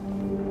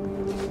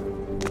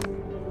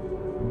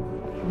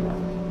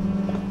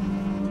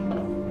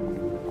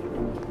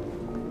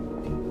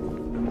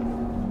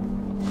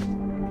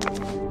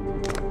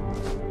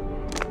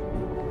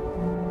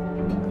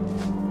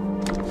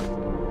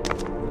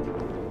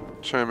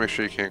 Try and make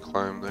sure you can't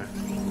climb there.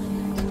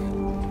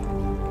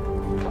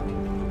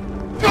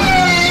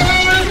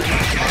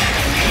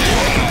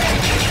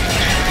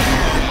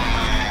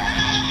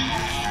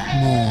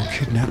 More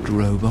kidnapped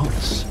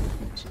robots.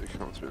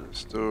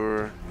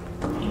 door.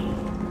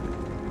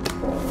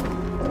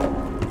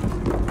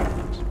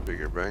 There's a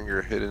bigger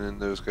banger hidden in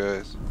those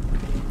guys.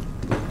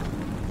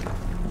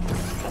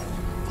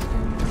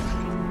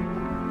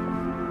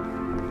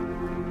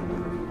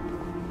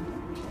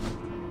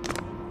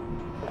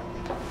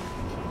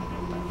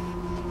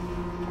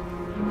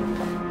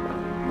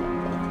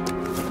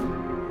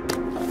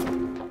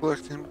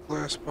 Collecting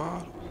glass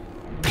bottles.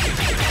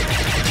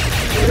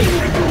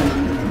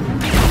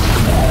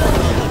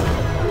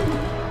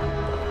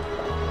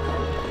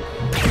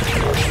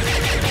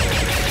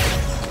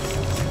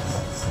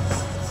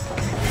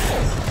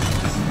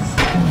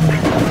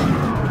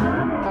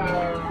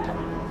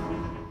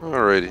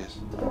 Alrighty.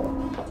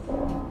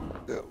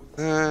 Dealt with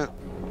that.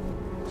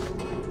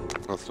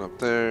 Nothing up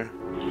there.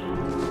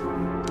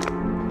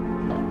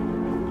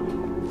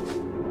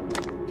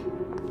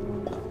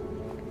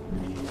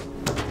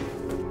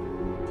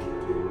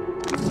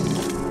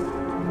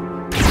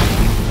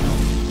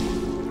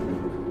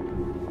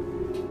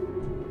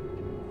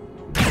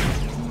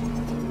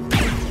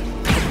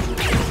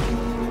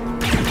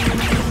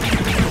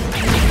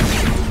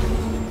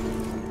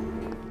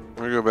 I'm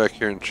gonna go back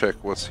here and check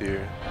what's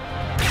here.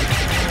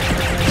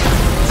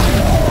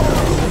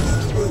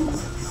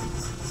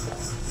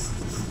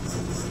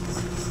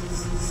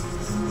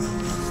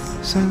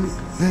 So,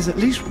 there's at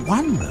least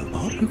one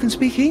robot who can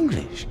speak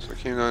English. So I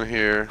came down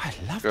here, I'd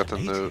love got to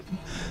the meet note. him.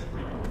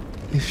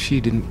 If she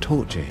didn't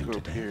torture him Go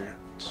up today. here.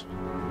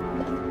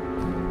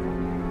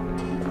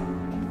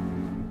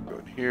 Go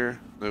in here.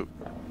 Nope.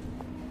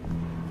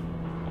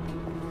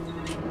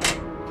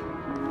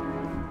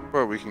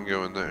 Well, we can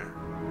go in there.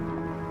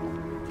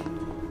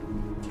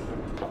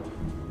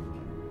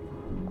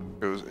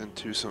 Goes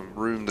into some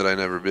room that I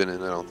never been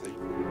in, I don't think.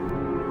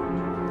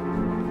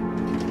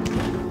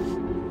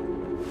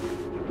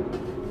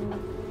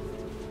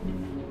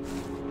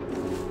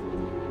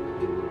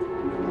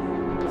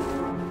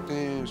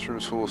 Damn, this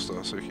room's full of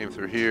stuff. So we came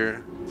through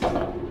here.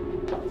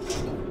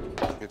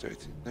 Get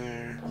right in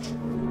there.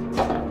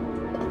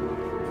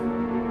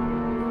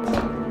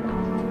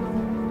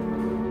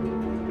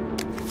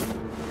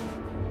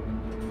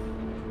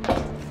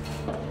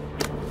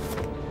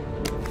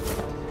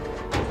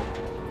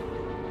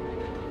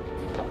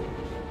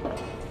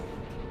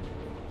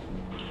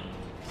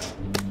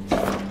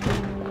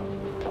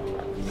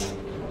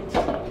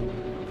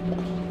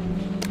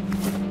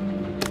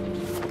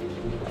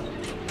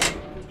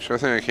 I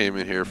think I came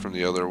in here from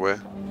the other way.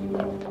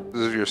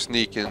 This is if you're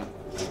sneaking.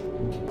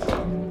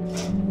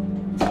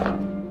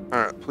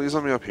 Alright, please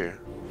let me up here.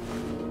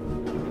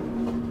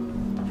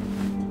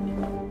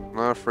 I'm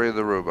not afraid of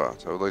the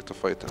robots. I would like to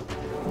fight them.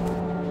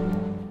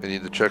 I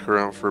need to check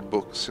around for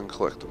books and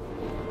collect them.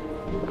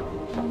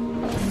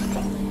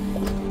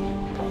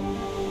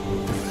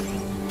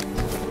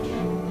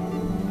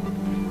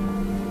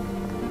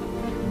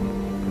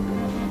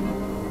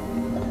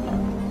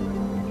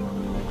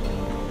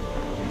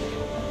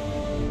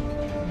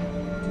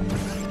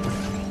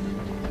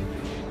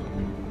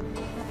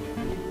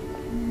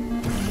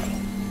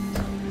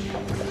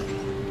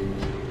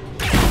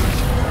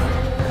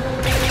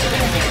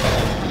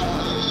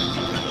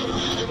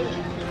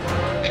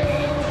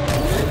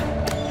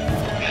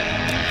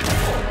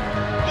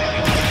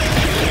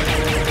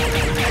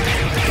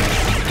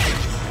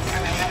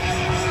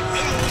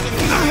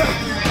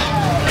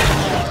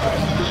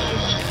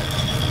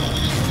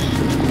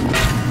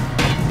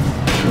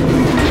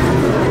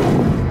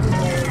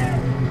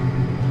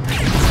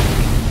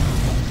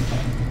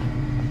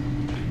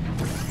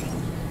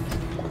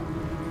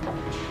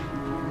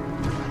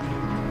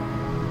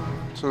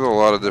 So there's a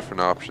lot of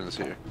different options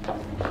here.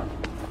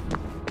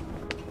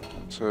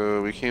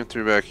 So we came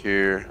through back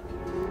here.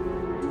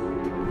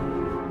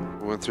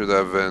 We went through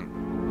that vent.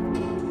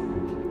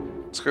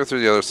 Let's go through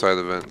the other side of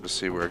the vent to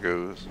see where it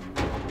goes.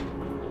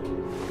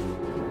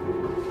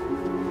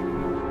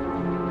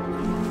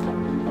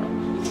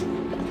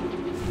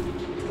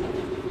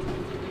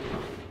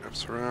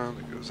 Wraps around,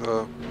 it goes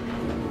up.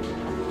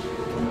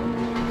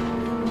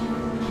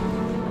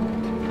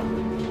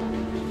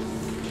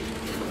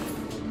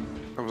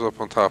 Comes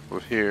up on top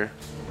of here.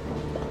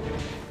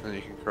 Then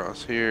you can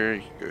cross here,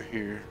 you can go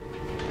here.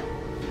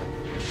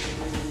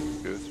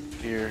 Go through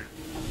here.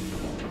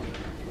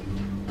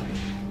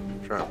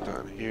 Drop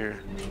down here.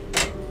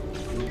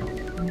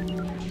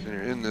 And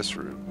you're in this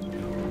room.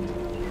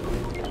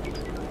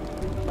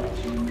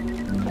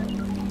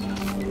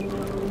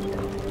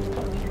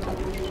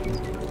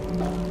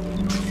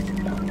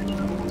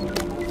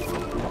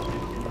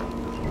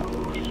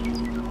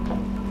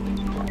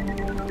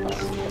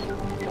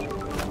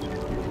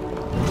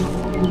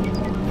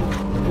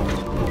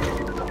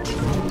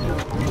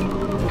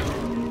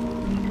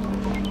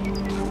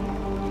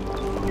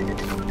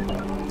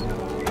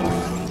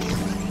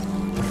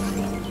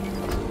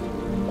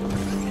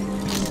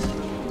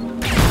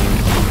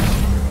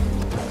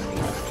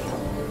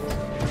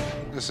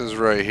 This is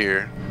right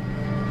here.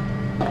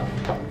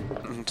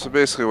 So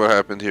basically what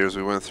happened here is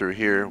we went through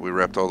here, we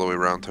wrapped all the way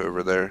around to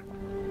over there.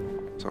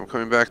 So I'm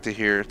coming back to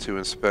here to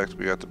inspect.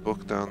 We got the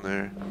book down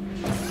there.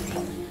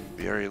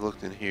 We already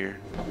looked in here.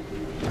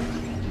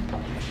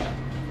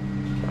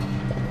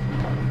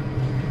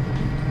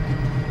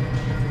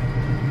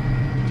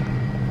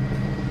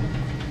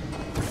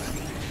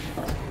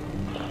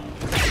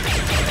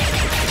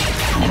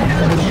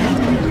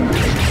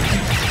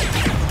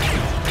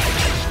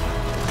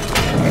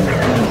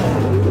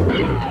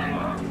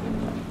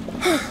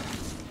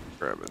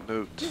 Grab a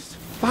note. This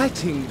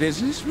fighting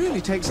business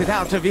really takes it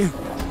out of you.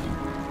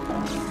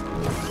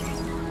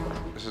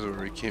 This is where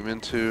we came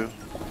into.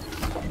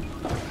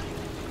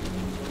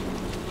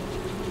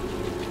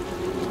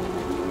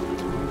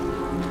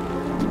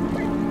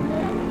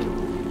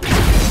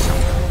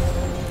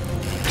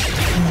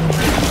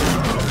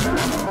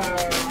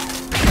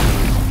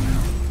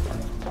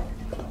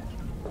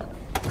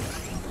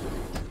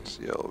 It's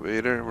the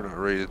elevator. We're not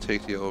ready to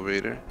take the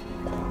elevator.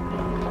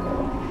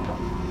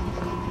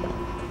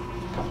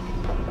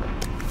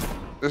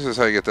 This is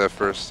how you get that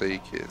first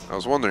aid kit. I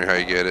was wondering how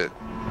you get it.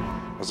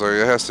 I was like,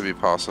 it has to be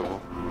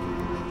possible.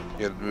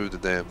 You gotta move the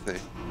damn thing.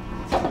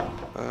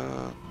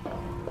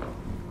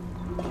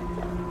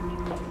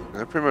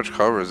 That pretty much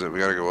covers it. We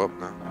gotta go up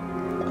now.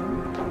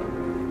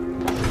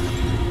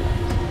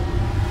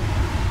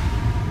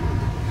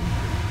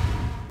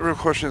 The real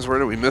question is, where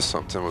did we miss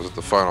something? Was it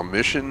the final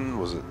mission?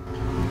 Was it...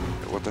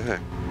 what the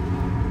heck?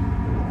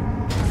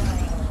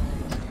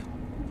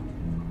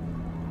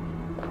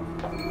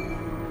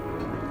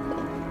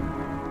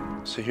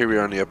 So here we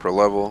are on the upper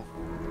level.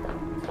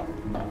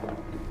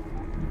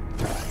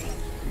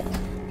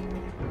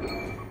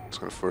 It's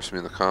gonna force me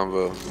in the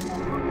combo.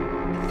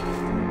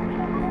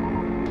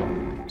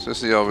 So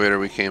this is the elevator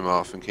we came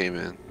off and came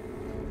in.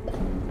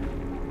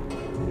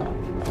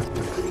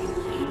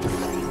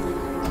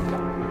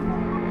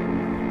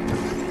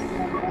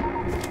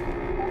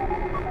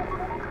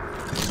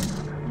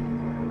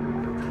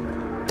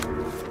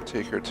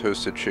 Take our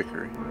toasted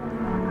chicory.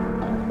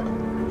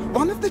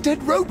 One of the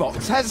dead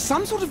robots has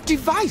some sort of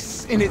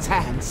device in its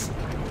hands.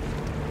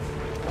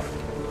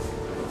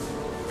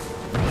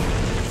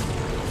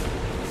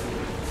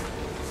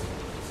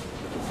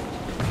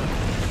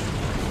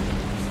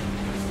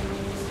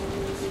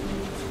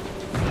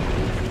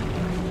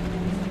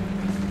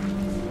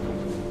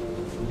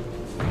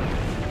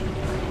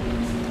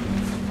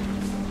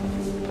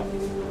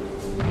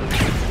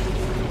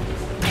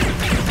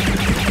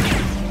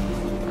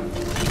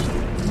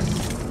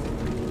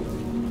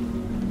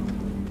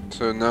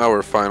 So now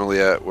we're finally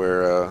at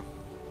where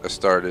I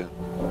started.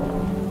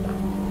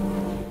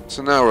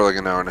 So now we're like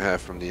an hour and a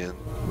half from the end.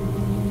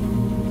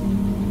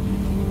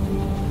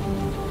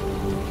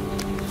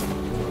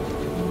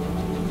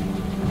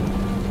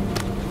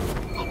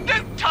 Oh,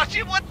 don't touch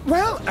it! What?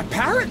 Well,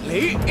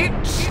 apparently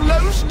it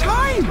slows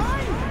time.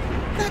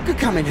 That could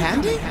come in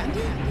handy.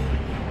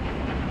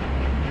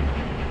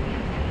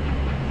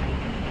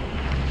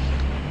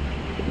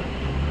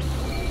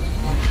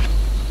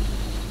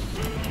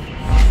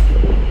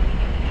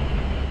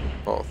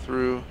 Fall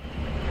through.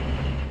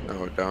 Now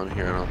we're down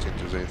here. I don't think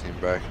there's anything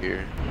back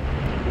here.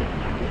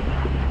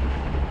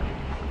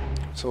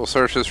 So we'll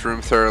search this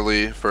room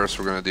thoroughly. First,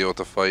 we're going to deal with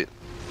the fight.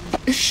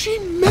 Is she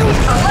melting?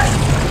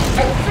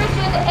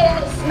 Intrusion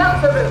in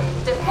smelter room.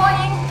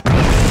 Deploying.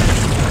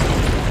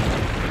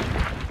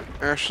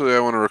 Actually, I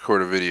want to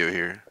record a video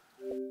here.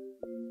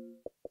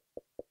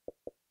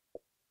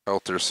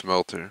 Helter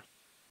Smelter.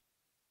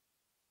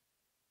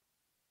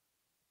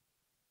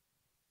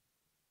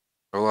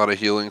 A lot of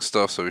healing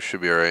stuff, so we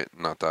should be alright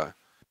and not die.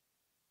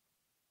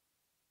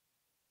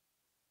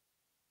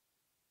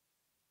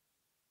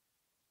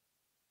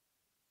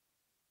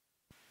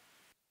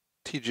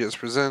 TGS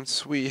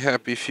presents We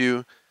Happy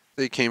Few.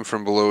 They came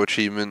from below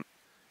achievement.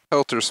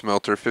 Helter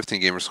Smelter,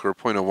 15 gamer score,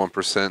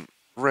 0.01%.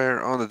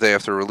 Rare on the day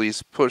after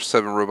release. Push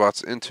 7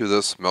 robots into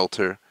the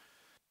smelter.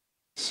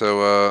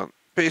 So,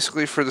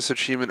 basically for this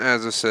achievement,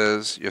 as it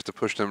says, you have to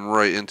push them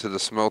right into the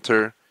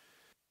smelter.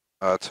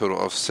 A total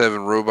of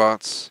 7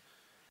 robots.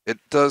 It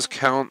does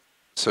count,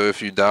 so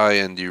if you die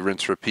and you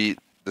rinse repeat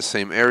the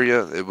same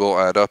area, it will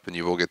add up and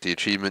you will get the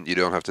achievement. You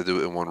don't have to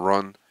do it in one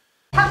run.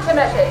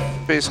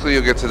 Basically,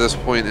 you'll get to this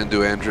point and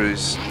do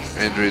Android's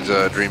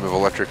Dream of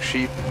Electric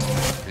Sheep.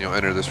 And you'll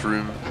enter this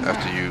room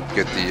after you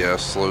get the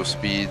slow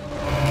speed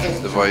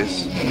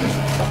device.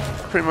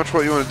 Pretty much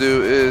what you want to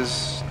do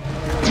is,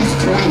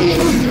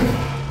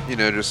 you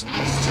know, just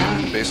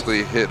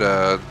basically hit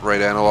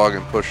right analog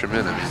and push them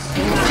in. I mean,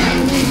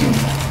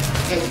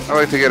 I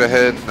like to get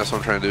ahead, and that's what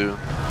I'm trying to do.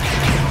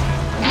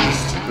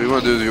 What you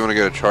want to do is you want to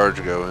get a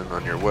charge going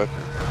on your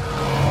weapon.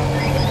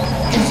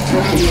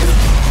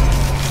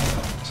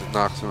 So it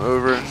knocks them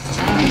over,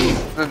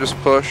 and then just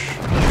push.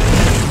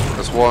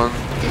 That's one.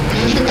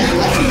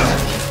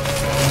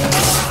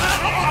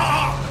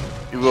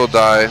 You will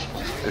die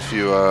if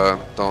you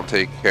don't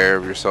take care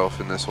of yourself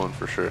in this one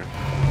for sure.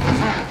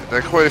 I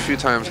died quite a few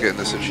times getting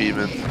this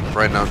achievement.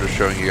 Right now I'm just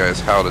showing you guys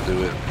how to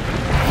do it.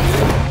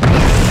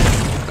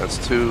 That's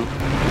 2.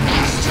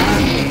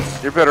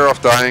 You're better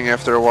off dying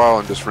after a while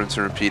and just rinse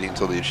and repeating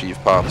until the achieve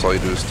pops. All you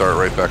do is start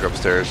right back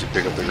upstairs, you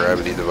pick up the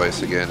gravity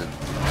device again, and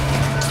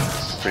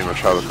pretty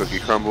much how the cookie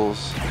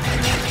crumbles.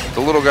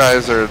 The little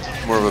guys are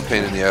more of a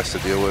pain in the ass to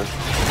deal with.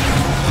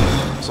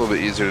 It's a little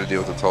bit easier to deal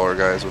with the taller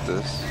guys with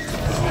this.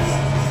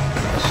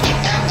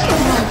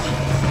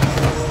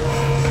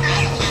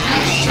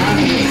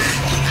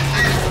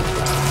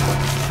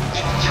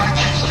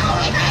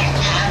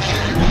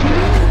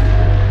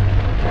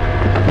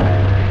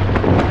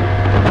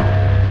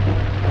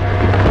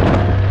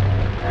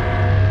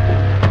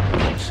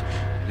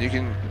 You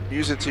can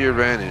use it to your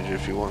advantage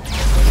if you want.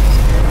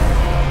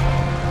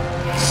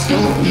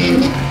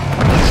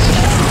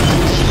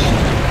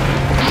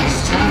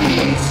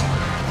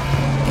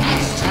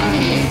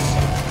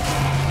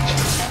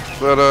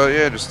 But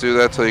yeah, just do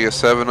that till you get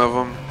 7 of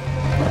them.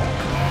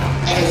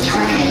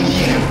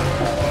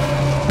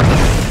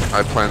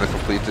 I plan to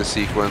complete this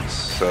sequence,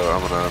 so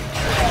I'm gonna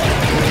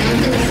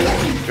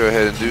go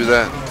ahead and do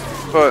that.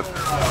 But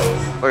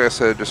like I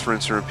said, just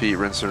rinse and repeat,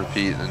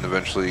 and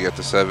eventually you get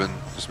to 7.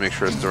 Just make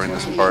sure it's during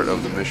this part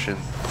of the mission.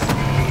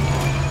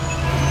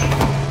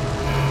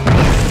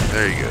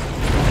 There you go.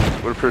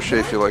 Would appreciate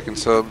if you like and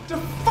sub. To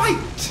fight!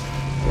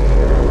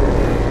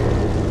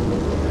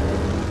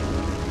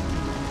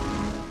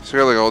 So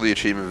I got like all the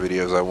achievement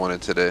videos I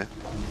wanted today.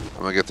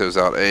 I'm gonna get those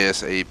out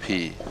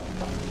ASAP.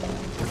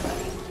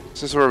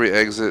 This is where we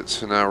exit,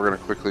 so now we're gonna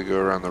quickly go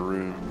around the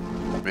room,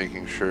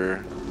 making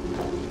sure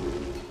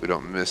we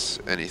don't miss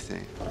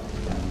anything.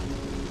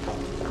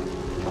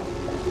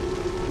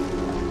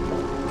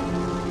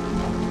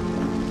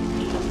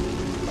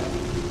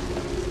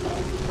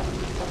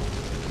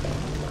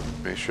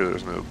 Make sure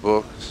there's no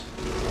books.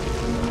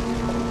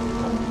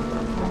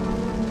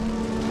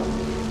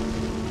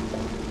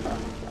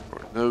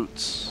 Or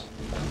notes.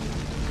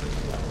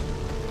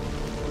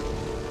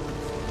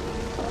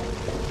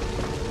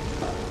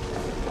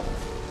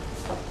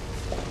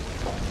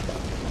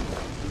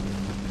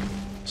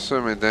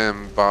 So many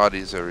damn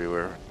bodies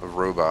everywhere of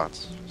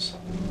robots.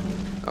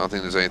 I don't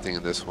think there's anything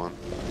in this one.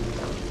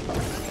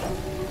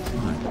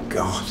 My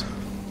God.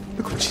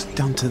 Look what she's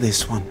done to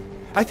this one.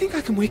 I think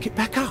I can wake it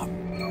back up.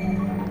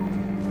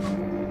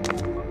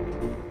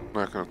 I'm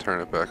not gonna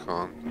turn it back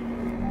on.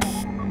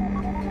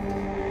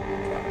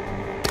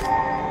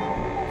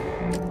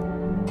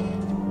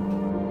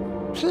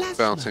 Plasma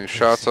Bouncing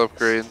shots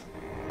upgrade.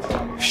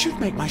 should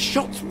make my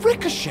shots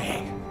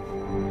ricochet.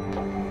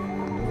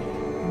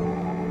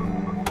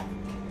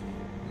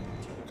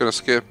 Gonna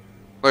skip.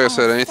 Like I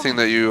said, anything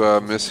that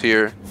you miss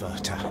here,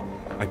 Verta,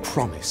 I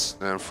promise.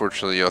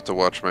 unfortunately you have to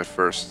watch my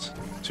first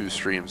 2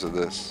 streams of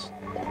this.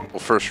 Well,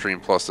 first stream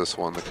plus this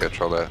one to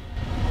catch all that.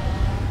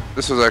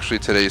 This was actually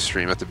today's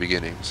stream at the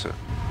beginning, so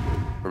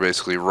we're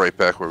basically right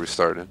back where we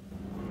started.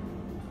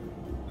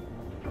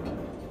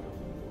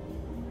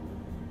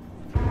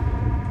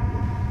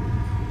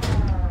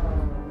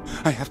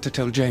 I have to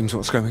tell James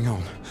what's going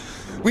on.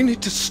 We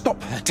need to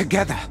stop her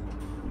together.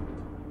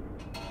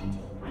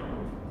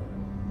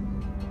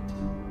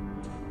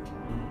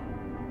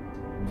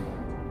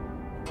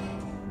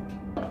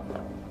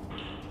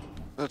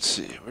 Let's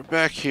see, we're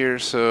back here,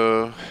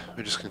 so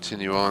we just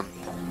continue on.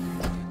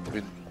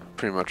 We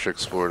pretty much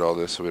explored all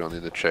this, so we don't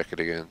need to check it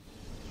again.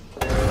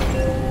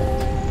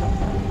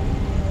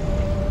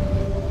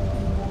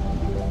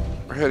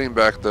 We're heading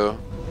back though.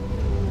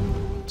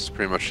 It's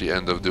pretty much the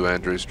end of Do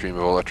Android's Dream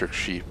of Electric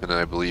Sheep, and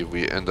I believe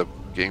we end up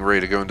getting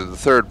ready to go into the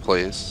 3rd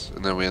place,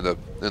 and then we end up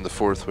in the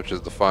 4th, which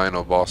is the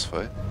final boss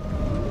fight.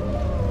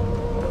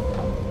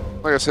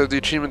 Like I said, the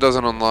achievement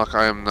doesn't unlock.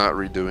 I am not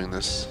redoing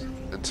this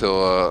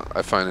until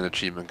I find an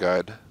achievement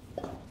guide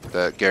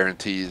that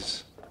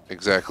guarantees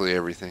exactly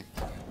everything.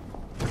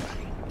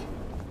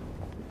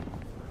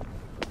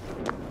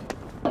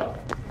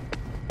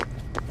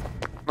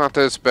 Not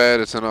that it's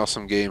bad, it's an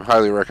awesome game,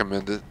 highly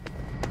recommend it.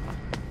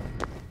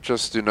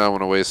 Just do not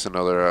want to waste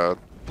another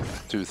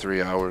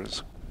 2-3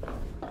 hours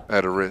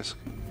at a risk.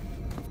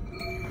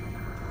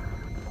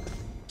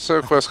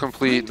 So quest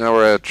complete, now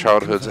we're at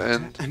Childhood's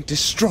End. And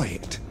destroy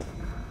it.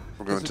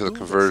 We're going to the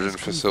conversion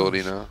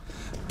facility now.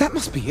 That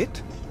must be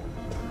it.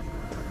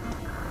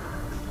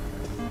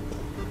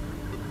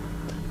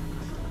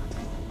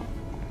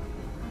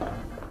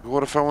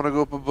 What if I want to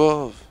go up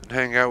above and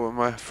hang out with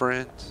my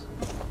friends?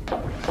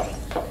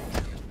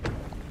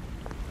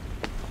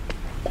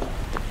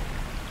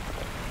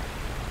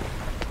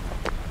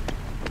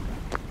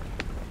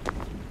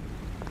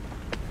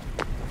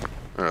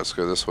 Alright, let's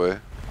go this way.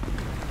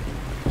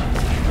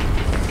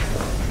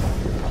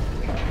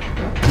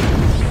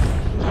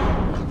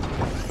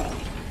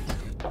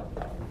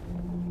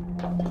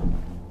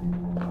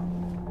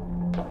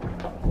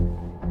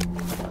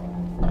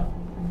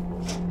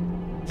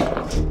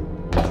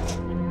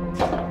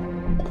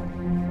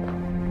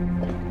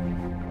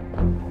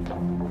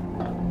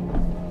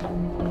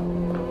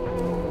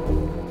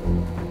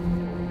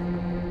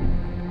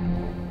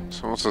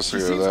 So what's us to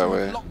go that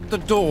way? Lock the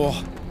door.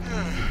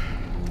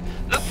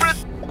 Look for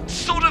a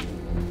sort of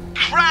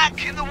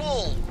crack in the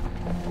wall.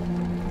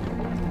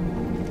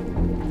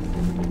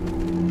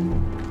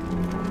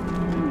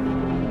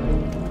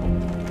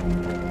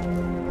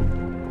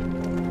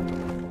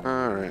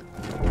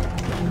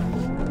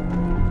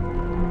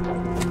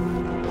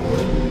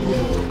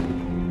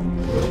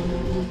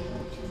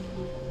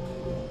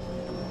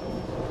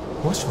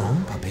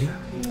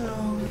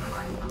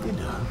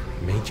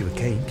 made you a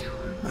cake.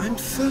 I'm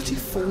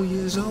 34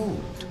 years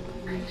old.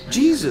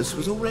 Jesus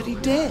was already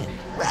dead.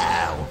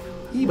 Wow,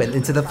 he went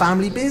into the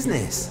family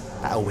business.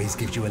 That always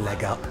gives you a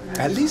leg up.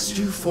 At least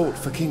you fought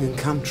for king and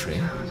country.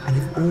 And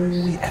if all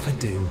we ever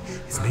do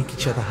is make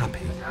each other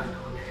happy,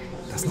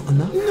 that's not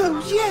enough?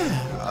 No,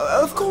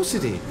 yeah, of course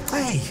it is.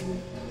 Hey,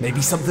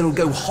 maybe something will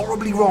go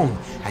horribly wrong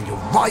and you'll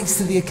rise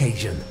to the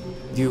occasion.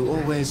 You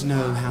always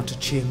know how to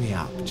cheer me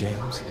up,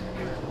 James.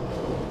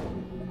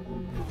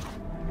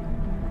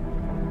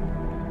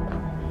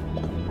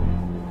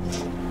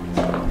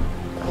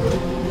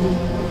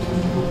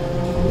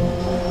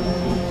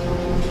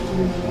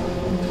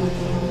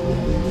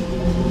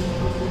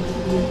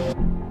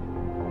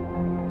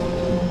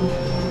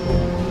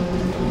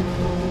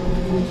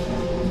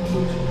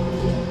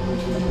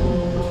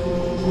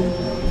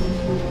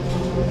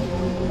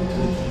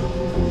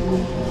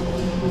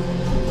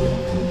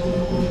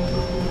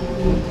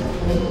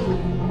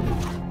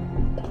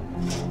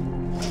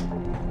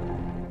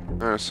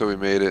 Alright, so we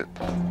made it.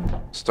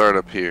 Start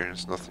up here.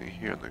 There's nothing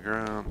here on the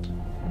ground.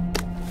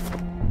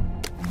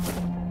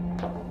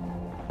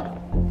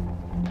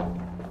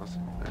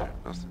 Nothing there,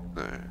 nothing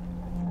there.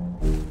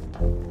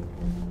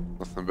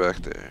 Nothing back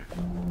there.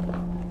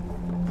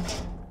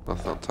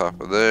 Nothing on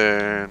top of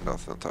there,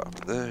 nothing on top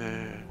of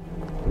there.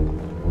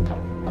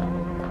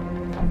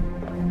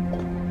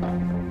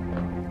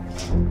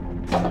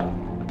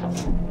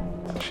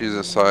 She's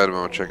inside, I'm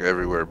gonna check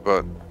everywhere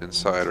but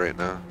inside right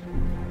now.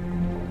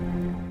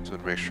 To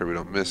make sure we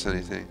don't miss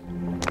anything.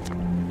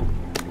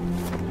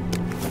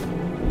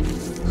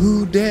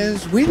 Who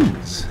dares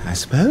wins, I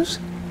suppose.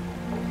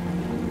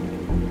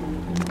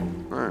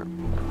 Alright.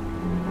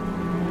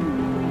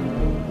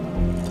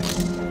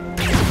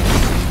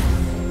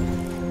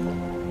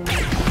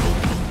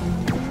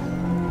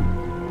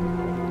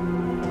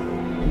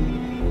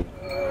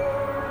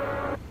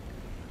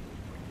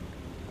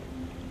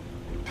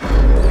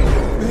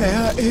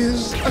 There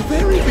is a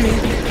very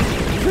big,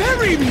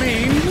 very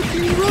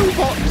mean-looking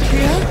robot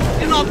here.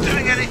 You're not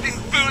doing anything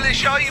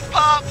foolish, are you,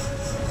 pup?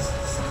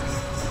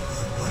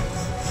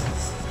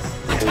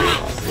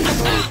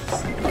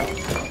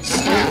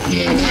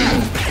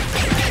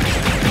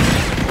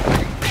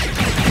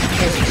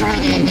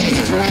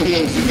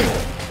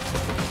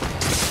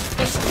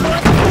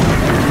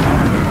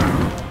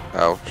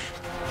 Ouch.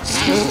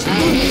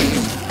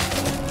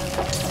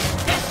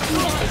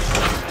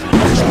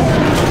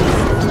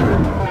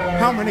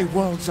 How many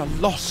worlds are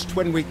lost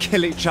when we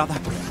kill each other?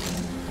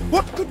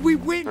 What could we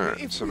win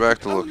Alright, if so we back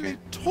could to only looking.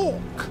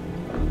 talk?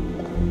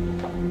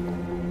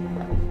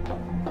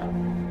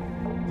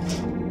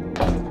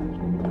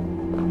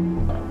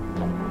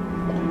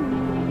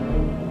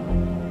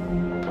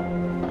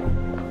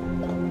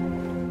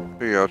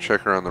 Here, I'll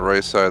check her on the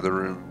right side of the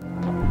room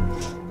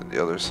and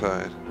the other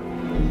side.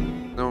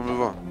 Then we'll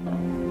move on.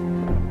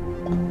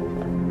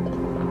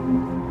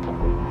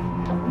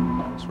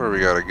 That's where we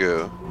gotta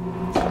go.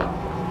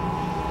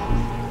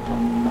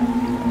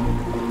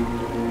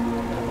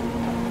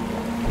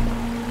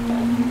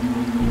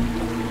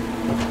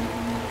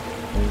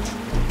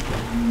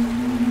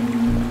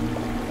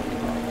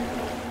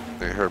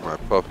 They heard my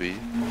puppy.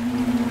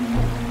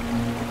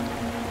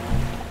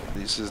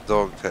 Lisa's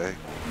dog tag.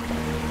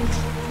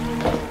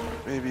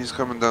 Maybe he's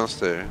coming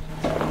downstairs.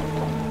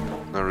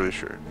 Not really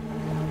sure.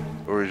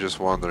 Or he's just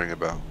wandering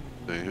about,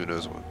 doing who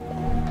knows what.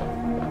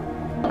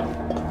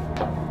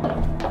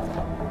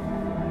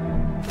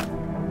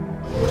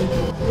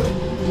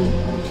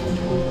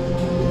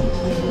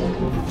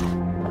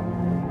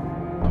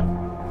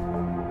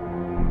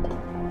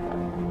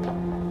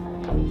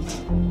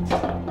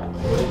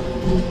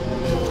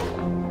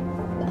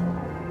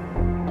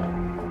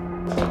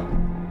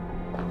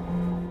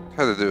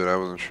 Had to do it, I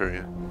wasn't sure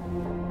yet.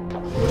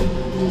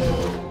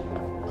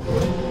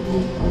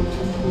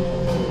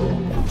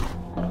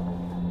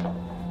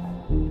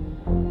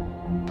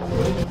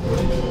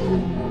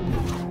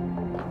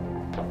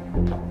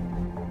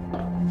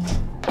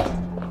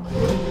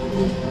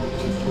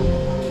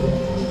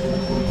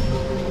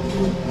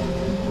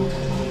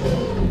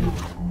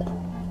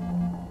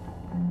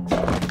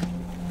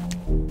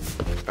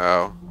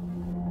 Ow.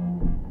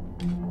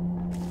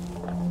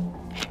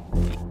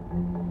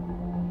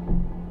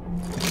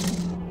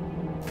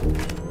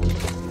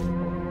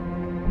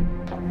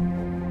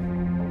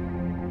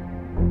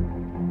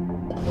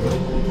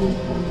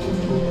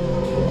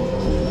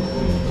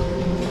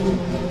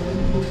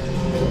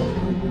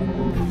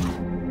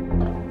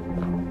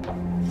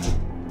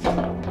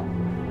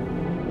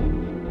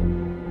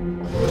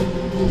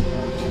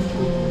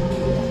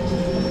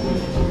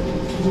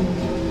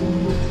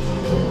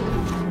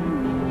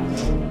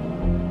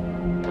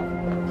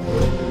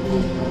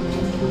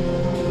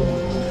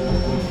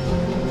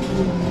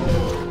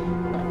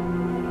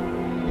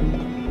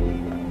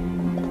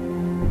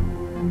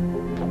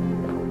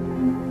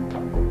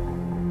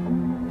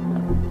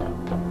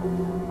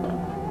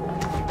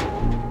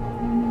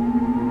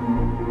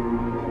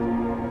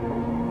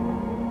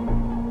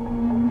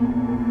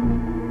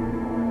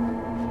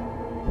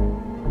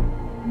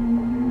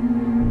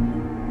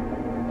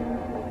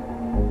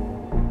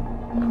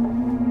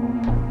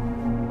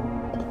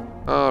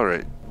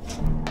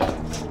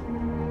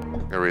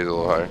 I raise it a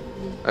little higher.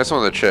 I just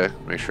wanted to check,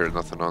 make sure there's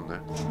nothing on there.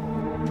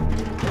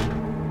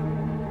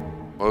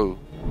 Whoa.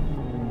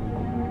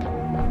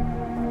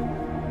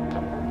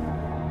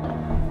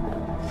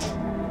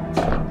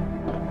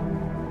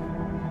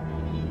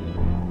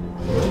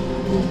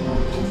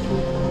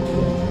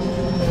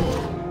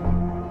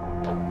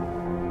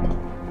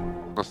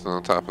 Nothing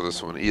on top of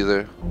this one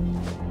either.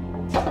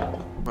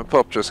 My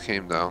pup just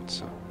came down,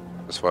 so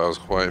that's why I was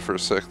quiet for a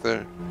sec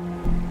there.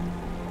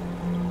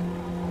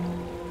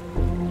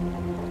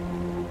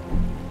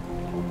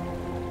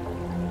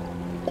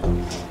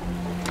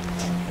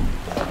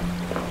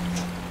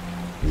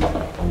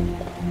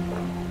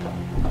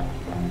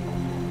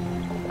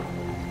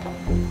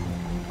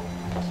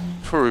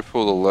 Before we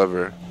pull the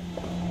lever,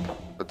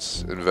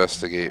 let's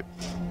investigate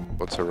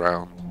what's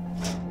around.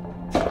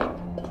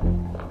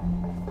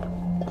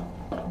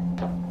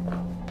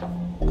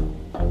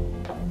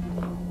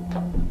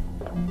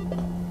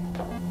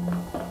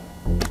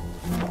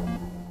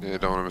 Yeah,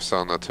 don't want to miss out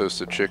on that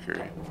toasted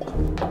chicory.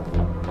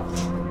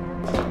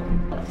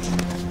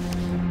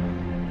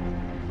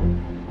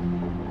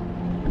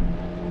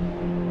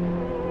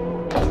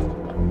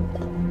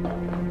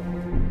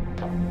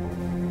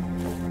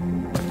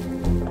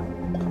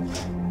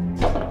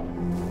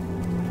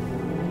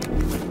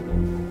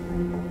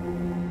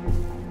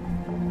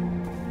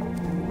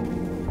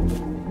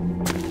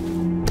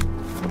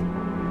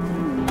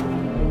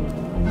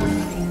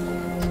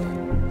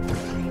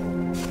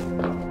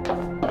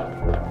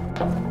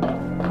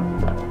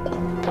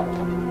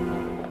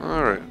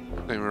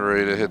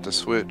 Hit the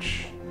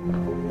switch.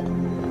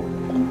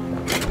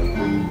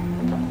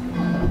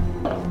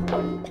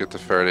 Get the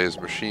Faraday's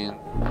machine.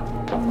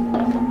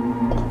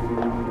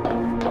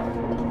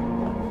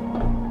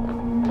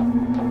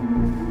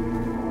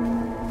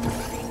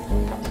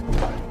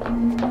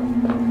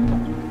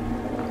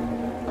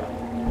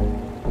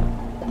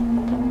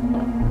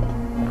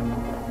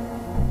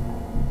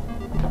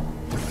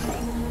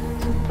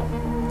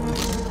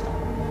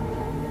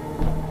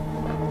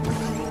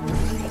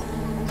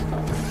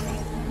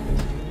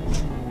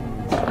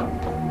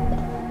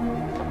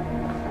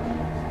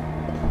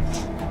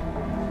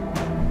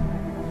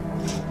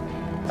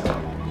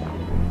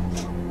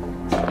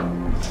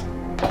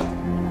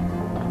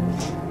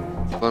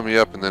 Let me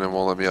up and then it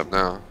won't let me up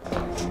now.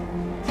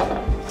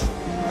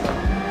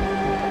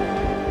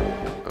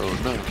 Oh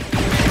no.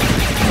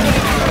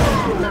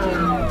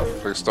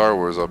 It's like Star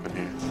Wars up in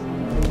here.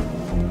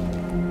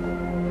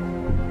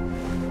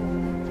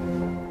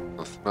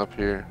 Nothing up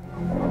here.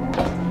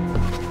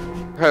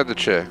 I had to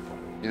check.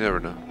 You never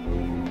know.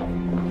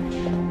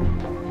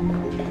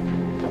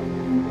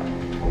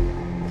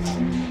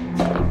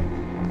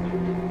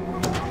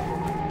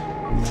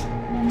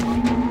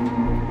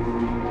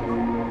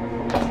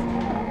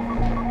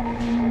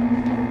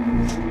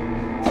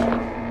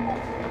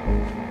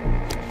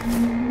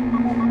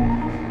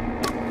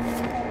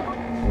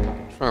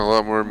 A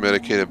lot more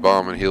medicated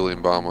bomb and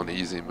healing bomb on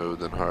easy mode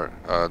than hard,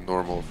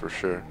 normal for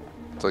sure.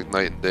 It's like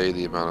night and day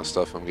the amount of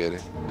stuff I'm getting.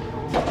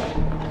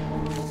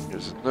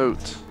 Here's a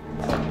note.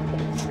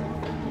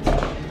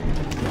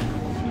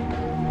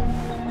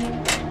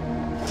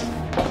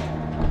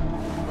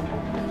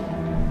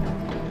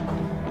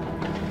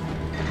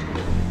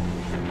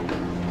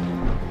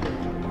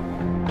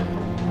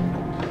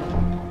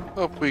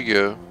 Up we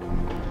go.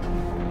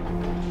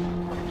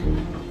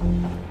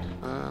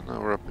 Now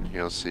we're up in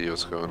here. Let's see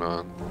what's going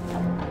on.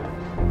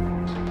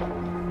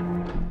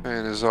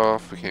 Fan is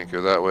off. We can't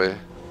go that way.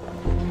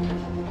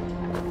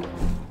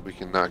 We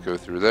cannot go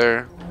through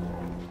there.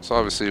 It's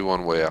obviously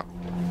one way out.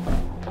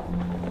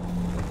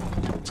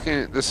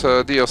 This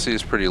DLC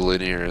is pretty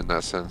linear in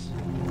that sense.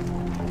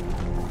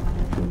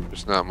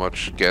 There's not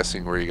much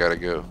guessing where you gotta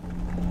go.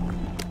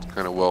 It's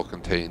kind of well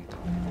contained.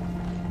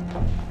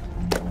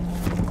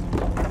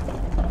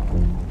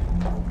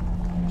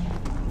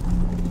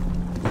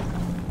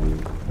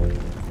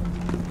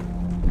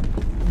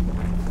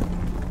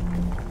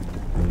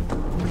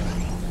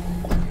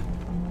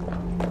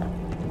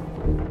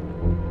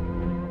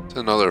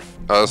 Another,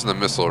 that's in the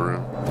missile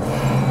room.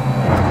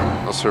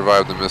 I'll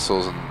survive the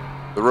missiles and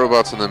the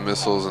robots and the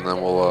missiles, and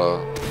then we'll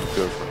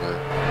go from there.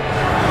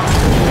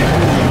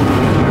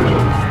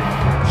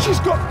 She's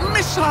got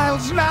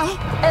missiles now.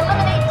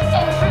 Eliminate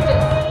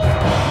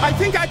intruders. I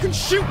think I can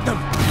shoot them.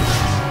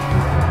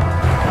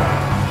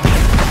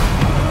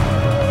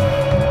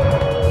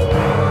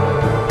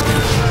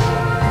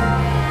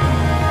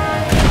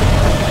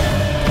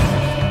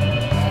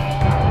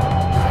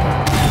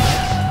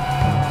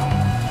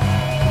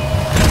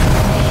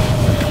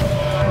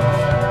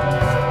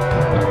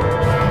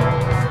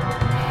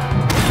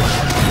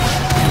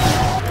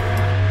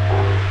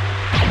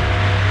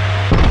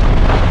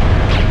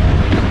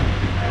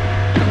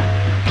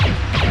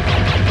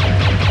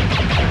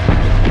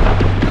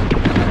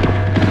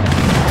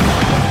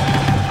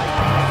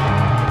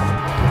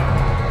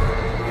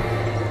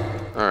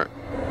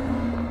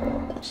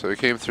 So we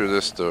came through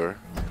this door,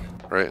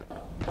 right?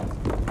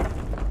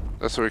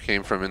 That's where we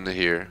came from into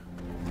here.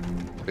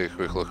 Take a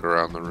quick look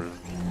around the room.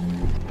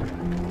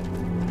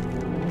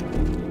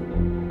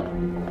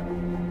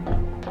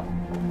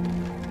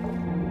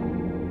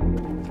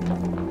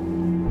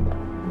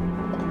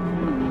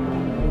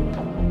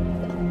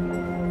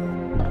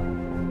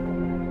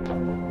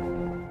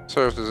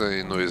 Sorry if there's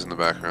any noise in the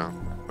background.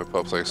 My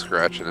pup's like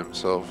scratching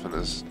himself and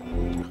his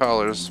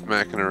collar's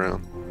smacking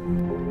around.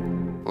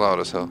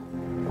 Loud as hell.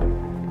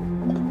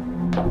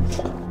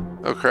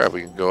 Oh crap,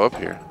 we can go up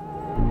here.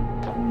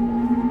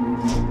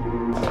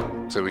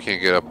 So we can't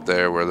get up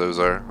there where those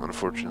are,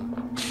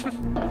 unfortunately.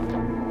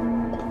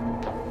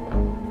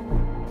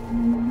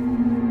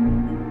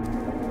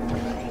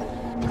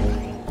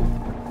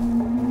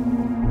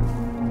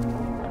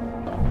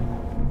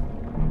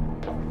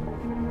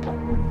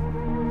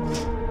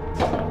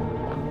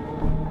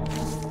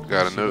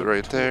 Got a note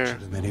right there.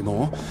 Torture them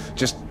anymore.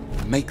 Just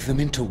make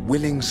them into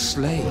willing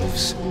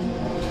slaves.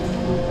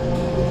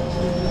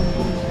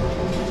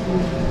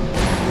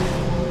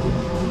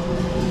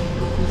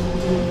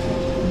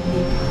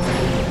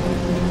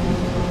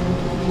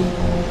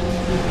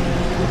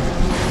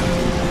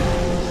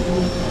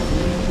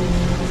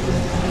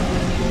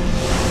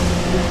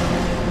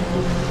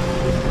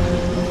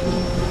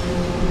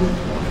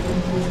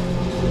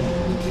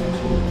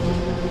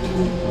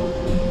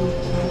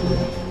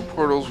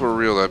 Portals were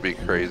real, that'd be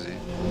crazy.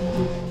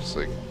 Just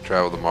like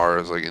travel to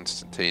Mars like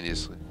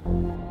instantaneously.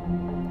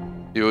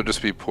 You would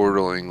just be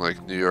portaling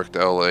like New York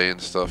to LA and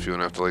stuff. You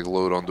wouldn't have to like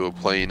load onto a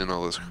plane and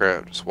all this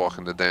crap. Just walk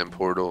in the damn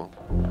portal.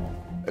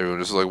 Everyone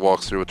just like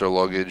walks through with their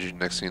luggage.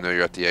 Next thing you know,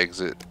 you're at the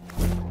exit.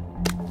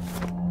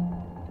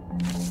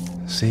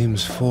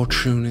 Seems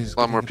fortune is A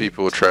lot more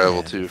people would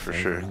travel too, for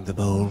sure. the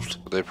bold.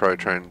 But they probably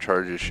try and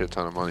charge you a shit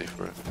ton of money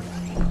for it.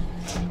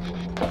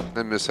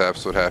 Then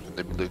mishaps would happen.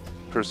 They'd be like,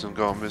 person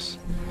gone miss.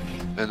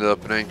 Ended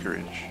up in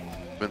Anchorage.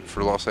 Went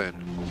for Los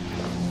Angeles.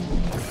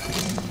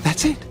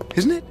 That's it,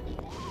 isn't it?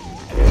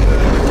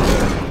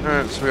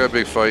 Alright, so we got a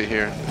big fight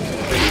here.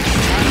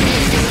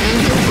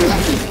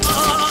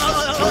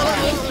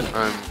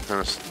 I'm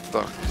kind of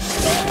stuck.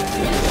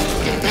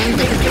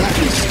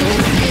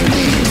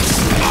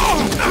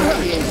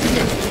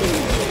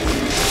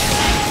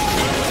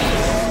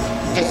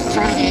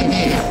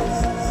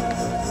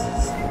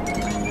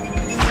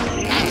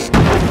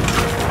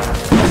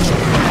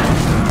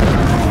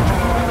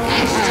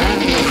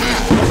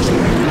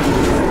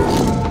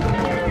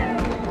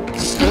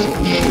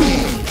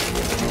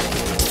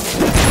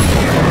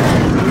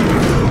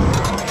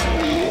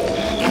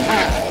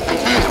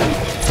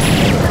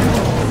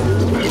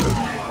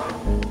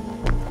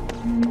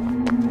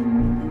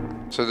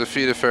 So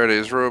defeated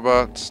Faraday's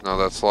robots. Now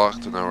that's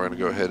locked, and now we're going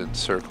to go ahead and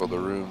circle the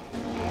room,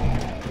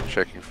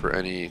 checking for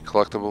any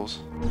collectibles.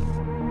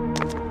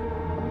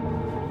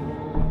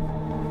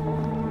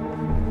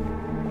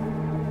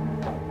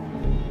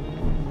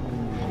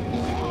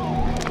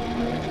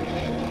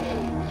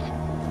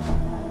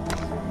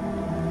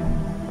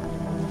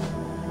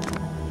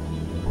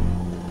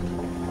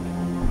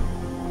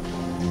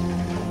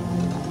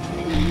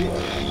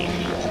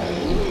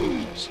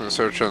 Just gonna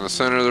search on the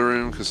center of the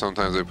room because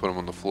sometimes they put them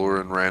on the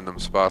floor in random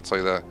spots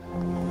like that.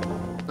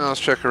 Now let's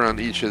check around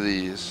each of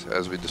these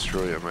as we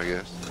destroy them, I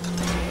guess.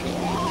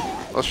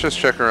 Let's just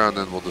check around,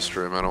 then we'll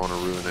destroy them. I don't want to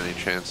ruin any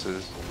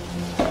chances.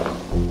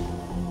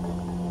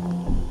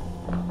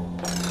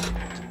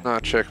 Did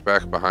not check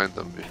back behind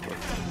them before.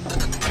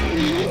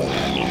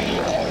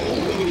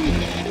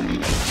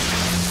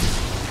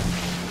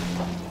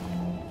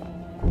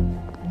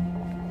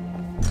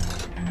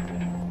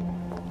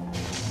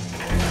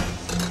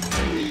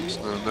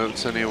 No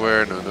notes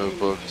anywhere, no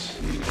notebooks.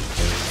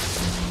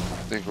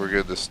 I think we're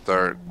good to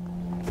start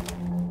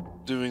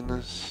doing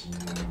this.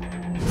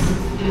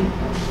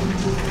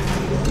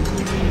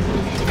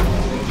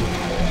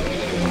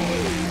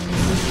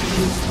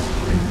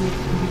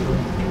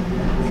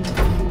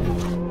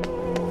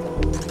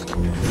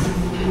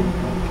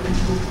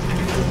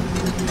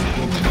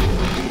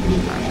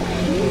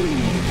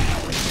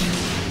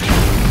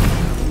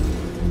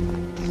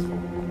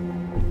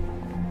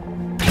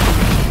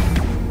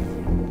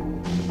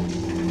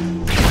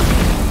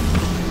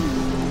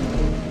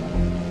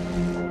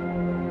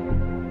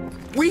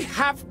 We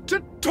have to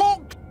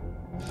talk.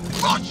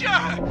 Roger!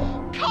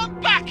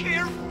 Come back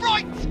here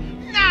right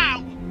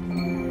now!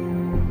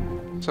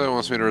 So he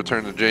wants me to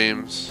return to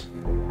James.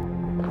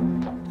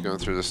 Going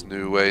through this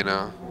new way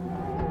now.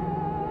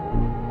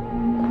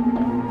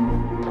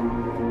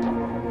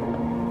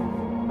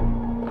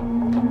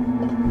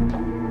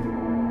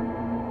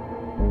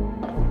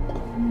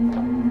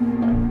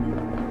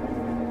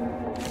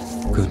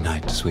 Good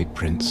night, sweet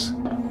prince,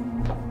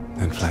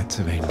 and flights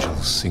of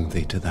angels sing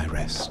thee to thy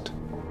rest.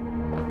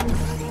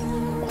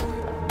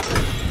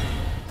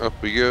 Up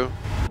we go.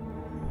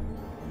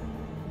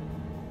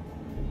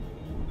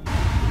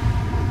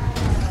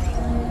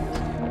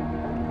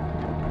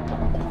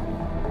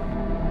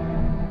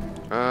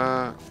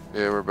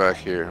 Yeah, we're back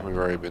here. We've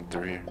already been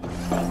through here.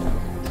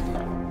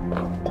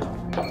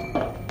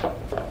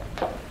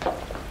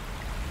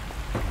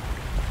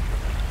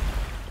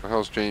 Where the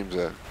hell's James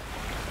at?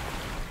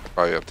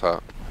 Probably up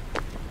top.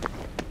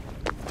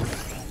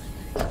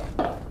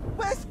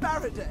 Where's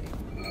Faraday?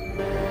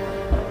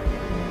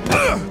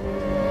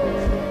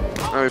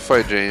 Now we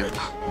fight James.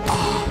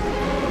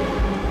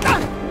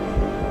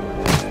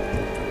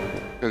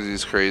 Because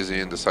Because he's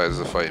crazy and decides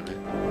to fight me.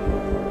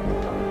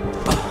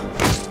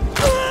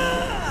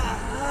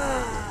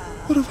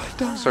 What have I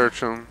done? Search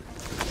him.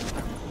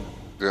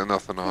 Got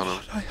nothing on him.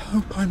 I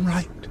hope I'm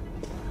right.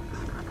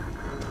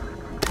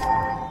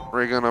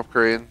 Ray gun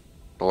upgrade.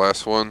 The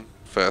last one.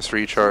 Fast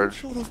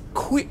recharge. Sort of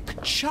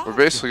quick charge. We're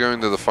basically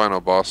going to the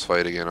final boss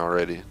fight again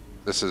already.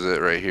 This is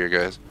it right here,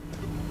 guys.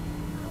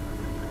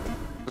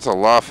 It's a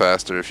lot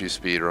faster if you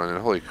speed run it.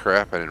 Holy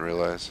crap, I didn't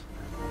realize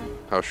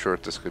how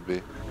short this could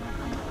be.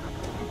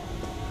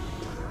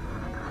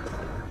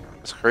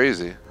 It's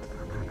crazy.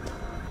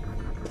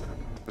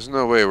 There's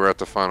no way we're at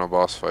the final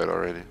boss fight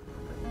already.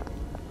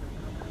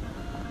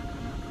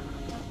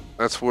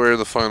 That's where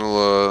the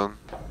final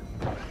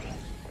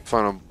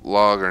final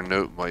log or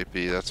note might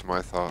be. That's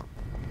my thought.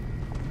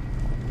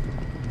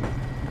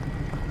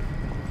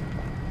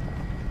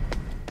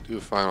 Do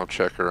a final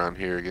check around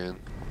here again.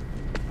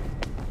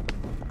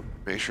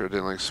 Make sure it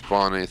didn't like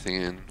spawn anything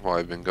in while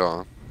I've been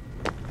gone.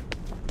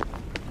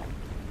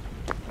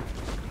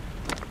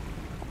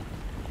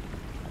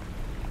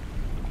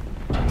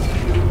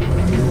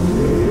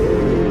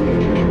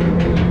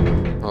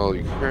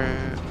 Holy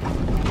crap.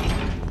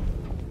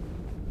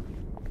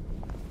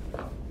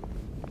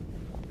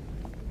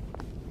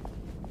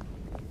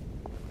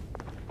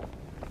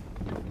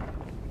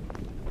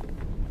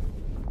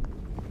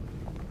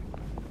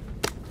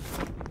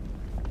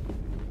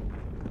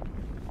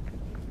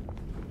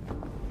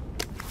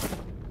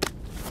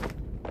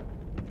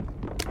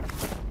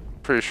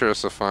 Pretty sure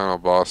it's the final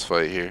boss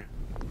fight here.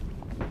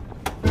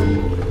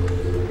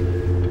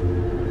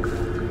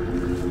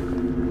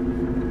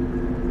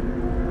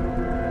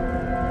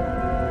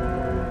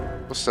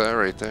 What's that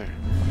right there?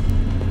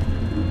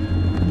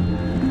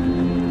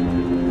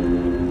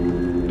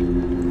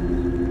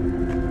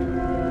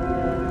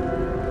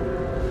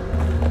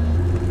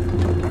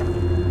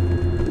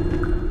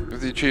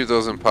 If the achieve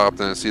doesn't pop,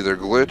 then it's either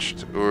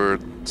glitched or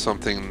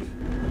something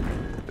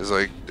is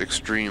like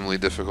extremely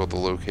difficult to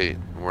locate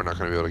and we're not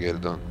going to be able to get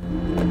it done.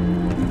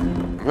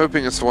 I'm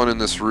hoping it's the one in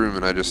this room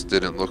and I just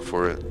didn't look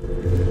for it.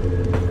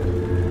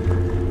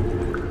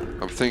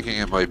 I'm thinking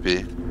it might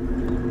be.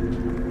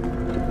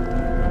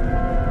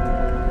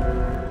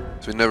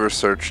 So we never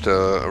searched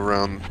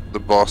around the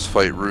boss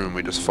fight room,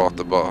 we just fought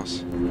the boss.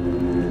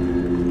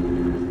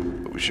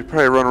 But we should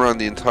probably run around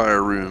the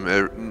entire room,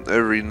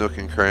 every nook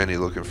and cranny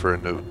looking for a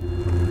note.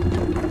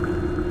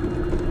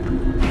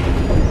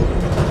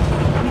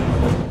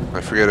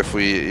 I forget if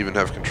we even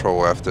have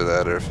control after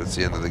that or if it's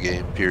the end of the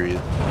game, period.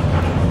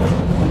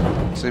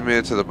 So we made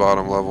it to the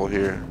bottom level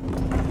here.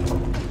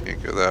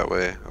 Can't go that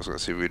way. I was gonna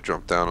see if we'd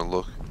jump down and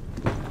look.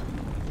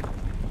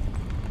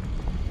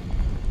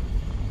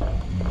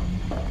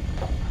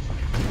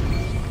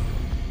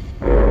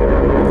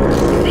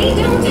 We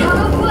don't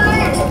have a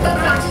word of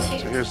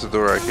gratitude. So here's the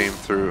door I came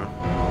through.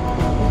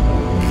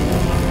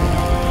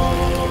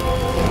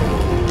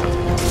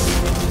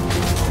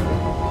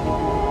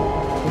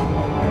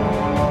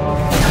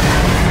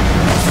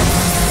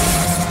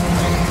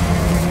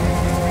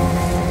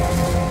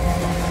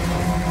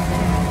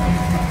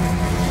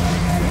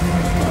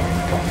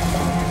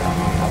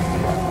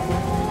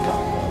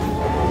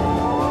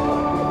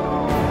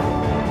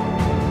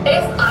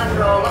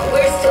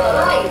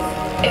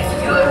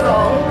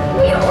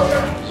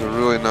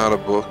 Not a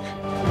book.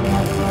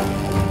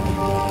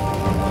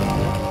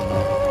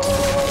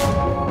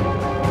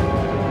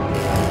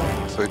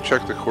 So I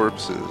check the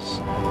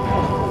corpses.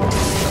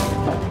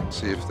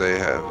 See if they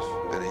have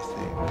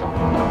anything.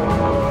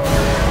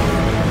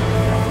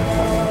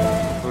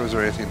 Oh, is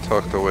there anything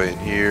tucked away in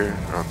here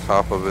or on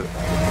top of it?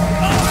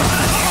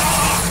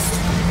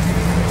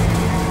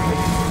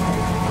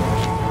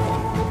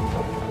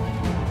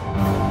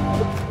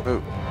 Oh.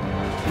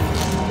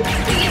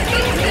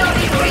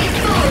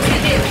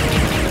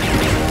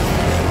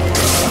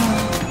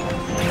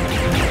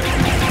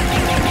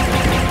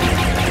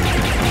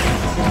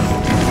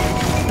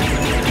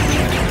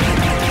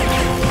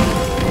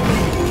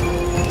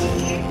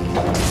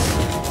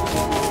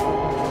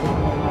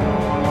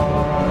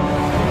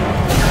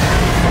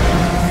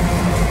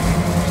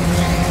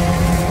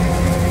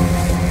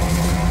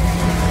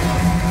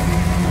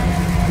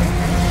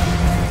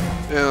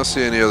 I don't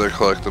see any other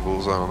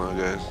collectibles, I don't know,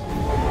 guys.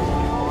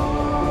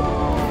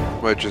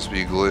 Might just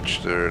be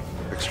glitched or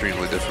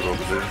extremely difficult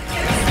to do.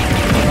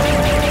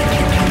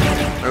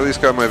 I at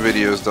least got my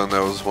videos done,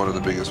 that was one of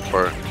the biggest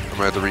part. I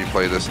might have to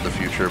replay this in the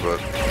future, but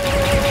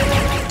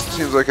it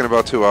seems like in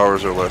about 2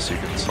 hours or less you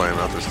can slam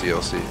out this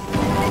DLC.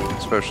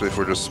 Especially if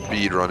we're just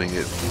speed running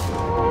it.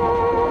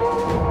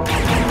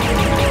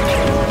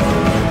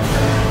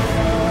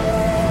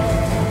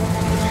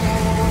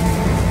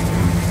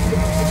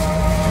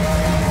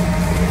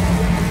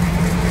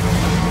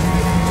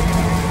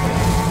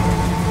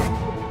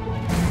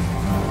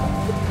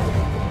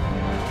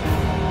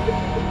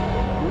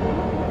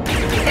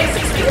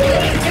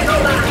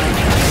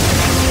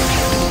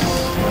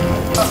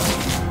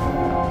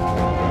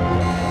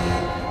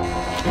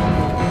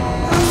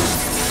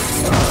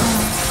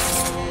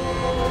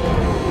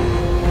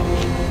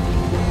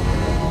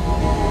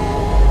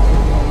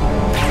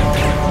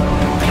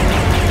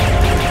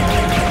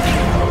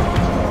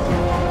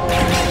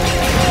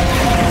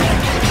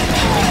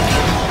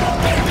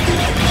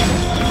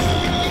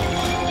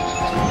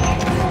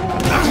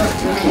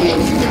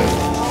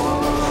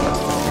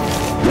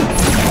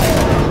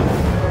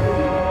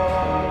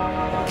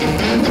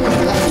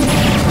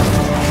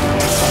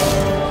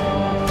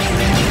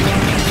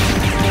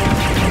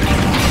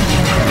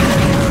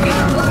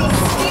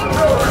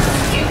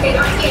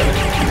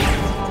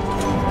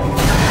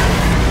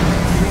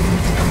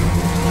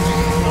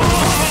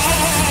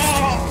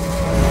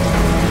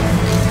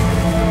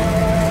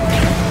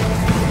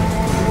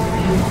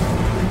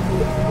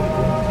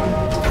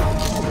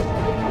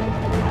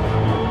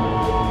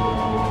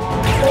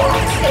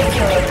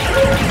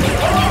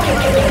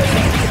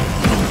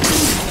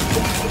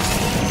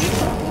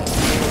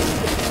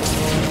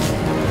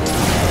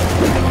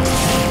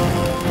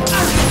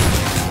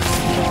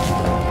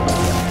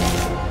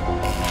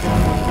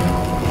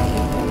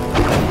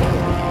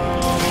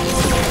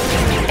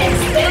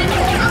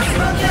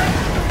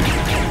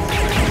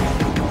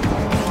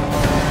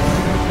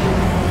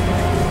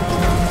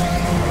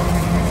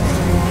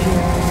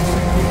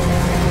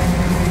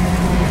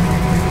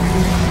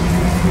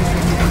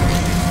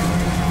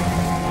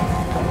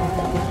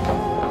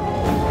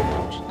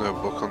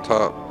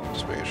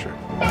 Just making sure.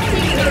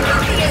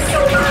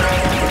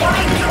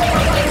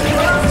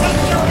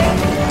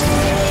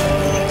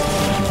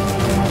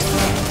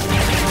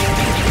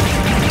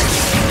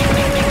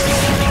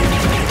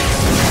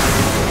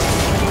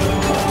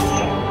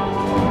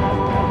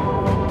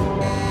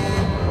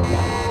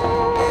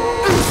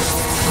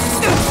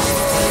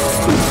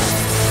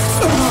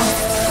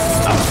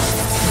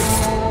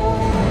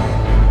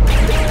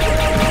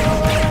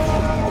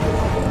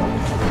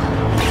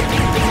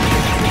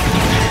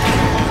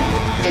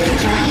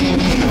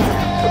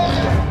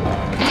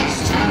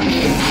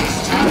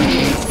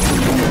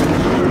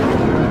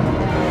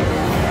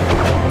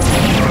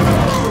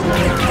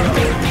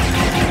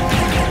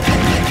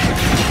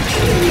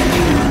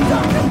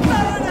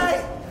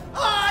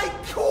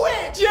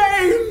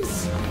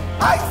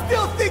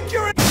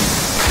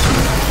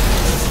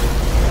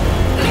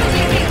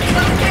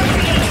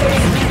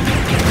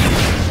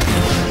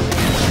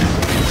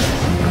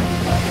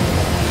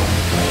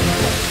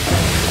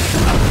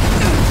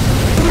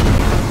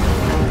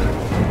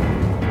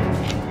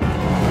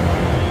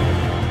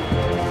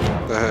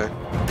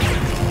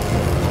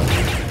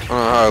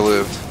 I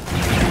lived.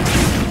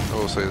 I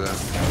will say that.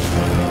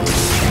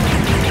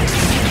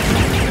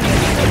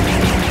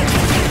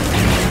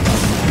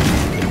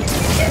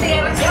 Did they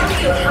ever tell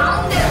you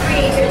how the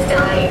creators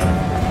died?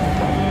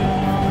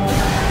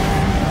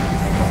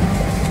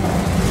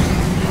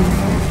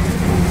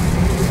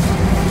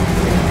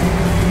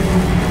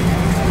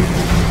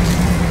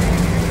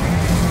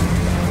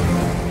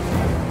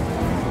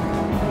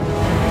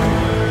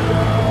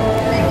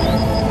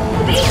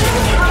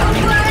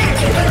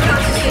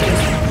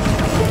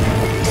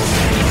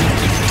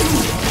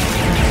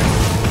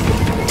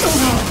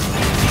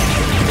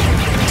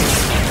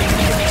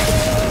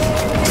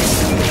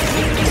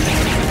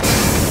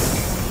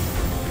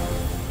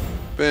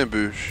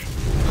 Bamboosh.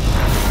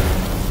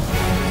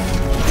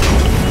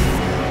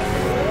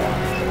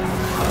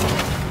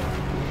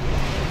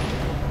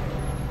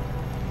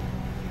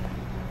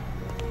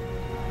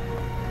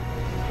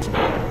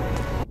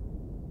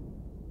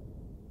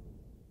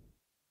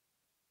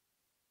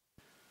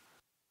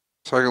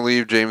 So I can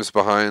leave James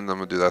behind. I'm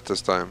gonna do that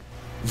this time.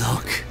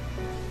 Look,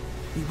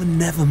 we were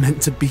never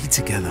meant to be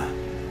together.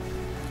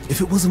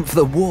 If it wasn't for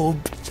the war,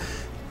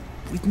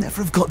 we'd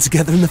never have got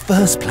together in the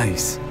first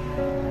place.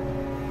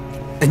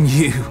 And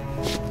you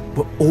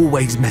were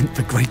always meant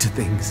for greater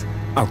things.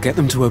 I'll get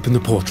them to open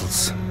the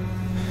portals.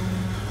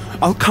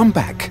 I'll come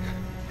back.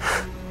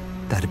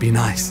 That'd be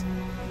nice.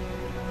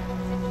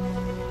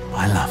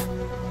 My love.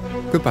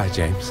 Goodbye,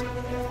 James.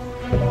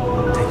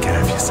 Take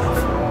care of yourself.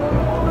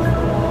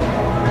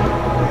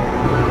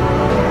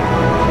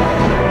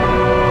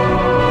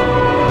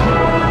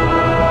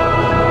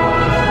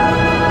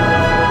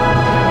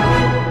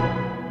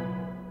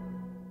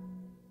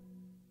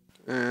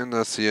 And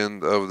that's the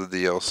end of the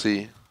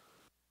DLC.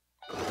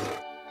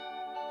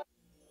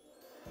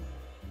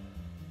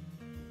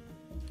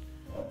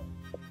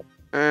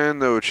 And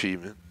no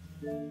achievement.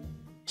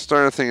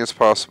 Starting to think it's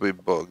possibly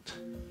bugged.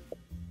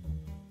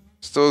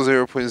 Still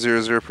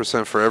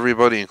 0.00% for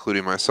everybody,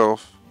 including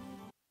myself.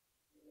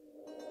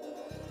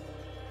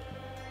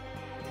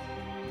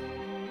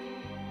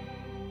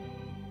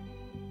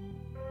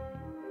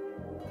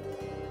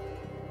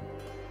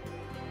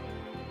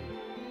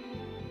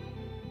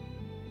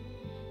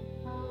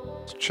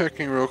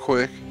 Checking real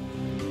quick.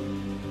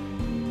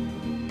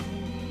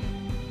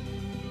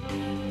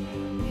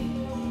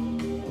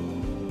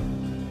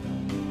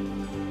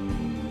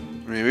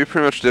 I mean, we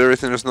pretty much did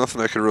everything. There's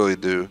nothing I could really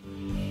do.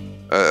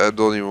 I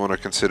don't even want to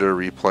consider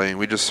replaying.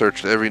 We just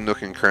searched every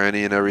nook and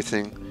cranny and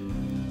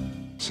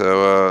everything.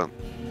 So,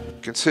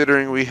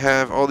 considering we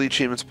have all the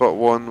achievements but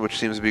one, which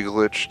seems to be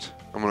glitched,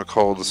 I'm going to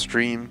call the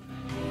stream.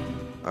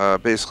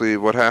 Basically,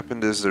 what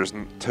happened is there's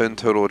 10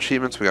 total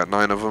achievements. We got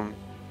 9 of them.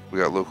 We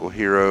got Local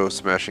Hero,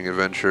 Smashing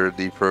Adventure,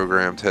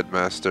 Deprogrammed,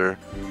 Headmaster,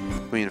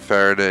 Queen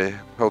Faraday,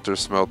 Helter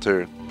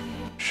Smelter,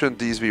 Shouldn't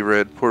these be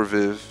red? Poor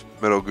Viv,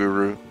 Metal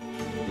Guru.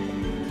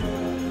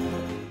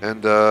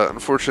 And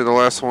unfortunately the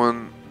last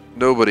one,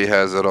 nobody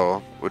has at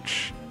all,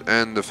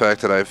 and the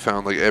fact that I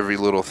found like every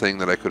little thing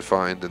that I could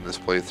find in this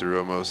playthrough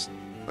almost.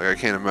 Like I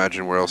can't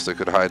imagine where else they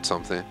could hide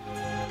something.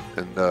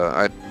 And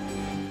I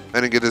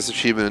didn't get this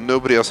achievement and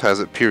nobody else has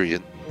it,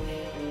 period.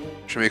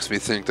 Which makes me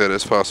think that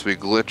it's possibly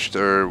glitched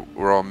or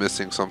we're all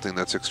missing something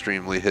that's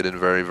extremely hidden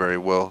very, very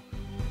well.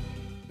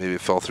 Maybe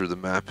it fell through the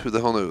map, who the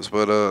hell knows.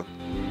 But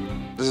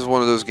this is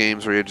one of those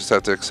games where you just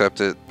have to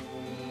accept it.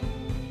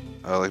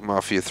 Like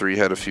Mafia 3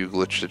 had a few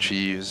glitched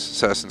achieves.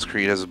 Assassin's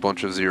Creed has a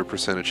bunch of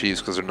 0%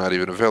 achieves because they're not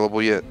even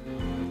available yet.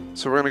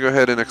 So we're going to go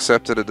ahead and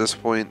accept it at this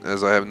point,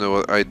 as I have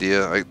no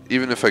idea.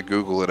 Even if I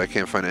Google it, I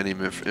can't find any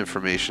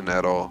information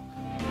at all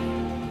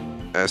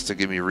as to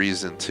give me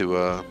reason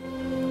to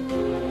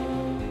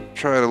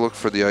try to look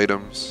for the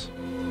items.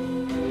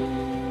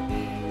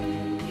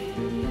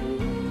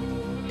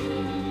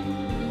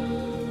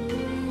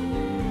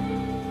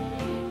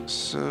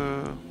 So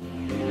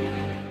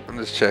I'm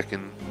just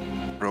checking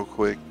real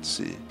quick to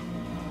see.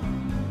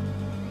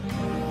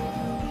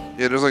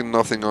 Yeah, there's like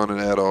nothing on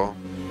it at all.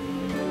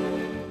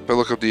 If I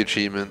look up the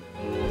achievement,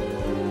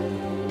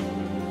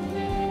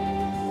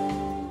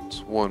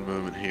 just one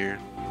moment here.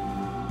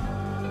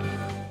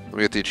 Let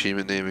me get the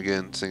achievement name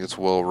again. I think it's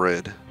well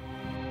read.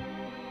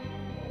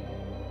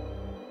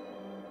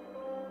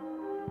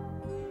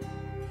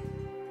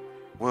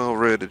 Well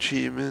read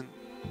achievement.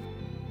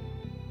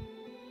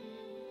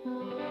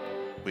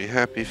 We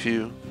happy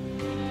few.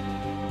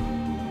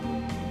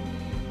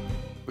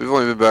 We've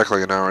only been back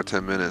like an hour,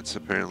 10 minutes,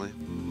 apparently.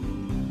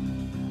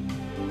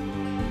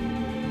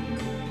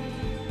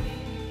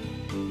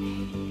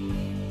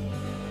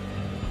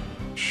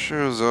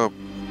 Shows up.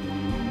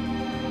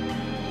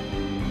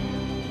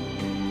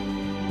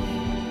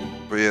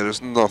 But yeah,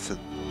 there's nothing.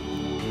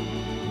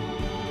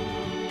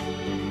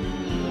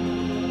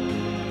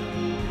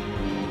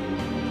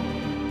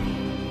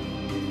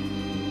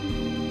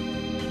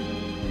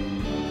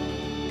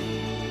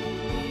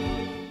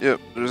 Yep,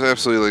 there's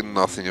absolutely like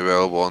nothing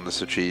available on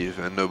this achieve,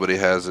 and nobody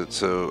has it,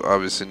 so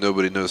obviously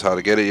nobody knows how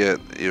to get it yet,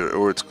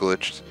 or it's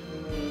glitched.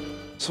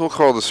 So we'll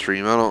call the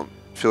stream. I don't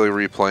feel like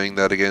replaying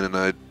that again, and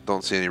I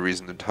don't see any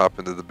reason to hop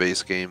into the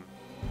base game.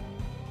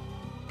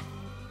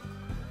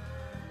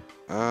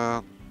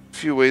 A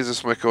few ways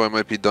this might go. I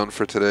might be done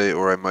for today,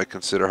 or I might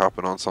consider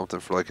hopping on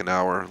something for like an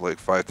hour, like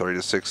 5:30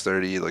 to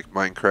 6:30, like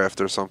Minecraft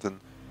or something.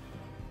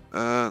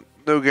 No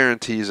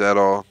guarantees at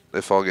all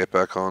if I'll get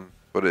back on,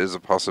 but it is a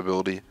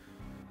possibility.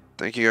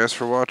 Thank you guys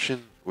for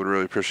watching. Would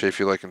really appreciate if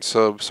you like and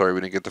sub. Sorry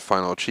we didn't get the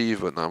final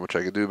achieve, but not much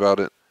I could do about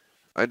it.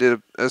 I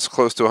did as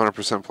close to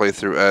 100%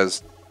 playthrough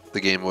as the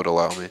game would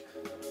allow me.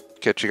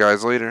 Catch you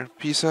guys later.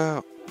 Peace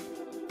out.